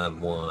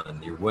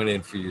one-on-one. You're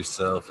winning for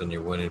yourself and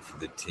you're winning for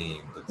the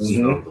team, but the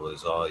struggle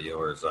is all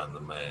yours on the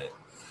mat.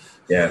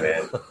 Yeah,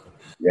 man.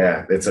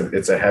 Yeah, it's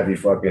a heavy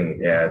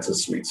fucking, it's a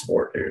sweet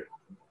sport, dude.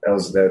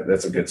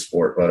 That's a good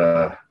sport,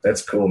 but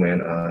that's cool,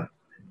 man.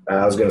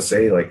 I was gonna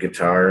say, like,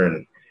 guitar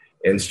and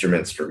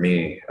instruments for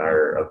me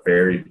are a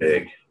very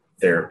big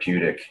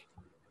therapeutic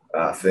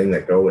thing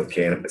that go with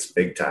cannabis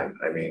big time.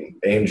 I mean,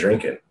 and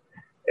drinking.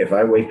 If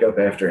I wake up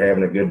after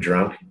having a good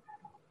drunk,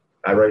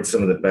 I write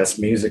some of the best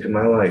music of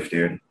my life,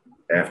 dude.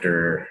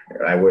 After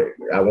I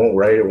won't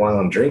write it while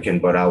I'm drinking,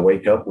 but I'll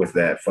wake up with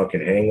that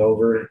fucking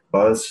hangover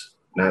buzz.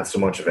 Not so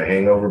much of a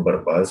hangover, but a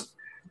buzz.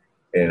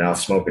 And I'll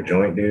smoke a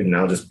joint, dude, and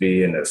I'll just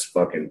be in this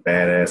fucking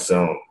badass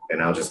zone.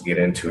 And I'll just get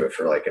into it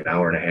for like an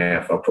hour and a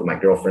half. I'll put my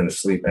girlfriend to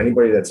sleep.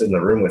 Anybody that's in the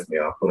room with me,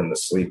 I'll put them to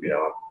sleep,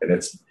 And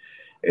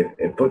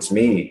it puts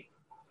me,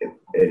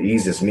 it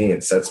eases me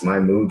and sets my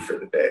mood for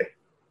the day.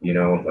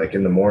 Like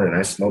in the morning,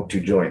 I smoke 2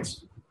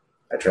 joints.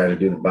 I try to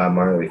do the Bob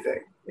Marley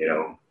thing,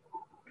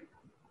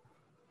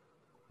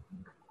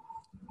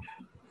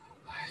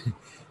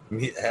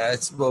 I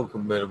smoke a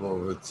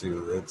minimum of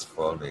 2. That's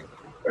funny.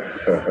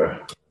 I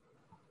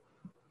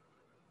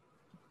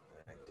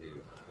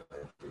do.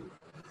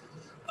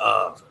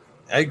 I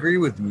agree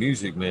with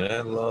music, man.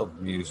 I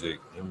love music.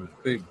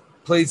 It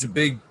plays a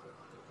big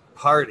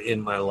part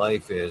in my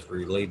life as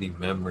relating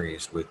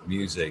memories with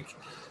music.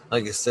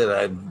 Like I said,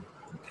 I've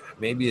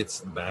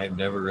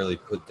never really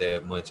put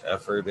that much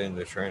effort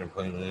into trying to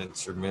play an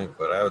instrument,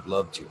 but I would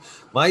love to.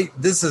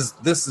 This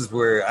is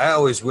where I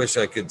always wish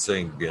I could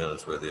sing, to be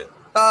honest with you.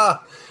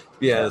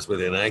 Be honest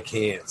with you, and I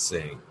can't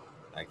sing.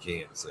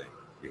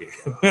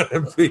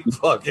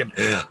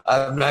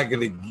 I'm not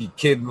gonna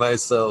kid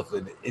myself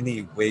in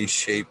any way,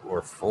 shape,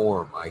 or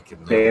form. I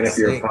can. Man, if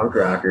you're a punk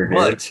rocker,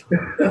 dude.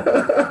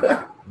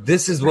 But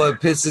this is what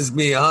pisses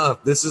me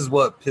off.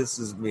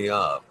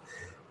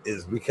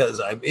 Is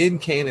because I'm in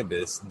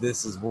cannabis.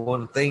 This is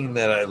one thing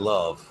that I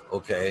love.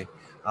 Okay,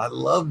 I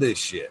love this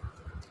shit.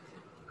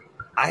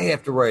 I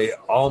have to write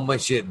all my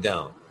shit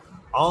down.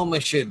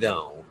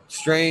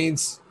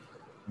 Strains,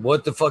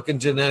 what the fucking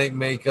genetic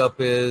makeup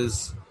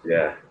is.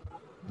 Yeah.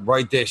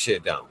 Write that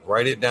shit down.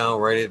 Write it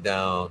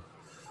down.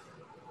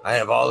 I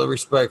have all the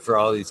respect for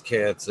all these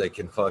cats that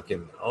can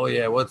fucking, oh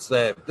yeah, what's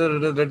that?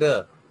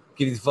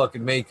 Get his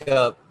fucking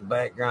makeup, the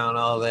background,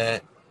 all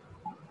that.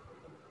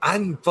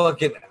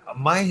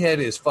 My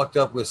head is fucked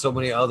up with so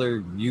many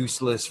other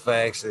useless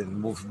facts,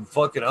 and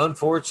fucking,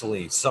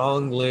 unfortunately,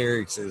 song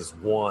lyrics is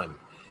one.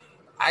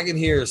 I can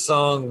hear a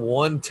song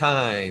one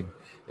time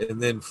and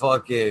then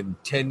fucking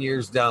 10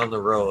 years down the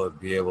road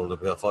be able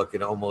to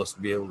fucking almost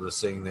be able to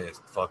sing that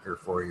fucker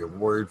for you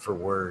word for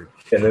word.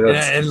 And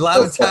a lot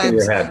of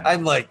times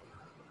I'm like,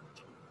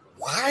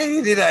 why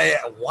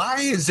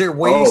is there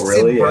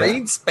wasted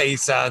brain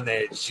space on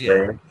that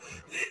shit?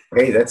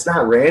 Hey, that's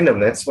not random.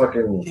 That's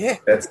fucking,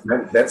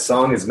 that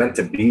song is meant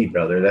to be,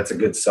 brother. That's a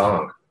good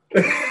song.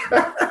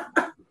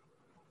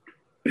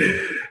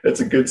 That's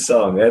a good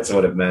song. That's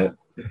what it meant.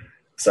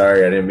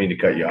 Sorry, I didn't mean to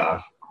cut you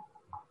off.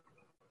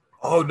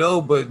 Oh no,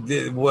 but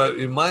what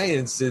in my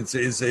instance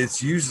is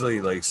it's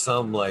usually like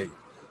some like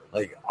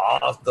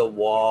off the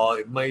wall.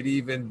 It might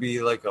even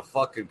be like a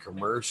fucking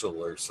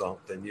commercial or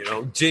something,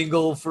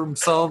 jingle from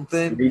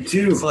something. Me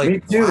too. It's like, me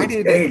too. Why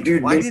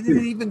did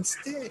it even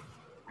stick?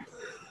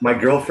 My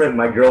girlfriend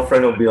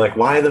will be like,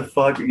 why the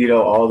fuck,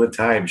 all the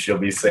time she'll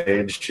be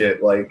saying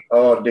shit like,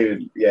 oh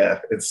dude, yeah,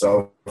 it's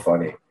so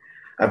funny.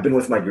 I've been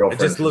with my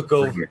girlfriend. I just look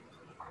over.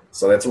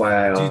 So that's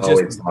why I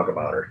always talk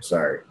about her.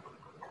 Sorry.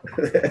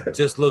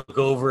 Just look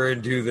over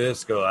and do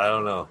this. Go, I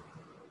don't know.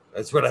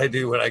 That's what I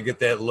do when I get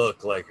that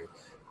look. Like,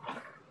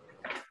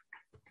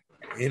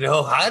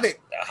 how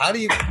do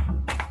you?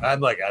 I'm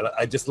like,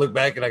 I just look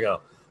back and I go,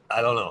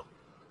 I don't know.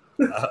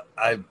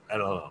 I don't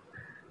know.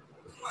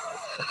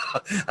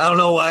 I don't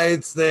know why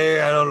it's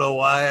there. I don't know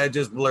why I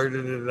just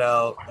blurted it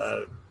out. I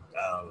don't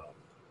know.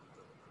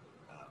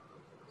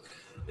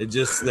 It's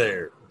just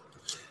there.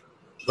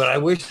 But I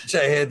wish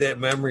I had that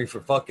memory for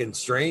fucking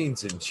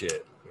strains and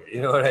shit.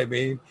 You know what I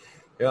mean?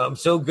 I'm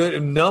so good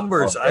at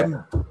numbers. Okay.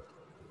 I'm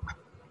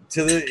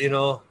to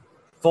the,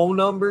 phone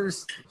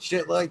numbers,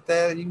 shit like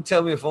that. You can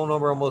tell me a phone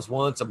number almost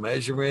once, a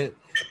measurement.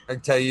 I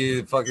can tell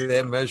you fucking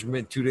that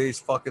measurement 2 days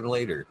fucking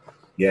later.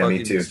 Yeah, fucking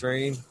me too.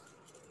 Strain.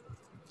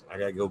 I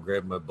gotta go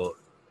grab my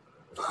book.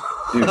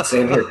 Dude,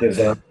 same here, because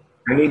I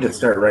need to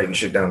start writing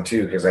shit down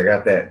too, because I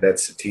got that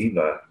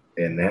sativa,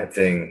 and that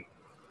thing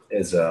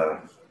is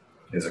a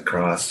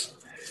cross.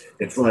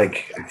 It's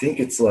like, I think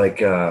it's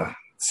like,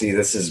 see,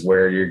 this is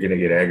where you're gonna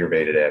get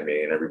aggravated at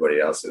me and everybody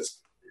else is.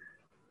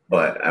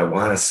 But I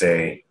want to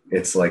say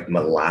it's like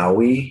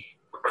Malawi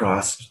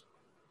crossed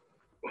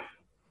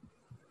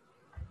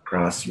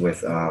crossed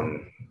with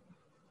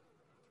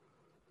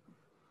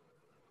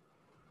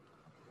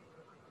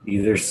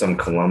either some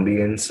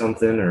Colombian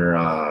something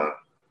or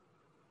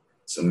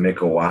some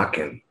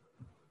Mikowakan,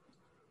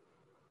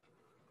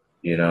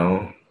 you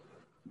know.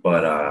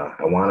 But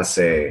I want to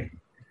say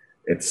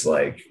it's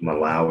like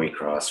Malawi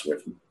crossed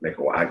with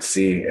Mikowakan.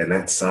 See, and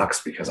that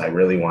sucks because I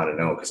really want to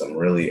know because I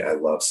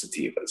love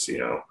sativas, you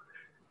know,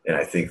 and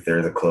I think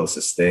they're the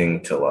closest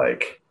thing to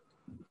like,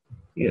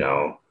 you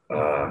know,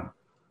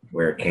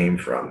 where it came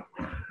from.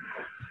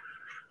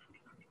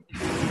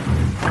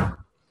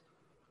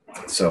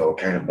 So it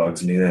kind of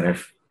bugs me that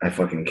I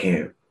fucking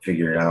can't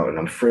figure it out. And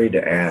I'm afraid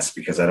to ask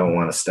because I don't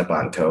want to step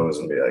on toes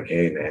and be like,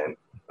 hey, man,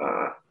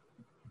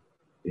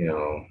 you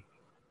know,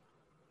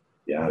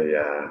 yada,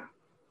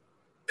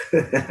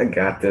 yada. I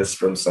got this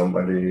from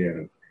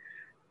somebody.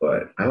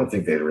 But I don't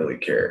think they'd really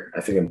care. I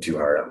think I'm too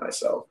hard on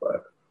myself,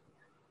 but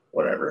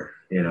whatever,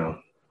 you know.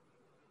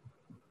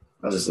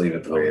 I'll just leave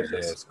it the way it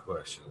is. Ask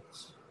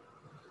questions.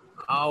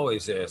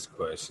 Always ask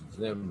questions.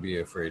 Never be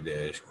afraid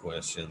to ask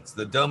questions.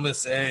 The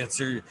dumbest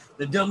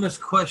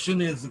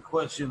question is the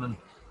question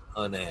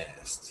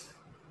unasked.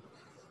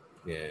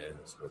 Yeah,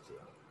 that's what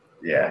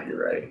yeah,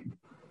 you're right.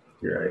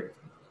 You're right.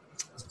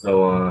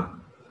 So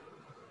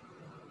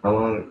how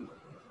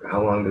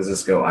long does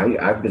this go?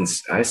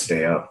 I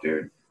stay up,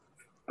 dude,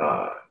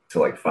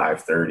 till like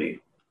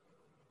 5:30,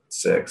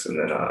 6, and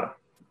then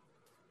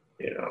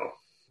you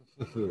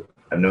know,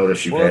 I've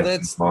noticed you've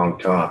had some long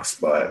talks,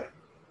 but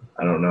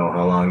I don't know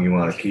how long you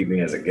want to keep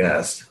me as a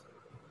guest.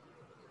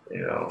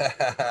 You know,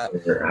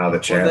 how the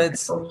chat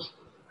goes.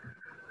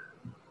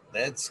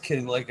 That's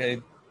kind of like I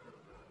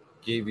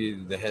gave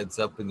you the heads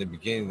up in the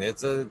beginning.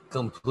 That's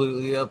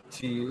completely up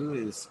to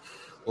you as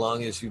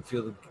long as you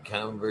feel the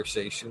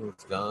conversation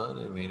is gone.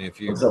 I mean,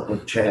 if you what's up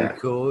with chat?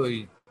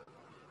 Cool.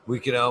 We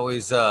could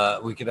always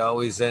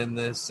end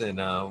this,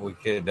 and we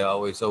could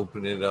always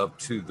open it up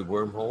to the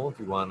wormhole if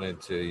you wanted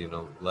to, you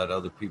know, let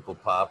other people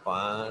pop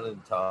on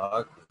and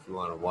talk. If you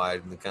want to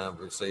widen the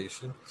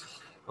conversation,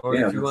 or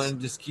if you want to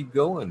just keep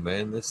going,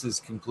 man, this is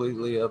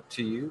completely up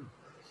to you.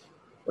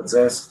 Let's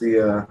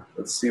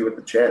see what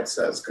the chat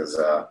says, because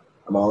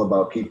I'm all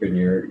about keeping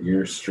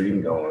your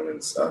stream going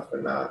and stuff,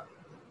 and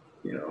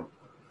you know.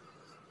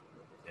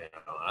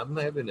 I'm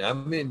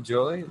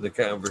enjoying the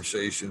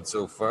conversation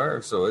so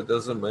far, so it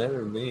doesn't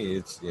matter to me.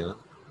 It's, you know,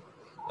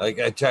 like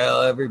I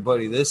tell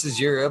everybody, this is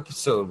your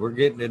episode. We're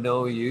getting to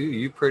know you.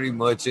 You're pretty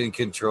much in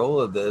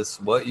control of this.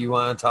 What you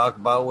want to talk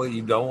about, what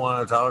you don't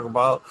want to talk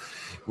about.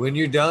 When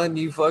you're done,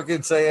 you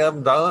fucking say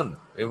I'm done,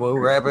 and we'll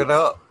wrap it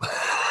up.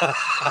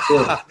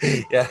 Cool.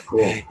 Yeah.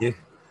 Cool. Yeah.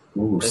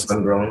 Ooh,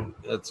 sun-grown.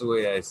 That's the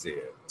way I see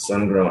it.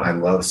 Sun-grown. I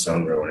love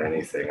sun-grown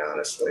anything,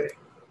 honestly.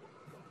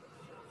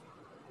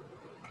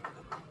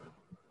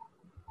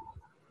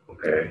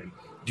 Okay.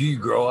 Do you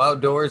grow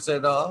outdoors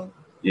at all?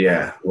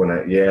 Yeah.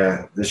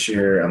 This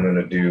year I'm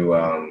gonna do.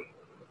 I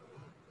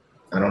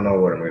don't know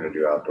what I'm gonna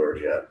do outdoors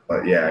yet,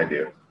 but yeah, I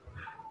do.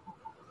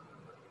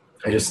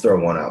 I just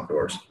throw one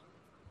outdoors.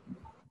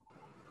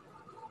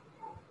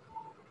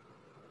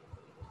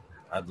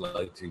 I'd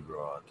like to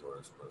grow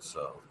outdoors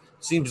myself.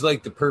 Seems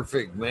like the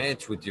perfect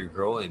match with your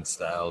growing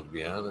style, to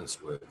be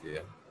honest with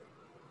you.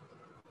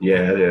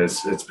 Yeah, it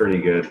is. It's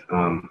pretty good.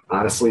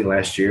 Honestly,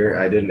 last year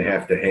I didn't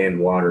have to hand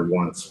water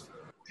once.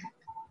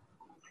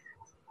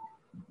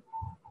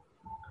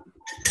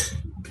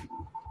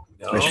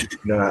 No? I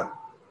should not.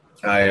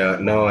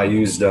 I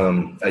used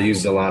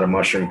a lot of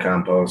mushroom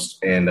compost,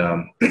 and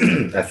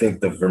I think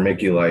the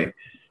vermiculite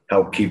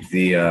helped keep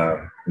the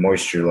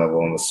moisture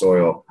level in the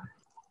soil.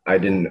 I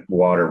didn't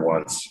water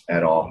once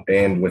at all,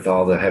 and with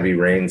all the heavy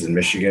rains in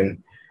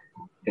Michigan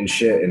and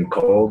shit and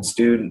colds,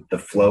 dude, the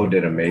flow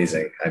did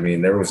amazing. I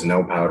mean, there was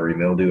no powdery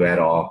mildew at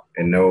all,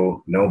 and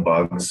no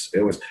bugs.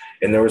 There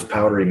was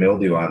powdery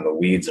mildew on the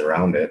weeds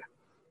around it,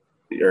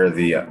 or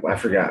I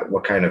forgot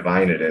what kind of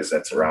vine it is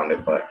that's around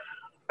it, but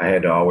I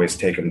had to always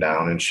take them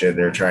down and shit.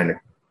 They're trying to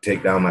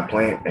take down my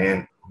plant,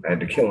 man. I had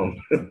to kill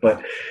them,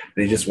 but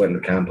they just went in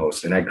the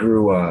compost. And I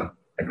grew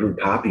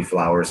poppy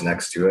flowers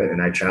next to it,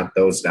 and I chopped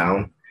those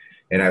down,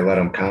 and I let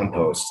them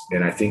compost.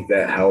 And I think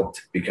that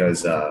helped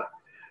because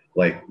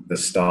like the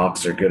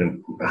stalks are good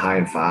and high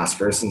in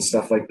phosphorus and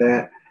stuff like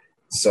that.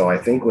 So I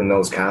think when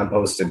those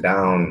composted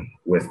down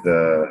with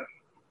the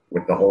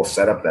whole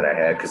setup that I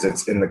had, because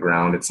it's in the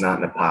ground, it's not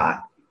in a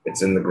pot,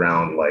 it's in the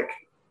ground, like,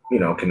 you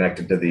know,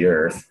 connected to the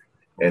earth.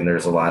 And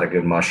there's a lot of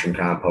good mushroom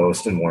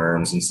compost and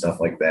worms and stuff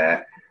like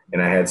that. And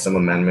I had some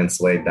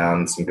amendments laid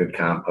down, some good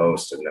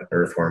compost and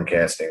earthworm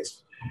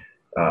castings.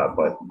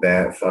 But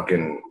that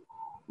fucking,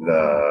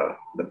 the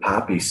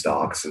poppy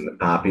stalks and the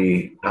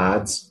poppy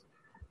pods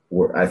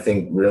were, I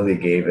think, really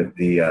gave it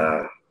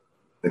the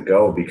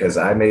go, because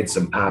I made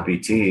some poppy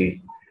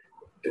tea.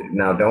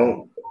 Now,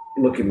 don't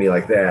look at me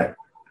like that.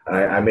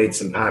 I made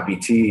some poppy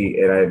tea,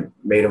 and I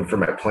made them for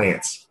my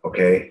plants,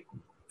 okay?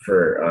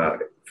 For a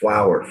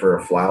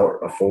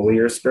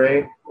foliar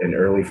spray, an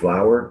early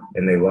flower,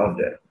 and they loved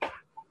it.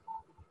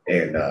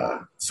 And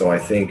so I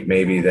think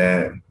maybe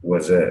that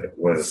was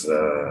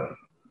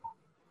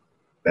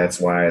That's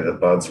why the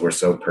buds were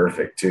so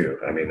perfect too.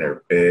 I mean,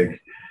 they're big,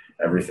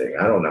 everything.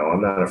 I don't know.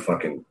 I'm not a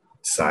fucking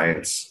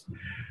science.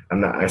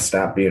 I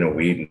stopped being a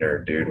weed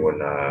nerd, dude,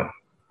 when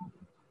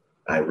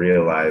I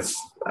realized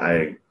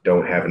I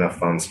don't have enough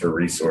funds for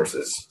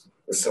resources.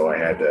 So I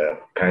had to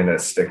kind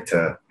of stick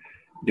to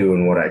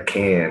doing what I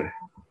can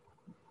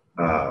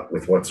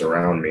with what's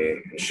around me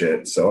and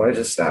shit. So I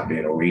just stopped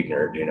being a weed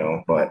nerd, you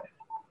know. But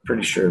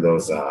pretty sure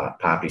those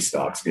poppy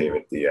stalks gave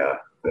it the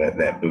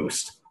that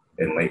boost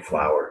in late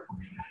flower.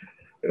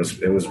 It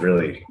was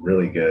really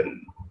really good.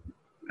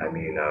 I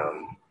mean,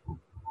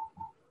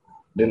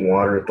 didn't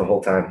water it the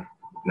whole time,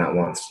 not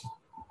once.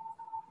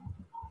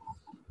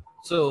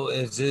 So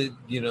is it,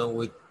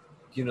 with,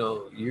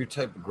 your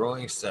type of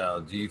growing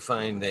style, do you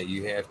find that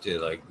you have to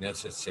like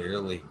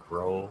necessarily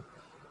grow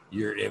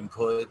your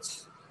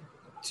inputs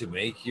to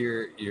make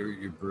your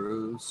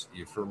brews,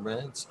 your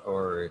ferments,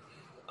 or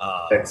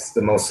That's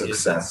the most is it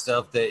success.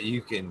 stuff that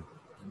you can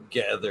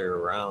gather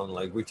around?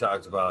 Like we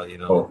talked about,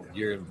 Oh,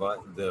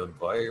 the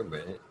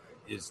environment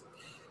is.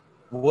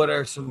 What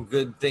are some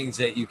good things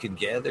that you can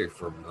gather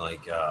from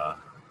like a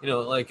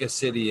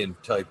city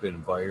and type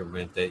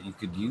environment that you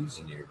could use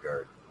in your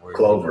garden? Where you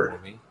know what clover,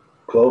 I mean?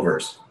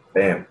 clovers,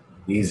 bam,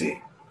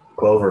 easy.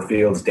 Clover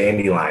fields,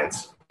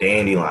 dandelions.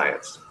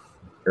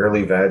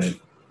 Early veg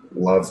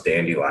loves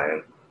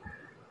dandelion.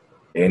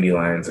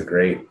 Dandelion's a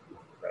great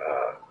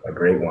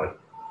one.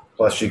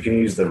 Plus, you can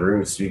use the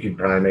roots. You could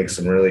probably make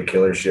some really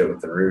killer shit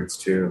with the roots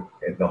too,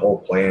 and the whole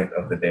plant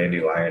of the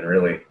dandelion,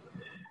 really.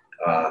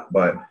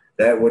 But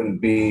that wouldn't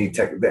be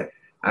that.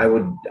 I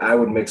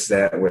would mix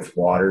that with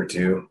water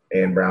too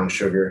and brown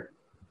sugar.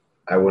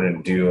 I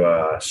wouldn't do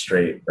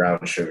straight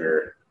brown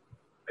sugar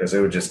because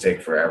it would just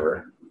take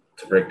forever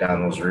to break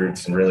down those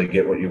roots and really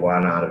get what you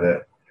want out of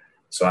it.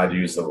 So I'd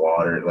use the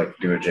water, like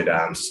do a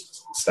Jadam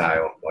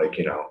style, like,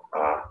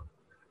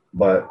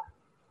 but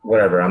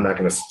whatever. I'm not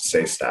going to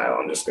say style.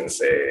 I'm just going to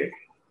say,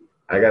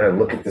 I got to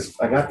look at this.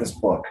 I got this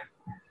book.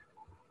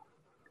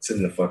 It's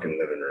in the fucking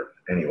living room.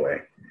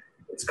 Anyway,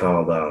 it's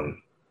called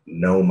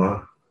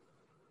Noma,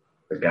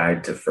 the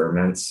Guide to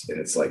Ferments. And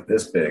it's like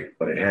this big,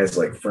 but it has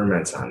like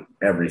ferments on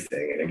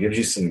everything. And it gives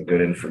you some good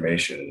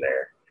information in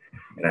there.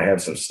 And I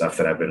have some stuff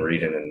that I've been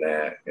reading in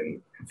that.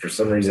 And for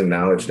some reason,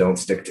 knowledge don't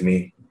stick to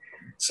me.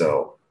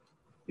 So,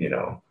 you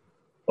know,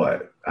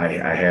 but I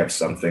have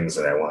some things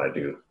that I want to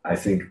do. I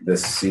think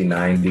this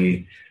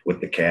C90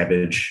 with the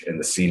cabbage and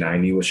the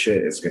C90 with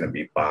shit is going to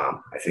be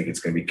bomb. I think it's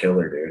going to be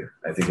killer, dude.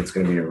 I think it's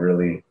going to be a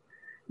really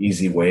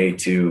easy way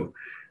to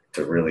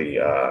really,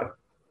 I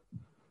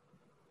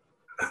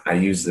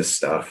use this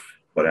stuff,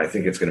 but I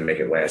think it's going to make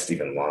it last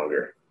even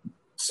longer.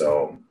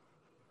 So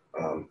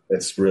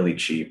it's really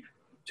cheap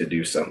to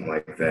do something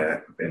like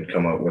that and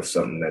come up with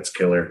something that's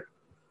killer.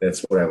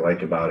 That's what I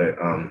like about it.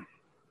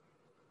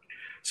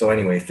 So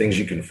anyway, things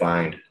you can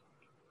find.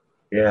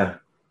 Yeah,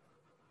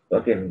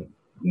 fucking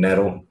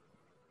nettle,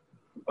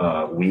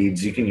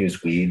 weeds. You can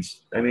use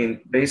weeds. I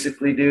mean,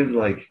 basically, dude,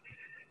 like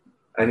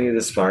I knew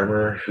this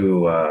farmer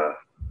who's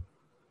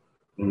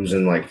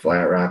in like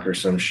Flat Rock or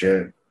some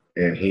shit,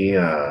 and he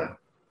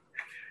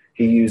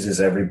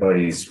uses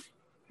everybody's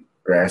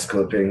grass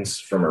clippings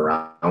from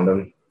around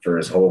him for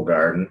his whole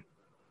garden,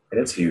 and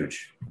it's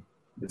huge.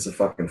 It's a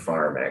fucking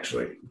farm,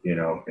 actually,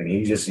 and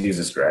he just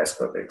uses grass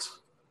clippings.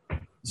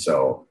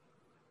 So,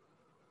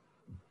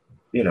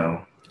 you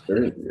know,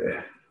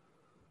 there,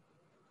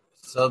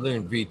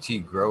 Southern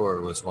VT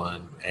Grower was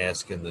one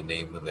asking the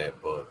name of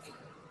that book.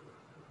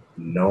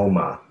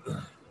 Noma,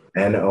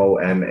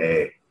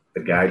 Noma,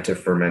 the Guide to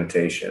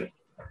Fermentation.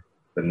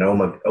 The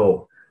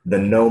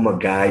Noma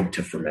Guide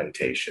to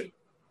Fermentation.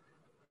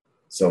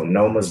 So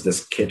Noma's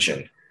this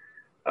kitchen,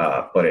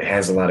 but it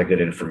has a lot of good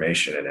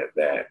information in it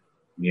that,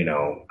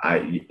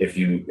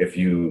 if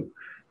you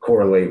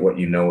correlate what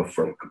you know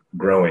from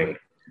growing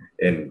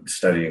and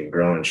studying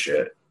growing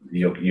shit,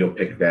 you'll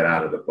pick that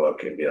out of the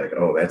book and be like,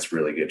 oh, that's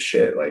really good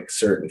shit. Like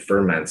certain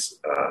ferments,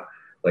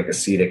 like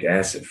acetic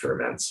acid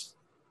ferments,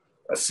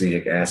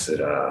 acetic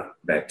acid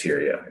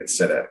bacteria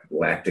instead of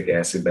lactic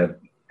acid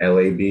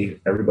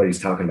LAB.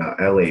 Everybody's talking about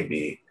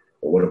LAB,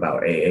 but what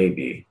about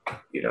AAB?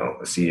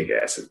 Acetic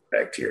acid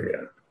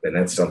bacteria, and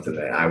that's something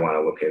that I want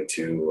to look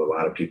into. A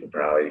lot of people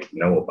probably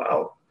know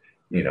about,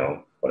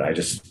 but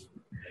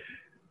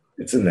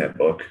it's in that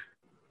book,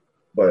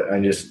 but I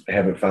just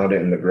haven't found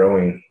it in the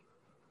growing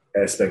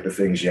aspect of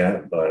things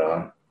yet.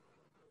 But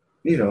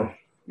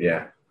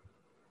yeah,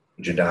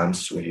 Jadam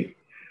sweet.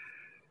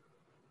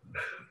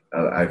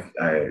 The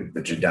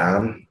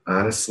Jadam,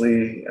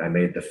 honestly, I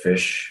made the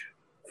fish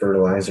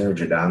fertilizer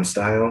Jadam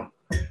style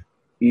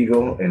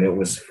Eagle, and it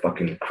was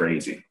fucking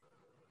crazy.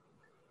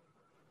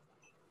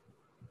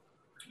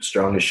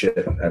 Strongest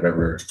shit I've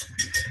ever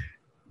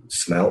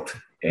smelt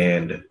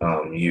and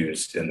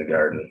used in the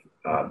garden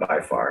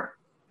by far.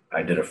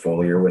 I did a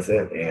foliar with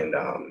it, and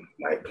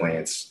my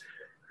plants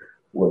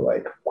were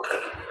like,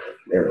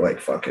 they were like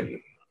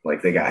fucking,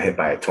 like they got hit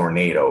by a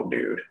tornado,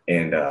 dude.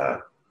 And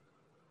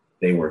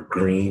they were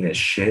green as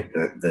shit.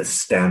 The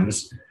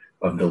stems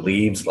of the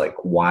leaves like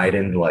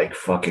widened like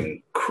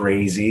fucking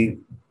crazy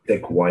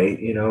thick white,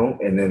 you know,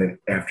 and then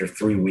after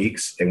 3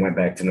 weeks they went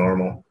back to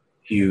normal,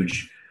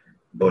 huge,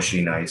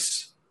 bushy,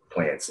 nice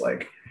plants.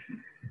 Like,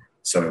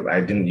 so I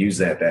didn't use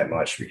that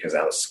much because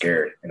I was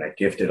scared, and I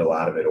gifted a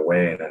lot of it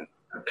away, and I'm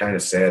kind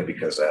of sad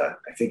because I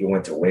think it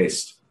went to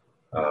waste.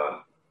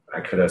 I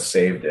could have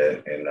saved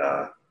it and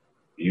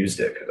used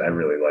it because I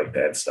really like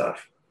that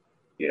stuff.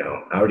 You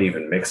know, I would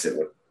even mix it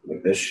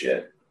with this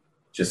shit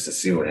just to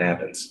see what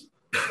happens.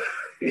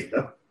 You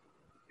know,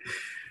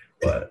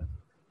 but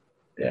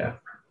yeah.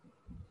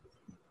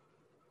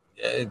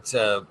 Yeah, it's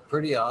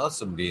pretty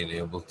awesome being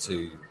able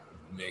to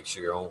mix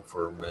your own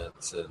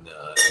ferments and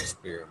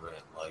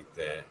experiment like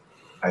that.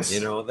 I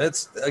You know,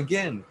 that's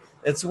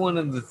one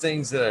of the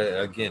things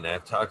that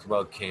I've talked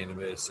about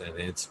cannabis and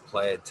its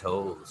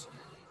plateaus.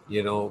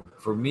 You know,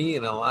 for me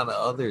and a lot of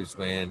others,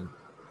 man,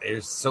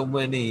 there's so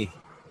many,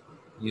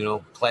 you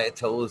know,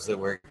 plateaus that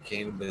where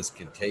cannabis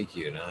can take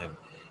you, and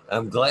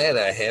I'm glad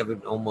I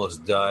haven't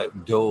almost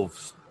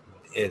dove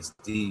as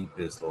deep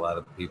as a lot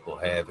of people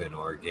have in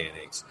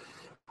organics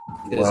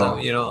because I'm, well,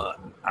 you know,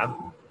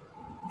 I'm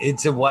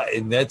it's a what,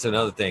 and that's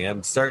another thing.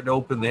 I'm starting to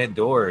open that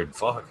door, and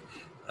fuck,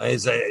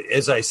 as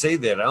I say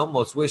that, I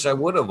almost wish I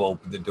would have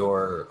opened the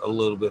door a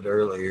little bit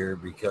earlier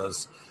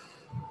because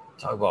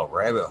talk about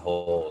rabbit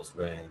holes,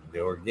 man. The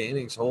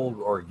organics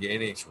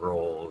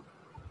roll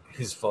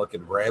is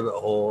fucking rabbit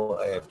hole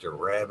after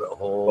rabbit well,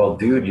 hole.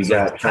 dude, you It's like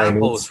got the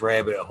compost Chinese,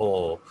 rabbit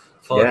hole,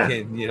 yeah,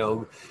 fucking, you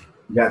know,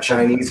 you got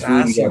Chinese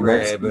food, you omakase got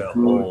Mexican rabbit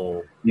food,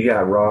 hole. you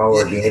got raw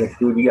organic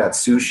food, you got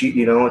sushi.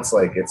 You know, it's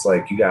like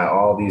you got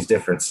all these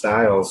different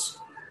styles.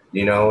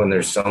 You know, and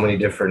there's so many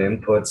different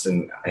inputs.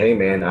 And hey,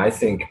 man, I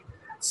think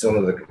some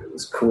of the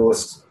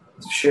coolest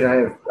shit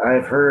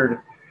I've heard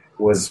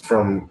was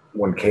from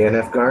when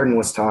KNF Garden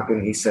was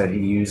talking. He said he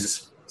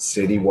uses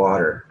city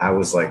water. I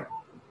was like,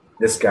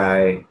 this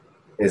guy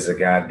is a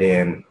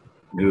goddamn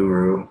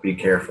guru. Be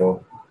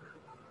careful,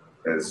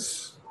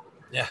 because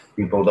Yeah,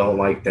 people don't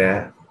like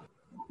that.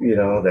 You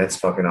know, that's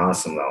fucking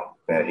awesome though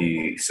that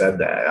he said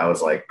that. I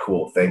was like,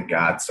 cool. Thank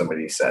God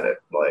somebody said it.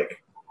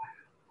 Like,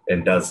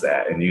 and does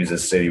that and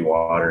uses city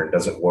water and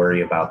doesn't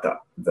worry about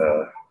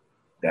the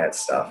that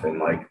stuff, and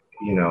like,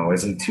 you know,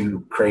 isn't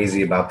too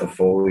crazy about the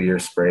foliar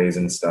sprays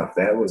and stuff.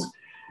 I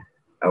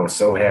was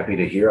so happy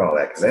to hear all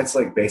that, because that's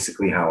like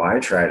basically how I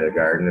try to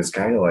garden. Is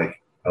kind of like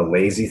a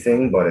lazy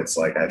thing, but it's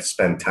like I've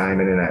spent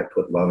time in it and I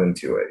put love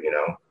into it, you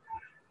know.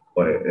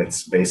 But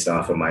it's based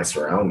off of my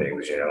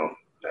surroundings, you know.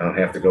 I don't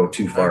have to go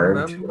too I far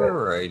into it.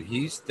 remember right.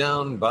 He's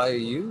down by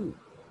you,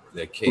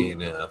 the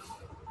KNF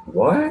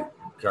What?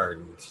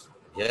 Gardens.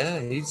 Yeah,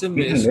 he's in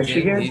He's in Michigan.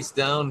 Michigan? He's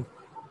down.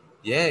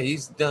 Yeah,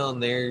 he's down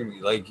there.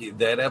 Like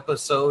that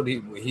episode,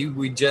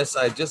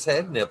 I just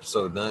had an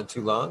episode not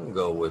too long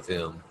ago with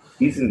him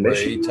He's in where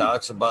he Michigan?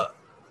 talks about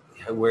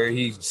where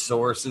he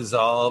sources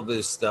all of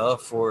his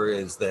stuff for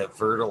is that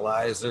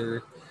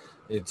fertilizer.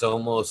 It's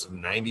almost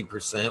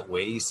 90%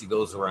 waste. He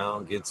goes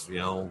around, gets, you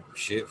know,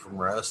 shit from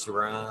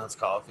restaurants,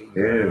 coffee Dude.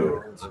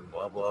 grounds, and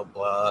blah blah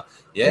blah.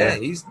 Yeah, Yeah.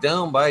 he's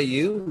down by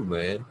you,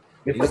 man.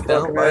 Get the He's fuck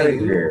down by out of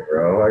you. here,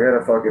 bro. I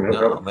gotta fucking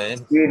hook No, up. man.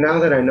 See, now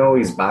that I know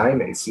he's by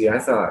me, see, I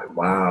thought,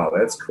 wow,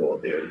 that's cool,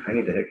 dude. I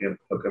need to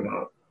hook him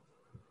up.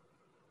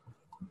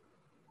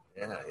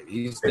 Yeah,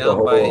 he's Make a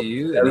down by whole,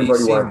 you, and he everybody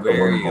seemed wants the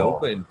very wormhole.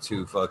 open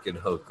to fucking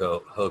hook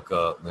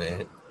up,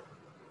 man.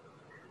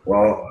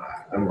 Well,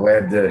 I'm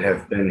glad to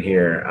have been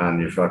here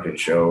on your fucking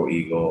show,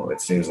 Eagle.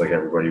 It seems like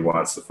everybody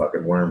wants the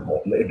fucking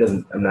wormhole. It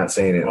doesn't, I'm not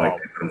saying it like Oh,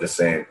 that. I'm just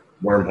saying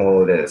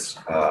wormhole it is.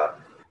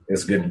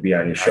 It's good to be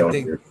on your I show,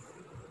 think dude.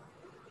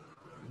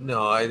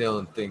 no, I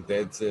don't think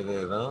that's it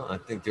at all. I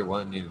think they're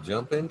wanting you to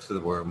jump into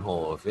the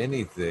wormhole, if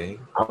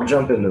anything. I'll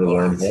jump into the But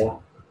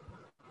wormhole.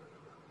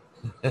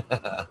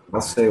 I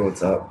I'll say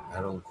what's up.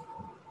 don't,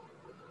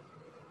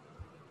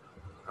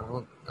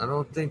 I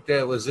don't think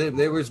that was it.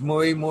 There was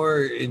way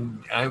more.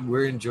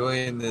 We're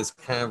enjoying this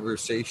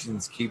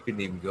conversations, keeping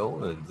him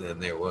going, than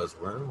there was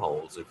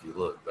wormholes. If you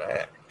look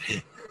back.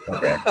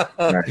 Okay.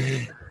 All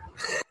right.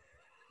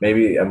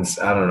 Maybe I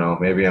don't know.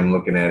 Maybe I'm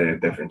looking at it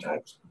at different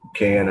times.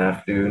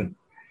 KNF, dude.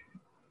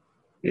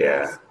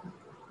 Yeah.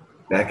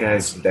 That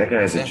guy's a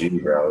Yeah, G,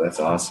 bro. That's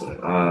awesome.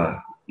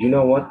 You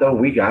know what though?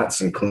 We got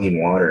some clean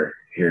water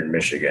here in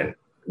Michigan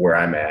where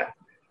I'm at.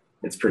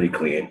 It's pretty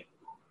clean.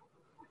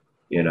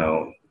 You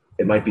know,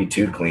 it might be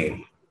too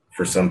clean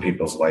for some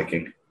people's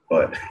liking,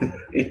 but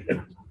you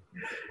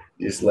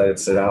just let it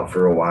sit out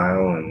for a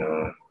while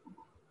and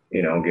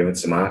you know, give it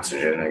some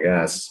oxygen, I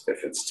guess.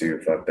 If it's too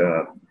fucked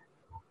up,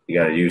 you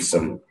gotta use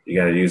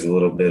a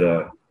little bit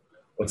of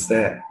what's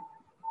that?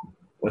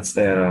 What's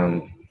that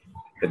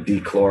the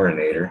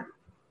dechlorinator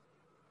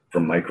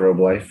from Microbe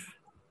Life.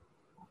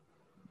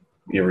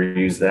 You ever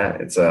use that?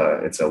 It's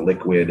a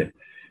liquid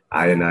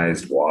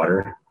ionized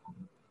water.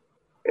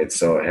 It's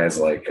so it has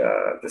like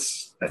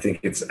this. I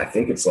think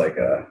it's like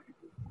a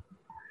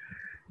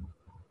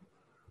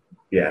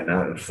yeah.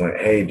 Not Flint.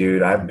 Hey,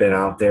 dude, I've been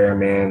out there,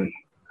 man.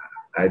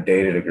 I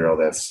dated a girl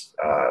that's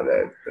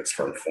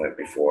from Flint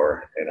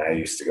before, and I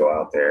used to go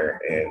out there,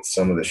 and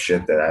some of the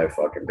shit that I've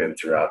fucking been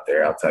through out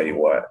there, I'll tell you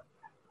what,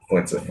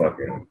 Flint's a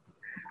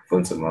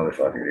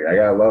motherfucker, dude. I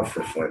got love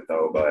for Flint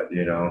though, but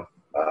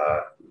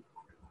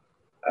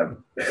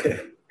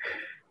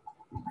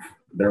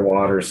their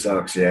water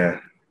sucks. Yeah,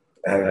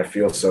 I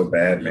feel so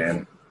bad,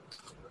 man.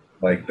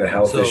 Like the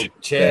health So issue.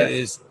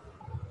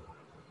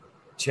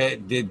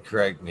 Chad did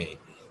correct me.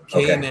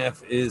 Okay.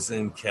 KNF is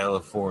in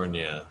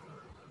California.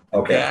 The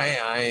Okay. guy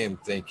I am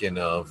thinking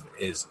of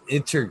is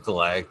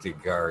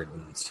Intergalactic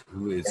Gardens,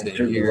 who is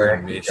here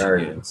in Michigan.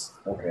 Gardens.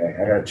 Okay,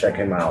 I gotta check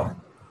him out.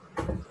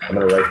 I'm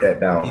gonna write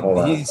that down. Hold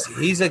on.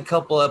 He's a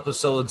couple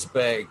episodes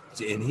back,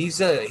 and he's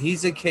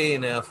a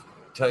KNF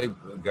type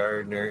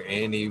gardener,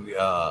 and he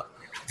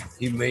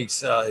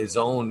makes his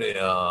own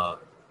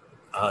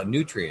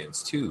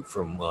nutrients too.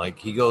 From like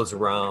he goes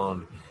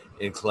around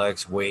and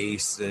collects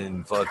waste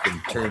and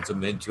fucking turns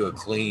them into a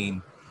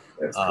clean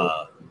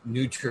cool.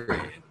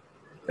 Nutrient.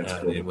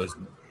 Cool. It was,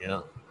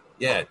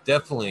 yeah,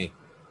 definitely.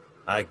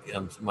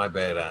 I'm my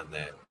bad on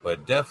that,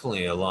 but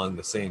definitely along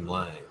the same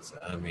lines.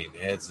 I mean,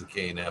 as the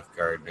KNF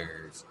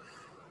gardeners,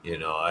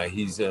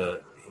 he's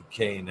a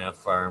KNF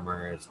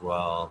farmer as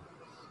well.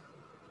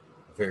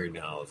 Very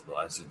knowledgeable.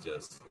 I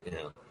suggest,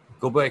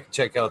 go back and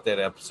check out that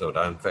episode.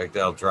 In fact,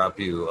 I'll drop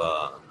you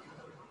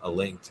a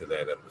link to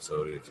that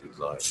episode if you'd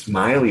like.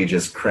 Smiley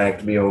just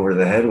cracked me over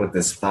the head with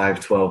this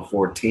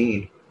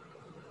 5-12-14.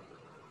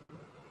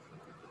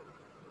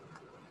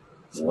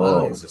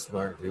 Smiley's a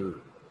smart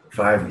dude.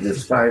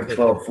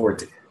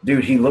 5-12-14.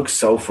 Dude, he looks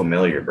so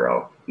familiar,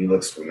 bro. He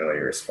looks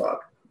familiar as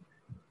fuck.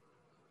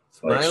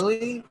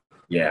 Smiley?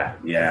 Yeah.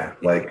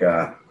 Like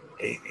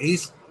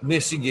he's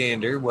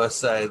Michigander, west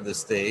side of the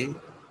state.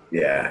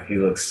 Yeah, he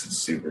looks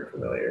super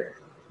familiar.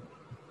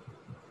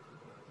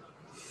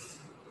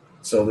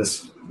 So that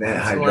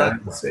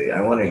hydroxy,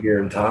 I want to hear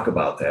him talk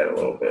about that a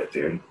little bit,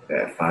 dude.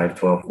 That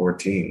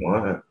 5-12-14.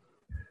 What?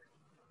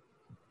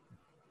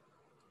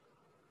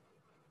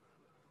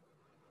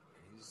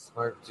 He's a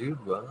smart dude,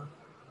 huh?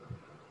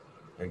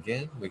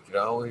 Again, we could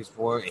always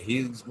warn.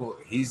 He's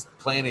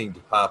planning to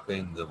pop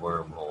in the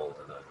wormhole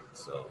tonight,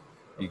 so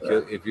you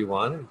could, if you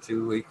wanted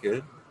to, we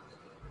could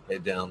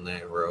head down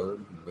that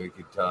road. We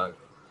could talk.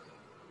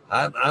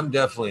 I'm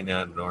definitely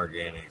not an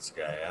organics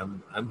guy.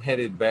 I'm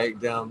headed back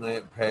down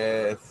that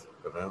path,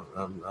 but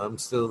I'm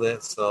still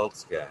that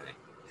salts guy.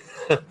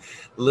 A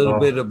little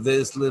bit of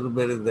this, little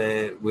bit of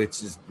that,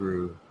 witch's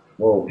brew.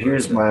 Well,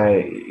 here's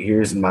my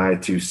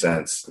 2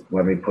 cents.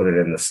 Let me put it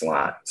in the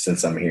slot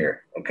since I'm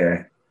here.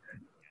 Okay.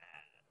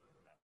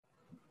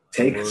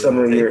 Take some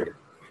of your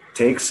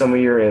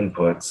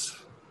inputs.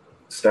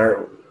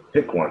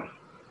 Pick one.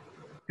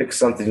 Pick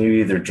something you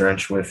either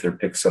drench with or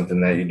pick something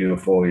that you do a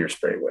foliar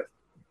spray with.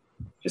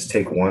 Just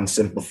take one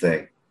simple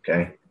thing,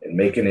 okay, and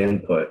make an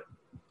input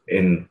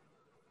in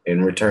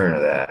return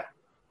of that,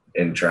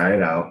 and try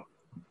it out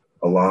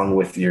along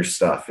with your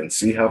stuff and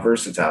see how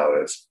versatile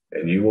it is.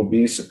 And you will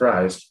be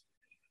surprised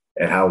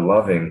at how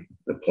loving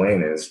the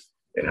plant is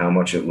and how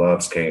much it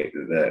loves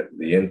the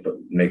input,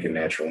 making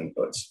natural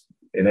inputs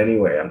in any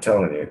way. I'm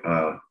telling you,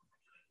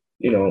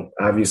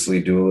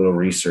 obviously do a little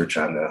research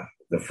on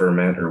the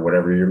ferment or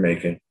whatever you're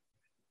making,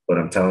 but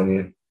I'm telling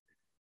you,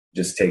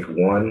 just take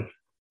one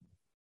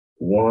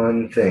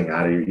thing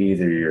out of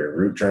either your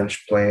root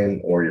drench plan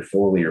or your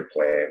foliar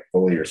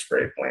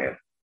spray plan,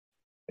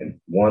 and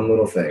one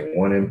little thing,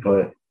 one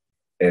input,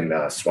 and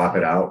swap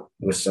it out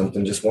with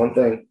something, just one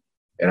thing.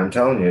 And I'm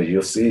telling you,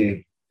 you'll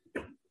see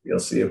a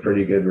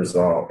pretty good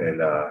result.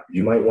 And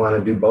you might want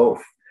to do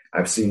both.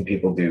 I've seen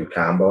people do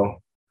combo,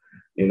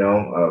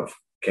 of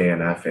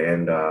KNF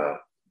and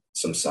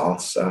some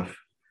salt stuff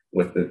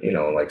with the,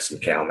 like some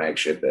CalMag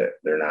shit that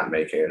they're not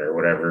making or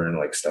whatever, and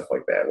like stuff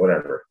like that,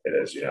 whatever it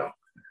is,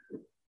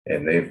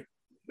 and they've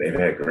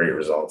had great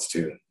results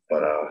too.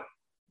 But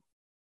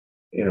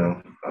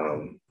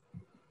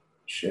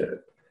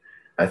shit,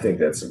 I think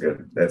that's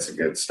a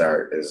good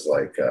start, is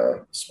like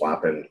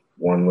swapping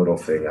one little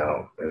thing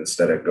out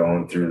instead of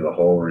going through the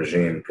whole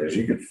regime, because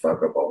you could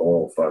fuck up a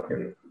whole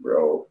fucking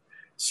row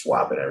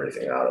swapping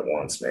everything out at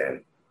once,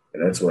 man.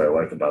 And that's what I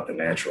like about the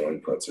natural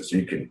inputs, is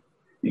you can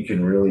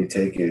really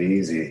take it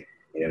easy,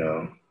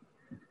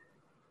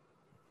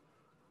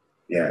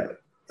 Yeah,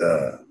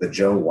 the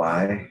Joe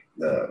Y,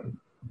 the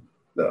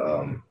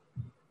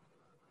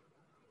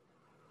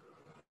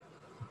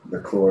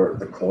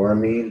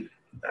chloramine,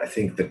 I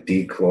think the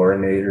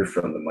dechlorinator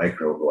from the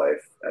Microbe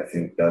Life, I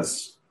think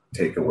does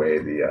take away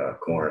the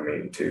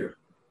chloramine too.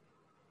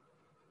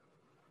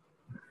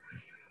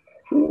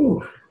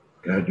 Whew.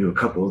 Gotta do a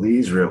couple of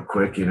these real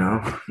quick,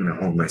 I'm gonna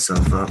hold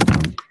myself up,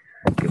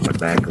 give my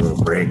back a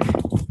little break.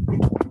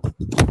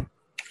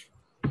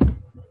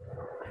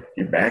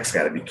 Your back's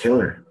gotta be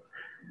killer.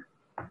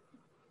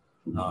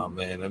 Oh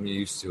man, I'm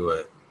used to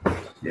it.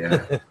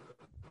 Yeah.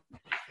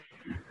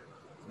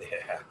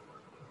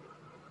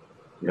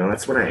 Yeah.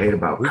 That's what I hate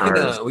about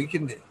cars.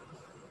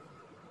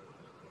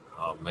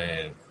 Oh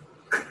man,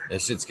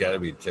 that shit's got to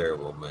be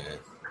terrible, man.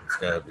 It's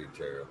got to be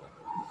terrible.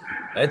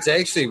 That's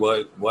actually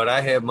what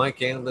I have my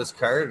cannabis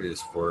card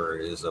is for.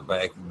 Is a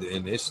back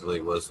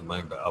initially was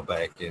a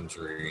back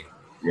injury.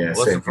 Yeah, It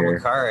same wasn't from a here.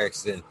 car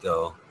accident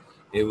though.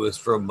 It was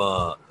from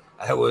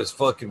I was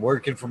fucking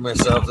working for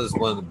myself. This is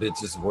one of the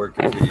bitches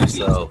working for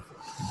yourself.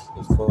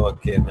 It was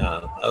fucking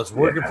I was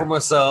working for Yeah,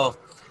 myself.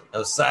 I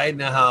was siding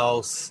the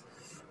house,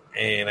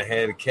 and I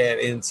had a cat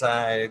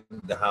inside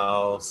the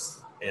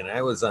house, and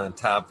I was on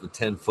top of a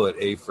 10-foot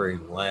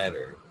A-frame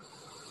ladder,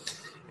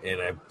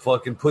 and I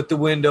fucking put the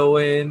window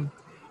in,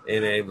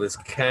 and it was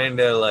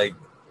kind of like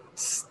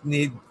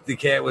the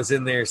cat was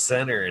in there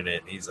centering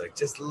it. And he's like,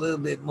 just a little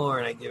bit more,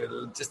 and I give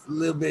it just a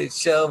little bit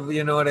shove,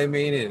 you know what I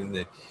mean?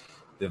 And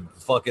the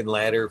fucking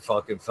ladder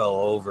fucking fell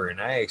over, and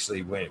I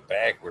actually went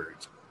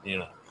backwards, you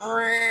know,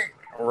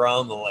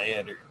 around the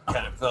ladder,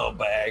 kind of fell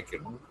back,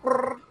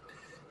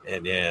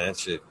 and yeah, that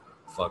shit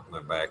fucked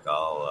my back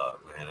all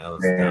up, man. I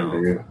was man, down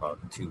for dude.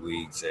 about 2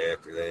 weeks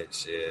after that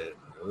shit.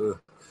 Ugh.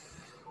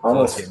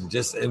 Almost, Fucking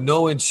just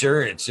no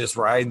insurance, just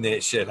riding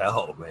that shit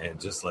out, man.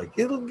 Just like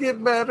it'll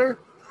get better.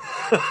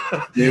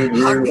 dude.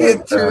 I'll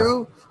get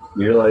through.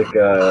 You're like,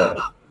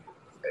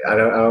 I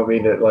don't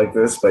mean it like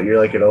this, but you're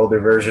like an older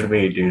version of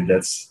me, dude.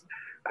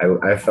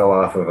 I fell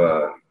off of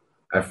a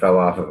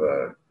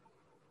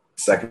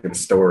second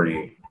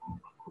story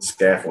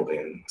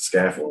scaffolding.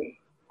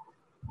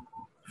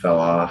 Fell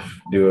off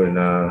doing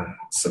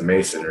some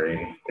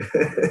masonry,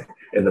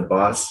 and the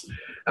boss.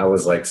 I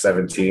was like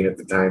 17 at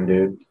the time,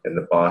 dude, and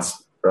the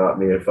boss brought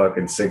me a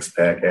fucking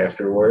 6-pack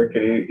after work,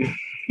 and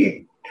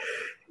he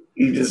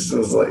he just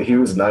was like, he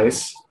was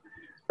nice,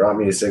 brought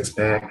me a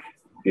 6-pack,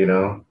 you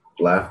know,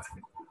 left,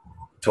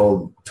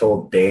 told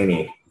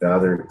Danny,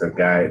 the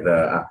guy,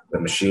 the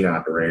machine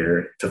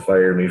operator, to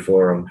fire me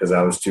for him because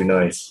I was too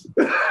nice.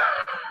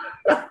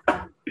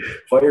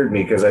 Fired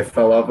me because I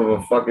fell off of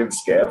a fucking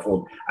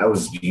scaffold. I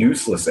was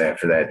useless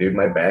after that, dude.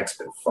 My back's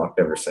been fucked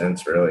ever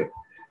since, really.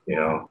 You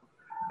know,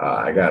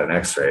 I got an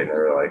X-ray, and they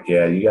were like,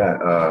 "Yeah, you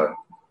got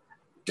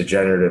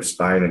degenerative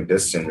spine and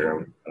disc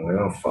syndrome." I'm like,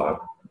 "Oh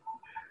fuck,"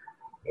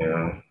 you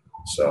know.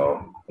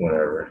 So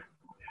whatever.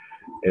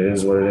 It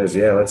is what it is.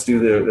 Yeah, let's do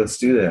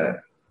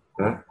that.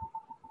 Huh?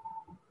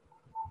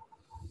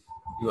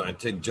 You want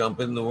to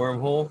jump in the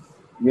wormhole?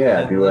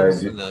 Yeah. Get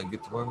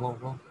the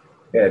wormhole?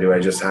 Yeah. Do I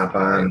just hop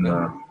All right, on?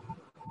 man.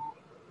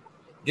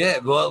 Yeah.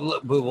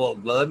 Well,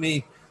 let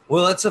me.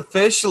 Well, let's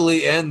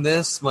officially end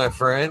this, my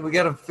friend. We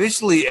got to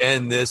officially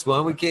end this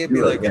one. We can't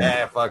be like,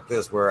 fuck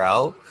this, we're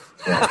out.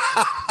 Yeah.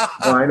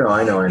 Oh, I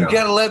know. You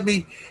gotta let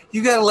me.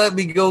 You gotta let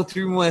me go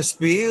through my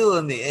spiel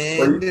and the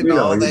end and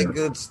all that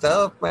good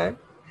stuff, man.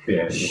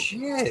 Yeah.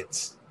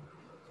 Shit.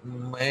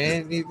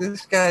 Man,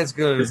 this guy's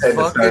gonna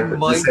fucking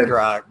mic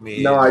drop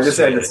me. No, I just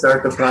had to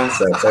start the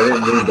process. I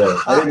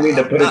didn't mean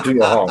to put it to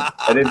a halt.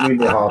 I didn't mean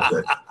to halt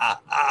it.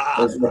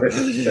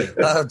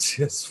 I'm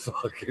just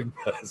fucking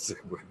messing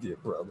with you,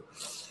 brother.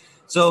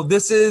 So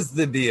this is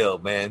the deal,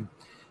 man.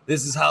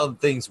 This is how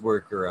things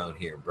work around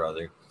here,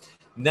 brother.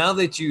 Now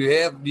that you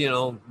have,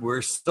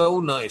 we're so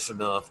nice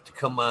enough to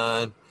come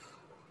on,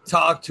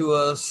 talk to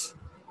us,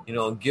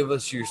 give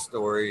us your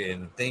story,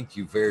 and thank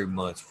you very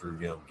much for,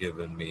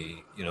 giving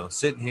me,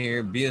 sitting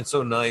here, being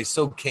so nice,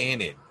 so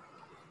candid,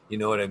 you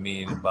know what I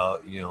mean,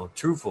 about,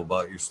 truthful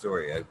about your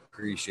story. I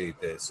appreciate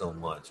that so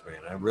much, man.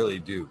 I really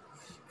do.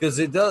 Because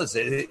it does.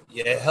 It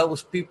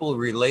helps people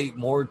relate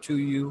more to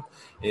you,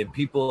 and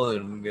people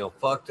in,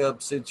 fucked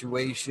up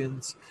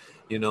situations,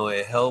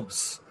 it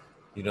helps,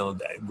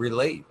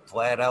 relate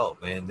flat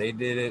out, man. They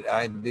did it.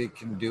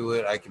 Can do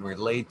it. I can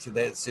relate to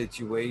that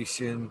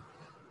situation.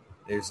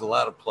 There's a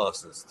lot of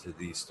pluses to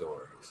these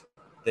stories.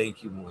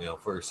 Thank you,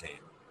 firsthand.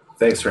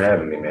 Thanks for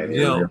having me,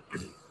 man.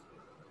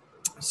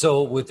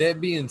 So with that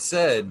being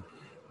said,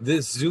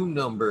 this Zoom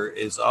number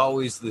is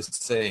always the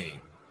same.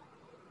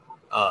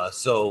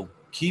 So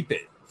keep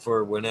it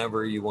for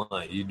whenever you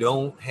want. You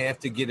don't have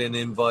to get an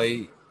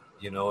invite.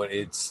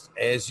 It's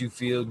as you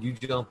feel. You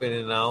jump in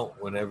and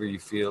out whenever you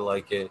feel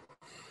like it.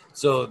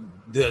 So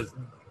this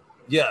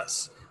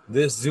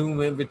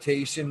Zoom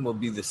invitation will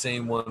be the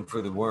same one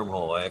for the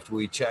wormhole. After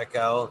we check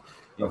out,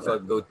 you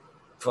go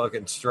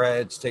fucking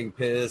stretch, take a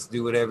piss,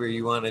 do whatever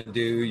you want to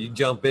do. You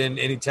jump in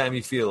anytime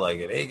you feel like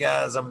it. Hey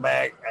guys, I'm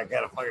back. I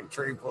got a fucking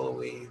tray full of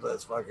weed.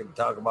 Let's fucking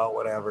talk about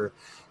whatever.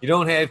 You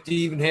don't have to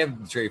even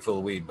have the tray full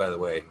of weed, by the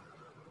way.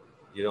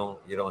 You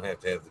don't have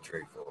to have the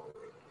tray full of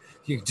weed.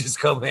 You can just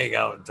come hang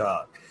out and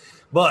talk.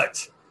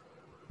 But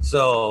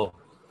so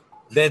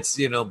that's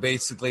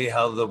basically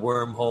how the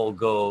wormhole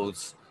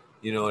goes.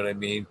 You know what I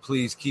mean?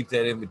 Please keep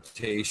that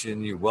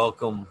invitation. You're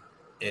welcome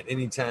at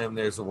any time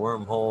there's a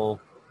wormhole.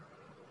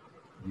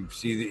 You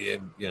see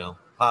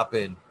pop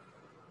in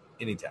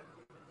anytime.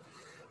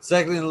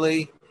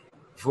 Secondly,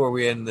 before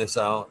we end this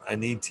out, I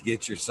need to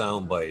get your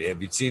soundbite.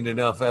 Have you seen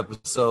enough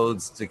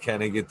episodes to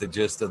kind of get the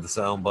gist of the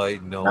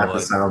soundbite? Not the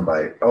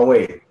soundbite. Oh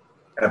wait,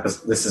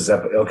 this is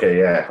okay.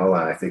 Yeah, hold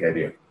on. I think I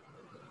do.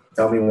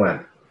 Tell me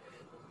when.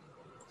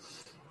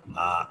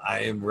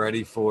 I am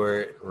ready for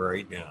it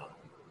right now.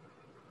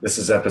 This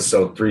is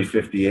episode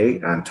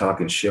 358 on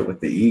Talking Shit with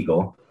the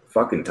Eagle.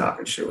 fucking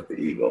talking shit with the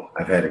Eagle.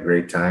 I've had a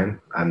great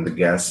time. I'm the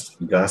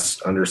guest,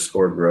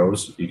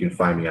 Gus_Grows. You can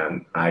find me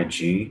on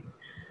IG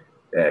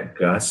at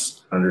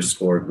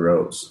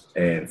Gus_Grows.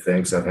 And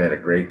thanks. I've had a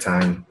great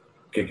time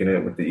kicking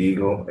it with the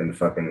Eagle and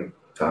fucking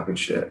talking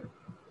shit.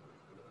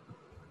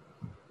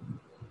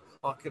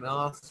 Fucking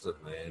awesome,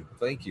 man.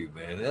 Thank you,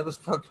 man. That was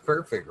fucking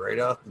perfect. Right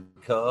off the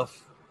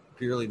cuff.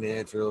 Purely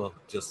natural,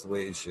 just the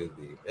way it should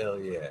be. Hell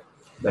yeah.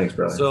 Thanks,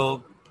 brother.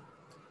 So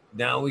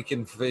now we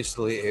can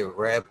officially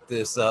wrap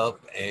this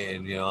up,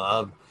 and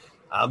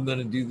I'm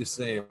gonna do the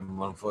same. I'm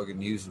gonna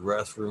fucking use the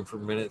restroom for a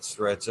minute,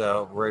 stretch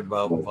out. Right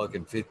about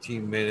fucking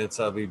 15 minutes,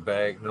 I'll be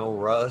back. No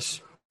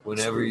rush.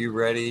 Whenever you're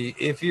ready.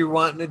 If you're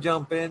wanting to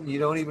jump in, you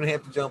don't even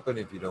have to jump in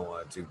if you don't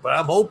want to. But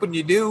I'm hoping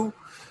you do.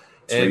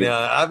 And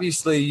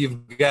obviously,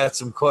 you've got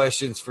some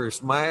questions for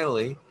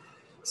Smiley.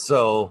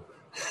 So,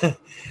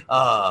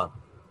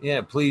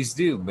 yeah, please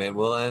do, man.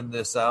 We'll end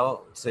this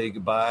out, say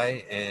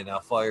goodbye, and I'll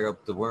fire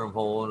up the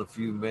wormhole in a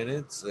few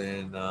minutes.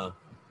 And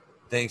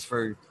thanks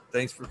for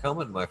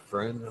coming, my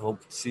friend.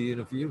 Hope to see you in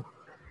a few.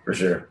 For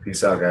sure.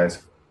 Peace out,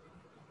 guys.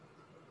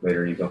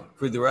 Later, Eagle.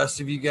 For the rest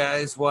of you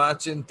guys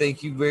watching,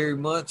 thank you very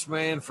much,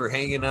 man, for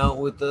hanging out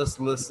with us,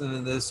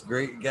 listening to this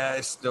great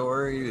guy's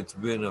story. It's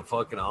been a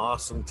fucking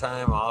awesome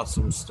time,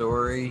 awesome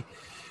story.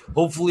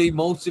 Hopefully,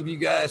 most of you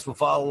guys will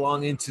follow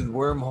along into the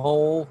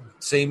wormhole.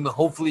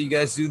 Hopefully, you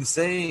guys do the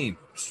same.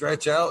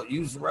 Stretch out,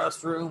 use the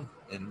restroom,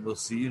 and we'll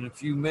see you in a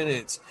few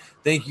minutes.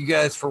 Thank you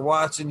guys for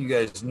watching. You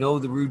guys know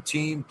the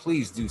routine.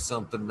 Please do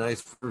something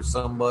nice for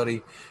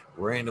somebody.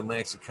 Random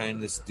acts of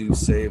kindness do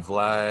save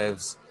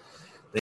lives.